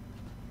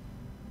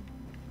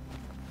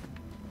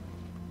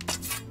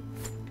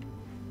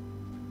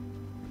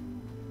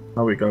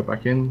 Now we go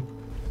back in.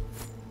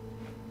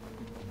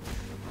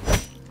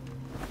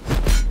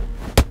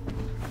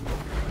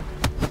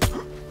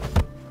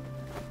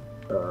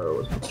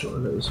 What's the shot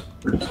of those?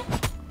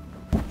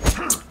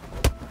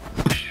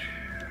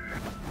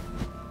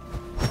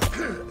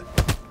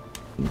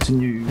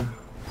 Continue.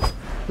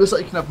 Looks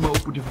like you can have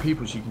multiple different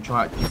people, so you can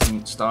try out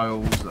different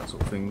styles, that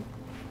sort of thing.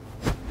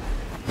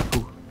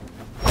 Cool.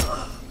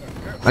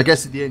 I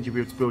guess at the end you'll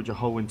be able to build your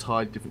whole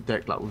entire different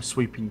deck, like with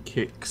sweeping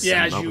kicks.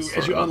 Yeah, and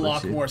as you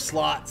unlock more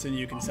slots, and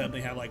you can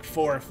suddenly have like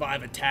 4 or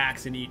 5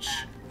 attacks in each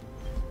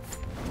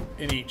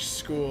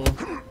school.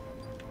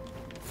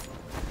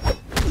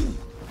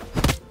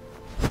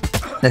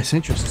 It's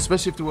interesting,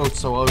 especially if the world's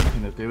so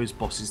open that there is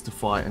bosses to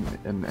fight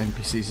and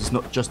NPCs. It's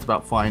not just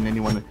about fighting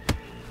anyone.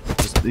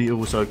 You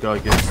also go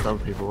against other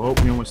people. Oh,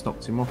 we almost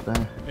knocked him off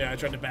there. Yeah, I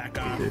tried to back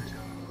off. Did.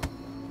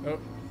 Oh.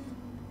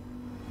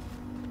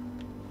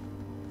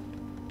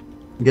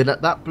 Yeah,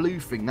 that blue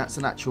thing, that's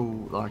an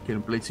actual like an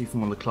ability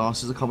from one of the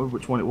classes. I can't remember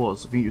which one it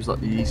was. I think it was like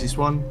the easiest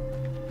one.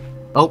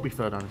 Oh, we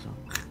fell down as well.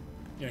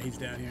 Yeah, he's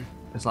down here.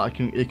 It's like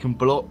it can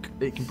block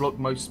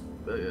most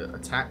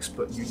attacks,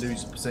 but you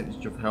lose a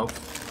percentage of health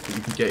that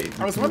you can get.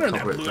 I was wondering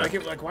that blue.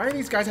 Like, why do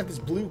these guys have this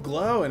blue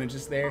glow and it's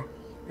just there?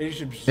 They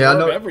should absorb yeah, I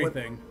know,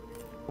 everything.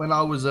 When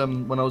I was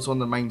on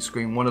the main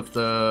screen, one of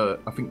the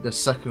I think the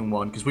second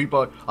one, because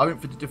I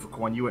went for the difficult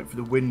one, you went for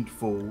the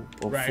windfall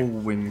or full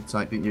wind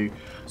type, didn't you?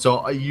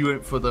 So you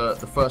went for the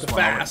first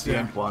one, I went for the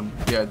end one.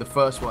 Yeah, the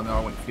first one, I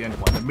went for the end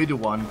one. The middle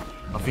one,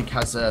 I think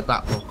has that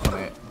block on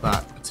it,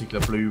 that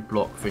particular blue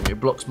block thing. It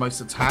blocks most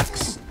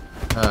attacks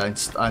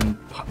and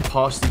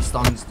partially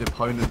stuns the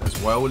opponent as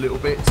well a little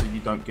bit, so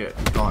you can't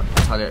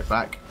retaliate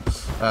back.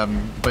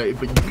 But you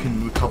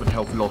can recover the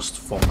health lost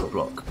from the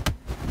block.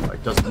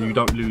 It doesn't. You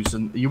don't lose,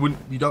 and you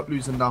don't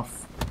lose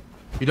enough.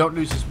 You don't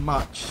lose as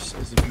much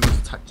as if you was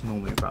attacked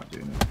normally without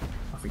doing it.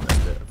 I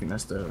think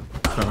that's the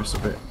premise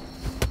of it.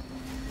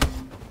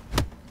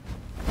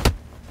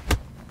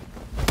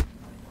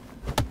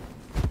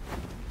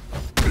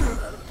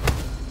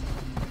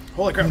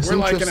 Holy crap! We're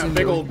like in a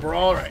big old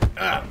brawl,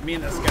 right? Me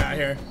and this guy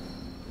here.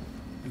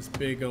 This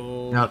big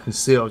old... Now I can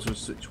see I was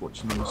just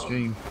watching on the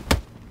stream.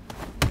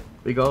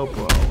 Big old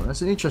bro.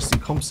 That's an interesting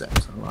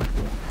concept. I like it.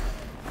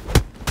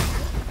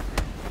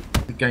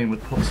 The game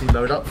would possibly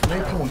load up for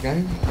me. Come on,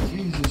 game.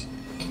 Jesus.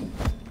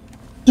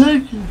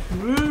 Take you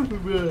forever,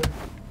 man.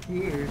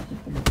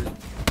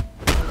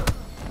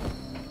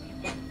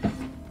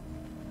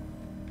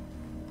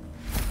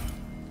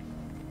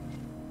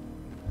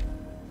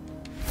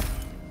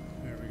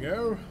 There we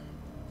go.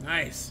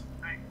 Nice.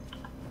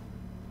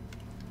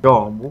 Go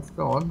on, Wolf.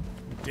 Go on.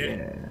 Did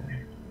it.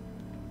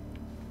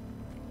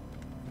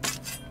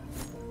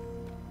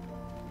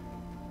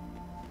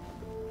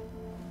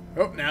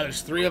 Oh, now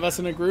there's 3 of us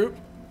in a group.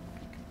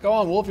 Go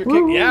on, Wolf. You're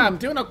kicking. Yeah, I'm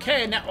doing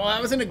okay. Now, well,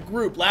 I was in a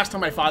group. Last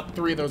time I fought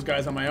 3 of those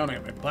guys on my own, I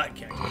got my butt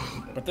kicked.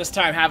 But this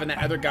time, having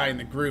that other guy in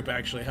the group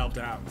actually helped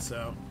out.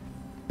 So.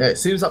 Yeah, it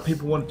seems like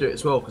people want to do it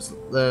as well because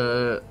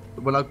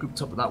when I grouped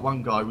up with that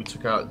one guy, we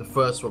took out the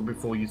first one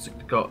before you took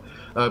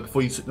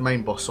the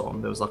main boss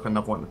on. There was like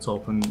another one at the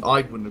top, and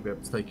I wouldn't have been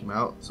able to take him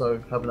out.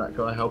 So having that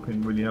guy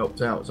helping really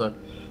helped out. So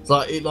it's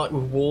like it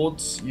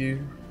rewards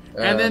you.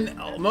 And then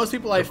most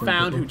people I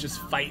found who just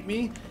fight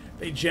me,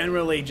 they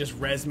generally just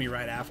res me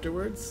right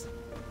afterwards.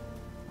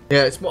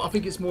 Yeah, it's more. I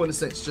think it's more in a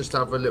sense just to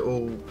have a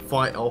little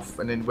fight off,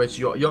 and then where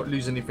you don't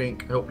lose anything,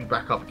 help you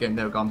back up again.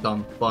 There we go, I'm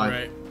done. Bye.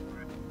 Right.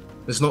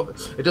 It's not.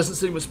 It doesn't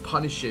seem as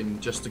punishing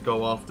just to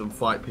go after and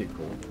fight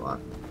people. Right?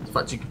 In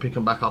fact, you can pick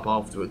them back up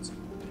afterwards.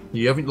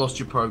 You haven't lost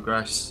your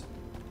progress.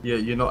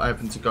 You're not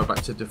having to go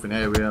back to a different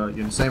area. You're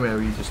in the same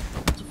area. You just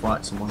have to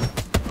fight someone. I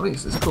think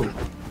it's cool.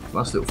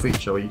 Nice little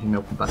feature where you can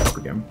help them back up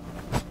again.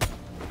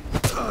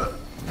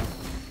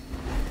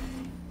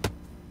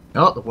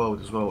 I like the world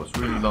as well. It's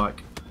really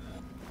like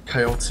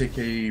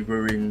chaotic-y,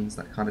 ruins,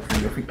 that kind of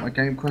thing. I think my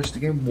game crashed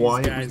again.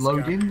 Why it was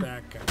loading?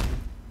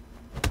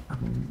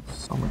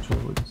 So much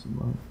over this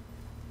and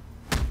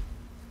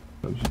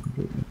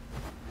completely.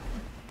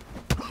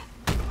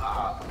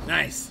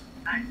 Nice.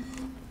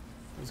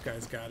 Those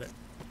guys got it.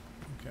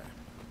 Okay.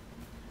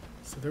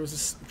 So there was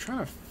this. I'm trying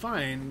to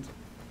find.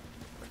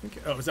 I think.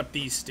 Oh, it was up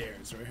these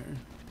stairs right here.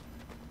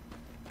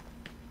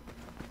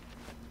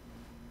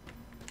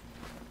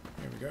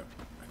 There we go.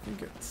 I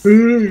think it's.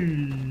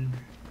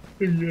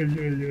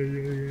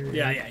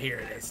 Yeah, here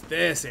it is.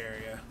 This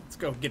area. Let's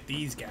go get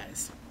these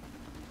guys.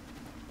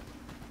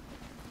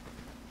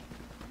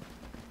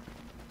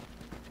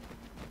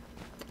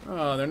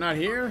 Oh, they're not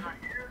here?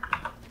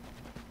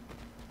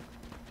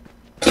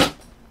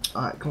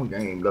 Alright, come on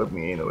game, load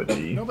me in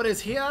already. Nobody's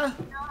here?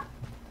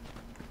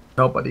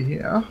 Nobody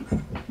here.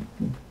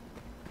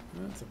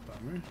 That's a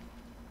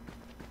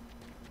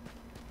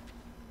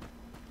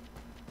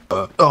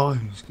bummer. Oh,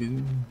 excuse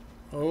me.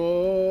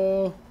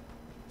 Oh,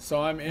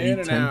 so I'm in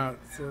and out.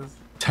 It says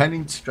 10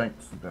 in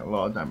strength, got a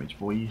lot of damage,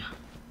 boy.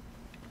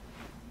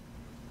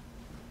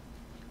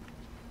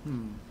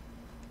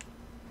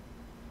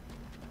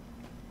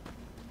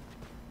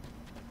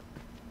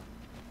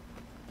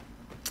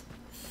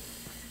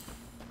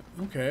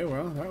 Okay,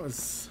 well, that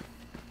was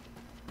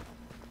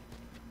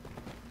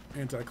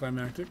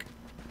anticlimactic.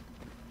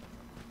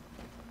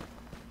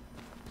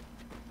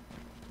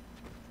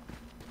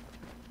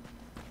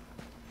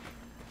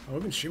 Oh,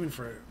 we've been streaming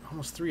for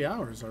almost 3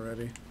 hours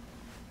already.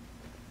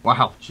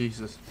 Wow,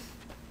 Jesus.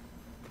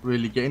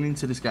 Really getting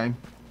into this game.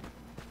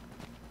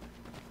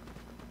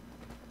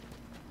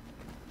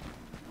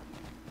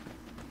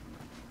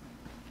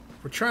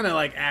 We're trying to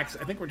like I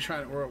think we're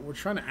trying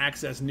to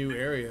access new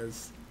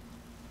areas.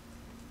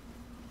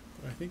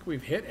 But I think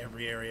we've hit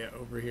every area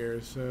over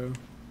here, so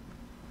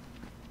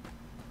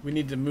we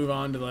need to move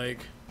on to like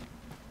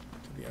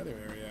to the other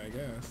area, I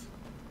guess.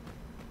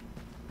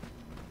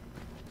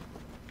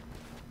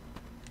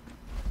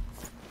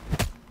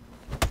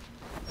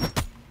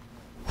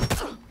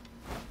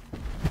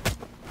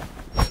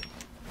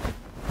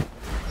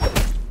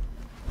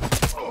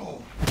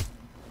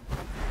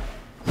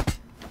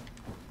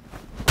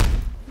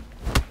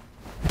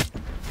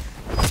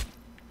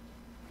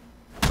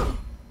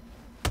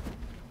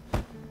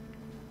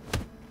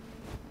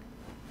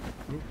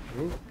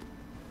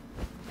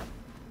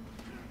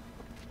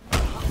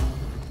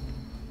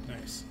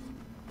 Nice.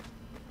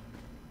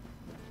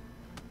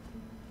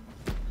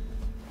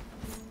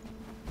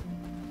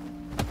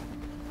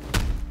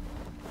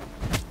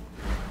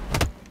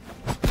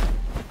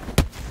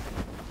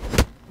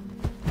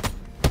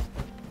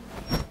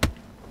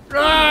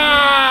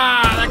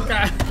 Ah! That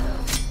guy.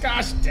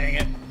 Gosh dang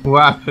it.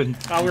 What happened?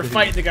 We're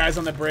fighting the guys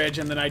on the bridge,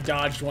 and then I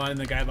dodged one, and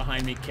the guy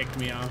behind me kicked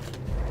me off.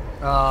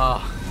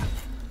 Ah.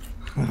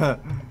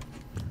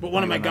 But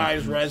one of my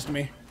guys rezzed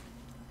me.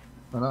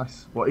 Oh,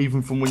 nice. What,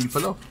 even from when you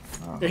fell off?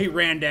 Oh. Yeah, he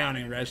ran down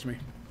and rezzed me.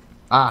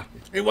 Ah.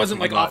 It wasn't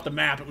like off the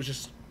map, it was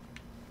just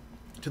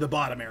to the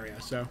bottom area,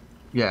 so.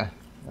 Yeah.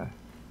 Yeah.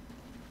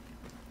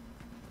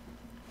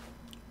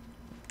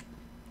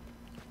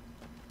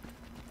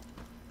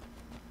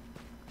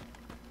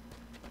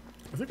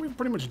 I think we've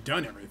pretty much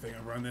done everything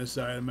over on this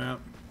side of the map.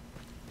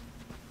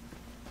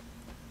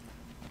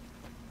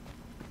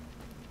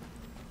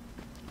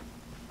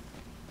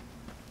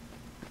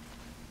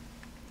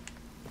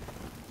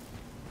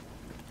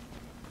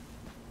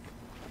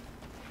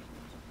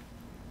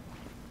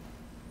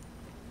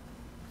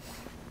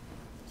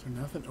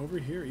 Nothing over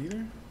here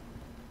either?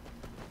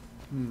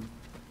 Hmm.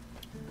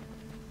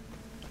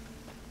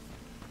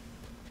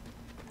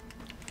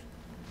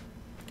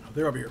 Oh,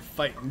 they're over here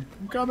fighting.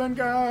 I'm coming,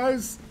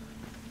 guys!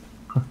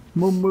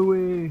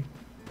 Mummy.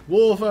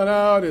 Wolf and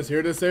Out is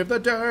here to save the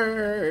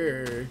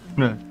day!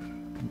 Yeah.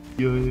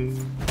 Yeah.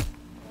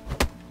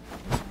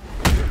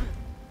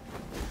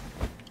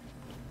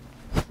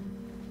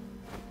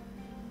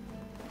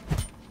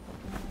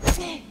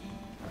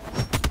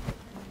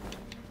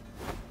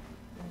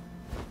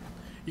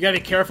 You gotta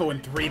be careful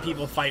when 3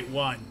 people fight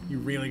 1. You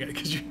really gotta,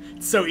 because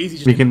it's so easy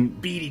just to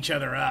beat each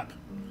other up.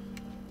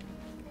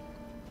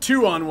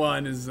 2 on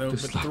 1 is, but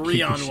Just like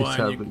 3 on kick the shit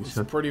 1, out of it's each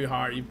other. pretty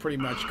hard. You pretty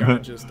much gotta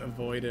just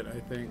avoid it, I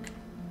think.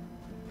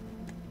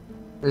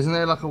 Isn't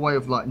there like a way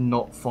of like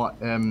not fight,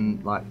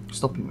 like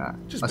stopping that?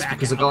 Just That's back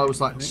because the out, guy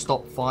was I like, think.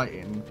 stop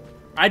fighting.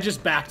 I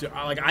just backed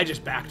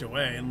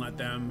away and let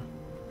them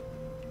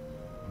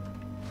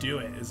do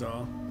it. Is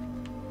all.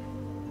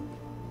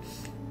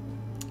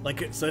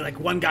 Like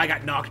one guy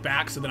got knocked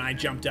back, so then I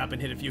jumped up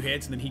and hit a few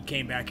hits, and then he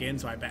came back in,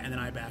 so and then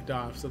I backed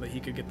off so that he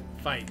could get the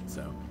fight.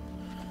 So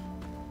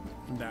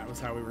that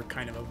was how we were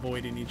kind of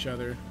avoiding each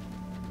other.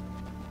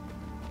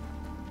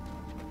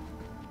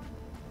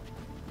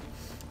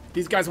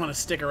 These guys want to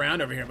stick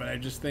around over here, but I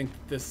just think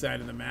this side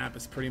of the map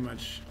is pretty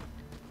much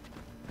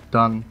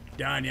Done.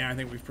 done. Yeah, I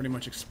think we've pretty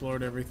much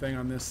explored everything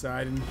on this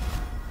side, and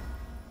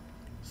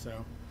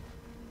so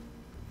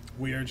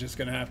we are just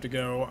gonna have to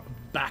go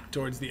back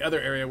towards the other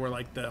area where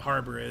like the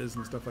harbor is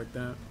and stuff like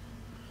that.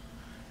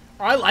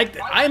 I like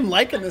it. I'm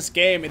liking this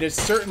game. It is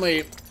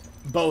certainly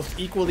both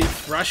equally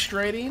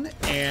frustrating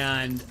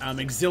and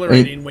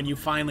exhilarating when you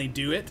finally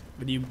do it.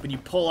 When you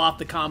pull off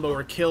the combo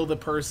or kill the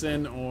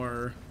person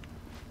or.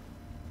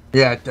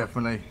 Yeah,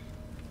 definitely.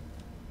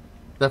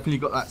 Definitely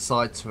got that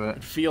side to it.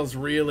 It feels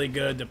really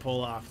good to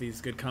pull off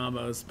these good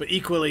combos, but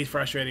equally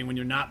frustrating when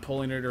you're not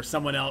pulling it or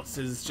someone else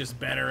is just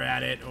better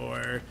at it,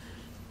 or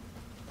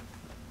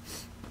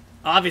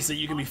obviously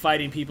you can be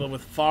fighting people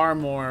with far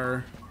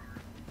more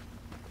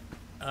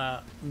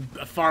a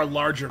far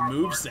larger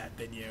moveset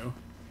than you.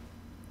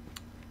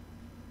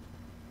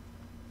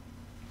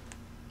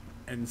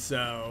 And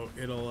so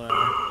it'll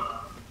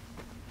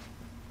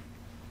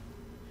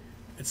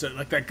it's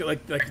like you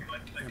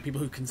know, people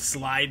who can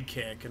slide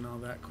kick and all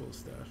that cool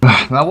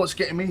stuff. Now what's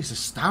getting me is the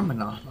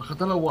stamina. Like I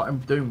don't know what I'm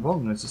doing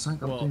wrong. There's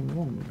something I'm doing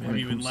wrong. Have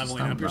you been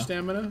leveling up your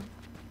stamina?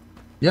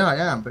 Yeah, I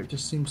am, but it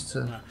just seems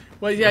to.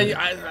 Well,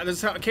 yeah,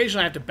 there's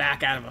occasionally I have to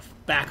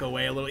back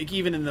away a little.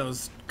 Even in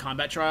those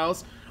combat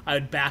trials, I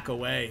would back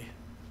away,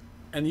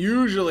 and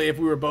usually if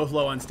we were both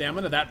low on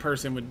stamina, that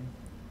person would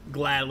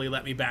gladly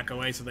let me back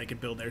away so they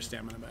could build their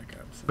stamina back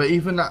up. So. But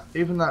even that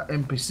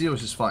NPC I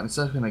was just fighting a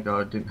second ago,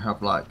 I didn't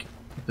have like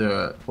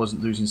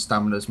wasn't losing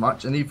stamina as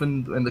much, and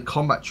even in the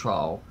combat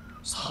trial,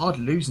 it's hard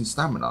losing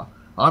stamina.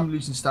 I'm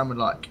losing stamina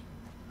like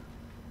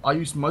I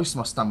use most of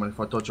my stamina if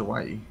I dodge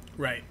away.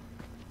 Right.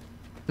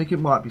 I think it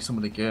might be some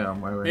of the gear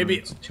I'm wearing.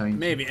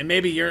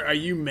 Maybe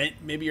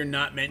you're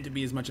not meant to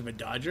be as much of a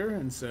dodger,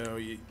 and so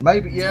you.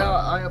 Maybe yeah.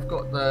 I have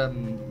got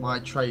my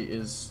trait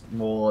is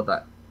more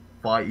that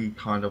fighty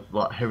kind of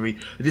like heavy.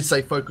 I did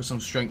say focus on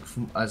strength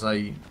as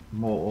a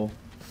more.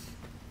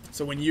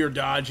 So when you're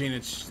dodging,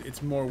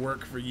 it's more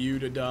work for you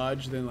to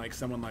dodge than like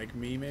someone like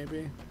me,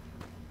 maybe.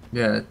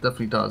 Yeah, it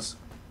definitely does.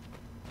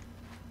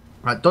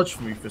 Right, dodge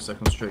for me for a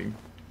second stream.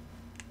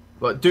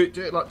 Like do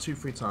it like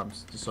 2-3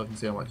 times, just so I can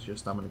see how much your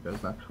stamina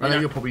goes now. I know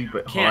you're probably a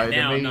bit higher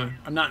than me.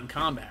 I'm not in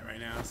combat right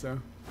now, so.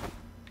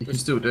 You can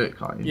still do it,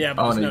 can't you? Yeah,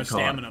 but there's no, no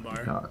stamina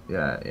bar.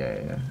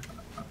 Yeah.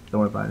 Don't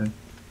worry about it.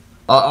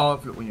 I'll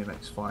have it when you're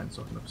next fine,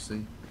 so I can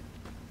see.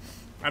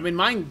 I mean,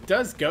 mine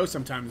does go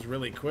sometimes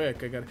really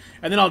quick. And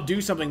then I'll do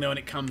something though, and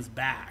it comes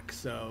back.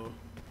 So.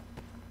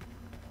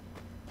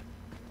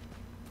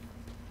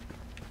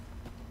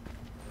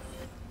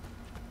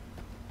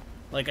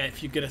 Like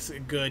if you get a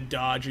good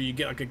dodge, or you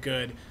get like a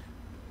good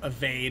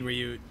evade where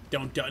you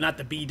don't not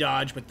the B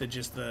dodge, but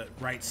just the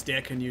right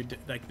stick, and you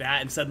like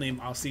that, and suddenly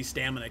I'll see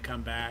stamina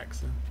come back.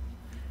 So.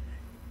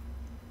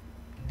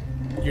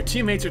 Your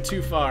teammates are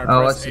too far.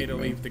 Press A to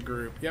leave the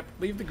group. Yep,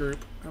 leave the group.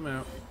 I'm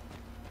out.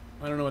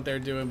 I don't know what they're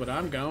doing, but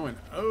I'm going.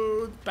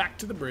 Oh, back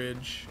to the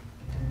bridge.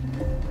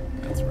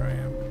 That's where I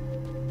am.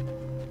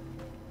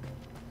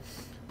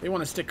 They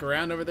want to stick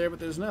around over there, but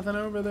there's nothing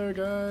over there,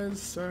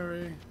 guys.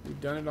 Sorry.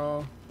 We've done it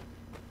all.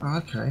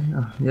 Okay.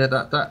 Yeah,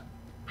 that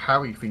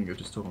parry thing you're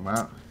just talking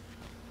about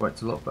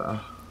worked a lot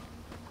better.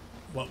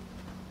 Well,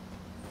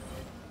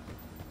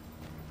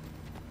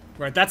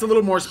 right, that's a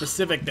little more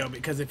specific, though,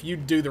 because if you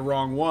do the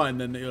wrong one,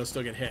 then you'll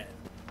still get hit.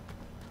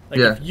 Like,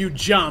 if you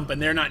jump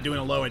and they're not doing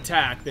a low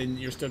attack, then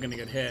you're still going to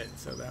get hit.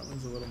 So that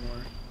one's a little more...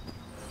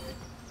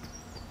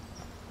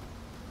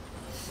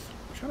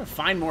 I'm trying to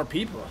find more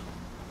people.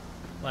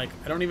 Like,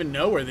 I don't even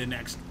know where the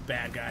next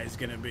bad guy is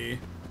going to be.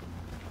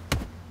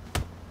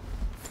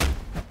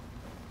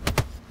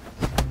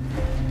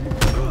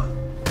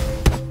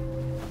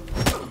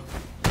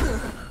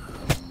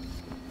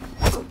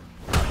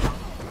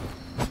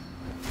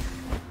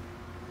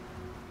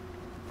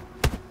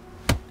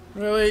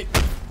 Really?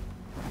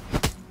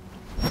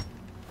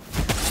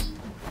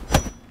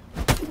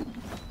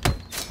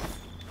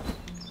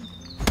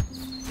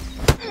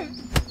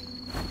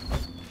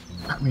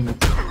 I mean, a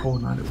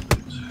corner a little bit.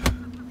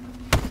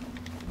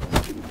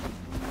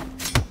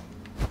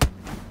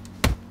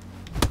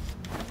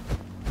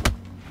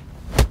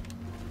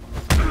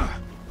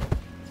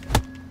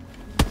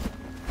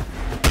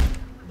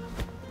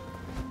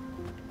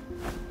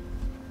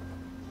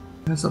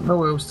 There's like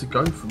nowhere else to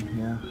go from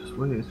here. It's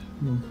weird.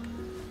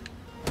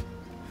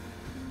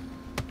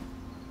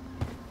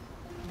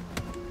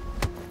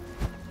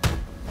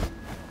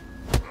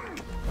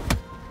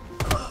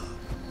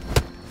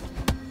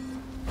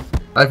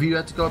 Have you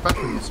had to go back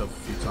on yourself a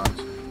few times?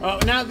 Oh,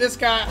 now this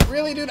guy.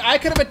 Really, dude? I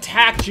could have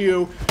attacked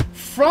you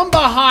from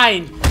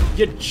behind,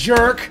 you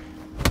jerk.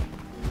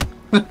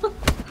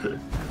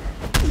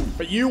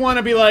 But you want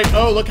to be like,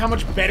 oh, look how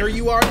much better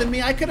you are than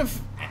me? I could have...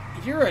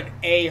 You're an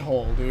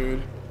a-hole,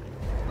 dude.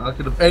 I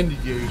could have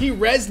ended you. He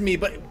rezzed me,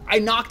 but I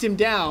knocked him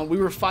down. We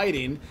were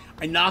fighting.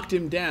 I knocked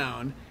him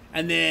down,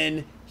 and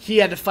then he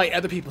had to fight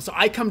other people. So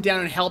I come down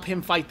and help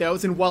him fight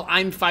those, and while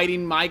I'm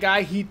fighting my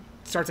guy, he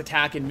starts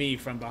attacking me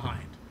from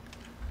behind.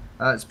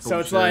 That's bullshit. So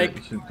it's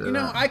like, you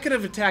know, that. I could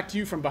have attacked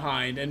you from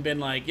behind and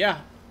been like, yeah,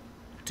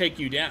 take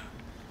you down.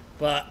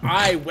 But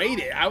I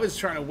waited. I was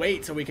trying to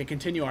wait so we could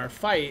continue our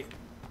fight.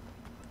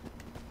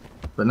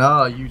 But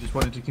no, you just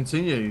wanted to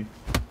continue.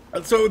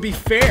 So it would be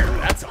fair,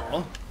 that's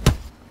all.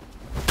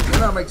 Yeah,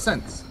 that makes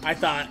sense. I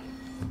thought,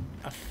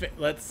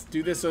 let's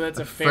do this so that's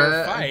a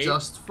fair fight. And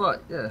just fight,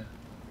 yeah.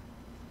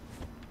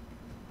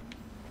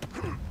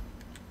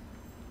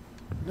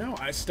 No,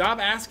 stop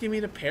asking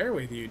me to pair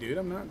with you, dude.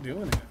 I'm not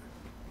doing it.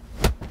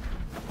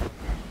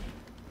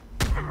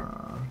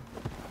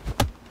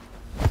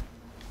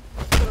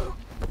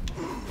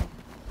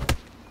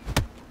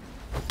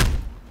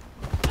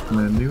 I'm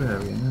in a new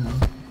area now.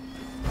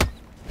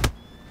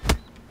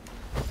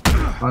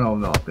 I know I've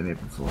not been here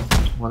before.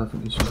 Why do I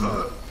think this is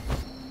not?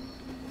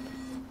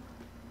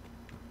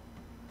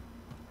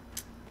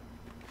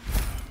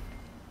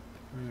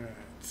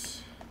 Alright.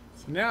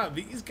 So now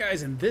these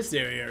guys in this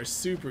area are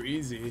super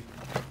easy.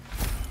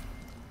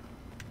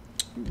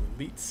 Ooh,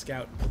 Elite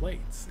Scout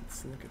plates.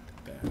 Let's look at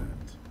that.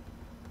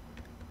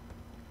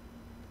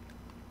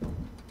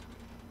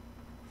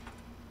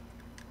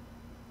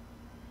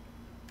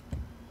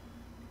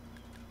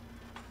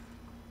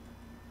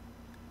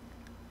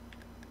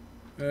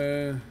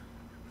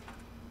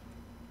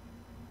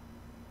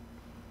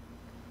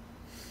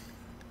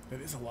 That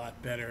is a lot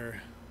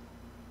better.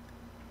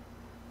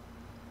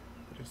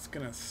 But it's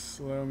gonna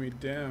slow me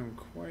down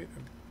quite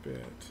a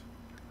bit.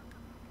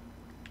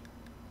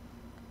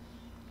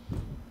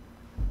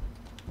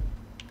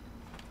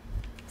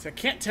 So I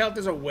can't tell if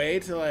there's a way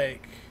to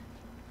like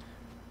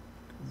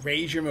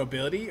raise your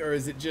mobility, or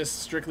is it just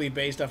strictly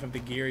based off of the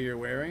gear you're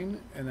wearing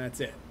and that's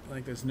it?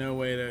 Like there's no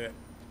way to...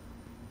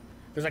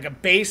 There's like a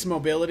base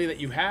mobility that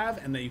you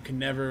have and that you can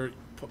never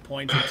put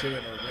points into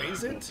it or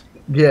raise it?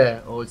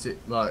 Yeah, or is it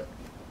like...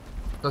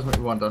 Does make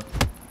me wonder.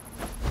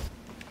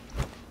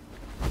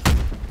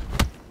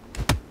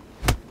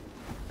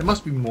 There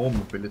must be more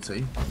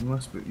mobility. You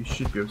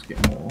should be able to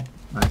get more.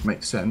 That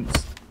makes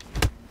sense.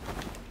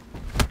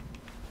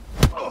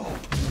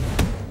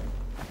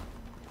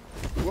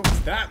 What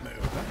was that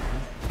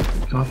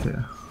move? Come up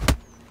here.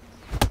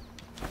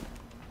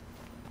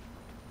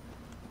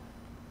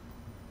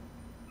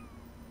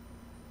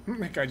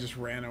 That guy just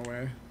ran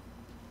away.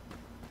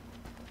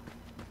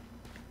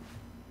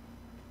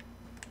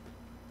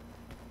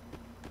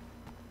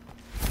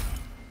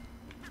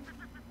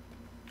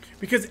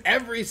 Because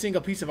every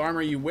single piece of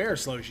armor you wear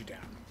slows you down.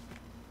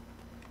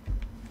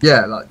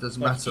 Yeah, like doesn't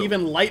Like, matter.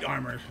 even light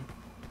armor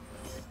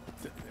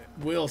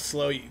will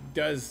slow you,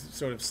 does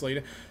sort of slow you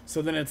down.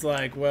 So then it's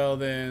like, well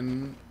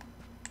then,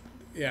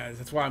 yeah,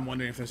 that's why I'm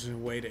wondering if there's a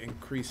way to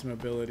increase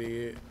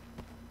mobility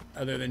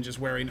other than just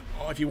wearing,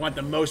 if you want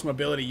the most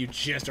mobility, you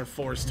just are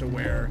forced to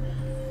wear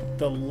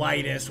the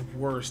lightest,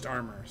 worst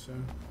armor, so.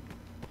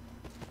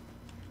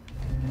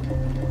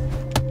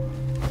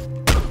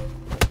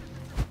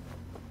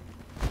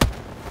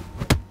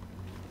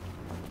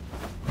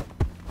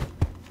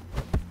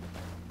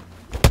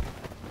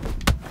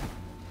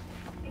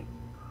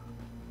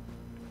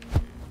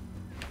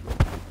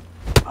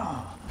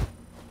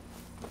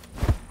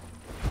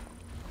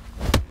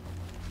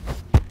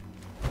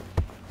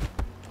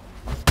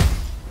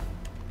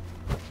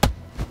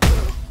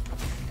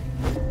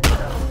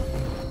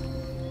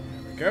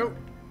 Go.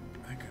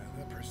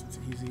 That person's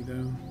easy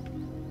though.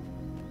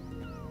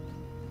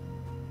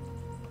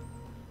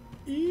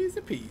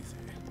 Easy peasy.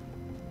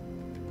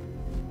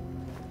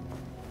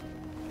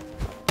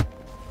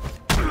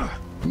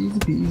 Easy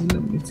peasy,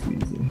 lemon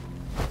squeezy.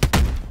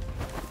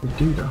 The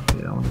dude up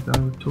here, I want to go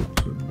and talk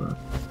to him about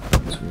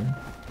talk to him.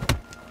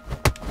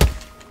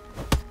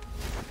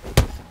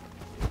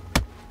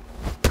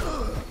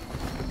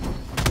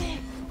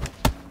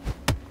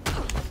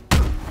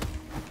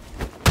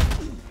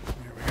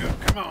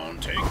 Come on,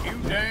 take you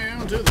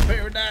down to the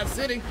Paradise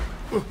City.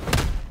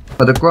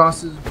 But the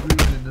grass is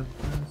green in the...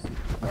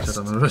 Actually, I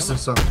don't know the rest of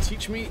the song.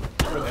 Teach me.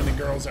 And the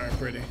girls aren't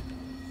pretty.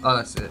 Oh,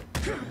 that's it.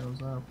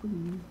 Girls are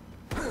pretty.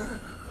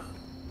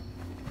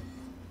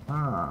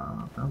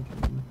 Ah, found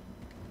you.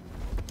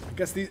 I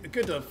guess these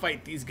good to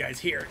fight these guys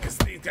here because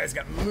these guys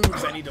got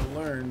moves I need to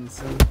learn.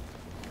 So.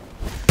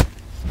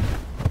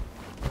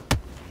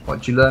 What,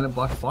 did you learn it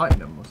by fighting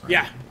them or something?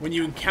 Yeah, when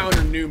you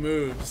encounter new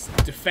moves,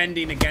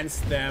 defending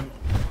against them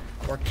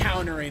or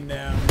countering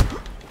them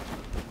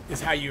is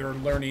how you're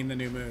learning the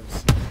new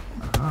moves.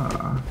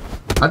 Ah.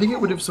 How do you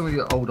get rid of some of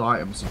your old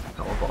items?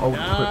 Old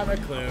Not a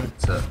equipment?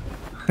 clue.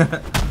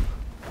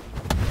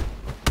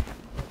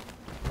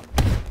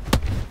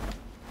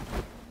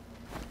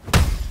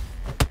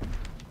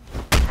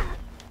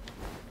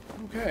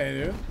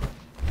 Okay, dude.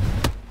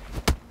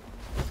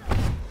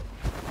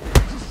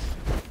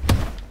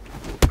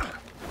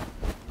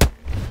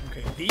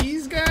 Okay,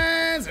 these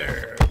guys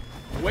are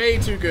way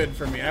too good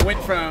for me. I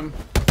went from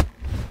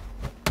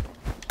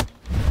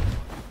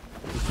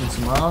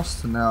some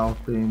ass to now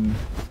being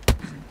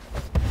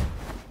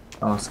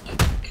ass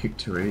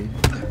kickery.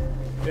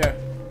 yeah.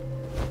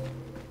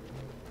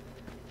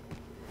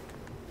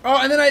 Oh,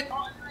 and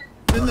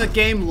then the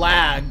game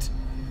lagged,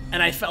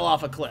 and I fell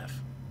off a cliff.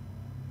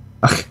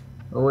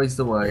 Always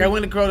the way. Like I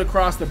went to go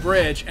across the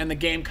bridge, and the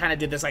game kind of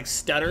did this like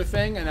stutter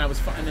thing, and I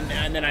was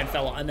and then I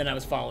fell, and then I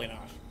was falling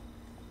off.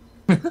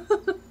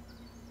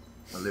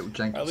 A little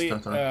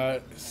janky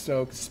stutter.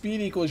 So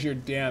speed equals your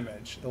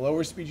damage. The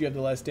lower speed you have,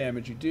 the less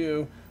damage you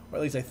do, or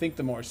at least I think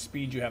the more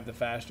speed you have, the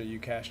faster you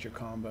cast your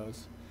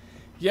combos.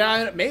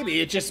 Yeah, maybe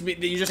you just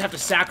have to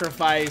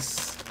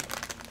sacrifice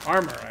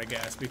armor, I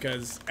guess,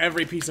 because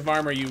every piece of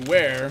armor you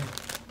wear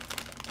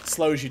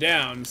slows you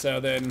down. So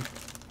then,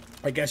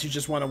 I guess you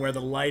just want to wear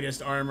the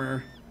lightest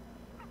armor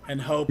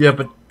and hope. Yeah,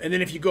 but and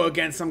then if you go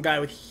against some guy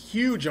with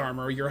huge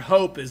armor, your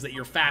hope is that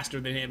you're faster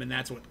than him, and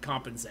that's what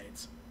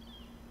compensates.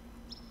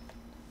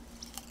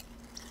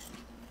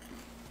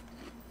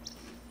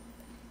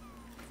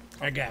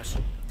 I guess.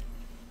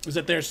 Is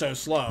that they're so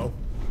slow.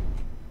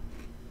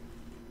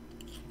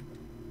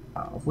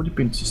 I've already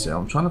been to sale.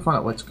 I'm trying to find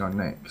out where to go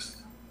next.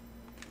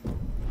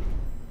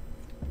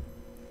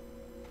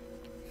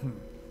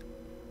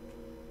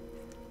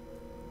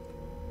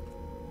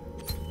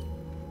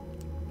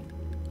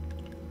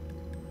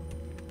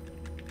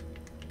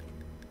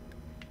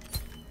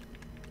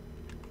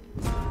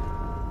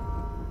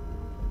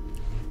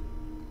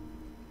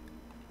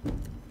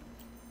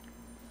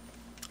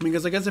 I mean,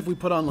 because I guess if we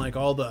put on like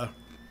all the,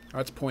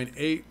 that's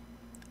 0.8.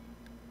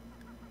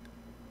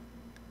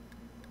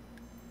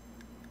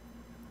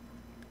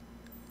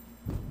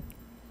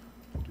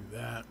 Do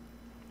that.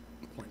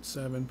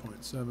 0.7,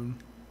 0.7.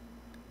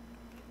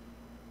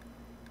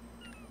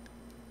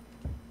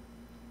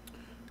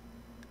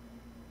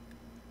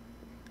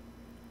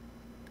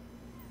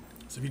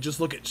 So if you just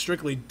look at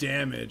strictly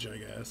damage, I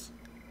guess.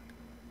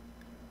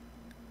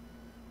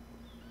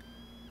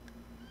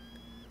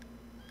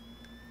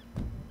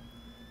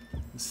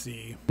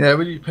 See. Yeah, it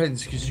really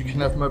depends because you can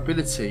have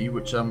mobility,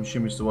 which I'm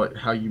assuming is the way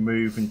how you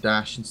move and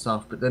dash and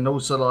stuff. But then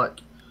also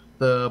like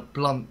the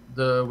blunt,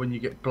 when you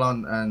get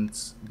blunt and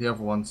the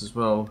other ones as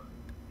well,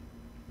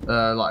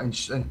 like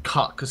and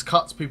cut, because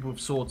cuts people with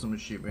swords, I'm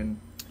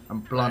assuming,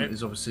 and blunt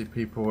is obviously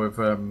people with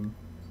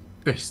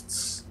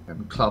fists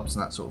and clubs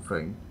and that sort of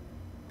thing.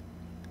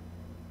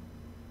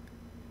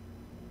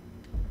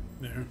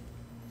 No,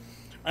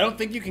 I don't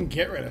think you can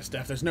get rid of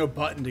stuff. There's no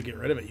button to get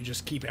rid of it. You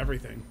just keep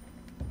everything.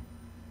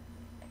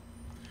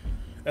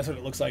 That's what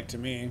it looks like to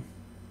me.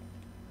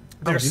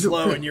 They're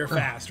slow and you're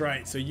fast,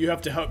 right? So you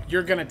have to hope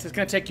it's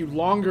gonna take you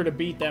longer to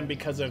beat them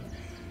because of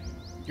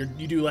you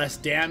do less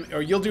damage,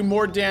 or you'll do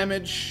more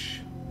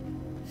damage,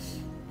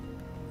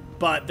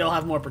 but they'll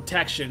have more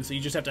protection. So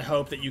you just have to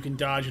hope that you can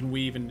dodge and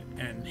weave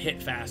and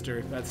hit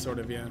faster. That's sort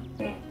of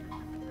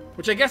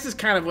which I guess is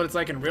kind of what it's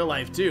like in real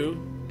life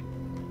too.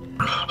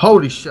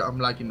 Holy shit! I'm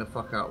lagging the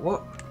fuck out.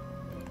 What?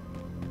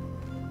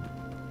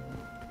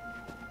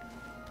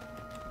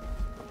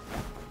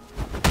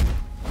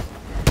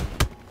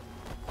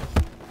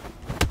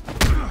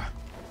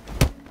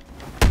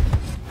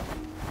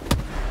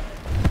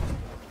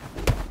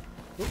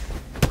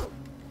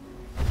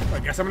 I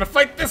guess I'm gonna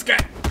fight this guy.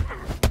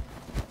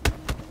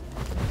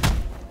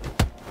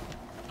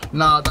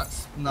 Nah,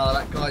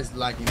 that guy's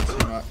lagging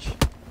too much.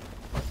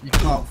 You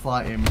can't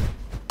fight him.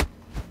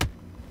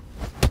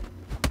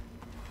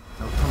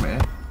 Oh, come here.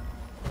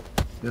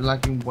 You're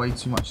lagging way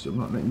too much. I'm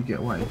not letting you get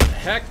away.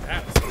 Heck,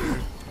 that was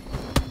weird.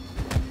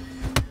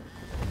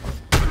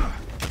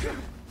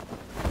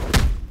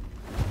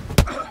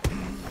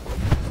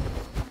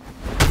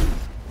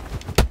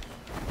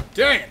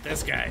 Dang it,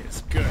 this guy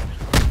is good.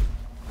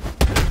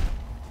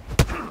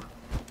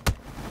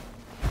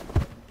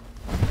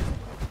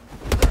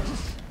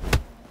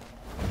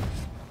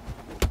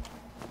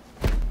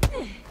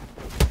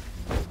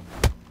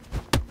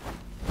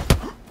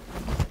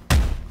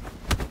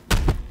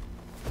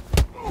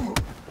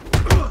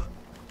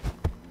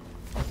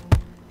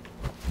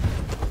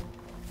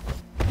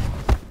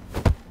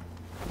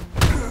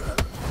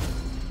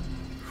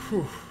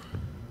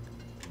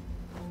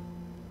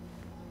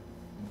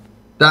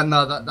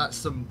 That's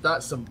some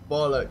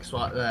bollocks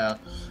right there.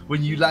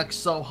 When you lag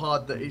so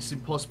hard that it's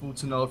impossible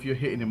to know if you're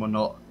hitting him or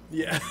not.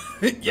 Yeah,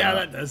 yeah,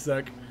 that does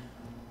suck.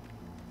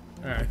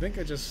 All right, I think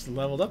I just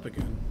leveled up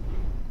again.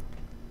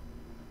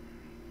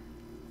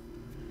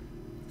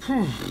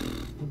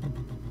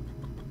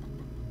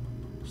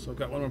 So I've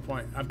got 1 more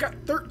point. I've got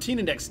 13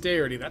 in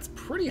dexterity. That's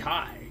pretty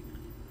high.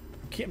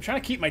 I'm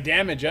trying to keep my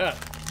damage up,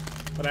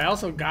 but I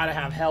also gotta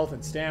have health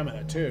and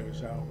stamina too.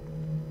 So.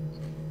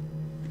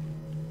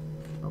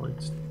 Oh,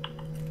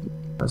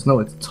 there's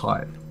nowhere to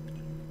type.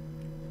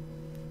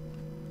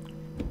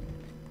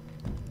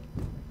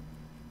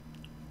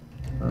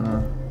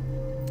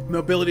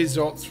 Mobility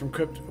results from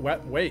crypt.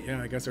 Wait,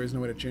 yeah, I guess there is no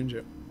way to change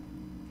it.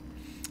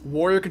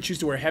 Warrior can choose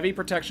to wear heavy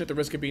protection at the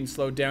risk of being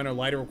slowed down, or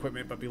lighter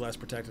equipment but be less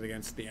protected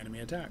against the enemy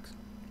attacks.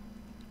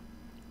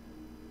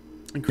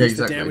 Increase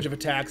the damage of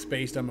attacks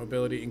based on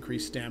mobility,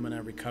 increase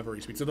stamina,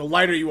 recovery speed. So the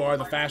lighter you are,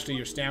 the faster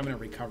your stamina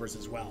recovers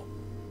as well.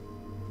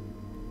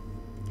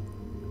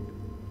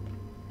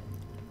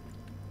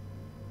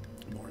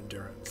 More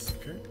endurance.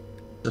 Okay.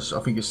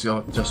 I think it's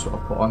just what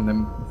I put on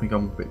them. I think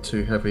I'm a bit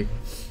too heavy.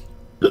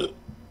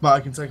 But I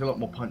can take a lot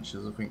more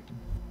punches, I think.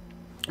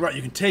 Right,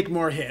 you can take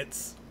more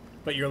hits,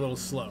 but you're a little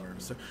slower.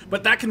 So,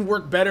 but that can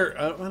work better.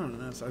 I don't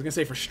know. So I was gonna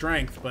say for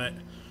strength, but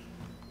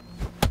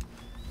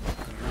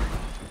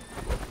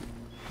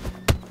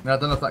now I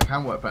don't know if that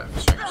can work better for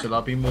strength. Should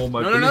I be more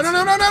mobility? No!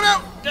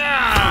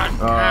 Ah,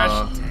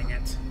 gosh, dang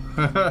it!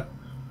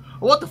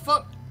 What the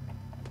fuck?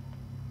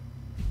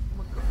 Oh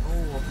my god!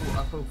 Oh,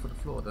 I fell for the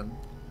floor then.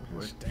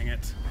 Gosh, dang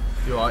it!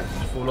 You alright?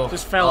 Did you fall off?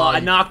 Just fell off. I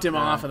knocked him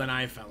off, and then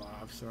I fell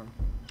off. So.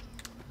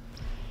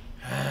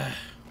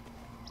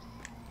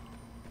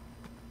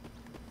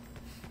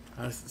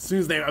 As soon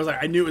as I was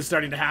like, I knew it was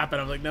starting to happen.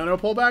 I was like, no,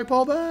 pull back.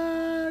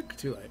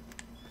 Too late.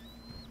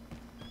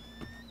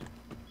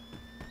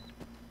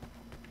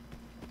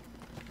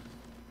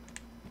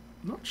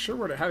 I'm not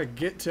sure how to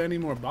get to any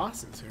more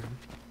bosses here.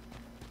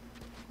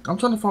 I'm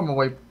trying to find my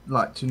way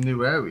to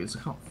new areas. I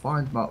can't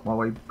find my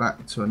way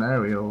back to an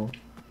area or.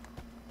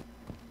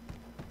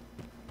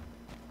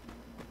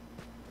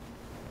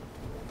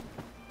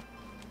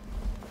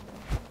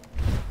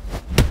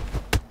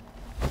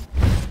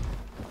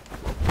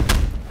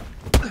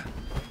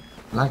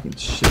 Lagging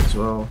shit as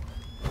well.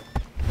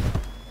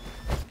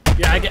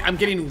 Yeah, I'm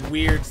getting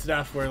weird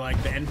stuff where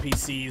like the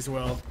NPCs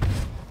will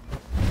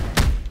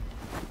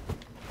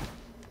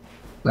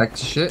lag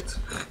to shit.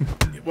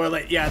 Where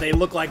like they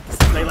look like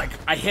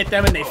I hit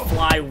them and they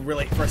fly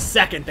really for a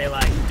second. They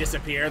like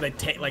disappear. They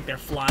take like they're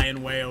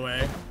flying way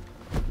away.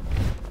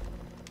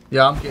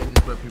 Yeah, I'm getting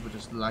this where people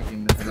just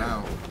lagging the hell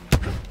out.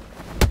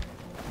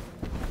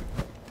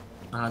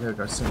 Ah, there we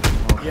go.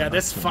 Yeah,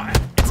 this fight.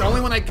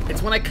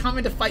 It's when I come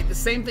in to fight. The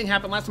same thing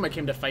happened last time I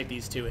came to fight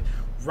these two.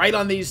 Right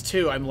on these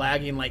two, I'm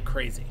lagging like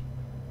crazy.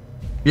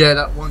 Yeah,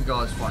 that one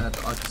guy's fighting.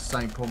 I had the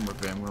same problem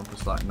with him. Where I'm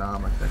just like, nah,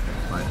 I'm okay,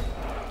 mate.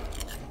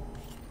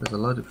 There's a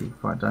load of people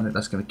fighting down it.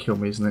 That's gonna kill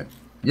me, isn't it?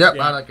 Yep,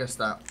 yeah. I guess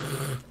that.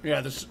 Yeah,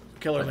 this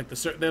killer like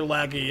they're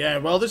laggy. Yeah,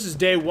 well, this is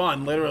day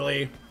one.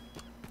 Literally,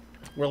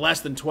 we're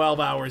less than 12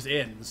 hours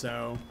in,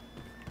 so.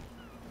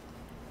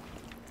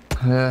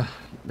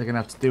 They're gonna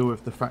have to deal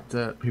with the fact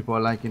that people are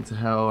lagging to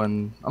hell,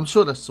 and I'm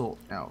sure they'll sort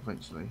it out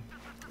eventually.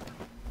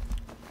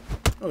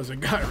 Oh, there's a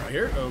guy right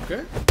here.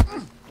 Okay.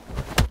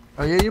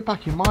 Oh yeah, you're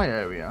back in my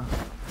area.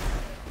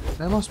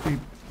 There must be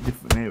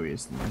different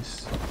areas than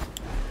this.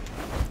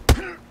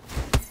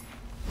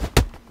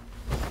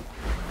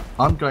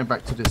 I'm going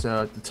back to this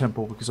the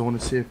temple because I want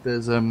to see if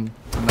there's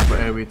another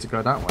area to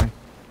go that way.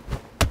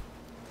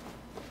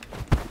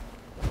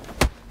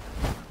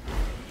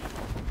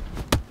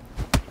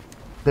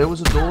 There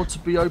was a door to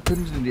be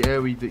opened in the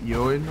area that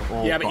you're in,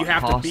 or yeah, but you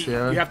have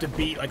to beat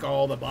beat like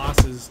all the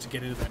bosses to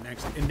get into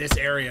that in this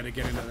area to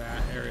get into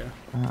that area.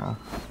 Ah.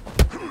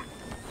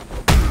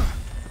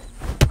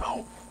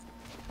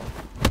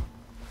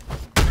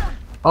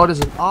 Oh, there's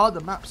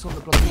the map's on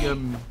the bloody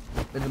in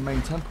the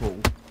main temple.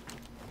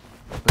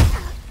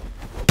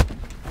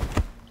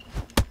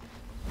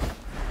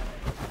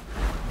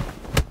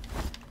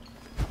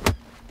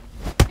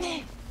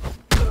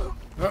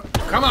 Oh,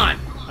 come on!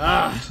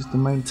 This is the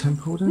main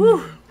temple then?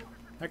 Whew.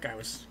 That guy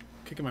was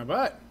kicking my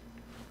butt.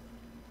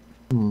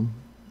 Hmm.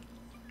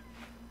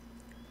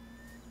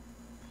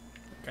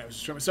 That guy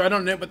was so I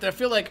don't know, but I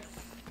feel like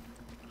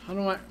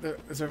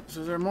is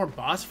there more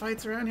boss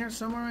fights around here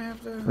somewhere I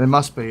have to? There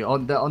must be.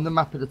 On the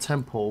map of the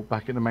temple,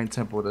 back in the main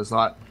temple, there's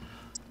like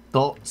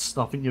dots.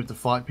 I think you have to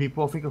fight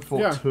people. I think I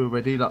fought two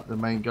already, like the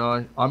main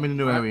guy. I'm in a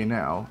new area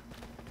now.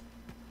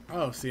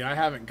 Oh, see, I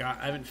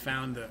haven't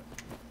found the.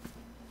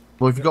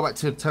 Well, if you go back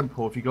to the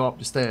temple, if you go up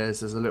the stairs,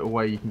 there's a little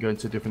way you can go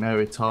into a different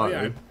area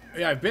entirely. Oh,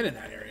 yeah, I've been in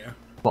that area.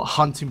 But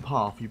Hunting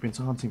Path, you've been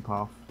to Hunting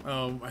Path?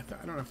 Oh, I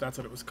don't know if that's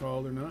what it was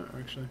called or not,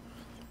 actually.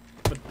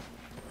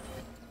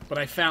 But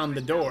I found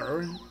the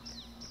door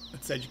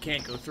that said you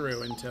can't go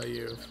through until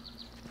you've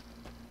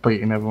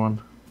beaten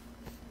everyone.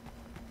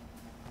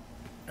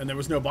 And there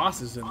was no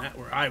bosses in that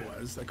where I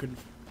was. I couldn't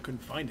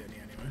find any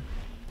anyway.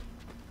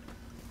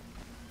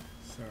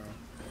 So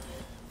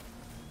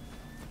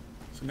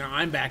So now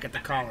I'm back at the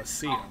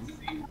Coliseum.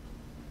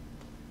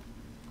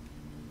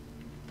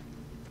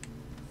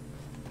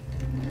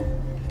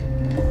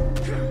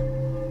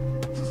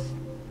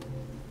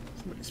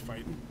 Somebody's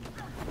fighting.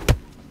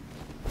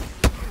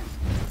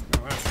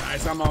 Oh, that's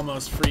nice. I'm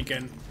almost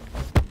freaking.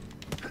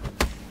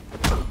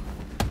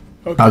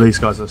 Okay. Oh, these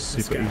guys are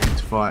super easy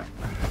to fight.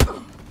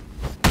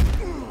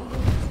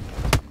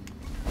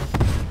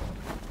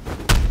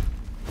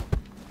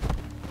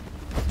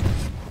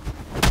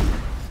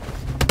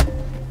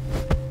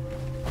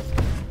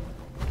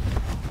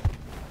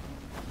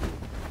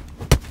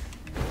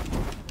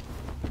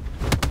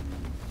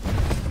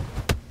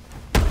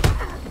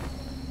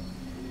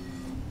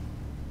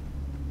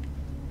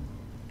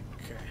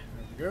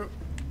 Go.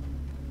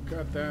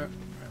 Got that. Right,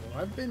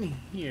 well, I've been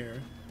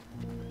here.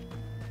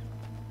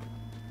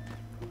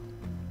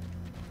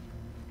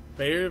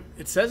 But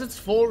it says it's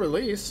full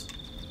release.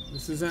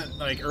 This isn't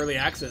like early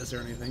access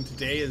or anything.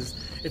 Today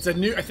is. It's a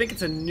new. I think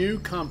it's a new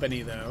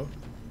company though,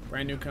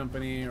 brand new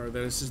company, or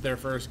this is their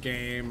first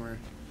game or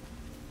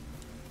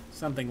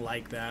something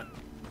like that.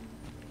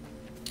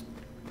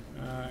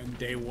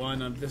 Day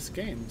one of this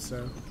game,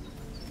 so.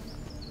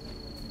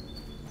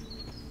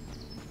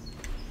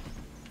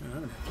 I'm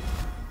gonna have to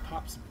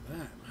pop some of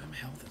that. My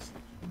health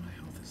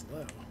is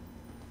low.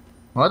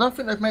 Well, I don't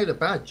think they've made a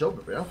bad job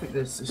of it. I think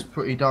it's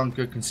pretty darn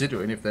good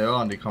considering if they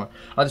are new kind.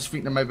 I just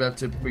think they maybe have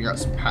to bring out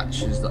some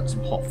patches, like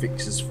some hot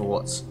fixes for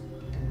what's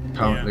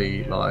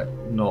currently like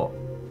not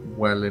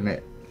well in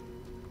it.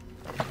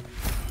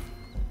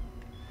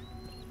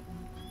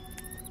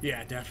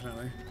 Yeah,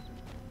 definitely.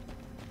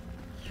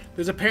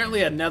 There's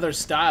apparently another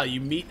style.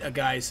 You meet a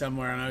guy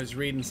somewhere, and I was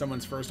reading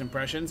someone's first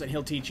impressions, and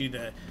he'll teach you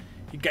the.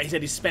 He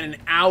said he spent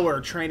an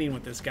hour training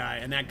with this guy,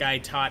 and that guy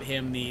taught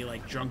him the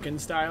like drunken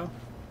style.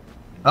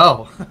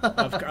 Oh.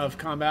 of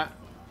combat,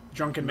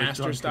 drunken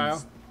master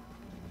style.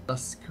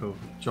 That's cool,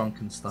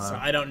 drunken style. So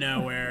I don't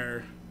know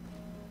where.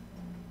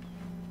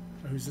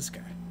 Who's this guy?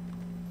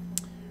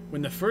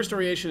 When the first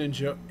Oriation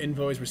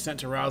envoys were sent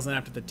to Rosalind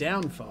after the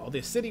downfall,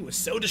 the city was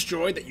so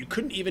destroyed that you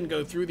couldn't even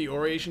go through the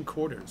Oriation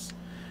quarters.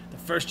 The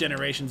first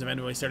generations of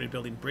envoys started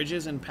building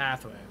bridges and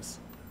pathways.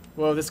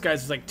 Whoa, this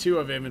guy's like two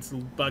of him. It's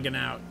bugging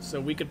out. So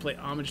we could play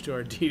homage to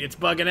our deed. It's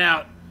bugging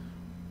out.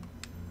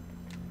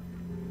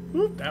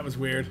 Whoop, that was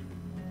weird.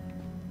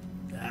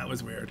 That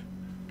was weird.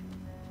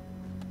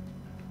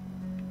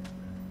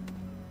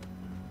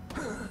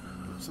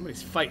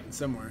 Somebody's fighting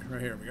somewhere.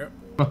 Right here we go.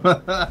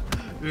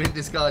 Me and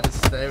this guy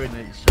just staring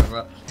at each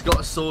other. He's got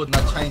a sword and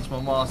I changed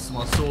my mask to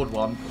my sword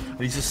one. And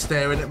he's just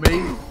staring at me.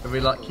 And we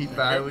like keep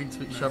bowing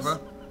to each other.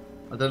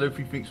 I don't know if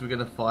he thinks we're going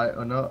to fight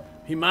or not.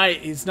 He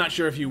might. He's not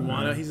sure if you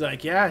want to. He's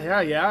like,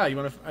 yeah. You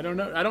want to? I don't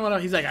know. I don't want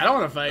to. He's like, I don't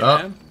want to fight,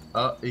 man.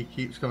 Oh, he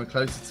keeps coming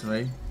closer to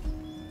me.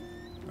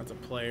 That's a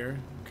player.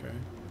 Okay.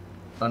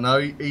 I know.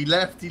 He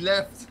left.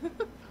 There's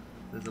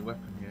a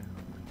weapon here.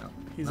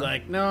 He's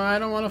like, no, I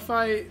don't want to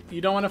fight.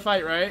 You don't want to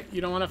fight, right? You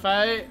don't want to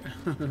fight?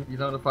 You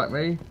don't want to fight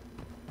me?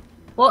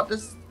 What?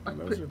 Those are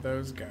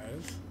those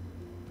guys.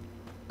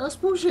 That's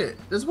bullshit.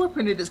 There's a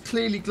weapon here that's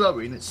clearly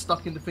glowing. It's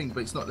stuck in the thing, but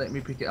it's not letting me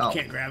pick it up.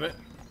 You can't grab it.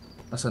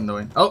 That's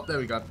annoying. Oh, there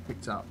we go.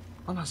 Picked up.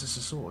 Oh, no, it's just a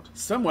sword.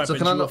 Some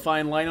weapons you will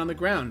find lying on the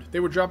ground. They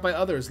were dropped by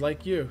others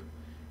like you.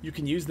 You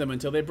can use them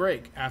until they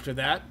break. After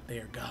that, they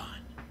are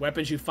gone.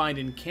 Weapons you find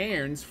in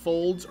cairns,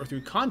 folds, or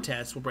through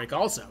contests will break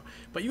also,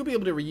 but you'll be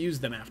able to reuse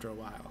them after a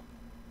while.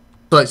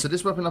 Right, so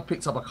this weapon I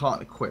picked up, I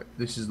can't equip.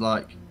 This is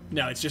like...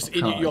 No, it's just...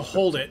 You'll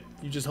hold it.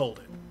 You just hold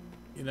it.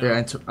 You know?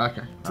 Yeah,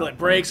 okay. Until it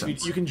breaks,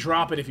 you can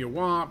drop it if you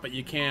want, but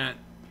you can't...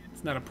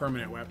 It's not a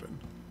permanent weapon.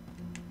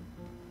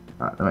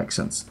 Alright, that makes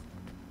sense.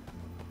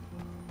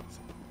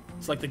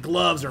 It's like the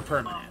gloves are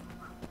permanent.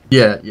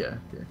 Yeah,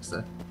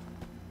 so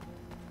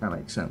that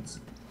makes sense.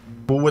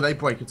 Well, will they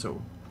break at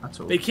all?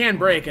 They can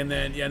break, and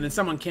then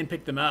someone can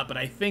pick them up, but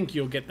I think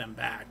you'll get them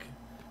back.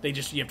 You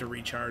have to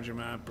recharge them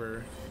up,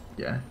 or...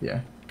 Yeah.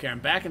 Okay, I'm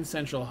back in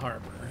Central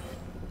Harbor.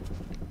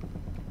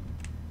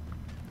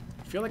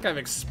 I feel like I've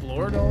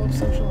explored all of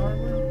Central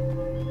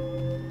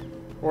Harbor.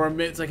 Or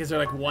it's like, is there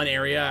like one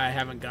area I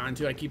haven't gone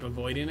to? I keep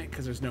avoiding it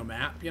because there's no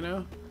map, you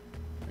know?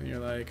 And you're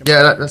like...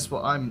 that's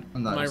what I'm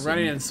noticing. Am I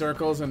running in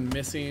circles and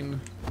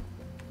missing...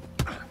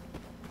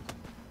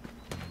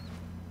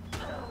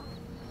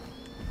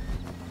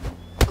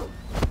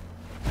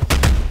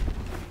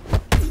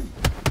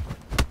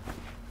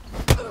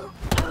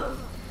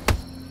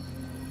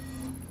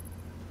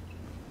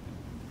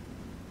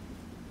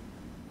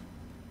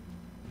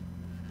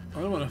 I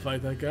don't want to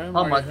fight that guy. I'm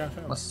already half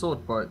out. My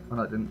sword broke. Oh,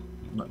 no, I didn't.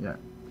 Not yet.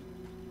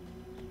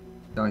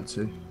 Going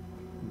to.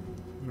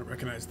 I don't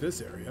recognize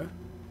this area.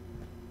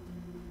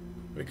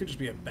 But it could just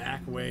be a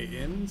back way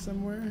in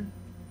somewhere.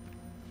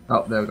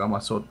 Oh, there we go. My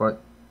sword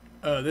broke.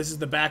 Oh, this is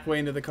the back way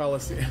into the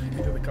Coliseum.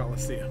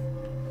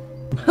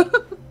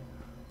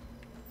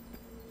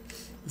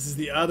 This is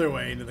the other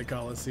way into the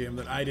Coliseum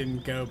that I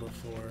didn't go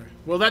before.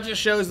 Well, that just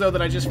shows, though,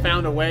 that I just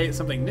found a way,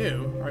 something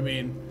new. I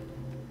mean,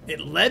 It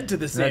led to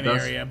the same it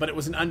does. area, but it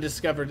was an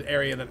undiscovered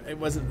area that it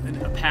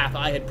wasn't a path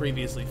I had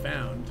previously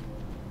found.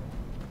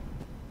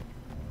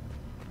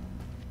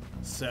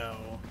 So...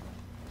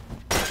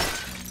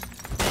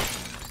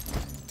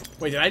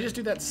 Wait, did I just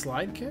do that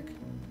slide kick?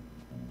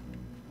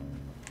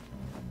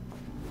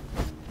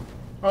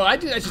 Oh, I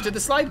just did the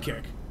slide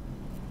kick.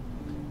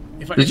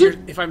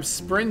 If I'm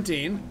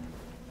sprinting,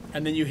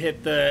 and then you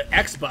hit the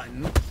X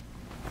button,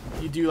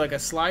 you do like a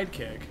slide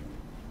kick.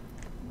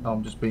 Oh,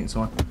 I'm just beating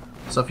someone.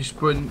 So if you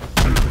sprint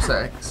and press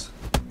X.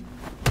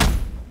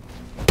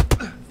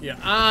 Yeah,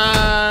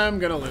 I'm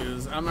gonna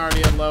lose. I'm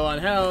already low on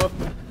health,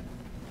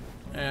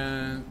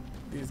 and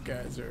these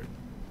guys are.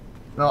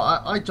 No,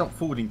 I jump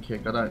forward and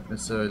kick. I don't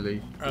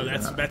necessarily. Oh,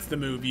 that's the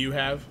move you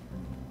have.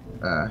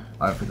 I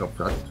don't think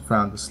I've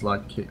found the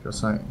slide kick or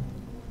something.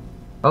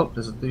 Oh,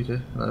 there's a dude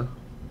here. Hello.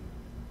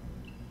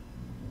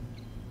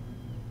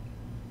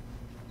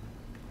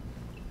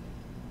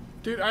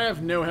 Dude, I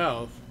have no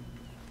health.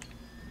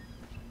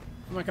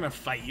 I'm not gonna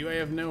fight you. I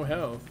have no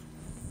health.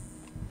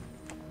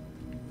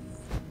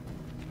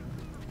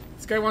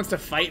 This guy wants to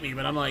fight me,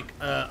 but I'm like,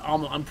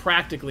 I'm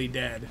practically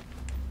dead.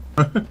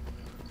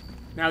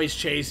 Now he's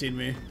chasing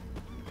me.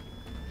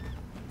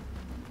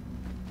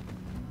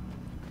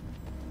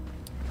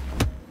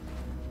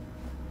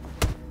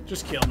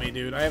 Just kill me,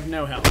 dude. I have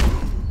no health.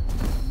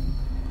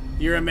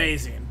 You're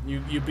amazing.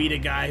 You beat a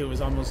guy who was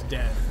almost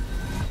dead.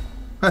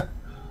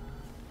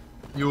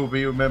 You will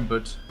be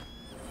remembered.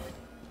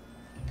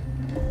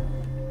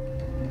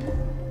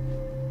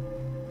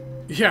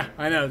 Yeah,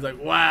 I know. It's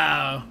like,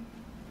 wow.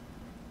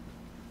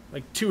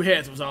 Like 2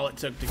 hits was all it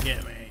took to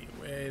get me.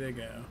 Way to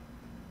go.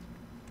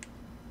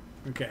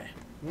 Okay.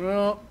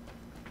 Well.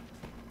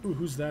 Ooh,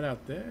 who's that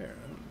out there?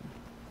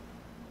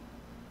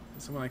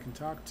 Is someone I can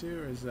talk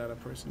to, or is that a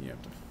person you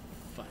have to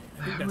fight?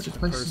 I think that's just a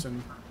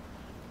person.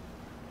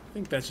 I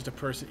think that's just a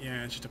person.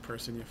 Yeah, it's just a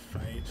person you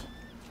fight.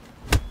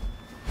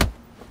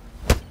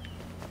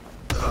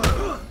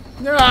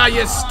 Ah,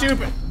 you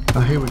stupid!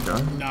 Oh, here we go.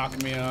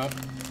 Knock me off.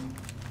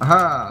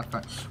 Aha!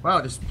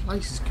 Wow, this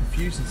place is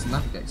confusing to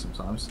navigate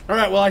sometimes.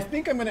 Alright, well, I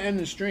think I'm going to end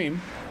the stream.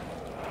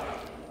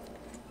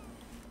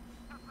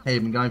 Hey,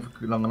 you've been going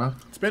for long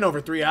enough. It's been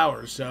over 3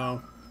 hours,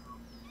 so...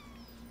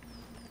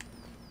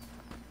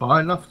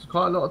 Quite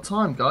a lot of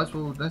time, guys.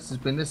 Well, this has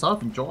been this.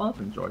 I've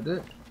enjoyed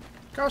it.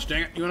 Gosh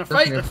dang it. You want to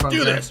fight? Let's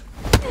do this!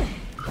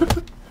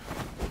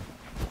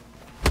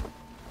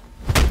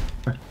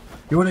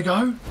 You want to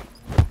go?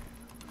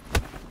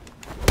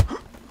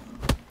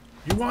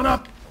 You want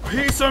a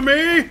piece of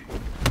me?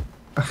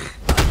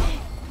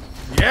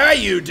 Yeah,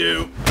 you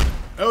do.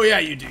 Oh, yeah,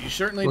 you do. You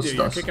certainly do.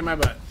 You're kicking my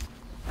butt.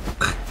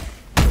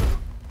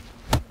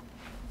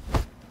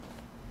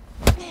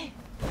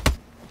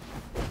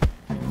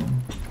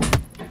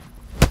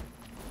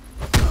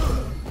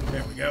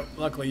 There we go.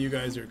 Luckily, you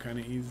guys are kind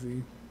of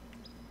easy.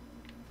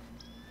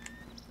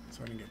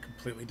 So I didn't get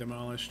completely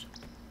demolished.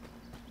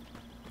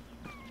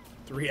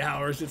 3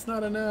 hours. It's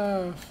not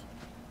enough.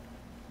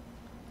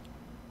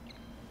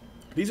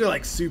 These are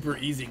like super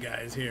easy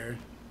guys here.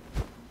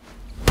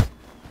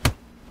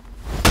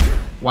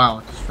 Wow,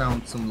 I just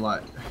found some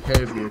like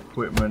heavy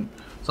equipment.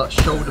 It's like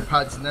shoulder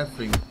pads and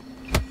everything.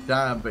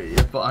 Damn,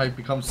 but I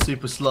become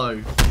super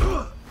slow.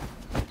 Ah,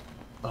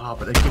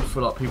 but they're good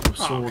for like people with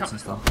swords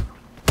and stuff.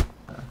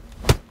 Yeah.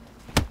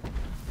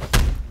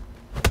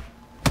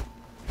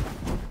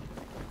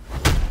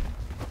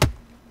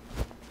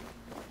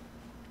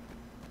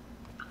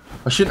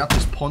 I shouldn't have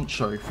this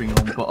poncho thing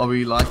on, but I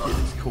really like it.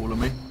 It's cool on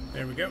me.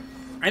 There we go.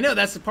 I know,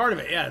 that's the part of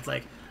it. Yeah, it's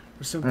like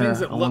there's some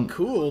things that look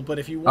cool, but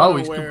if you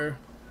want to wear...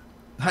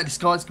 This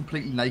guy's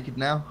completely naked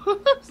now.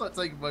 It's like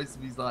taking most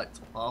of his like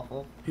top half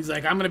off. He's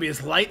like, I'm going to be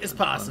as light as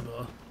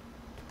possible.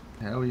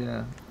 Hell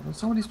yeah. Well,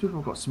 some of these people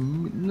have got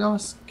some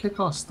nice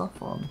kick-ass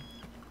stuff on.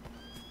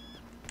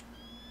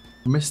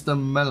 Mr.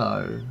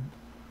 Mellow.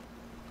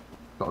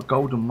 Got a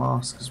golden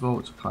mask as well,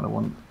 which I kind of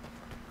want.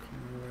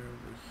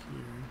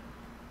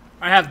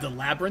 I have the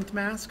labyrinth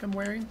mask I'm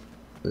wearing.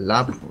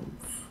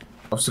 Labyrinth.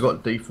 I've still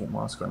got the default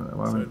mask on at the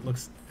moment. So it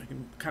looks, I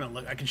can kind of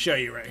look, I can show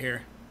you right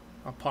here.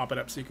 I'll pop it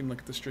up so you can look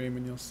at the stream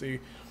and you'll see.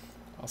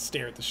 I'll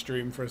stare at the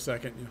stream for a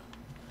second.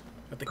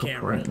 At the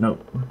camera.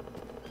 Nope.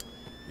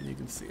 And you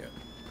can see it.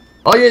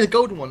 Oh yeah, the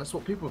golden one. That's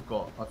what people have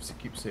got. I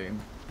keep seeing.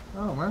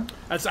 Oh man.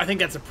 I think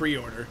that's a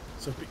pre-order.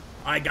 So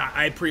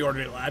I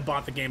pre-ordered it. I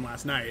bought the game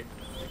last night.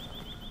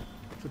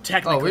 So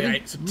technically,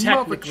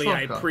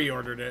 I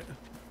pre-ordered it.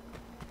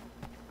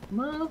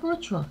 Mother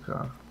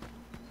trucker.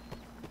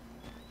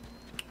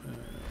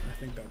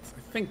 I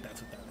think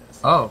that's what that is.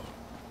 Oh.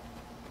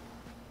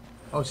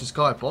 Oh, is this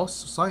guy a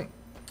boss or something?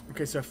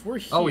 Okay, so if we're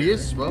here... Oh, he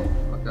is as well.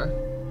 Okay.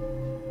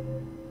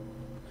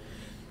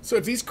 So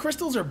if these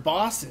crystals are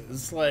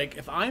bosses, like,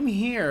 if I'm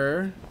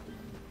here...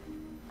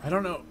 I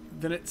don't know.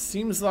 Then it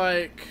seems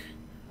like...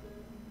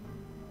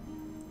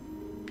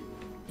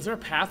 Is there a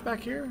path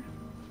back here?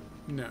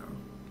 No.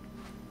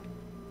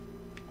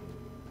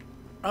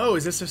 Oh,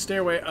 is this a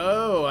stairway?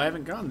 Oh, I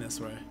haven't gone this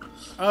way.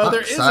 Oh,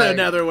 there is Same.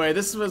 another way.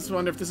 This was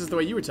wonder if this is the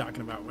way you were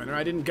talking about, Winter.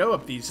 I didn't go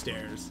up these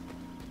stairs.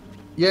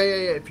 Yeah.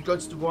 If you go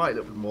to the right a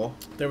little bit more.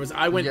 There was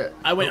I went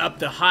up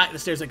the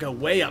stairs that go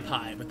way up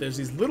high, but there's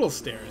these little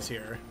stairs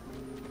here.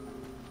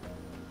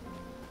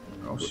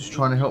 I was just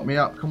trying to help me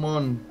up. Come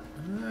on.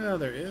 Oh,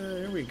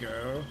 here we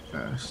go.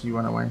 So you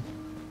run away.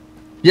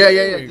 Yeah.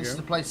 you This go. is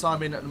the place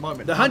I'm in at the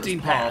moment. The hunting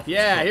path.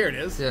 Yeah, here it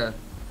is. Yeah.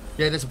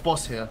 There's a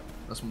boss here.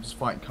 That's what I'm just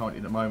fighting currently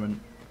at the moment.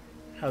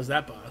 How's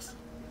that boss?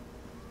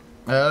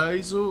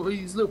 He's a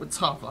little bit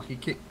tough. Like he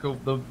kicked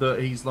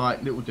he's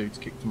like little dudes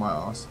kicked my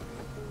ass.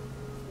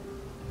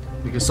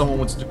 Because someone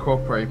wanted to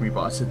cooperate with me,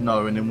 but I said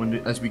no. And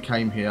then as we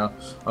came here,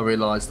 I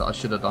realised that I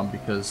should have done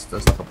because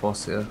there's like a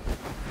boss here.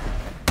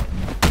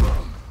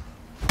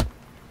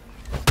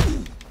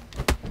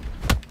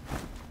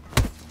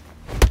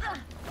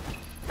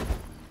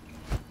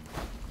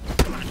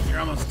 Come on, you're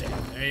almost dead.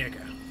 There you go.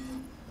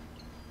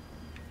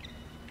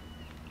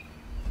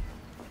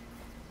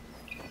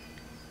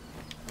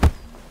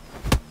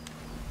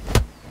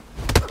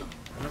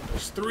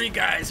 There's 3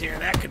 guys here.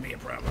 That could be a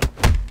problem.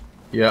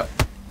 Yep.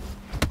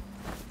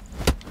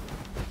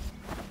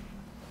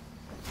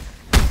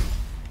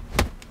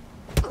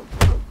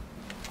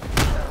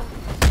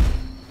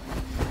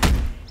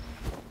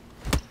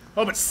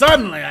 Oh, but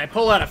suddenly I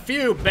pull out a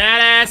few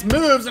badass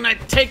moves and I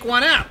take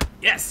one out.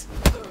 Yes.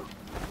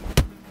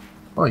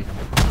 Oi.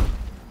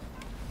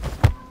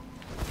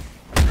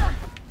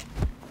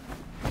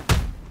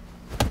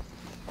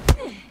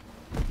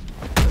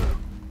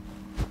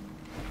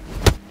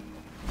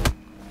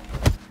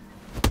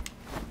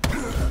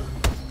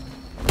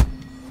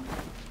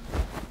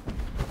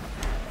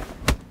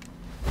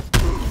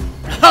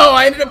 Oh,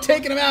 I ended up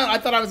taking him out. I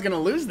thought I was going to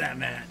lose that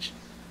match.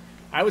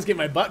 I was getting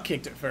my butt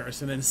kicked at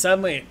first, and then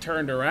suddenly it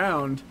turned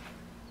around.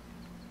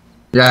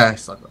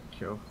 Yes, I got a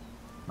kill.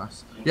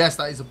 Nice. Yes,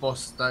 that is a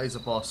boss. That is a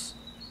boss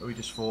that we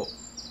just fought.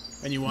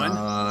 And you won?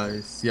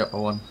 Nice. Yep, I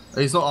won.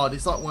 He's not hard.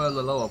 He's like one of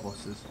the lower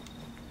bosses.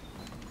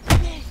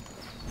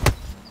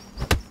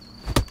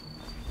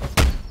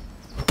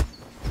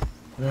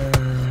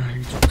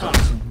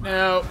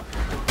 Now,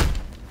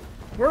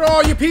 where are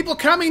all you people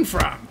coming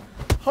from?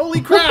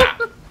 Holy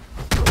crap!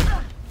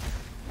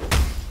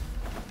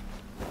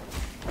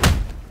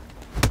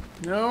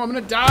 No, I'm gonna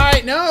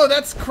die. No,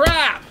 that's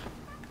crap.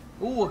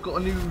 Oh, I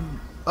got a new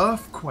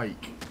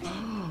earthquake.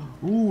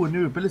 Ooh, a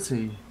new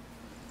ability.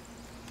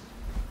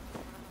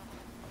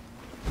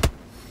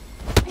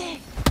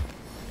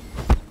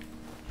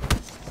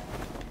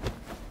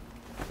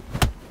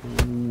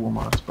 Ooh, I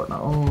might have to put that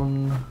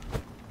on.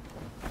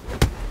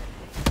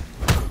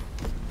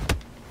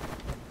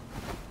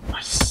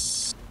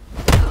 Nice.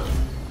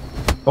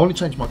 I only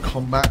changed my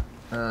combat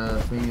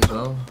thing as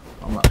well.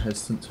 I'm like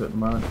hesitant to it at the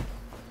moment.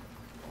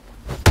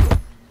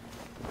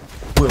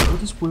 Will, what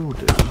does Will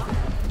do?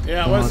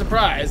 Yeah, what a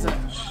surprise.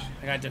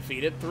 I got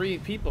defeated. 3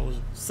 people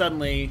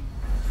suddenly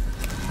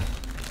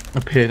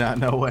Appeared out of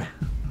nowhere.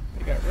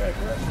 they got wrecked.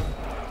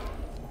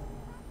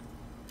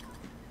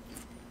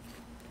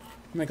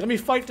 I'm like, let me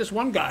fight this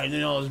one guy, and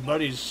then all his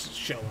buddies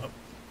show up.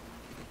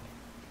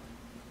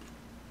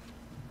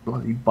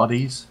 Bloody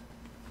buddies.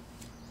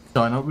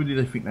 China, who do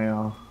they think they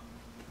are?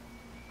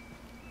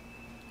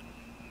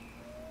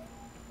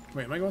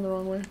 Wait, am I going the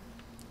wrong way?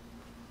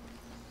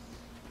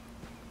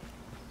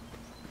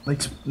 I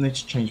need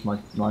to change my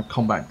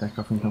combat deck.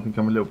 I think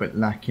I'm a little bit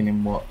lacking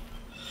in what.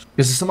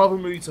 Because there's some other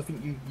moves I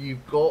think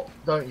you've got,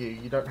 don't you?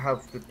 You don't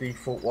have the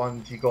default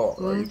ones you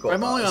got. Like you've got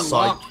I'm only a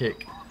unlocked.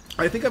 sidekick.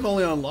 I think I've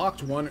only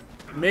unlocked 1,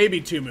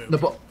 maybe 2 moves. No,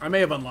 but I may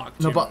have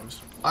unlocked 2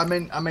 moves. I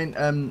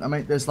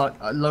meant there's like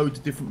a load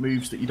of different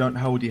moves that you don't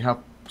already have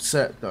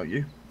set, don't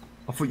you?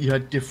 I thought you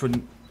had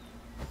different.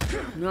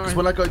 No, Because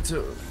when I go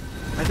to,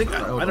 I think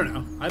Right, I don't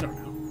know. I don't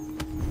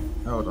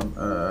know. hold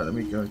on, let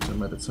me go to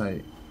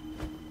meditate.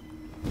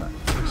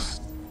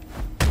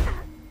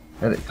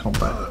 Edit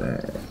combat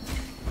there.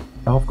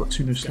 Oh, I've got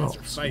 2 new Guys are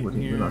slots. fighting I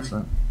didn't here. realise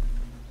that.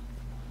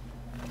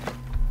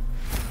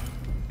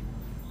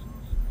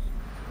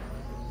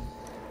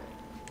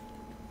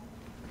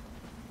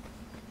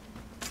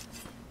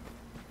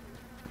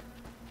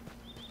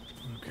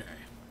 Okay.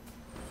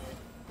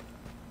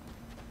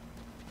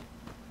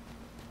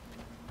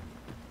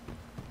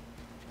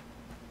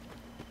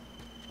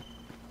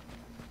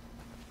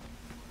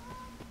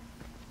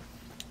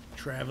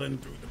 Traveling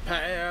through the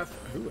path.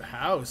 Ooh, a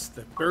house.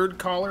 The bird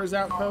caller's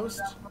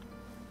outpost.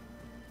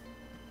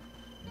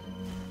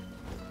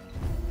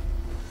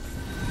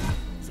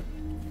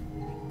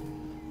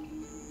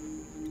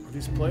 Are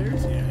these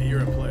players? Yeah,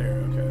 you're a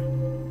player. Okay.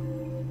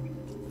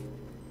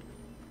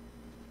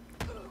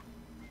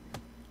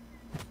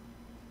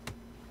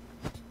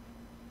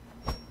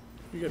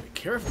 You gotta be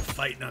careful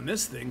fighting on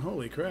this thing.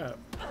 Holy crap.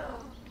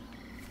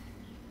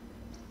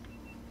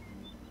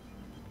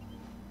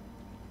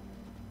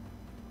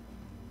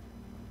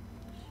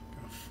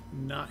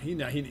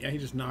 He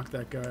just knocked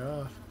that guy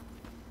off.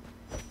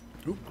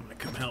 Oop, I'm gonna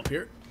come help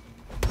here.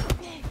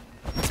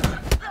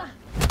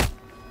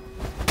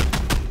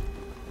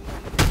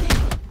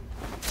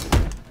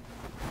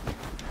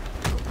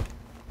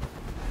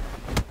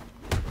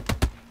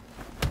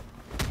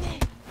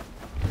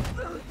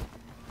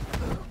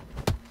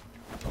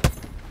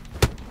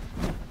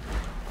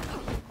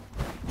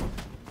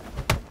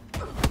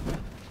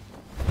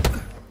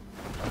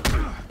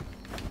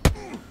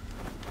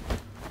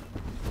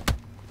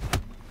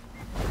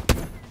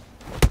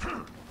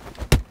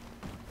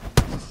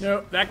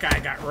 Nope, that guy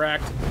got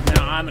wrecked.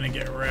 Now I'm gonna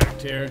get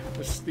wrecked here.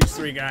 These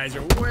three guys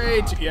are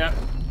way too... Yep.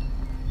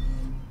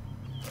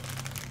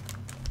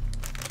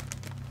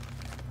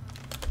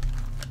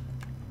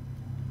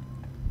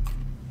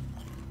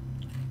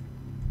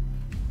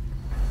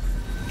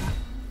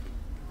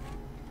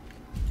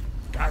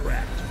 Got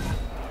wrecked.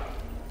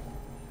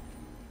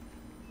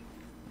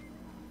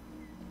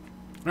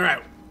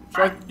 Alright.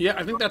 So yeah,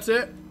 I think that's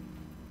it.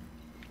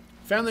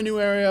 Found the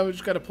new area. We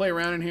just gotta play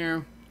around in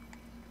here.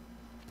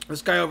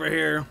 This guy over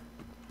here,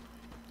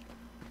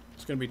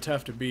 it's gonna be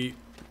tough to beat.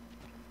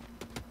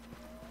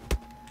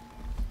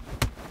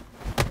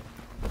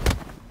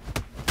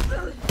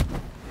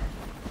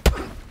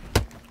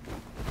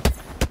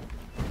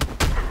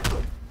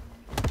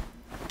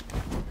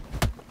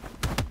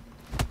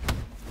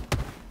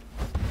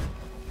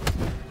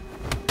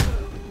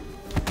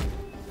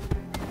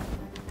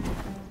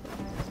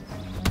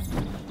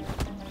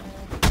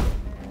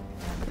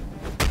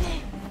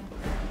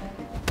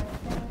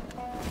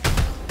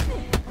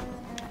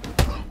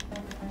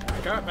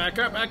 Back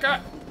up, back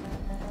up.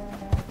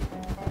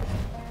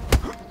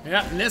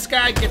 Yeah, and this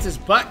guy gets his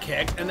butt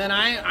kicked, and then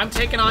I'm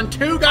taking on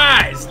two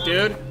guys,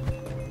 dude.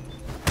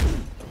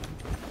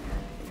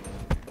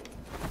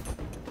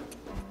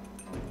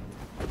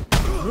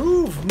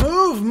 Move,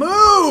 move,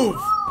 move!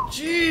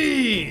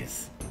 Jeez.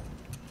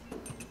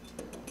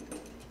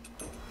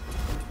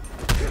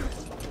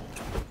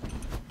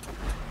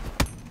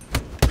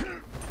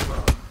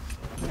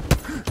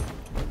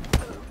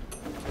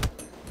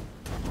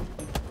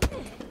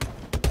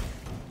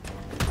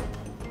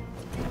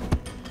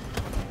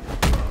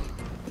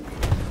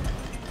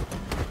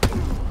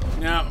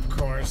 No, of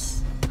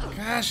course.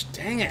 Gosh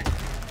dang it.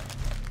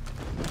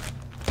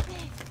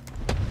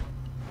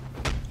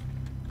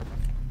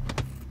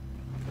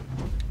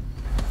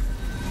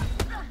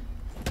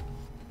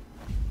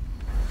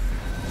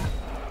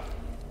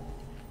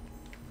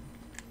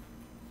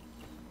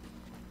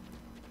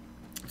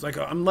 It's like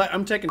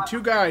I'm taking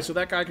two guys so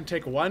that guy can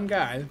take one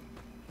guy.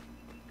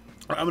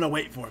 Or I'm gonna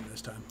wait for him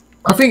this time.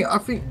 I think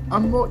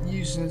I'm not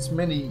using as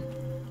many.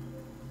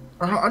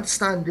 I don't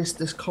understand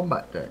this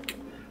combat deck.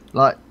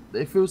 Like,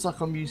 it feels like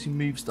I'm using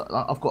moves that,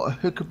 like, I've got a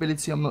hook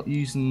ability I'm not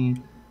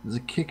using. There's a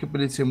kick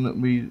ability I'm not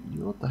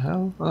using. What the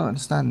hell? I don't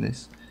understand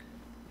this.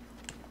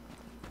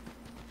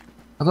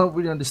 I don't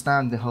really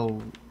understand the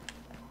whole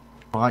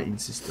fighting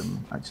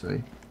system,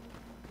 actually.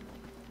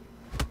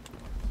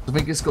 I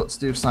think it's got to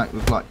do with something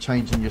with, like,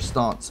 changing your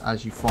stance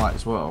as you fight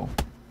as well.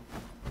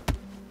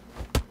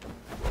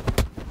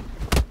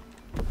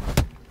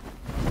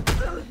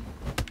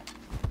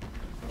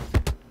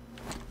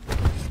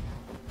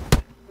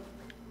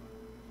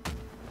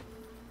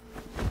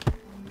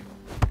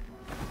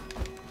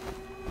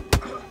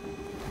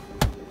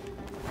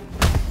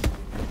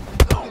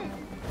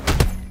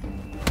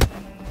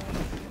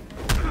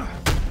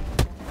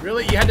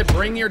 Really? You had to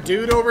bring your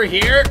dude over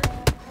here?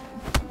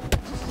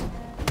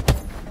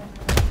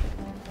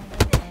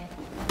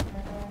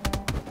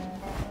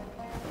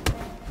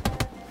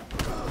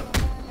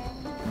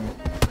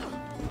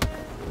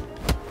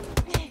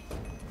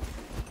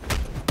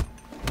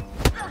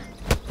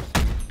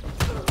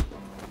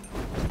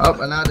 Oh,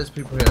 and now there's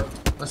people here.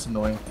 That's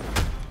annoying.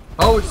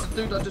 Oh, it's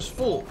the dude I just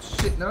fought.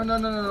 Shit, no,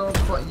 I'm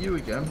fighting you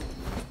again.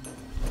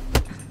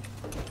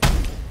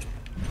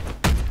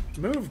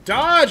 Move,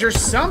 dodge, or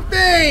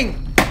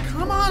something!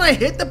 Come on, I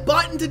hit the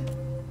button to...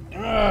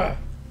 Ugh.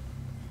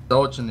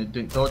 Dodge and it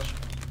didn't dodge.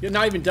 Yeah,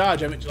 not even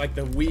dodge, I mean like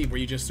the weave where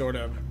you just sort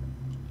of...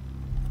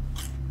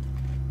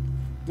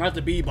 Not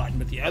the B button,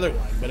 but the other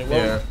one, but it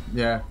won't.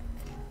 Yeah.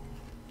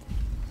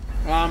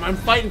 I'm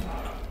fighting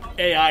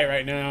AI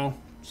right now,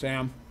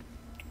 Sam.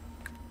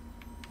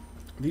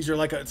 These are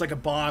like it's like a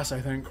boss, I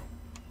think.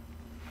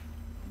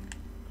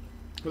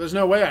 But there's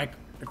no way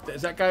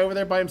is that guy over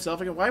there by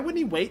himself again? Why wouldn't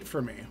he wait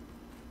for me?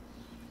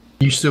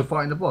 You still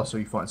fighting the boss, or are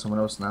you fighting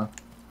someone else now?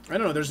 I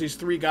don't know. There's these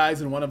three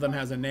guys, and one of them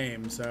has a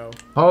name. So.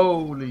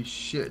 Holy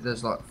shit!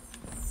 There's like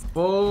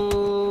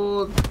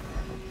 4.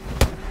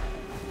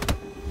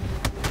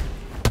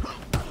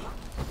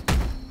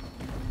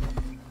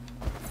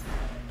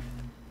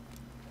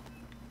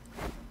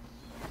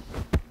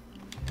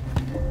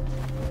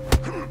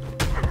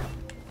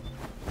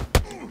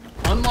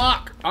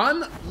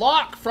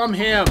 Unlock from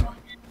him.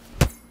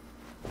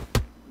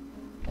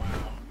 Wow.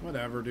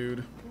 Whatever,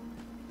 dude.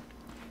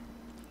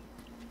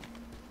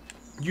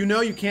 You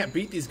know you can't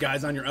beat these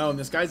guys on your own.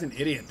 This guy's an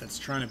idiot that's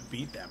trying to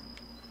beat them.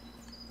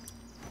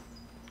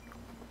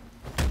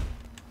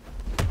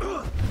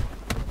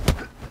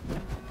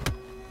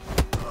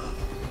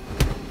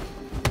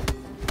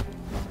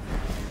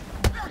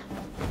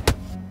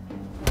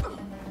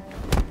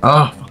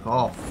 Oh, fuck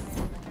off.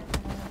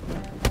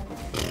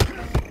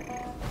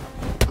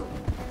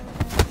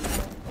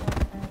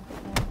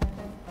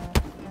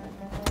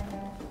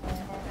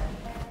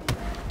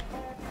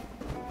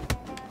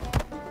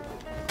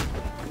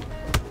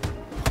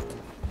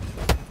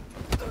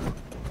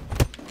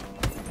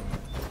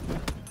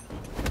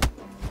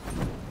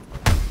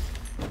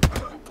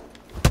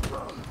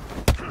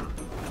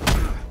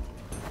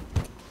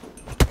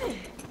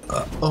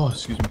 Oh,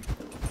 excuse me.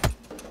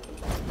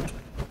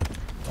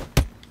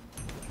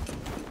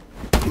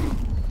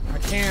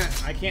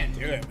 I can't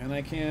do it, man.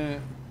 I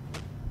can't.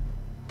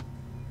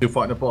 You're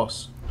fighting a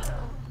boss.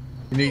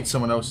 You need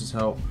someone else's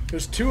help.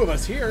 There's 2 of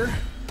us here.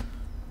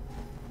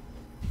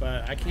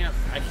 But I can't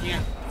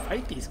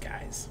fight these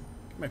guys.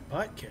 Get my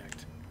butt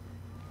kicked.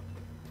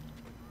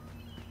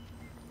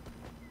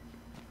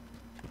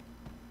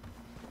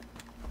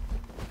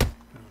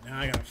 Oh, now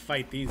I gotta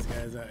fight these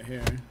guys out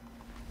here.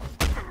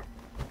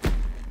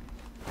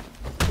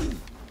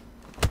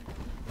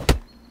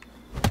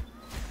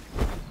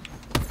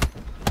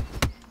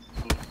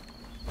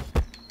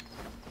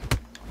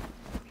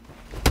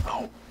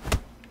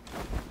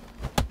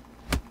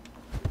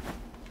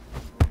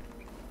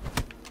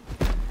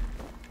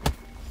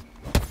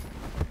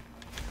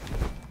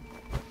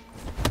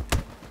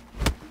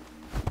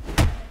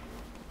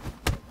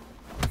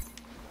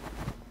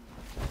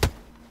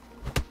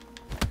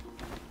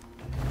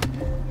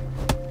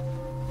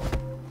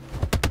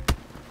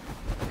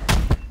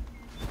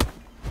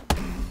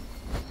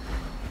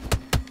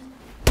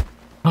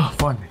 Oh,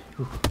 finally.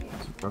 Ooh,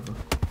 that's a brother.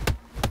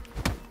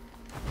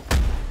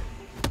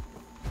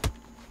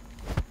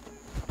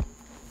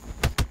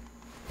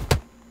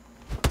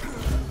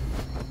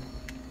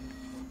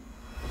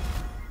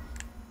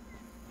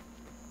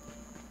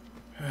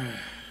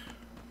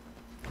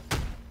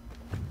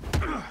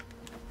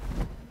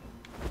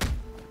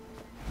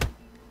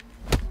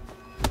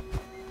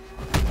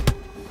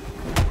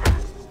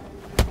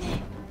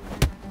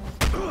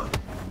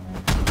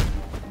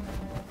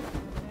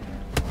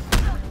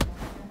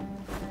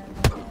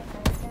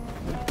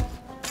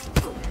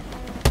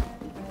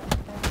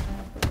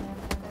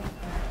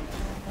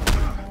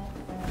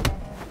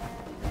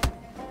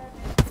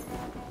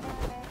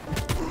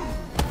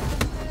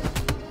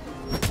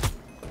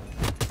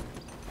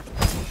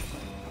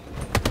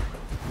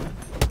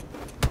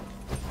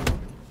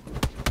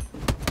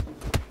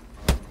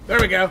 There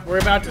we go. We're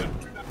about to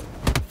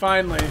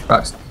finally.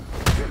 Right.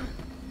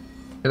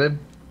 Kill him.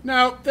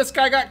 No, this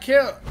guy got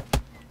killed.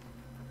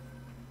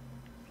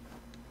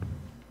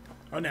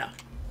 Oh no.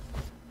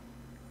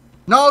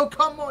 No,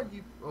 come on,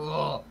 you.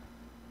 Oh.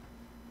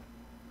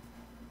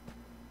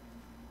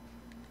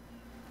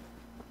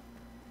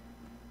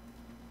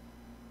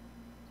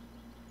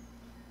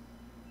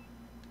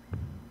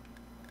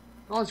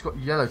 Guy's got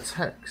yellow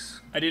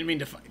text. I didn't mean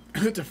to fight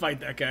to fight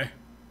that guy.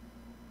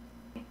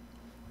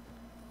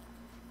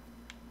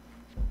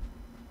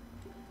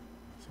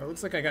 So it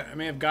looks like I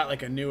may have got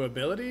like a new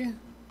ability.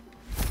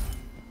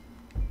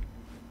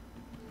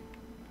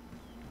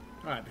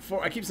 All right,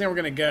 before I keep saying we're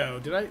gonna go.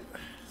 Did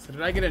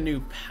I get a new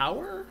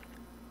power?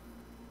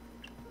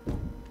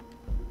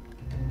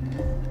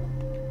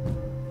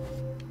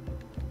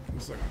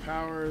 Looks like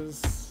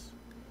powers.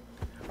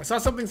 I saw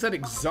something said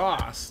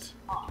exhaust.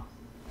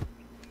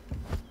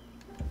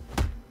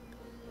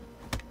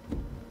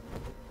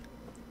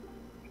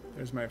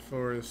 There's my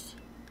forest.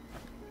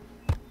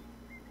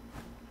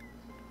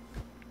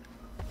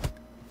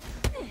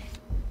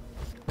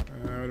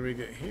 What do we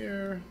get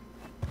here?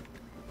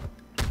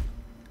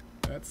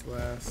 That's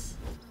less.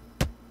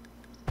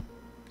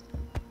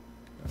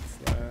 That's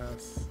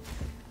less.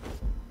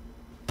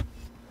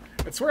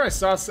 I swear I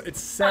saw it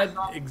said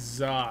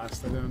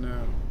exhaust. I don't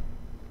know.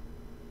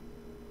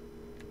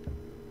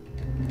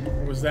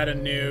 Or was that a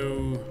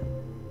new?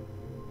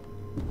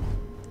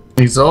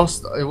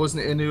 Exhaust? It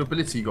wasn't a new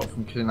ability you got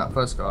from killing that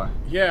first guy.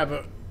 Yeah,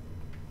 but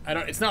I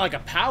don't. It's not like a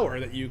power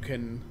that you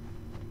can.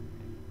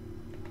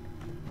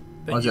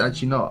 Oh, is it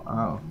actually not?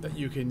 Oh. That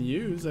you can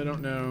use. I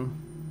don't know.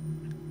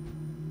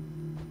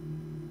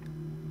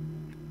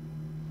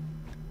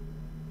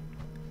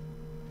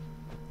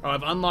 Oh,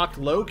 I've unlocked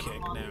low kick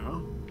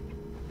now.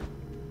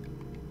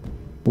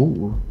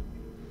 Ooh.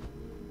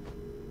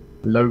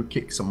 Low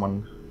kick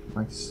someone.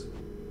 Nice.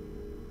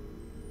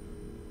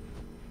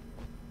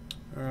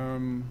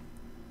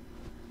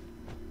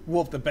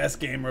 Wolf, the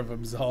best gamer of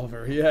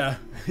Absolver. Yeah.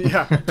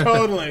 Yeah,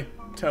 totally.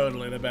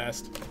 Totally the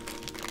best.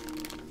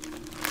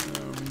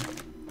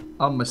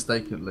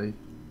 Unmistakably.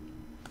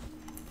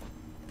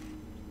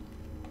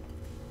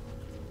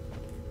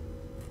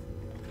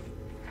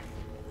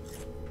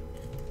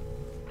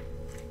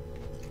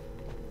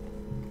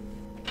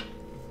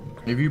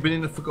 Have you been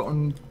in the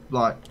Forgotten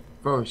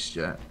Forest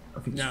yet?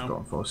 I think it's No,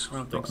 Forgotten Forest. I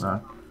don't think so.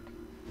 No.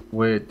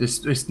 We're this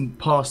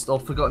past our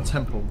Forgotten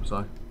Temple,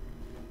 so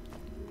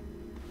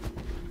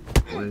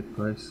weird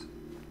place.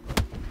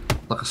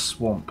 Like a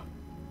swamp.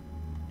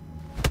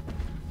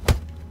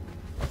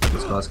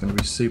 These guys are going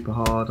to be super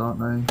hard, aren't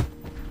they?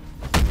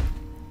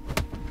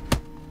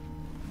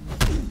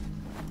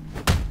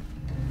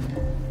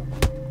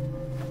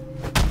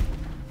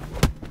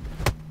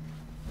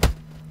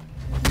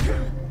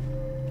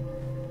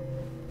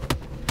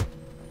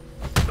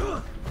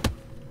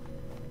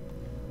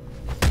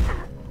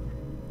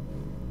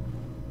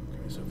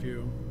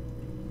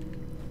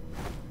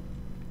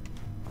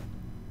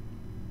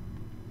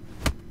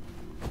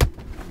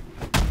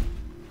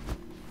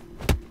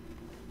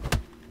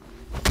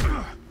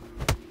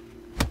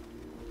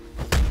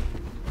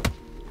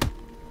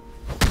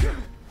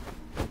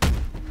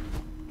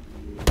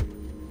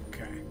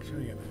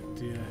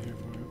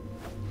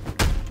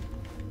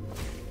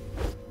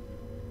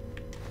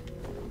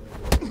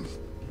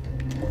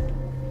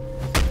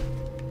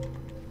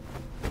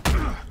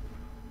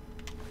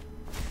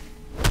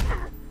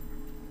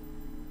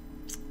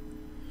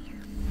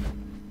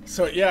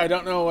 So yeah, I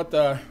don't know what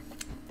the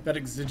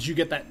did you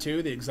get that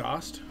too? The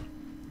exhaust?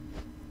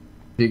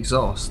 The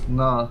exhaust?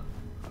 Nah.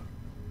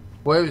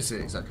 Where is it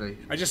exactly?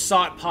 I just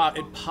saw it pop.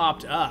 It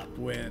popped up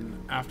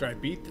after I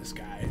beat this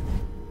guy,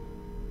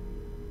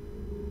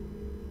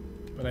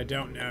 but I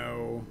don't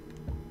know.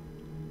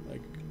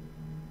 Like,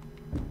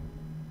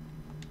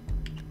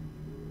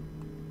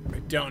 I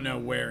don't know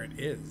where it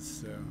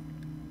is. So.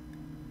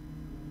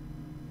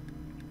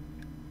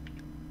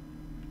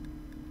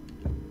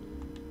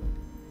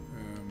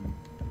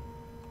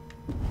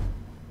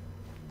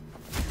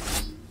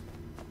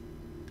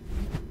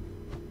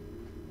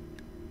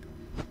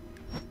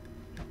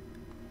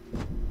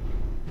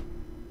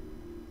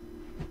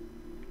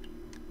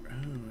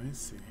 Let's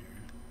see here.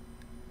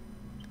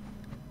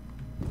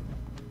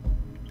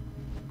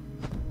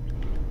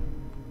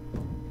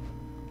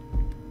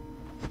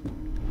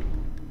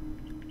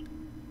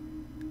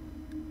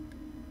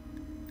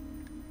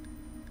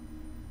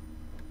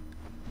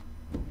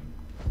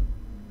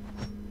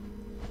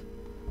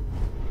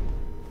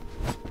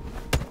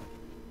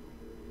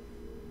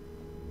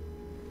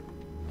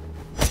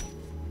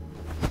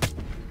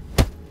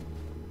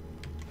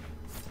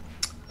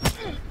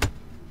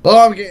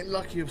 Oh, I'm getting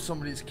lucky with some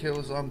of these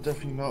kills. I'm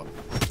definitely not.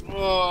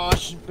 Oh, I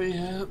should be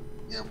here.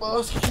 Yeah,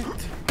 boss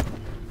kicked.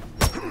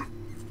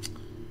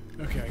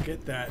 Okay, I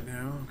get that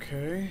now.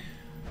 Okay.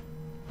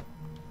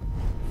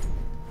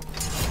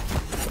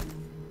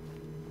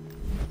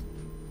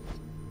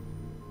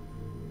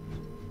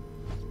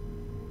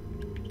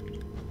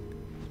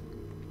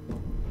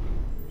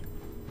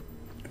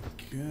 I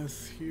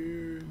guess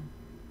here.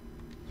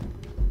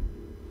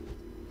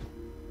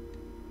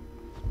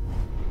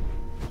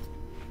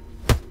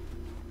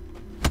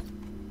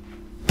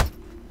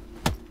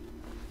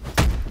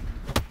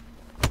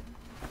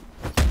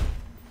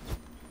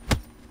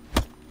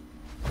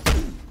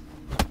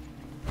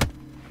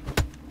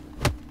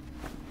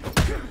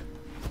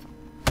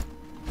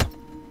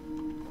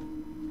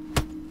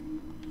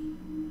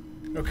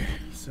 Okay,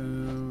 so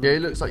Yeah,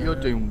 it looks like you're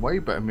doing way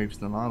better moves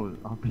than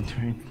I've been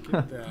doing.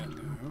 get that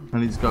now. I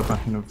need to go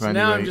back and evaluate. So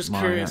now I'm just my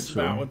curious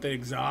actual... about what the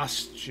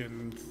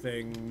exhaustion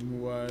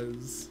thing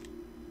was.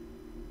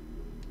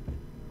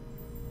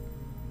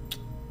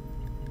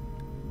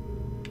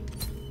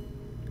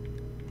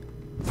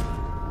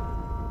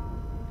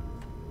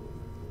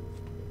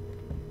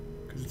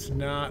 Because it's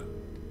not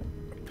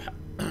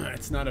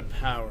it's not a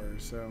power,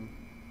 so.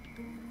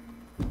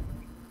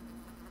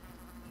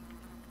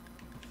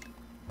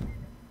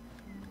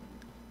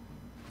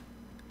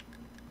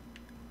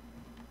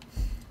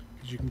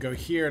 You can go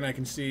here, and I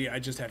can see I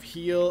just have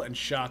heal and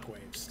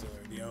shockwave still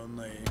are the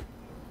only.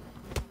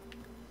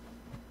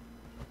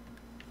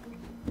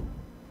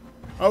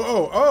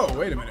 Oh!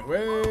 Wait a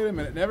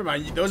minute. Never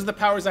mind. Those are the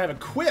powers I have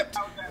equipped.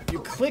 You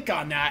click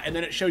on that, and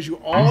then it shows you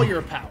all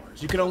your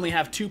powers. You can only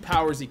have 2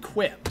 powers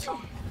equipped.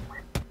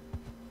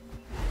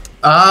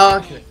 Ah,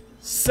 okay.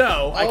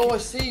 So I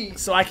see.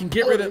 So I can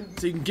get rid of.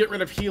 So you can get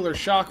rid of heal or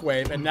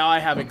shockwave, and now I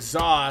have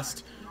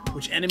exhaust,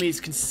 which enemies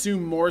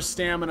consume more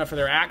stamina for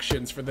their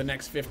actions for the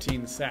next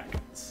 15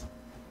 seconds.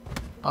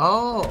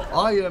 Oh,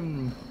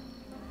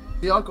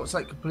 yeah, I got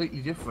something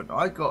completely different.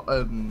 I got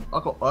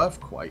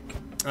earthquake.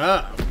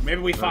 Oh,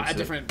 maybe we fought a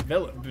different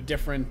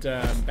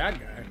bad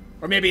guy,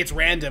 or maybe it's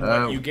random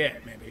what you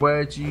get. Maybe.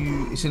 Where do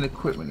you? It's in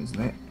equipment, isn't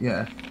it?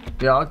 Yeah.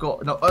 Yeah, I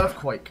got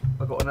earthquake.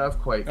 I got an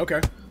earthquake.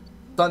 Okay.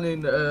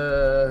 Stunning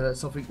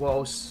something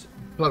whilst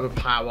plug of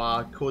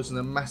power, causing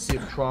a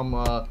massive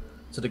trauma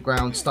to the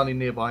ground, stunning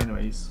nearby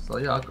enemies. So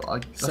yeah,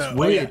 that's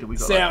weird. That we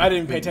got Sam, I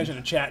didn't pay attention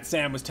to chat.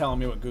 Sam was telling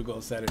me what Google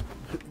said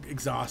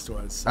exhaust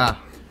was. So.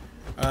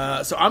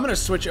 So I'm gonna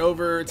switch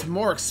over. It's a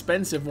more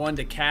expensive one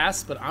to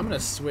cast, but I'm gonna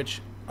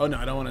switch. Oh no,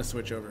 I don't want to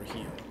switch over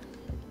heal.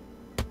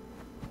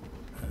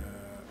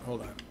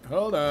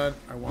 Hold on.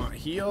 I want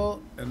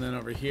heal, and then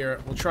over here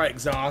we'll try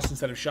exhaust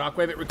instead of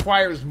shockwave. It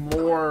requires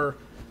more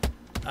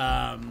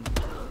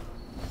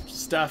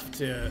stuff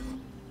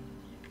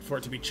for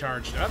it to be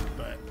charged up,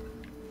 but.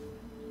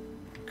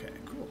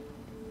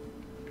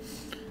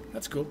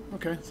 That's cool.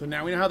 Okay, so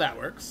now we know how that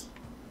works.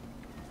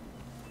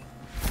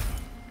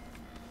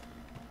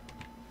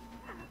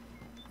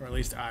 Or at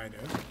least I do.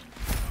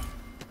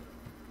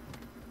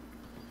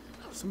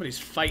 Somebody's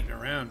fighting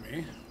around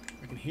me.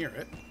 I can hear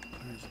it.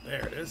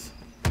 There it is.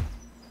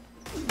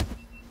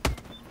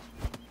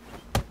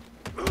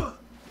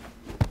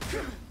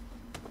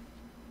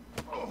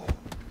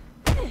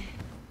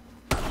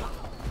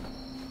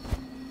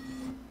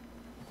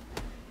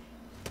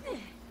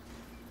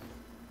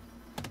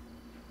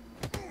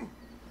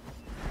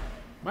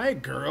 Am I a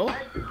girl?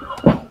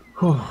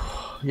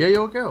 Yeah,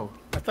 you're a girl.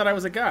 I thought I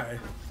was a guy.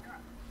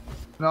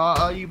 No,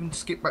 I even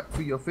skipped back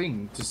through your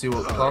thing to see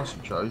what class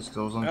you chose because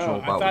I was unsure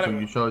about which one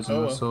you chose,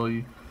 and I saw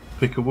you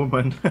pick a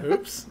woman.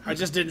 Oops! I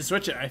just didn't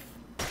switch it. I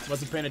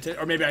wasn't paying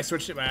attention, or maybe I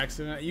switched it by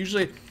accident. I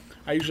usually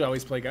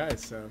always play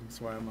guys, so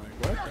that's why I'm like,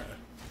 what the?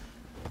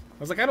 I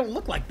was like, I don't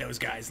look like those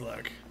guys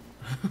look.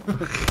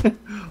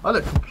 I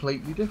look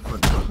completely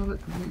different.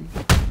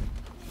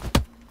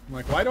 I'm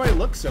like, why do I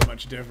look so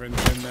much different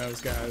than those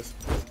guys?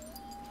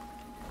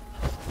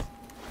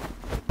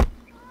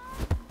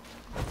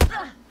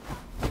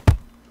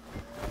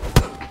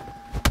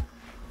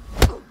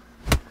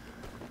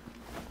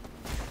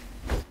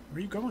 Where are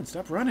you going?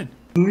 Stop running.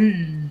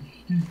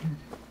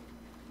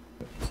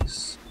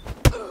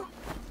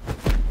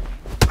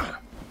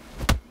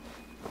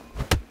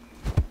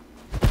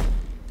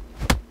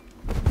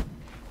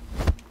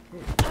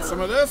 Some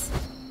of this?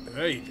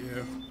 Yeah, you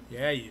do.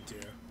 Yeah, you do.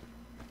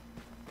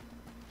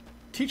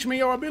 Teach me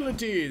your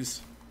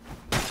abilities.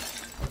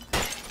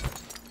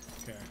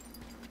 Okay.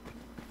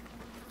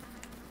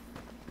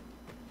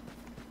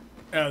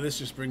 Oh, this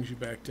just brings you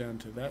back down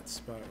to that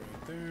spot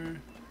right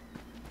there.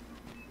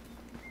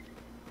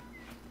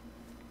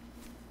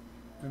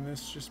 And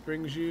this just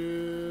brings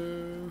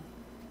you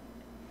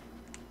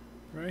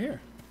right here.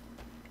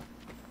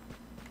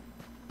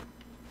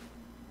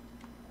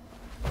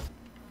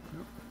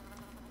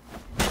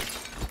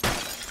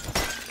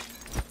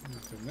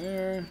 Nothing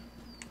there.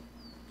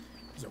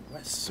 There's a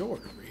west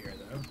sword over here,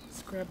 though.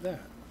 Let's grab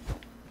that.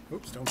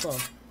 Oops, don't fall.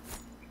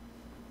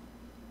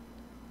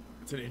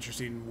 It's an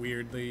interesting,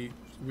 weird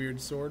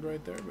sword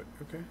right there, but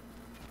okay.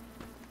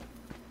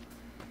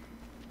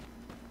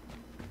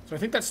 So I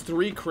think that's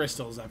 3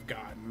 crystals I've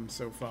gotten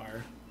so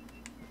far.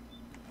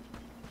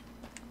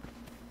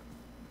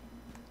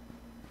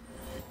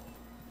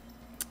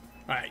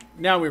 Alright,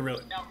 now we're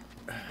really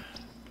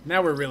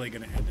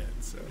gonna end it,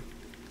 so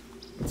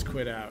let's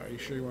quit out. Are you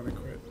sure you want to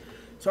quit?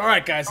 So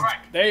alright guys,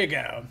 there you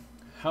go.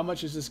 How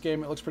much is this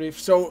game? It looks pretty...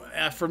 So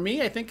for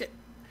me, I think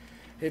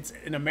it's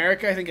in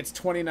America, I think it's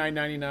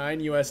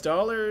 $29.99 US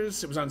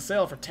dollars. It was on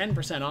sale for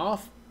 10%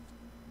 off.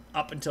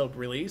 Up until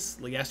release.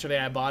 Yesterday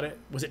I bought it.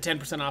 Was it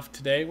 10% off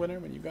today, Winner,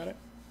 when you got it?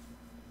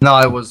 No,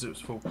 it was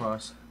full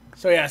price.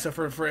 So yeah, so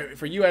for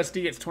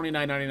USD it's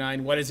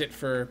 $29.99. What is it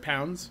for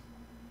pounds?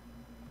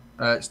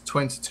 It's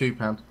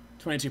 £22.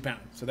 £22.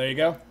 So there you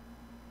go.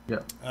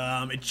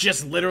 Yeah. It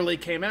just literally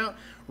came out.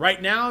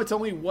 Right now it's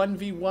only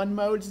 1v1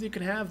 modes you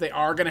can have. They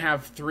are gonna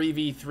have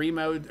 3v3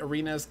 mode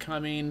arenas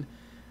coming.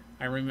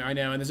 I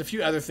know, and there's a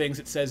few other things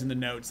it says in the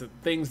notes, that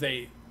things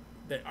that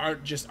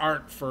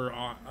aren't for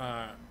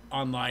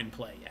online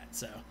play yet,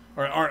 so,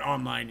 or aren't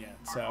online yet,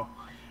 so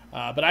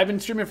but I've been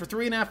streaming for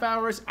 3.5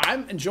 hours.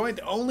 I'm enjoying.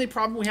 The only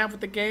problem we have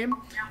with the game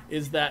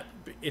is that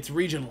it's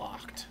region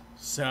locked,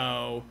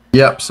 so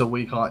yep, so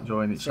we can't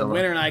join each other.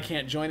 Winner and I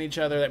can't join each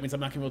other. That means I'm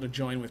not gonna be able to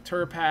join with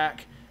Turpak.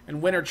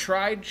 And Winner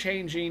tried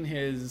changing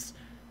his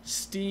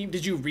Steam.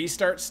 Did you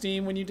restart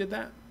Steam when you did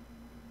that?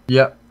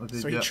 Yep, I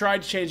did. So he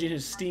tried changing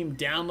his Steam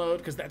download,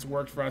 because that's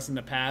worked for us in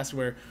the past,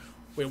 where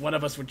one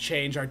of us would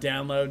change our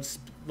downloads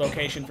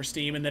location for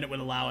Steam, and then it would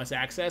allow us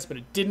access, but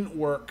it didn't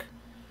work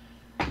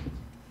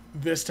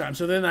this time.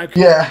 So then I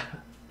could,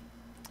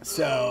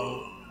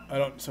 So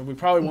we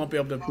probably won't be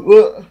able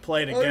to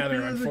play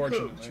together,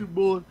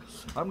 unfortunately.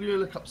 I'm gonna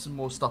look up some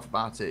more stuff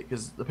about it,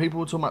 because the people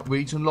were talking about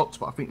region locks,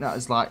 but I think that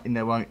is like in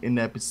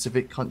their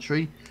specific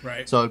country.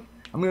 Right. So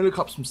I'm gonna look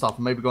up some stuff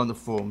and maybe go on the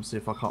forum, see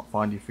if I can't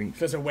find anything. If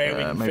there's a way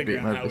we can figure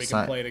out how we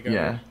can play together.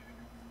 Yeah.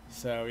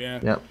 So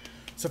yeah. Yep.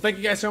 So thank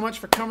you guys so much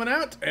for coming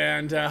out,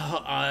 and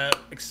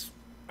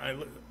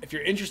if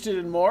you're interested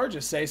in more,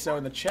 just say so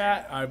in the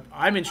chat.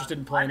 I'm interested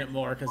in playing it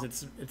more,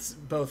 because it's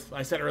both.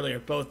 I said earlier,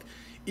 both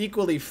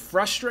equally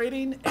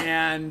frustrating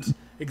and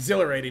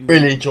exhilarating.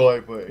 Really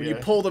enjoyable. When you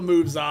pull the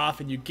moves off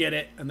and you get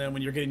it, and then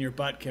when you're getting your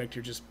butt kicked,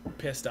 you're just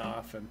pissed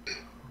off and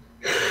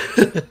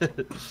you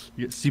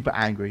get super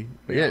angry.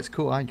 But yeah, it's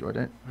cool. I enjoyed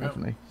it,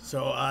 definitely.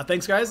 So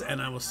thanks guys,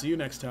 and I will see you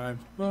next time.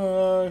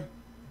 Bye.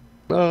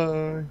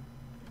 Bye.